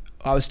deal.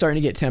 I was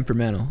starting to get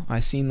temperamental. I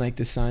seen like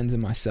the signs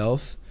in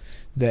myself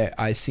that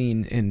I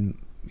seen in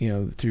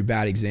through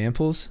bad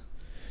examples.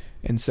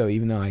 And so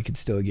even though I could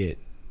still get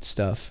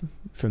stuff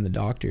from the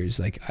doctors,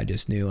 like I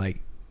just knew like,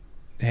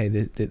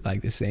 hey,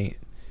 like this ain't,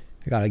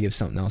 I gotta give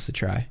something else a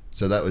try.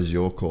 So that was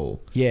your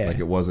call? Yeah. Like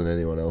it wasn't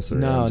anyone else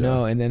around?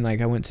 No. And then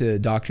like I went to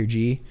Dr.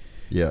 G.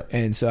 Yeah.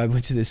 And so I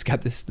went to it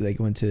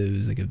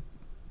was like a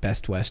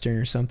Best Western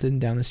or something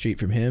down the street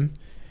from him,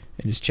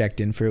 and just checked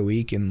in for a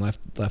week and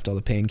left all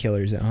the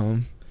painkillers at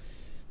home,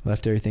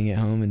 left everything at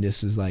home, and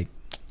just was like,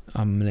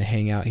 I'm gonna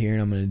hang out here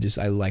and I'm gonna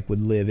I like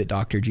would live at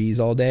Dr. G's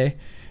all day.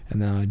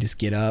 And then I'd just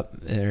get up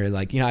or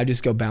like, I'd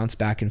just go bounce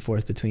back and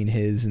forth between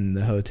his and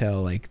the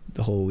hotel like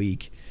the whole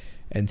week,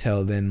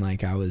 until then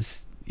like I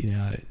was,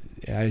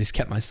 I just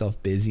kept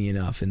myself busy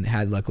enough and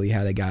luckily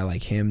had a guy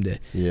like him to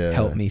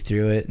help me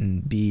through it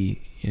and be,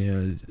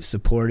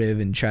 supportive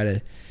and try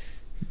to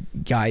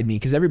guide me.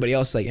 Cause everybody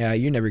else like, yeah,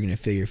 you're never going to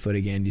feel your foot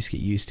again. Just get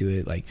used to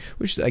it. Like,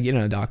 which like,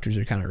 doctors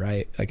are kind of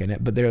right. Like,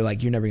 but they're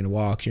like, you're never going to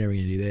walk. You're never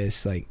going to do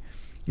this. Like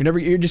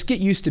you're just get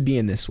used to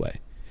being this way.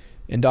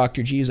 And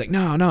Dr. G was like,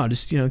 no,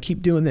 just,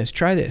 keep doing this.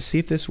 Try this. See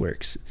if this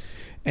works.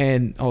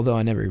 And although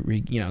I never,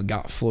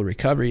 got full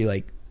recovery,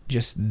 like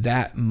just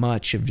that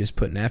much of just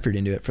putting effort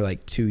into it for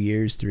like 2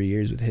 years, 3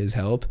 years with his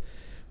help.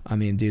 I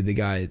mean, dude, the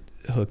guy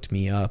hooked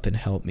me up and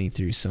helped me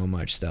through so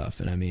much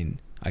stuff. And I mean,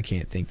 I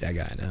can't thank that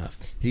guy enough.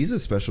 He's a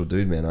special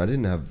dude, man. I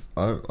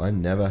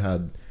never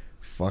had,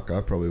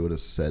 I probably would have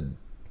said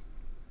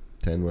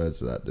 10 words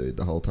to that dude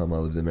the whole time I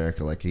lived in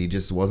America. Like he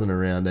just wasn't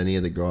around any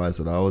of the guys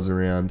that I was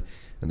around.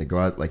 And the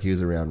guy, like, he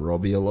was around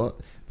Robbie a lot,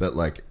 but,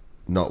 like,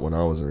 not when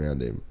I was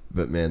around him.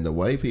 But, man, the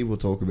way people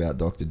talk about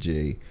Dr.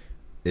 G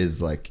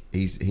is, like,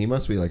 he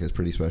must be, like, a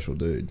pretty special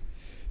dude.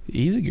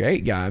 He's a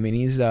great guy. I mean,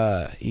 he's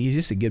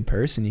just a good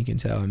person, you can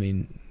tell. I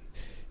mean,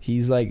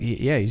 he's, like,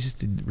 he's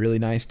just a really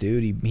nice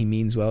dude. He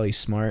means well. He's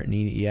smart. And,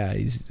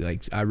 he's,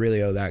 like, I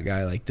really owe that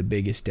guy, like, the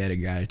biggest debt of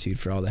gratitude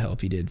for all the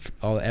help he did, for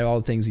all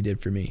the things he did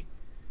for me.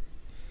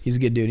 He's a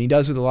good dude. And he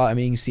does with a lot. I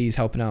mean, you can see he's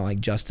helping out like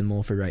Justin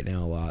Mulford right now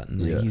a lot,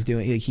 and like he's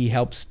doing. Like, he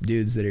helps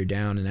dudes that are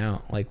down and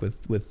out, like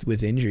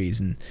with injuries,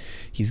 and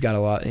he's got a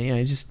lot.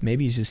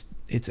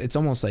 It's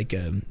almost like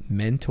a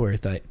mentor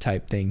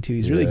type thing too.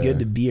 He's really good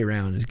to be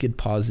around. It's good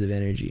positive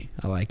energy.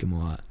 I like him a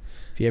lot.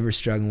 If you're ever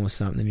struggling with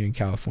something and you're in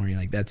California,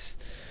 like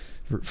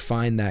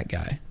find that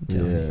guy.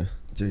 Yeah.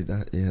 Dude,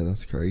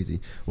 that's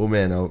crazy. Well,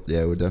 man, we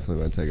definitely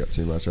won't take up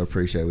too much. I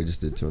appreciate we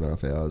just did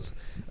 2.5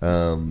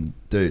 hours.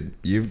 Dude,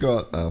 you've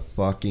got a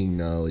fucking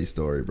gnarly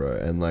story, bro.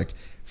 And like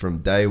from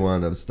day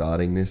one of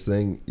starting this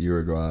thing, you're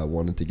a guy I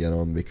wanted to get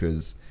on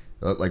because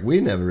like we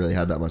never really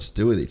had that much to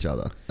do with each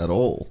other at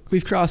all.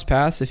 We've crossed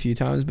paths a few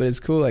times, but it's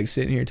cool like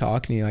sitting here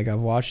talking to you. Like I've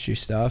watched your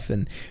stuff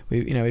and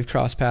we've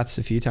crossed paths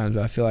a few times,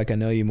 but I feel like I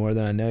know you more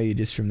than I know you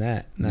just from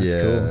that. And that's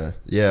cool.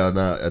 Yeah,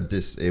 no,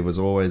 it was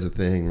always a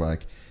thing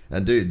like.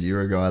 And dude,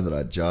 you're a guy that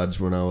I judged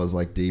when I was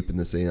like deep in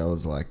the scene. I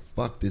was like,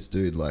 fuck this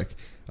dude. Like,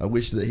 I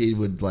wish that he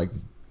would like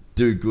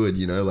do good,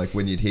 like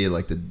when you'd hear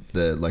like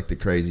the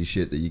crazy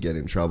shit that you get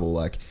in trouble.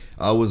 Like,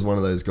 I was one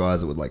of those guys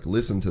that would like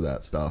listen to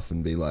that stuff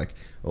and be like,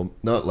 well,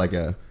 not like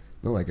a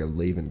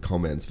leaving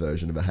comments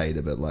version of a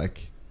hater, but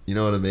like, You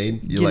know what I mean?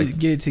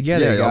 Get it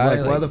together, yeah, guy. I'm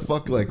like, why the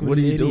fuck? Like, what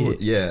are you doing?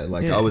 Yeah,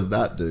 like Yeah. I was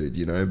that dude,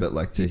 you know. But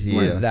like to hear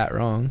Weren't that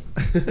wrong.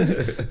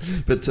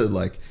 but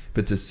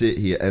to sit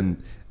here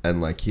and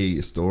like hear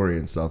your story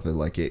and stuff, and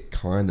like it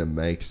kind of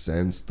makes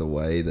sense the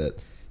way that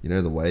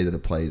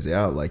it plays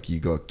out. Like you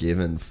got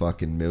given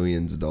fucking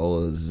millions of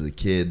dollars as a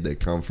kid that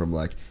come from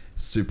like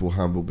super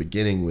humble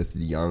beginning with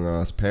young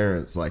ass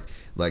parents. Like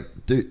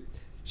dude,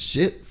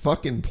 shit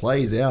fucking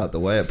plays out the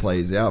way it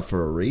plays out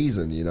for a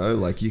reason, you know.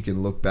 Like you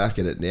can look back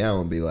at it now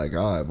and be like, oh,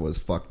 I was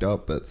fucked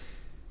up, but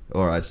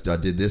or I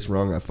did this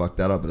wrong, I fucked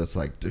that up. But it's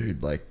like,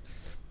 dude, like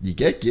you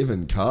get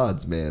given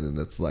cards, man, and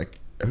it's like,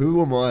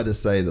 who am I to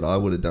say that I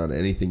would have done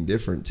anything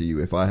different to you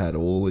if I had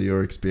all of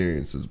your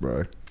experiences,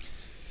 bro?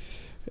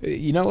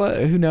 You know what?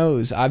 Who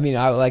knows? I mean,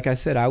 like I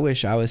said, I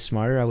wish I was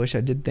smarter. I wish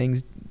I did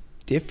things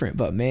different.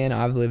 But man,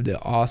 I've lived an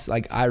awesome.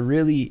 Like I've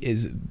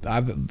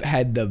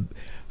had the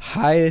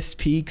highest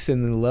peaks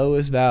and the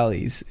lowest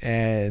valleys.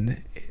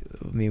 And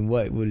I mean,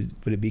 what would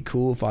it be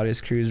cool if I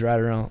just cruised right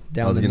around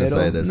down the middle?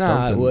 I was gonna say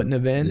something. It wouldn't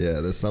have been.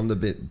 Yeah, there's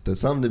something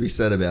to be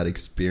said about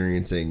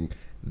experiencing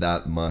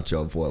that much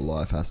of what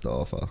life has to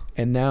offer.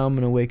 And now I'm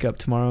gonna wake up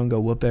tomorrow and go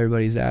whoop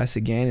everybody's ass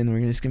again, and we're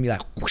just gonna be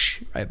like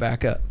whoosh, right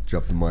back up.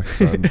 Drop the mic,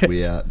 son.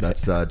 We out.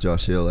 That's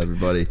Josh Hill,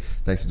 everybody.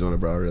 Thanks for doing it,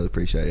 bro. I really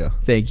appreciate you.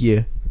 Thank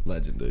you.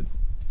 Legend, dude.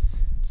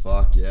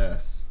 Fuck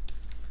yes.